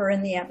sulfur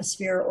in the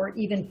atmosphere or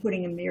even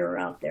putting a mirror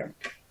out there.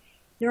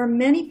 There are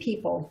many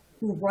people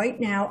who right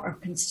now are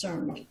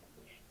concerned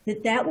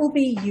that that will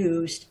be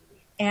used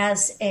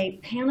as a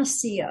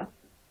panacea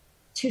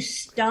to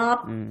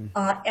stop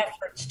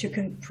efforts to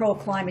control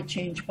climate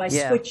change by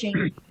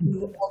switching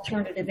to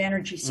alternative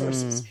energy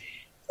sources.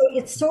 So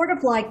it's sort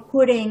of like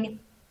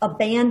putting a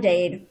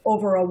Band-Aid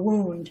over a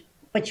wound,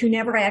 but you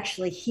never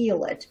actually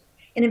heal it.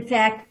 And in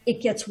fact,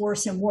 it gets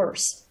worse and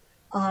worse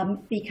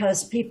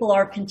because people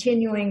are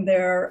continuing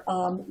their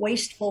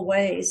wasteful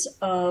ways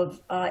of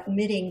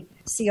emitting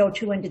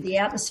CO2 into the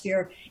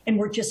atmosphere, and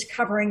we're just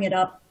covering it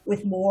up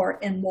with more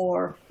and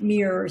more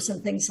mirrors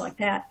and things like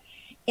that.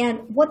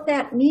 And what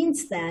that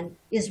means then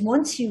is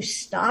once you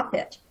stop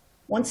it,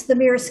 once the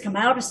mirrors come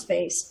out of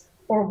space,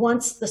 or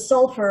once the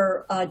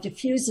sulfur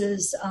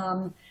diffuses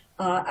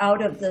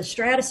out of the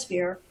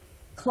stratosphere,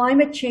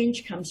 climate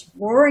change comes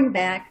roaring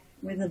back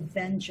with a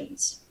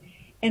vengeance.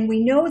 And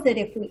we know that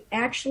if we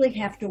actually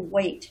have to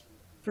wait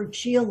for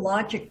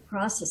geologic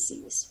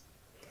processes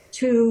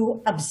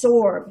to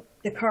absorb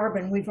the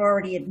carbon we've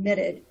already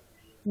emitted,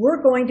 we're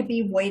going to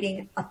be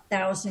waiting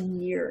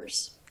 1,000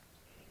 years.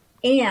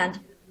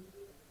 And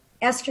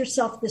ask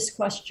yourself this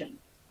question: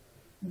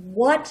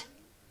 what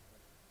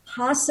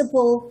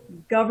possible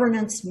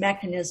governance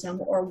mechanism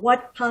or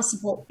what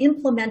possible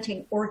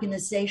implementing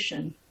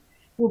organization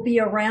will be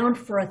around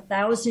for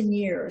 1,000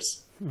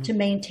 years to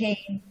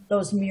maintain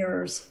those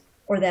mirrors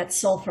or that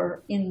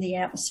sulfur in the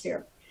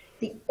atmosphere?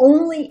 The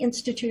only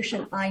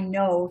institution I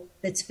know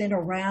that's been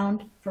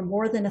around for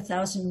more than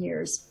 1,000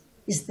 years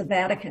is the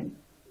Vatican.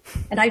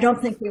 And I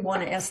don't think we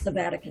want to ask the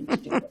Vatican to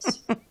do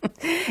this.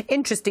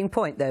 Interesting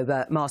point,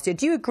 though, Marcia.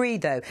 Do you agree,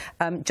 though,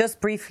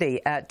 just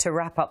briefly to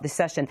wrap up this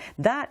session,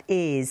 that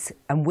is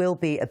and will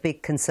be a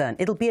big concern.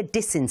 It'll be a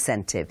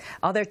disincentive.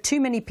 Are there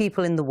too many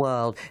people in the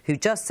world who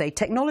just say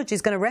technology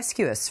is going to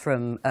rescue us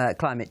from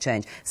climate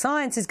change?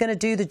 Science is going to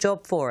do the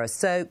job for us.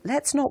 So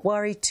let's not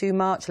worry too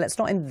much. Let's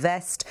not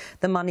invest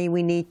the money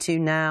we need to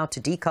now to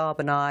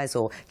decarbonise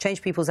or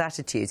change people's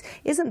attitudes.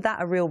 Isn't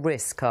that a real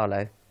risk,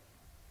 Carlo?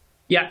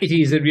 Yeah, it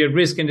is a real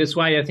risk, and that's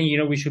why I think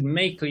we should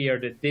make clear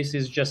that this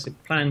is just a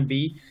plan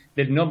B,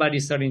 that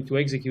nobody's starting to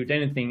execute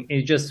anything.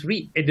 It's just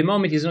at the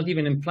moment, it's not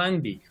even in plan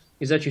B.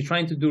 It's actually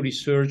trying to do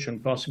research on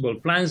possible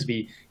plans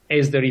B,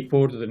 as the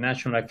report of the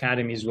National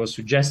Academies was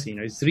suggesting.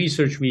 It's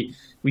research we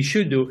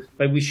should do,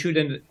 but we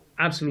shouldn't.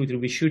 Absolutely,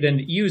 we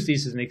shouldn't use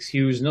this as an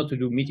excuse not to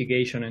do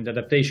mitigation and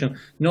adaptation,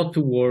 not to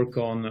work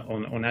on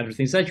other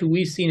things. Actually,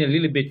 we've seen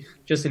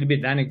just a little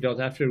bit anecdote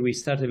after we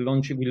started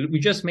launching. We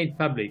just made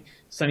public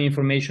some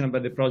information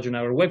about the project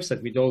on our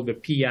website with all the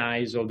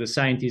PIs, all the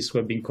scientists who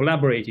have been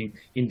collaborating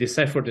in this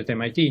effort at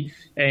MIT.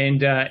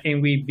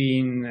 And we've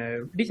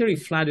been literally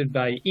flooded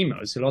by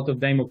emails, a lot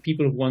of them of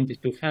people who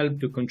wanted to help,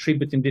 to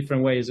contribute in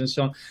different ways and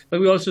so on. But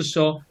we also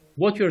saw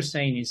what you're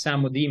saying in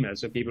some of the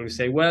emails of people who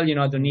say, well,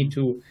 I don't need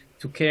to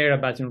care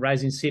about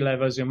rising sea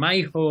levels.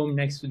 My home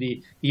next to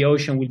the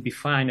ocean will be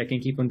fine. I can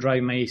keep on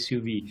driving my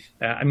SUV.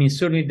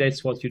 Certainly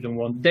that's what you don't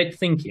want. That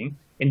thinking,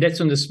 and that's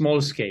on the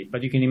small scale.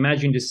 But you can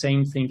imagine the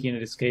same thinking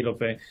at the scale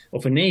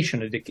of a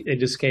nation, at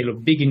the scale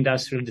of big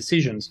industrial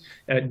decisions.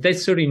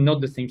 That's certainly not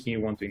the thinking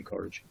you want to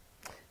encourage.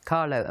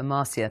 Carlo and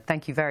Marcia,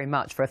 thank you very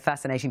much for a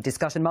fascinating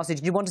discussion. Marcia,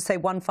 did you want to say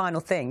one final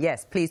thing?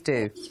 Yes, please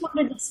do. I just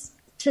wanted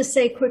to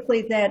say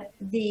quickly that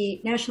the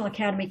National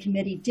Academy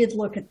Committee did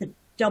look at the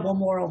double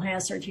moral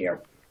hazard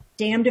here.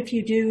 Damned if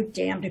you do,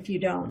 damned if you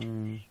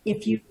don't.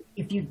 If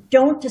you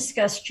don't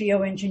discuss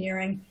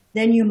geoengineering,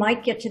 then you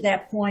might get to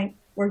that point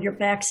where your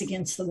back's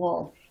against the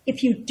wall.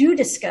 If you do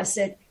discuss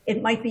it,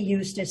 it might be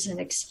used as an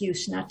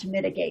excuse not to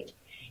mitigate.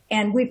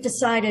 And we've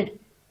decided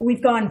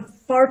we've gone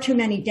far too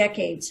many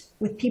decades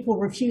with people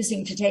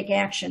refusing to take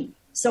action.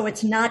 So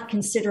it's not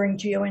considering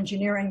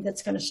geoengineering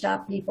that's going to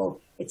stop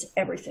people. It's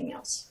everything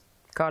else.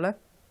 Carlo?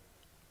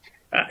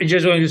 I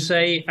just wanted to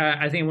say,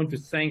 I think I want to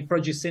thank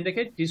Project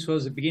Syndicate. This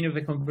was the beginning of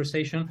the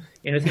conversation,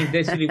 and I think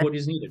that's really what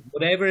is needed.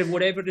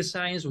 Whatever the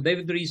science,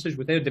 whatever the research,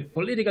 whatever the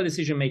political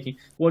decision-making,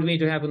 what we need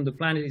to have on the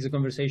planet is a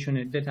conversation,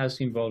 and that has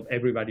to involve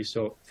everybody.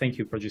 So thank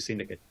you, Project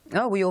Syndicate.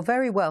 Oh, well, you're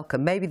very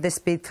welcome. Maybe this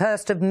be the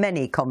first of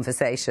many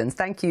conversations.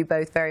 Thank you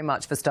both very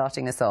much for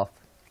starting us off.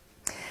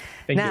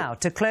 Now,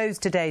 to close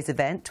today's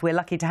event, we're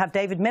lucky to have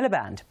David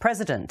Miliband,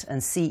 President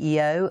and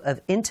CEO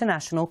of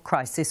International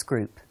Crisis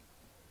Group.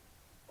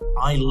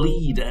 I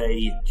lead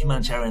a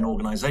humanitarian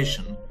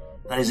organization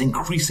that is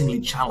increasingly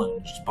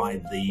challenged by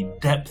the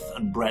depth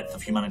and breadth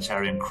of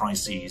humanitarian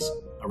crises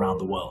around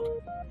the world.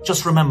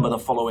 Just remember the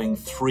following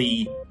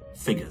three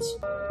figures.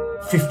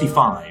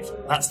 55,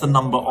 that's the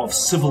number of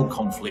civil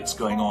conflicts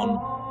going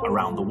on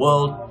around the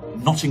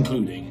world, not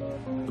including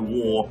the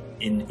war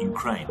in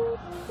Ukraine.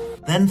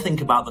 Then think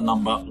about the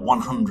number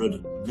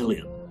 100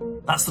 million.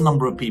 That's the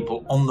number of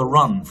people on the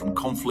run from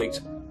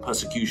conflict,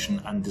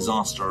 persecution and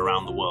disaster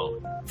around the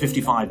world.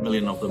 55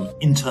 million of them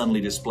internally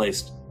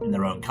displaced in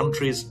their own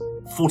countries,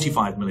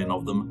 45 million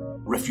of them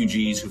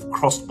refugees who've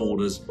crossed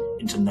borders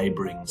into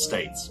neighbouring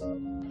states.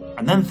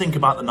 And then think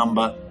about the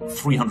number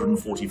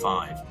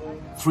 345.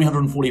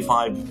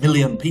 345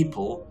 million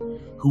people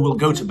who will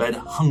go to bed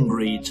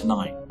hungry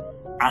tonight,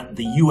 at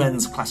the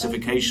UN's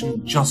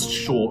classification just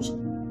short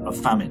of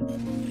famine.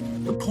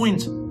 The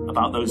point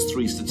about those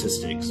three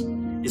statistics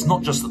is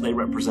not just that they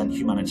represent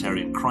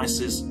humanitarian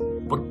crisis,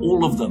 but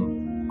all of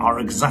them are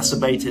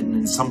exacerbated and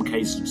in some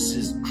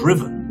cases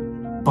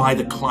driven by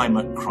the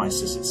climate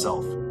crisis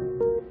itself.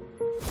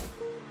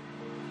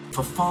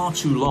 For far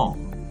too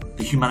long,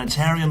 the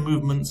humanitarian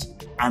movements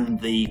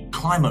and the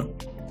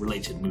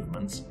climate-related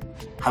movements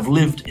have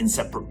lived in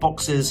separate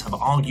boxes, have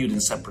argued in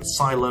separate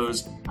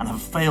silos, and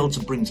have failed to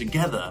bring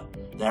together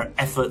their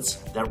efforts,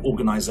 their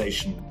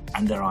organisation,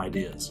 and their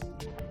ideas.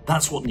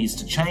 That's what needs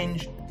to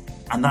change,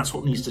 and that's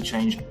what needs to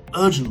change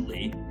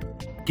urgently,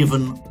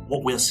 given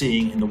what we're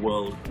seeing in the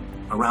world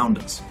around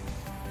us.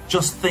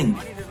 Just think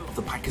of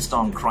the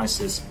Pakistan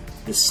crisis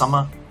this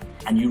summer,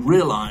 and you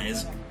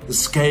realise the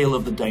scale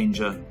of the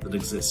danger that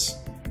exists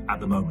at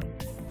the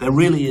moment. There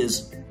really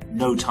is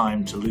no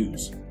time to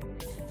lose.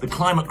 The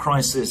climate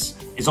crisis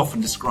is often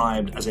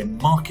described as a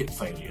market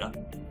failure.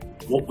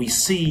 What we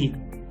see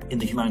in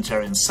the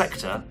humanitarian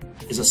sector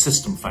is a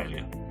system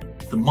failure.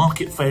 The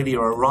market failure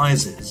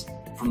arises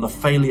from the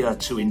failure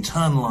to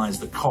internalise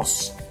the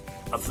costs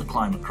of the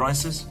climate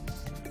crisis.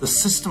 The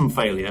system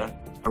failure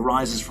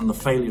arises from the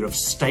failure of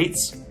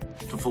states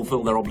to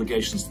fulfil their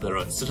obligations to their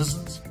own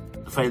citizens,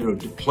 the failure of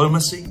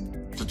diplomacy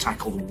to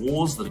tackle the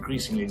wars that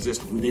increasingly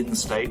exist within the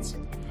states,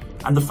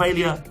 and the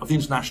failure of the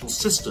international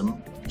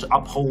system to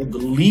uphold the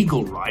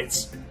legal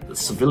rights that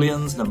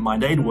civilians, never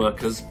mind aid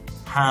workers,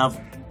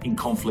 have in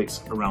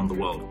conflicts around the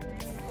world.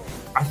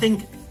 I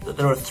think that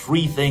there are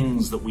three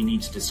things that we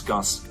need to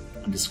discuss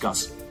and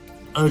discuss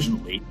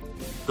urgently.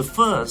 The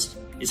first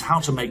is how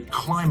to make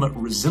climate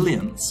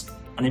resilience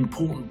an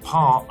important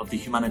part of the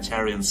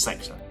humanitarian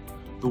sector.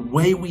 The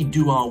way we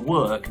do our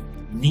work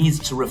needs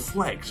to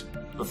reflect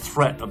the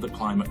threat of the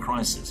climate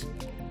crisis.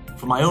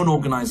 For my own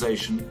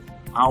organisation,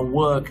 our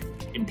work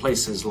in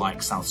places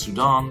like South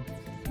Sudan,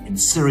 in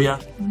Syria,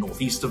 in the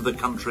northeast of the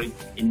country,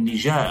 in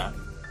Niger,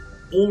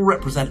 all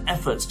represent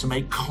efforts to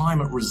make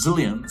climate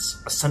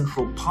resilience a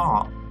central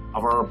part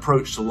of our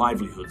approach to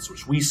livelihoods,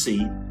 which we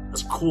see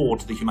as core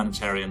to the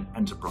humanitarian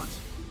enterprise.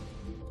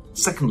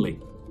 Secondly,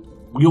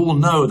 we all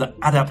know that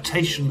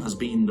adaptation has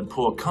been the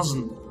poor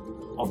cousin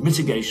of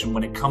mitigation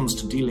when it comes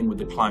to dealing with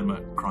the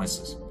climate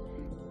crisis.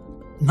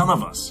 None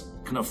of us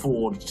can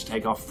afford to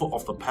take our foot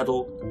off the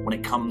pedal when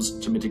it comes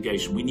to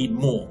mitigation. We need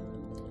more.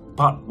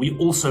 But we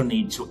also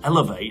need to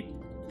elevate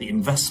the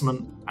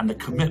investment and the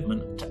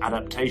commitment to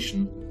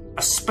adaptation,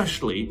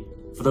 especially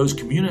for those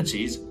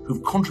communities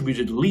who've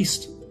contributed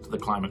least to the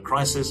climate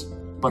crisis,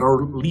 but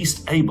are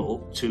least able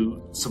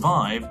to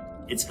survive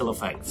its ill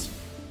effects.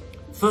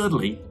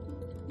 Thirdly,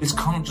 this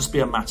can't just be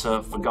a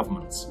matter for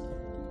governments.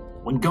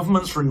 When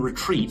governments are in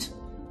retreat,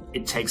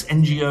 it takes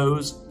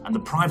NGOs and the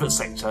private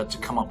sector to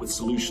come up with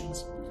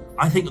solutions.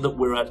 I think that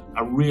we're at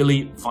a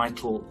really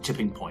vital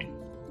tipping point.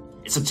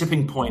 It's a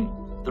tipping point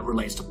that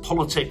relates to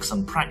politics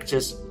and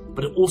practice,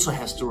 but it also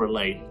has to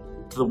relate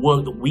to the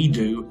work that we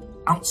do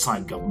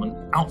outside government,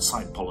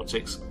 outside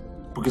politics,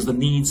 because the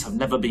needs have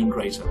never been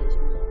greater.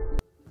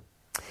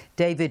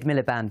 David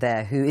Miliband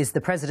there, who is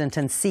the President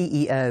and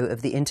CEO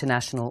of the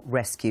International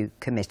Rescue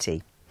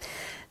Committee.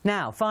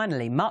 Now,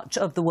 finally, much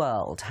of the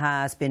world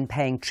has been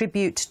paying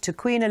tribute to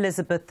Queen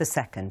Elizabeth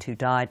II, who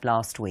died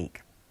last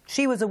week.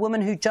 She was a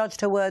woman who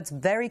judged her words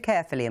very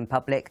carefully in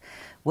public,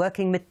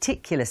 working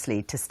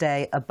meticulously to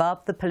stay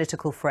above the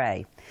political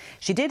fray.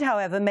 She did,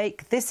 however,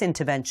 make this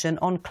intervention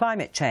on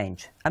climate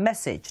change a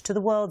message to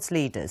the world's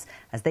leaders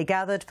as they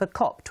gathered for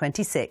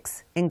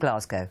COP26 in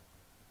Glasgow.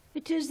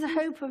 It is the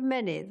hope of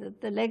many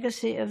that the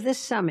legacy of this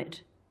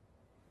summit,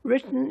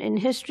 written in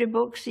history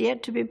books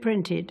yet to be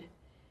printed,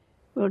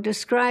 will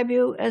describe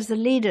you as the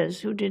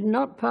leaders who did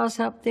not pass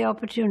up the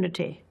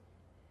opportunity,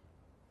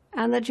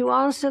 and that you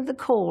answered the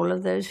call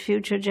of those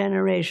future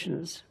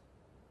generations,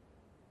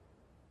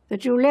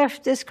 that you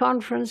left this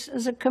conference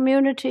as a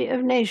community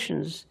of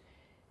nations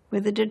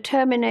with a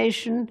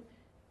determination,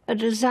 a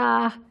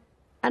desire,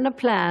 and a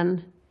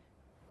plan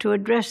to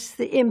address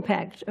the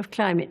impact of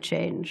climate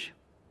change,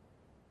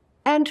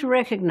 and to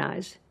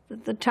recognize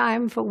that the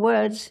time for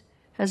words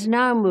has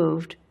now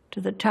moved to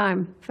the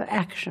time for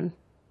action.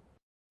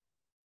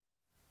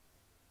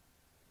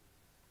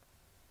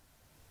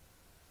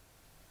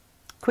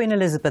 Queen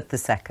Elizabeth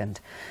II.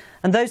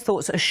 And those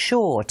thoughts are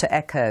sure to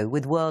echo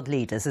with world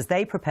leaders as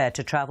they prepare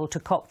to travel to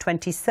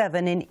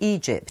COP27 in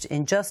Egypt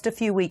in just a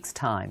few weeks'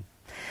 time.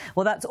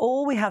 Well, that's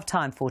all we have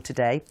time for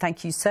today.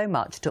 Thank you so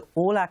much to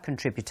all our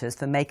contributors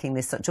for making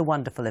this such a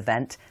wonderful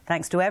event.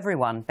 Thanks to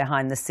everyone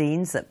behind the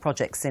scenes at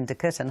Project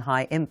Syndicate and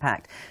High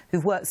Impact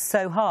who've worked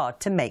so hard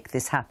to make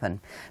this happen.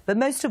 But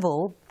most of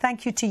all,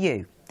 thank you to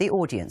you, the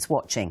audience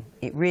watching.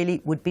 It really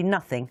would be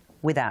nothing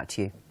without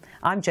you.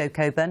 I'm Jo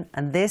Coburn,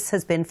 and this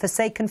has been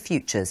Forsaken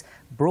Futures,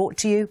 brought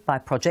to you by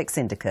Project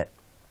Syndicate.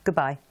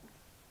 Goodbye.